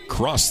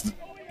across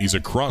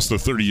the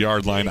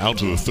 30-yard line out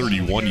to the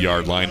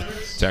 31-yard line.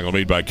 Tackle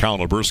made by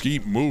Colin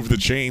Oberski. Move the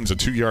chains, a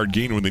 2-yard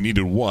gain when they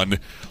needed 1.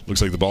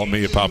 Looks like the ball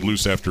may have popped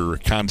loose after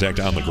contact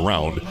on the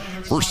ground.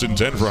 1st and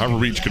 10 for Harbor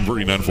Beach,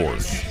 converting on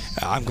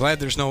 4th. I'm glad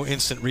there's no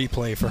instant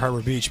replay for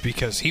Harbor Beach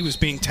because he was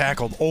being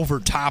tackled over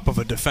top of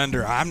a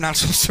defender. I'm not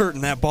so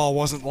certain that ball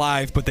wasn't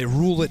live, but they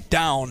rule it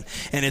down,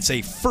 and it's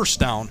a first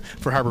down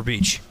for Harbor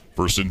Beach.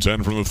 1st and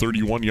 10 from the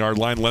 31-yard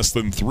line, less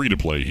than 3 to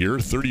play here.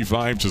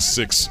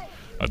 35-6.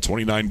 A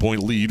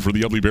 29-point lead for the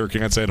Ubly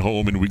Bearcats at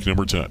home in week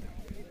number 10.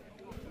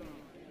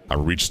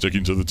 Harbor Beach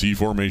sticking to the T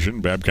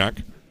formation. Babcock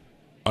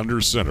under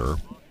center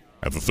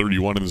at the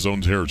 31 in his own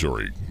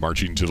territory.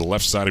 Marching to the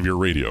left side of your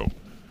radio.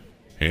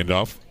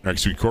 Handoff.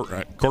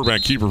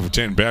 Quarterback keeper for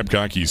 10,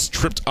 Babcock. He's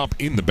tripped up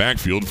in the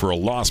backfield for a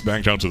loss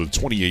back down to the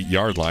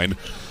 28-yard line.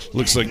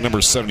 Looks like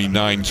number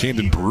 79,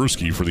 Camden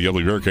Peruski for the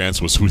Ubly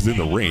Bearcats, was within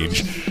the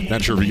range.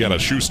 Not sure if he got a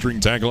shoestring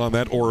tackle on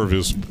that or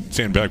if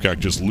Sam Babcock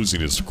just losing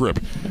his grip.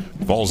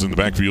 Falls in the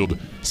backfield,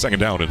 second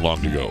down and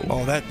long to go.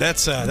 Oh,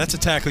 that's a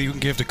tackle you can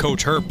give to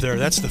Coach Herb there.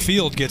 That's the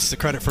field gets the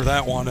credit for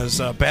that one, as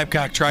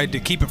Babcock tried to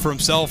keep it for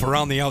himself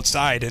around the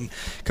outside and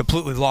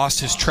completely lost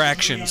his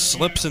traction,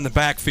 slips in the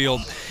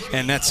backfield,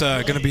 and that's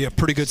going to be a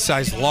pretty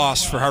good-sized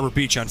loss for Harbor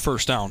Beach on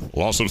first down.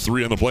 Loss of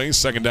 3 on the play,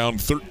 second down,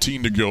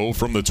 13 to go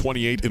from the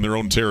 28 in their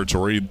own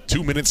territory.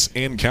 2 minutes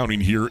and counting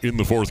here in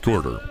the fourth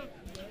quarter.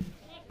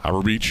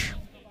 Harbor Beach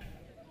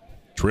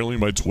trailing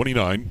by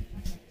 29.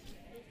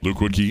 Luke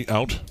Woodkey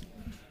out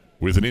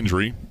with an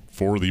injury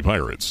for the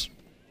Pirates.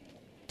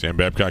 Sam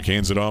Babcock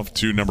hands it off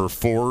to number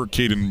 4.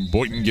 Caden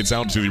Boynton gets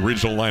out to the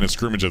original line of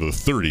scrimmage at the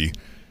 30.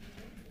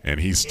 And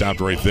he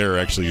stopped right there,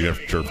 actually,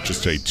 after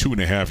just a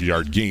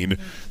 2.5-yard gain.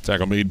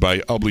 Tackle made by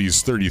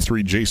Ubly's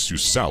 33, Jay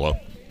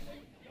Susala.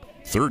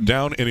 Third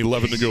down and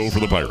 11 to go for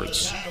the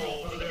Pirates.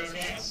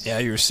 Yeah,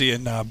 you're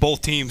seeing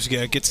both teams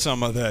get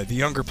some of the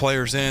younger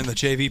players in, the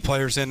JV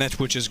players in,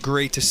 which is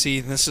great to see.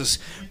 And this is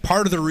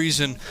part of the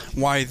reason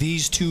why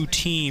these two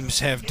teams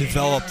have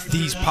developed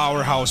these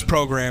powerhouse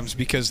programs,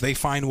 because they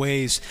find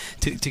ways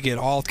to get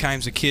all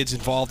kinds of kids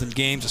involved in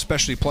games,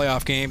 especially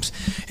playoff games.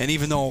 And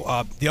even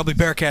though the Ubly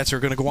Bearcats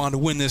are going to go on to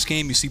win this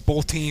game, you see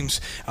both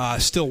teams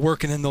still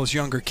working in those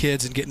younger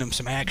kids and getting them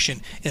some action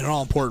in an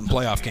all-important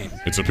playoff game.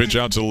 It's a pitch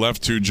out to the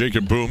left to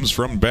Jacob Booms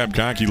from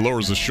Babcock. He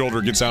lowers the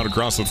shoulder, gets out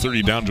across the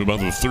 30 down to about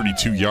the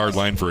 32-yard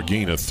line for a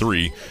gain of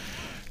 3.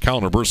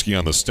 Colin Oberski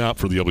on the stop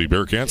for the Ubly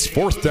Bearcats.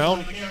 Fourth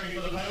down,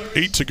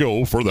 8 to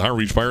go for the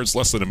Harbor Beach Pirates,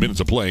 less than a minute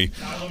to play.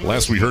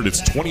 Last we heard,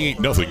 it's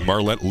 28-0,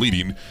 Marlette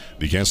leading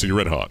the Kansas City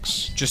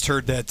Redhawks. Just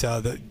heard that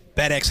the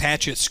Bad Axe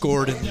Hatchet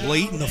scored in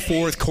late in the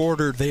fourth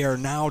quarter. They are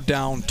now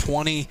down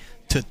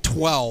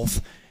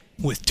 20-12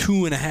 with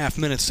 2.5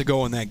 minutes to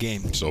go in that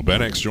game. So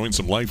Bad Axe joined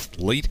some life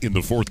late in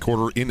the fourth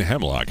quarter in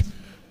Hemlock.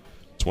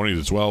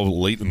 20-12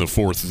 late in the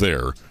fourth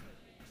there.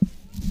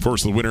 Of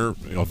course, the winner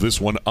of this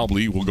one,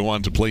 Ubly, will go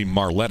on to play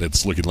Marlette,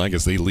 it's looking like,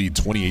 as they lead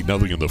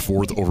 28-0 in the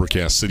fourth over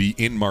Cass City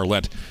in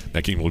Marlette.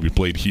 That game will be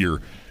played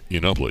here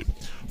in Ubly.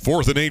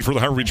 4th and 8 for the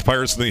Harbor Beach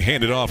Pirates, and they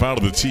hand it off out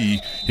of the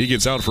tee. He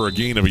gets out for a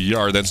gain of a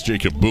yard. That's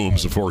Jacob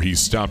Booms before he's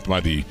stopped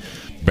by the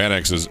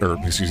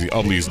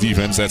Ubly's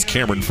defense. That's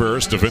Cameron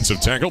Ferris,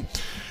 defensive tackle.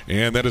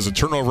 And that is a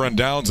turnover on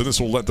downs, and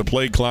this will let the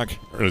play clock,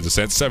 at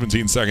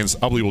 17 seconds.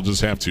 Ubly will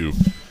just have to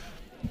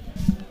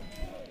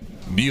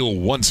kneel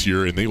once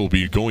here, and they will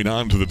be going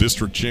on to the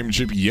district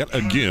championship yet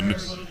again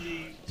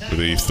with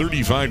a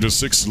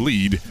 35-6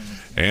 lead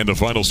and a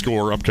final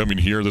score upcoming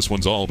here. This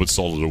one's all but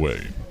salted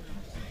away.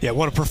 Yeah,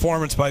 what a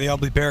performance by the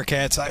Ubly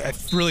Bearcats. I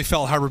really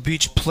felt Harbor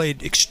Beach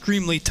played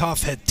extremely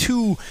tough, had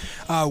 2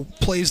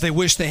 plays they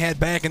wish they had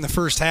back in the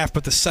first half,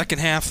 but the second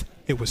half,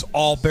 it was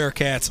all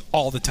Bearcats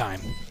all the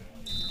time.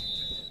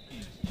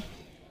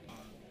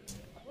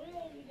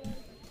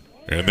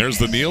 And there's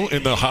the kneel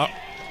in the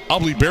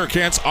Ubly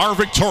Bearcats are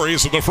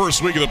victorious in the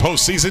first week of the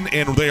postseason,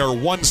 and they are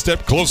one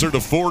step closer to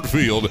Ford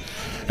Field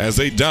as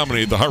they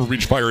dominate the Harbor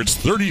Beach Pirates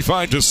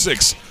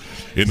 35-6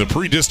 in the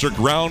pre-district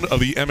round of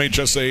the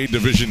MHSA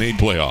Division 8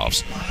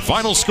 playoffs.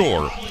 Final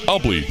score,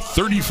 Ubly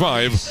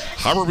 35,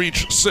 Harbor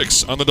Beach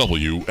 6 on the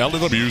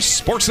WLW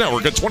Sports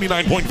Network. A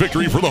 29-point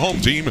victory for the home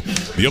team. The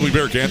Ubly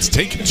Bearcats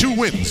take 2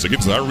 wins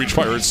against the Harbor Beach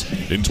Pirates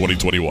in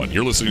 2021.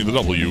 You're listening to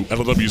the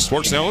WLW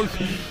Sports Network.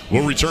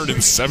 We'll return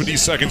in 70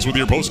 seconds with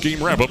your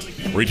post-game wrap-up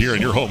right here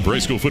in your home for high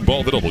school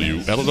football, the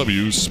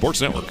WLW Sports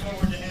Network.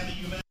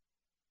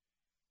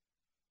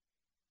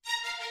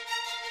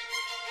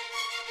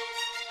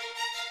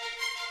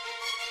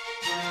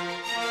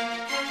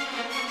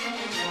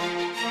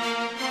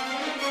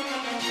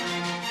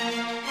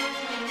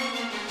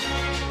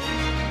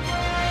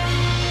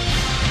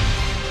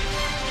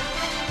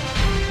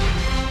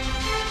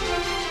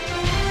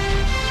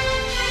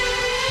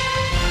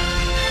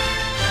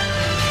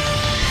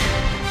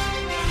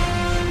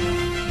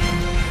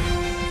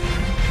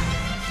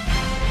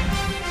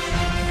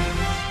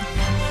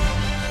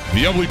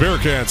 The Ubly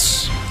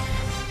Bearcats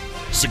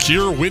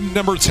secure win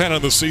number 10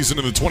 on the season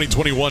in the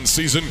 2021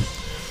 season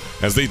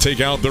as they take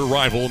out their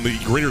rival in the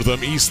Greater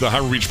Thumb East, the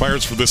Harbor Beach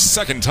Pirates, for the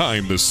second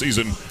time this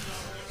season.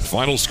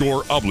 Final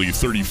score, Ubly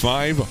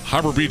 35.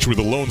 Harbor Beach with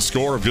a lone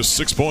score of just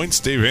 6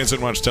 points. Dave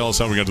Hansen, why don't you tell us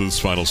how we got to this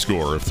final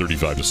score of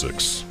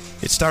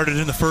 35-6? It started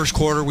in the first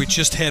quarter. We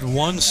just had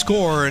 1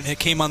 score, and it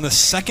came on the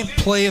second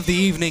play of the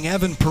evening.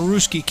 Evan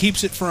Peruski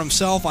keeps it for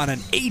himself on an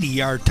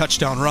 80-yard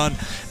touchdown run.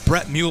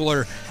 Brett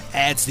Mueller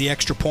adds the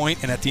extra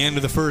point, and at the end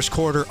of the first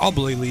quarter,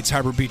 Ubly leads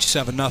Harbor Beach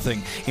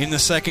 7-0. In the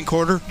second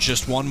quarter,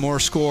 just 1 more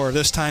score.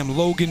 This time,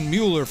 Logan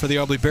Mueller for the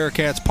Ubly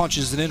Bearcats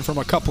punches it in from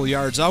a couple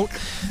yards out.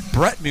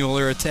 Brett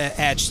Mueller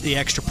adds the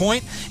extra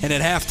point, and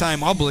at halftime,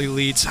 Ubly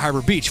leads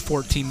Harbor Beach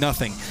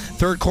 14-0.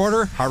 Third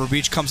quarter, Harbor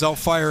Beach comes out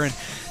firing.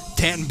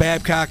 Tanton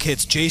Babcock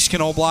hits Jace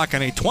Knoblauch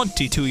on a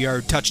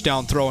 22-yard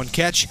touchdown throw and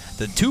catch.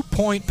 The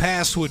 2-point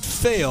pass would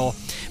fail,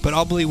 but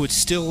Ubly would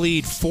still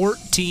lead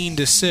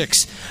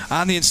 14-6.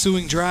 On the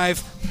ensuing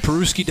drive,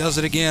 Peruski does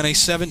it again, a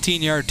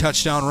 17-yard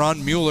touchdown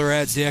run. Mueller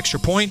adds the extra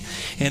point,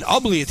 and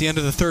Ubly at the end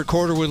of the third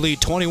quarter would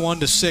lead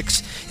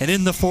 21-6. And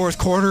in the fourth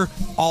quarter,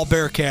 all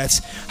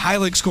Bearcats.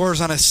 Heilig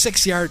scores on a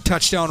 6-yard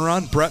touchdown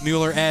run. Brett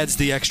Mueller adds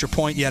the extra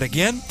point yet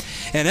again.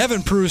 And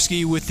Evan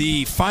Peruski with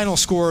the final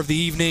score of the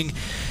evening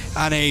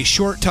on a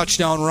short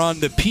touchdown run.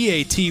 The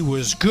PAT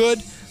was good,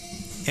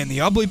 and the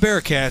Ubly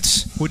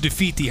Bearcats would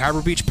defeat the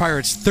Harbor Beach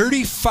Pirates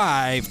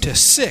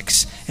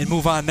 35-6 and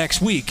move on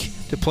next week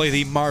to play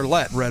the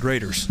Marlette Red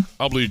Raiders.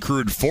 Ubly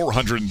accrued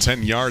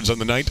 410 yards on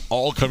the night,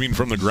 all coming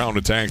from the ground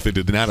attack. They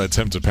did not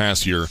attempt to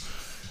pass here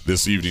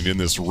this evening in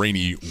this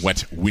rainy,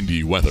 wet,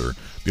 windy weather.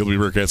 The Ubly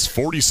Bearcats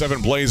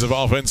 47 plays of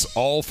offense,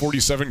 all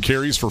 47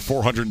 carries for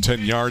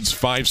 410 yards,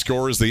 5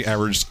 scores. They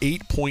averaged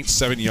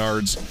 8.7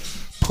 yards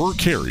per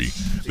carry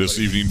this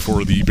evening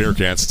for the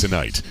Bearcats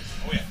tonight.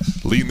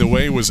 Leading the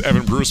way was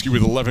Evan Peruski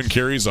with 11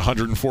 carries,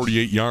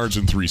 148 yards,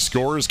 and 3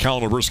 scores.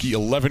 Colin Oberski,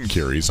 11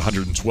 carries,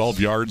 112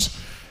 yards,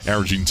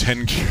 averaging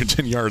 10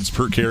 yards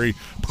per carry.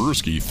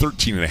 Peruski,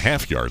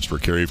 13.5 yards per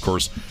carry. Of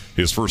course,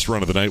 his first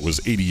run of the night was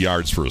 80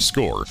 yards for a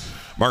score.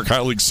 Mark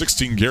Heilig,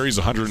 16 carries,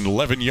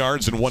 111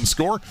 yards, and 1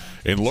 score.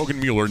 And Logan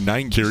Mueller,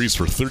 9 carries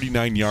for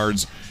 39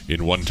 yards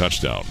in 1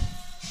 touchdown.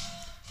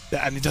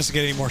 I mean, it doesn't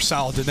get any more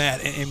solid than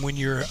that. And when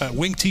you're a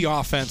wing T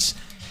offense,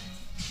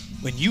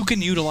 when you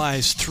can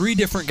utilize 3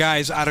 different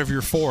guys out of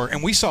your 4,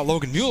 and we saw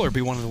Logan Mueller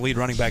be one of the lead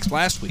running backs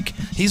last week.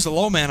 He's the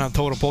low man on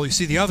totem pole. You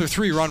see the other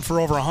 3 run for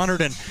over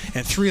 100, and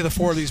 3 of the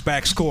 4 of these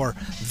backs score.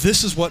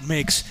 This is what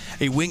makes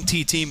a wing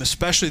T team,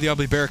 especially the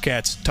Ubly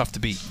Bearcats, tough to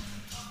beat.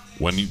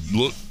 When you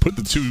put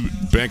the 2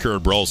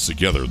 Backyard Brawls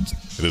together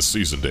this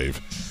season, Dave,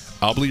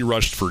 Ubly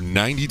rushed for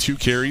 92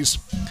 carries,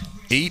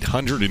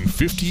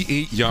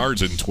 858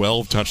 yards, and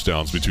 12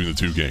 touchdowns between the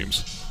 2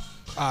 games.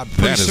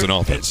 That is an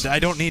offense. I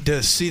don't need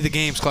to see the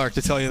games, Clark,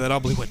 to tell you that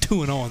Ubly went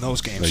 2-0 in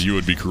those games. You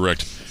would be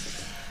correct.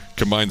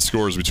 Combined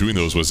scores between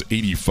those was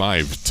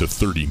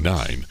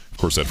 85-39. Of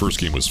course, that first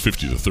game was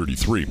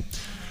 50-33.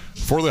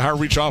 For the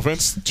Harbor Beach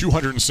offense,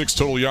 206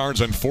 total yards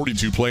on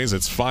 42 plays.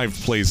 That's 5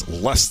 plays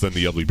less than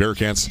the Ubly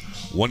Bearcats.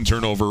 1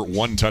 turnover,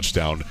 1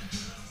 touchdown.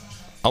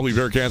 Ubly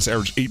Bearcats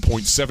averaged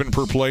 8.7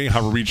 per play.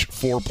 Harbor Beach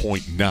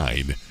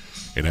 4.9,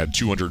 and had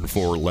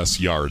 204 less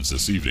yards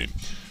this evening.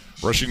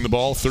 Rushing the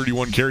ball,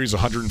 31 carries,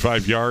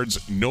 105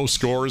 yards, no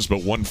scores,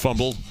 but 1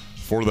 fumble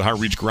for the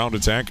Harbor Beach ground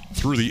attack.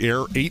 Through the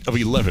air, 8 of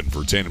 11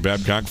 for Tanton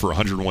Babcock for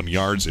 101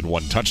 yards and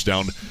 1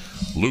 touchdown.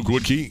 Luke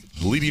Woodkey,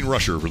 leading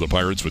rusher for the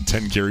Pirates with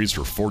 10 carries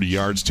for 40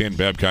 yards. Tanton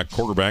Babcock,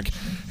 quarterback,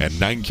 had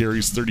 9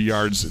 carries, 30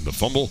 yards in the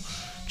fumble.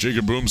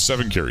 Jacob Boom,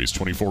 7 carries,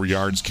 24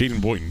 yards. Caden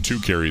Boynton, 2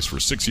 carries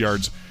for 6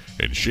 yards.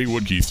 And Shea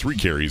Woodkey, 3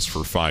 carries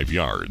for 5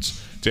 yards.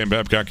 Tanton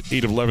Babcock,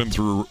 8 of 11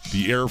 through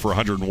the air for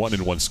 101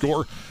 and 1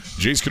 score.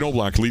 Jace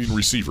Knoblauch, leading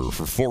receiver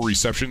for 4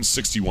 receptions,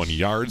 61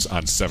 yards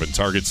on 7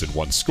 targets and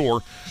 1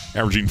 score,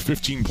 averaging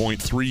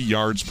 15.3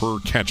 yards per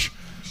catch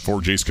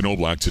for Jace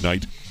Knoblauch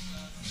tonight.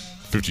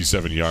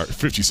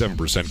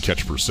 57%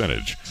 catch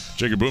percentage.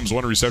 Jacob Booms,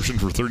 1 reception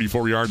for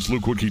 34 yards.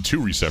 Luke Woodkey,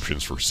 2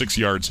 receptions for 6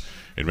 yards.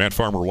 And Matt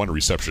Farmer, 1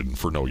 reception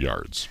for no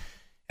yards.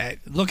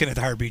 Looking at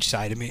the Harbor Beach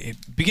side, I mean,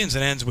 it begins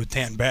and ends with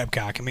Tanton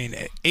Babcock. I mean,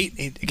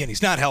 again,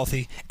 he's not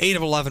healthy. 8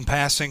 of 11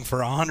 passing for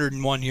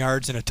 101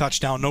 yards and a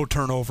touchdown, no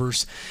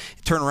turnovers.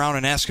 Turn around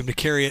and ask him to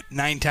carry it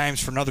 9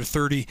 times for another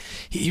 30.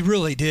 He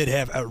really did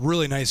have a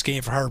really nice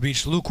game for Harbor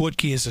Beach. Luke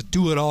Woodkey is a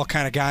do-it-all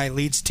kind of guy,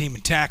 leads the team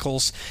in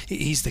tackles.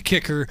 He's the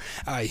kicker.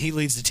 He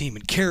leads the team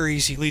in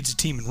carries. He leads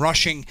the team in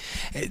rushing.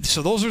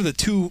 So those are the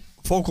 2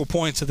 focal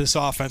points of this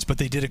offense, but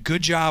they did a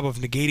good job of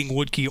negating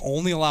Woodkey,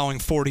 only allowing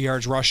 40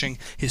 yards rushing.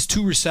 His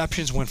 2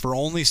 receptions went for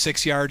only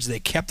 6 yards.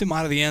 They kept him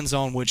out of the end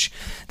zone, which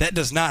that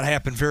does not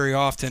happen very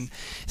often.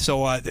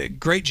 So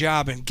great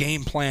job and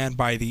game plan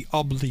by the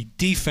Ubly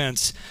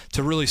defense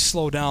to really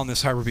slow down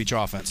this Harbor Beach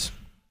offense.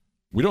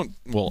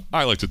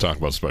 I like to talk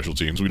about special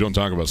teams. We don't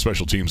talk about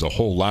special teams a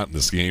whole lot in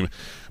this game.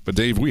 But,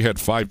 Dave, we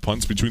had 5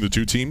 punts between the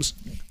 2 teams.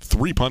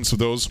 3 punts of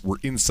those were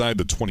inside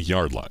the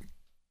 20-yard line.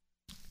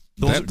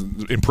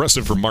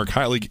 Impressive for Mark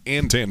Heilig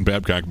and Tanton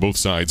Babcock, both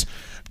sides.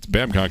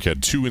 Babcock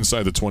had 2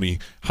 inside the 20.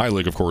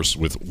 Heilig, of course,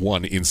 with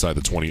 1 inside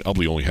the 20.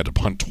 Ubly only had to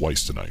punt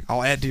twice tonight.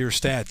 I'll add to your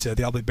stat, the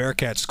Ubly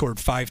Bearcats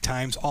scored 5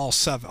 times, all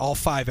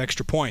 5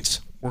 extra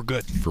points. We're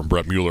good. From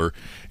Brett Mueller,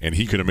 and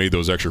he could have made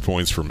those extra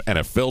points from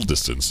NFL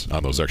distance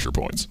on those extra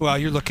points. Well,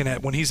 you're looking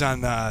at when he's on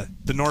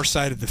the north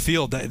side of the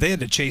field, they had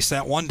to chase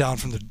that one down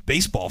from the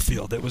baseball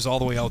field. It was all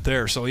the way out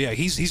there. So, yeah,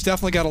 he's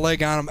definitely got a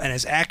leg on him, and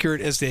as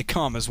accurate as they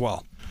come as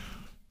well.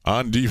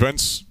 On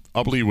defense,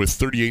 Ubly with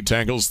 38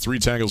 tackles, 3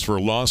 tackles for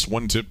a loss,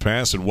 1 tip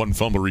pass, and 1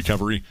 fumble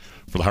recovery.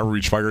 For the Harbor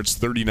Beach Pirates,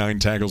 39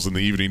 tackles in the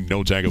evening,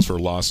 no tackles for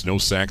a loss, no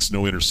sacks,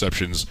 no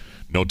interceptions,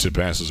 no tip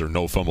passes, or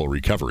no fumble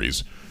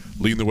recoveries.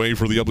 Leading the way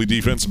for the Ubly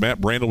defense,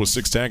 Matt Brandel with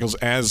 6 tackles,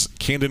 as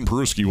Camden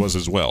Peruski was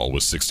as well,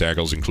 with 6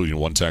 tackles, including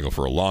 1 tackle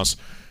for a loss.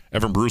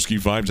 Evan Bruschi,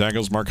 5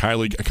 tackles. Mark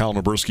Heilig,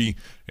 Colin Oberski,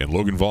 and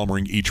Logan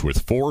Vollmering each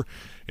with 4.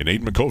 And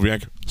Aiden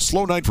Makoviak,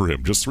 slow night for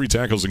him. Just 3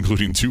 tackles,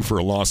 including 2 for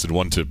a loss and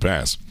 1 tip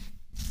pass.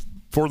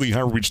 For the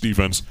Harbor Beach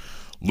defense,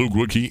 Luke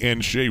Woodkey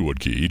and Shea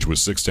Woodkey, each with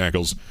 6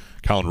 tackles.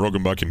 Colin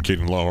Rogenbuck and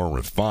Caden Lawhorn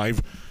with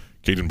 5.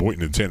 Caden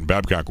Boynton and Tanton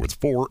Babcock with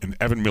 4. And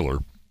Evan Miller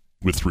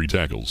with 3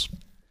 tackles.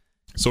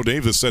 So,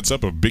 Dave, this sets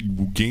up a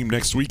big game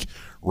next week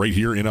right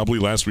here in Ubly.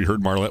 Last we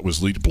heard, Marlette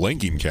was lead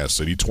blanking Cass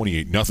City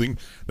 28-0.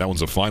 That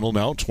one's a final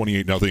now.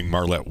 28-0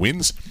 Marlette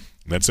wins.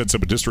 And that sets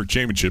up a district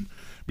championship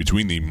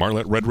between the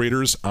Marlette Red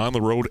Raiders on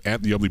the road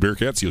at the Ubly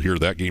Bearcats. You'll hear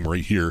that game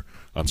right here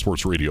on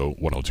Sports Radio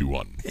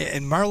 102.1.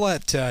 And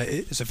Marlette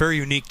is a very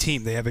unique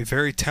team. They have a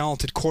very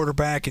talented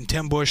quarterback in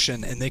Tim Bush,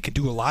 and they can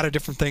do a lot of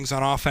different things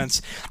on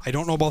offense. I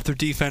don't know about their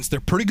defense.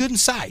 They're pretty good in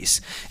size.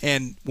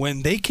 And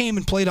when they came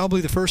and played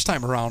Ubly the first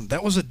time around,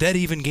 that was a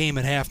dead-even game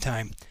at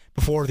halftime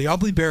before the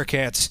Ubly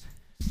Bearcats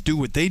do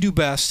what they do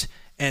best,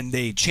 and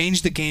they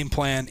change the game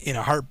plan in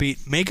a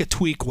heartbeat, make a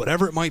tweak,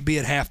 whatever it might be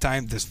at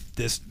halftime,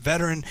 this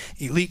veteran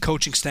elite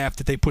coaching staff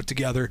that they put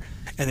together,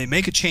 and they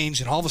make a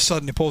change, and all of a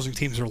sudden the opposing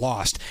teams are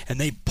lost. And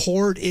they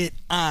poured it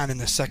on in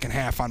the second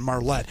half on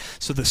Marlette.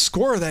 So the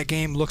score of that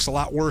game looks a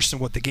lot worse than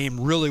what the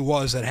game really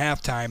was at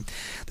halftime.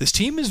 This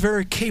team is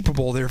very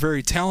capable. They're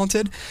very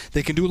talented.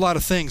 They can do a lot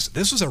of things.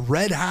 This was a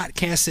red-hot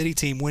Cass City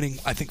team winning,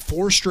 I think,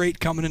 4 straight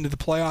coming into the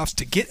playoffs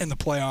to get in the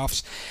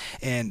playoffs.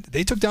 And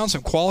they took down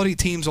some quality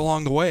teams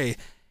along the way.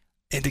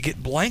 And to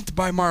get blanked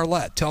by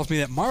Marlette tells me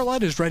that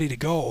Marlette is ready to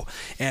go.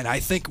 And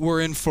I think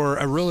we're in for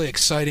a really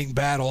exciting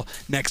battle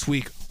next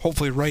week,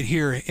 hopefully right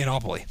here in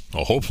Ubly.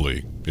 Oh,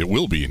 hopefully. It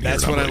will be in here.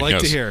 That's what I like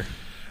to hear.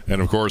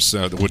 And, of course,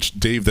 which,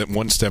 Dave, that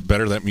one step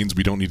better, that means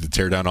we don't need to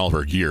tear down all of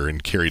our gear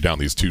and carry down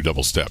these 2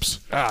 double steps.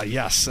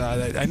 Yes.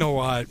 I know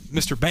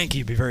Mr. Banky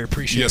would be very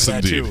appreciative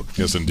of that, too.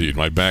 Yes, indeed.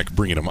 My back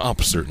bringing him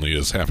up certainly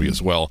is happy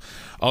as well.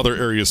 Other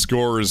area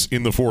scores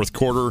in the fourth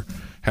quarter.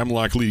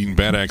 Hemlock leading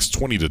Bad Axe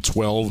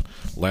 20-12.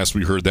 Last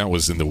we heard, that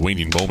was in the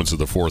waning moments of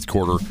the fourth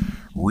quarter.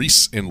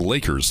 Reese and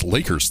Lakers.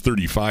 Lakers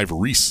 35,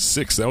 Reese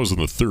 6. That was in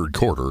the third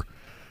quarter.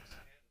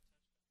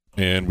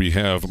 And we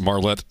have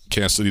Marlette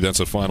Cass City. That's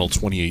a final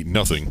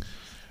 28-0.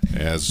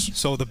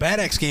 So the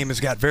Bad Axe game has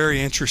got very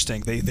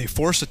interesting. They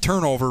force a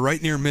turnover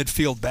right near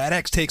midfield. Bad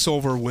Axe takes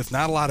over with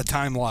not a lot of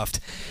time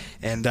left.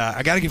 And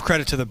I got to give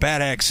credit to the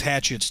Bad Axe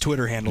Hatchets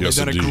Twitter handle. Yes,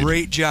 they've done indeed. a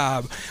great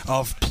job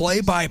of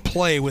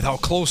play-by-play with how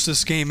close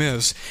this game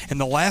is.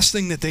 And the last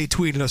thing that they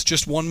tweeted us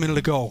just 1 minute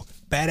ago,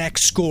 Bad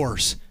Axe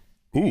scores.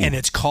 Ooh. And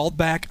it's called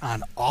back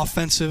on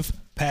offensive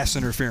pass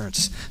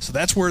interference. So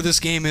that's where this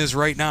game is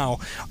right now.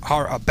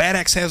 Bad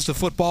Axe has the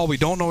football. We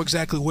don't know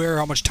exactly where,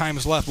 how much time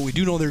is left, but we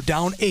do know they're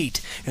down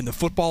 8, and the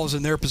football is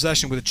in their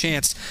possession with a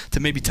chance to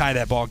maybe tie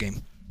that ball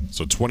game.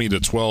 So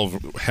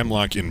 20-12,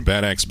 Hemlock in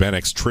Bad Axe. Bad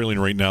Axe trailing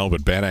right now,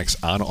 but Bad Axe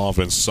on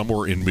offense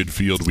somewhere in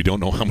midfield. We don't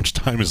know how much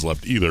time is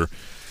left either.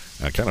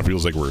 It kind of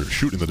feels like we're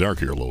shooting in the dark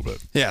here a little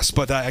bit. Yes,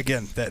 but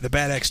again, the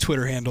Bad Axe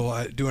Twitter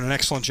handle doing an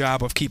excellent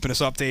job of keeping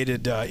us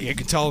updated. You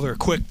can tell they're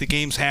quick. The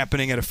game's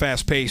happening at a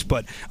fast pace,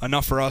 but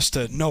enough for us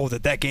to know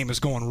that game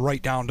is going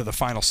right down to the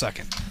final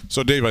second.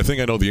 So, Dave, I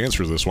think I know the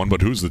answer to this one,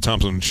 but who's the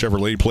Thompson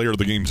Chevrolet player of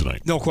the game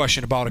tonight? No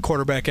question about it.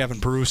 Quarterback Evan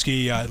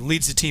Peruski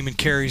leads the team in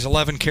carries,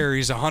 11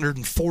 carries,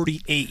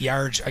 148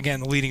 yards.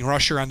 Again, the leading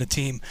rusher on the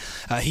team.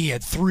 He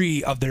had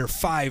 3 of their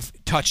 5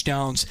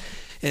 touchdowns.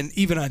 And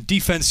even on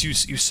defense,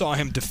 you saw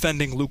him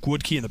defending Luke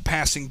Woodkey in the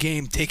passing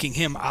game, taking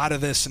him out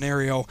of this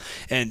scenario.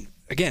 And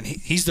again,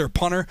 he's their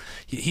punter.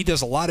 He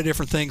does a lot of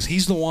different things.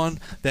 He's the one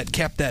that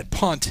kept that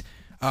punt,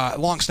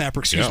 long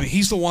snapper, excuse me.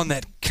 He's the one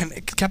that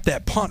kept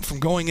that punt from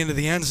going into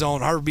the end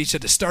zone. Harbor Beach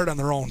had to start on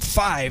their own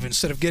 5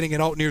 instead of getting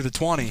it out near the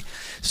 20.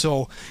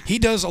 So he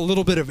does a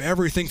little bit of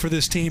everything for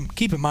this team.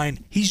 Keep in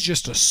mind, he's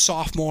just a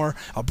sophomore,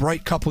 a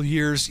bright couple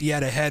years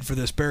yet ahead for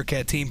this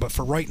Bearcat team. But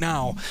for right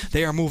now,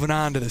 they are moving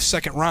on to the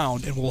second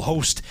round and will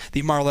host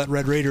the Marlette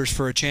Red Raiders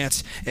for a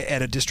chance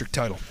at a district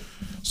title.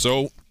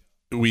 So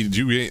we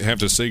do have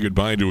to say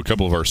goodbye to a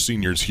couple of our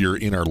seniors here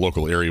in our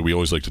local area. We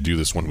always like to do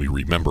this when we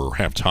remember or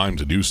have time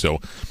to do so.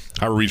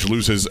 Harbor Beach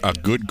loses a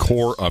good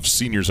core of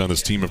seniors on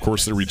this team. Of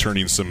course, they're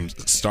returning some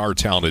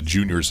star-talented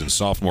juniors and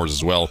sophomores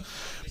as well.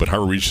 But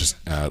Harbor Beach's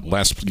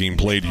last game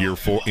played here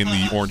in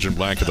the orange and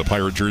black of the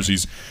Pirate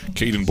jerseys,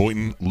 Caden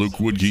Boynton, Luke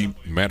Woodkey,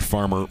 Matt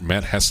Farmer,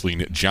 Matt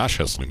Hessling, Josh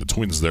Hessling, the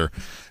twins there,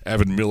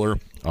 Evan Miller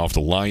off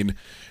the line.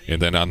 And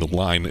then on the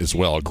line as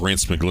well, Grant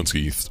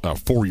Smiglinski,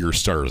 4-year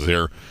starters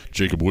there,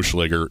 Jacob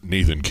Wuschlager,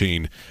 Nathan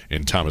Kane,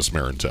 and Thomas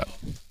Marentet.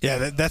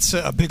 Yeah, that's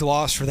a big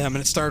loss for them,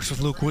 and it starts with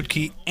Luke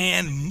Woodkey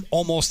and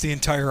almost the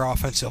entire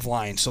offensive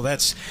line. So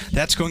that's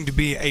going to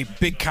be a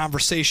big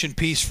conversation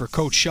piece for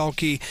Coach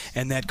Schelke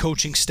and that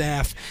coaching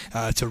staff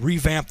to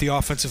revamp the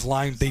offensive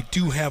line. They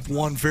do have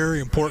one very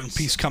important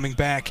piece coming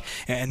back,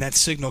 and that's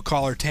signal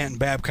caller Tanton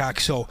Babcock.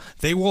 So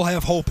they will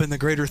have hope in the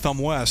Greater Thumb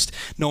West,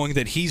 knowing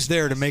that he's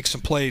there to make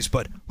some plays.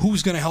 But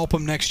who's going to help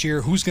him next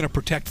year, who's going to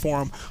protect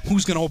for him,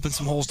 who's going to open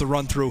some holes to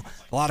run through.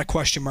 A lot of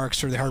question marks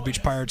for the Harbor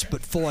Beach Pirates,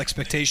 but full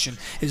expectation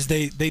is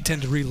they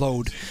tend to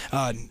reload,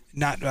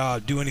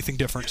 not do anything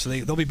different, so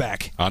they'll be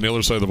back. On the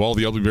other side of the ball,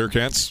 the Ubly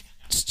Bearcats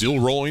still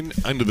rolling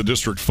into the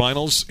district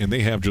finals, and they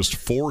have just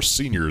 4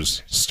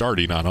 seniors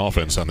starting on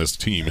offense on this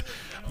team.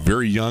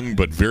 Very young,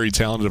 but very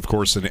talented, of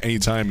course, and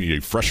anytime a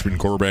freshman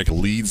quarterback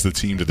leads the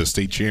team to the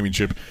state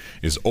championship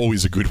is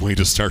always a good way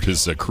to start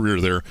his career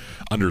there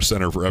under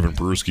center for Evan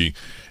Peruski.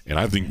 And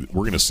I think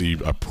we're going to see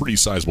a pretty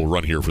sizable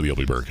run here for the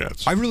Ubly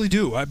Bearcats. I really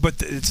do, but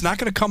it's not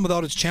going to come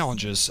without its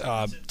challenges.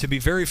 To be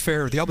very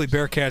fair, the Ubly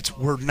Bearcats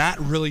were not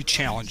really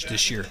challenged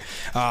this year.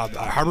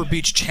 Harbor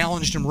Beach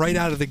challenged them right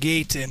out of the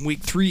gate in week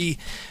 3,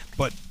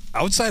 but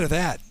outside of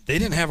that, they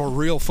didn't have a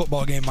real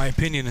football game, in my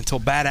opinion, until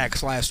Bad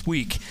Axe last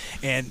week.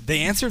 And they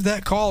answered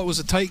that call. It was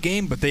a tight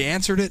game, but they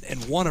answered it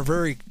and won a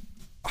very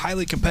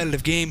highly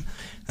competitive game.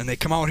 And they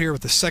come out here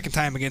with the second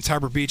time against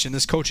Harbor Beach, and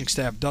this coaching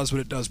staff does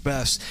what it does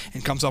best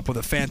and comes up with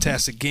a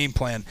fantastic game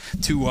plan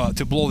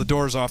to blow the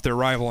doors off their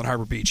rival in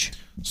Harbor Beach.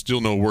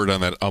 Still no word on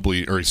that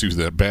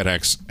that Bad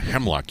Axe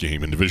Hemlock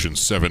game in Division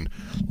 7.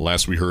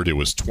 Last we heard it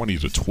was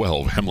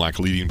 20-12, Hemlock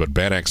leading, but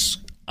Bad Axe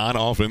on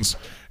offense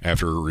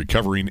after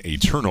recovering a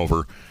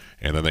turnover,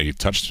 and then a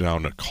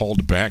touchdown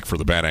called back for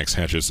the Bad Axe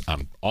Hatchets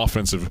on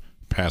offensive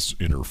pass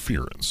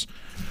interference.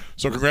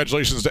 So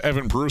congratulations to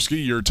Evan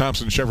Peruski, your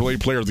Thompson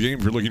Chevrolet player of the game.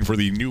 If you're looking for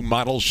the new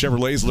model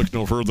Chevrolets, look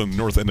no further than the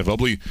north end of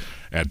Ubly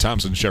at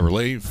Thompson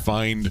Chevrolet.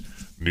 Find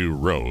new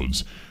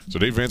roads. So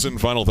Dave Hansen,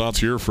 final thoughts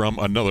here from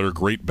another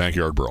great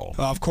backyard brawl.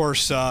 Of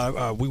course,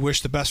 we wish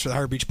the best for the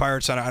Harbor Beach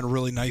Pirates on a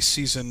really nice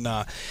season.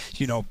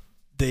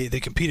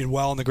 They competed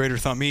well in the Greater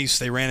Thumb East.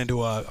 They ran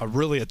into a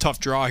really tough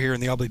draw here in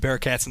the Ubly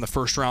Bearcats in the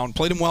first round.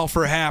 Played them well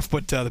for a half,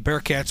 but the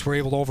Bearcats were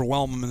able to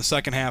overwhelm them in the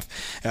second half.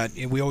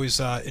 We always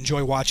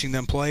enjoy watching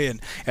them play. And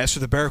as for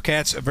the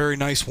Bearcats, a very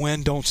nice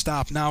win. Don't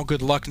stop now.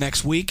 Good luck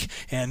next week.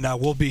 And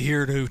we'll be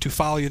here to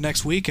follow you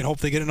next week and hope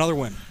they get another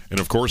win. And,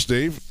 of course,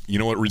 Dave, you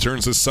know what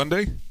returns this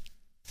Sunday?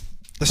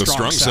 The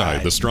Strong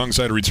Side. The Strong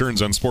Side returns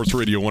on Sports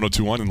Radio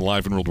 102.1 and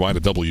live and worldwide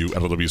at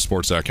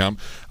WLWsports.com.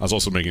 I was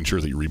also making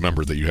sure that you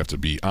remember that you have to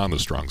be on the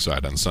Strong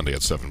Side on Sunday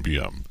at 7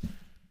 p.m.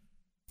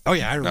 Oh,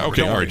 yeah, I remember.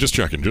 Okay, all right, just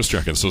checking.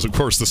 So, of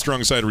course, the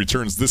Strong Side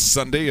returns this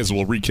Sunday as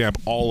we'll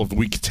recap all of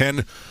Week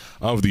 10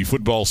 of the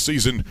football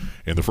season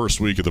and the first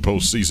week of the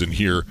postseason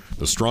here.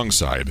 The Strong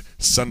Side,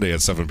 Sunday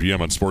at 7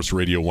 p.m. on Sports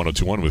Radio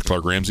 102.1 with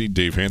Clark Ramsey,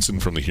 Dave Hansen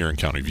from the Huron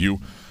County View,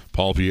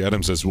 Paul P.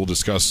 Adams, as we'll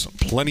discuss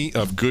plenty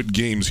of good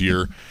games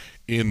here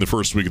in the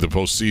first week of the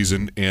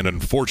postseason, and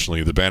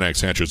unfortunately the Bad Axe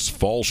Hatchets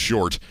fall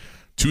short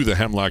to the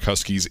Hemlock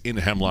Huskies in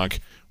Hemlock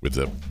with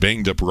a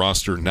banged-up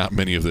roster, not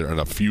many of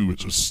a few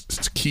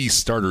key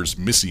starters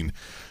missing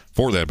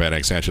for that Bad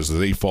Axe Hatchets.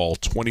 They fall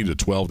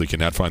 20-12. They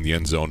cannot find the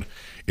end zone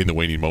in the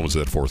waning moments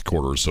of that fourth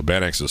quarter. So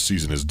Bad Axe's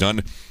season is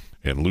done,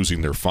 and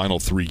losing their final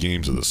 3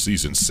 games of the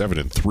season,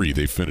 7-3,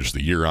 they finished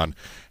the year on.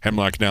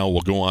 Hemlock now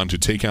will go on to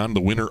take on the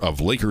winner of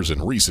Lakers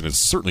and Reese, and it's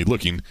certainly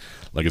looking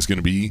like it's going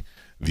to be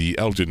the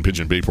Elkton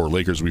Pigeon Bayport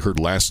Lakers. We heard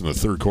last in the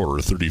third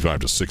quarter,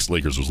 35-6,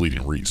 Lakers was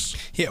leading Reese.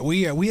 Yeah,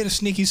 we had a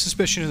sneaky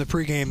suspicion in the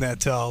pregame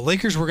that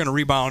Lakers were going to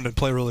rebound and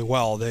play really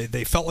well.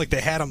 They felt like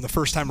they had them the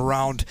first time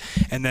around,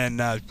 and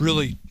then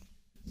really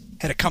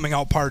had a coming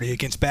out party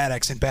against Bad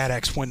Axe and Bad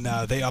Axe when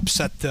they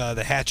upset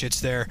the Hatchets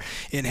there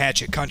in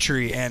Hatchet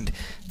Country. And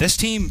this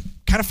team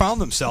kind of found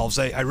themselves.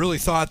 I really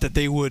thought that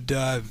they would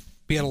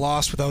be at a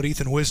loss without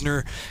Ethan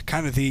Wisner,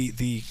 kind of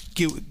the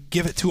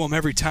give it to him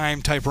every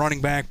time type running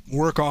back,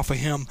 work off of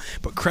him.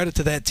 But credit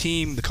to that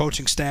team, the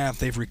coaching staff,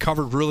 they've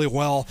recovered really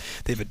well.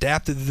 They've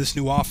adapted to this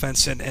new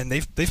offense, and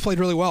they've played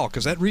really well,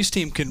 because that Reese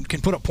team can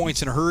put up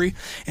points in a hurry,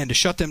 and to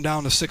shut them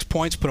down to 6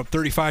 points, put up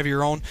 35 of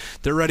your own,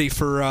 they're ready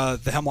for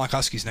the Hemlock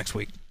Huskies next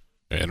week.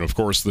 And, of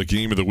course, the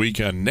game of the week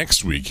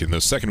next week in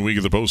the second week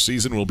of the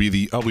postseason will be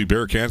the Ubly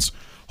Bearcats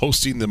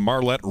hosting the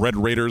Marlette Red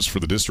Raiders for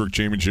the district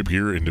championship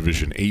here in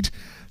Division 8.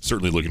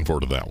 Certainly looking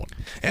forward to that one.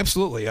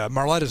 Absolutely.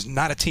 Marlette is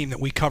not a team that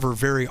we cover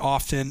very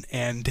often,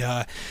 and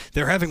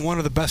they're having one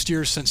of the best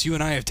years since you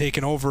and I have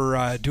taken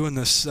over doing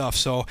this stuff.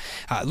 So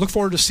look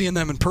forward to seeing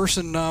them in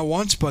person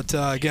once, but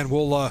again,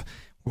 we'll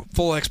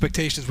full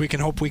expectations. We can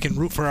hope we can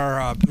root for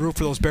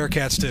those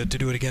Bearcats to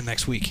do it again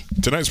next week.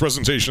 Tonight's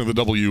presentation of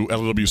the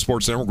WLW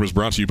Sports Network was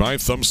brought to you by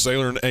Thumb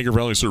Sailor and Agri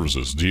Valley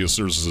Services, DS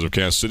Services of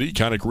Cass City,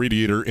 Conic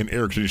Radiator and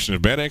Air Conditioning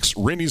of Bad Axe,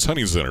 Randy's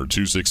Hunting Center,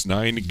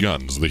 269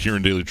 Guns, the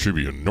Huron Daily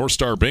Tribune, North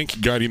Star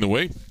Bank guiding the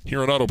way,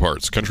 Huron Auto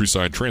Parts,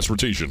 Countryside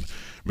Transportation,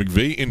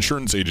 McVeigh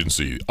Insurance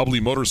Agency, Ubly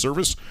Motor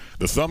Service,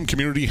 the Thumb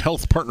Community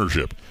Health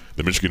Partnership,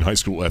 the Michigan High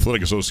School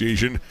Athletic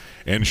Association,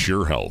 and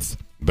Sure Health.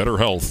 Better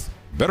health,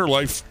 better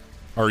life.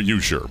 Are you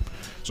sure?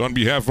 So on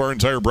behalf of our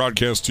entire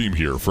broadcast team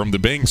here from the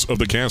banks of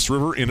the Cass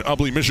River in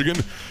Ubly, Michigan,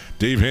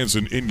 Dave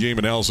Hansen, in-game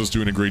analysis,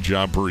 doing a great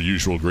job per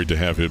usual. Great to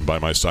have him by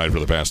my side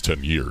for the past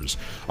 10 years.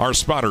 Our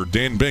spotter,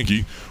 Dan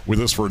Benke, with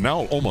us for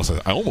now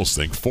I almost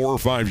think 4 or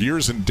 5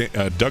 years, and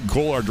Doug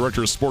Cole, our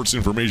Director of Sports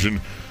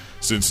Information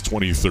since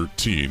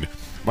 2013.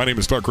 My name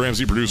is Clark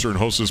Ramsey, producer and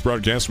host of this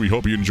broadcast. We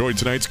hope you enjoyed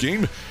tonight's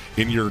game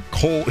in your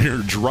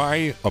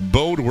dry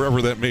abode,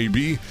 wherever that may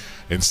be,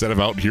 instead of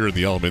out here in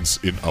the elements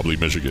in Ubly,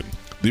 Michigan.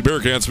 The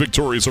Bearcats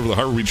victorious over the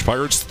Harbor Beach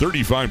Pirates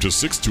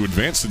 35-6 to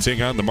advance to take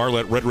on the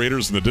Marlette Red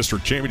Raiders in the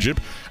district championship,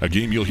 a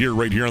game you'll hear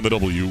right here on the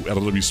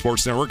WLW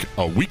Sports Network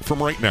a week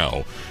from right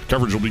now.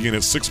 Coverage will begin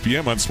at 6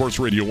 p.m. on Sports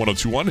Radio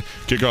 102.1,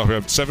 kickoff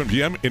at 7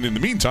 p.m., and in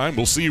the meantime,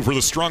 we'll see you for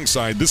the Strong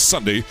Side this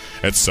Sunday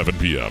at 7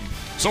 p.m.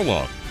 So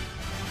long.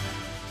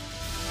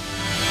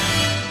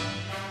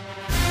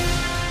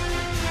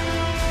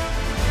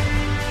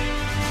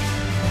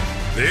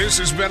 This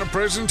has been a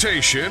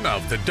presentation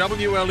of the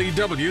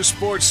WLEW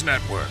Sports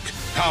Network,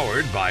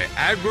 powered by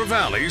Agri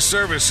Valley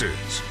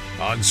Services,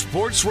 on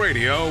Sports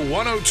Radio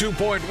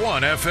 102.1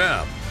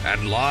 FM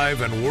and live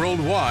and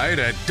worldwide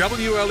at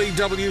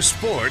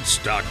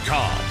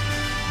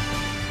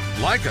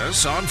WLEWsports.com. Like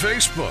us on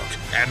Facebook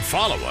and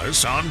follow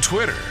us on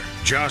Twitter.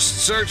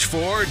 Just search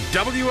for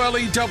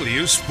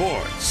WLEW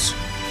Sports.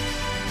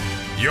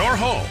 Your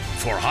home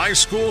for high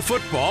school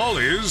football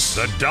is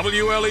the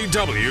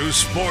WLEW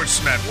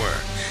Sports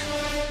Network.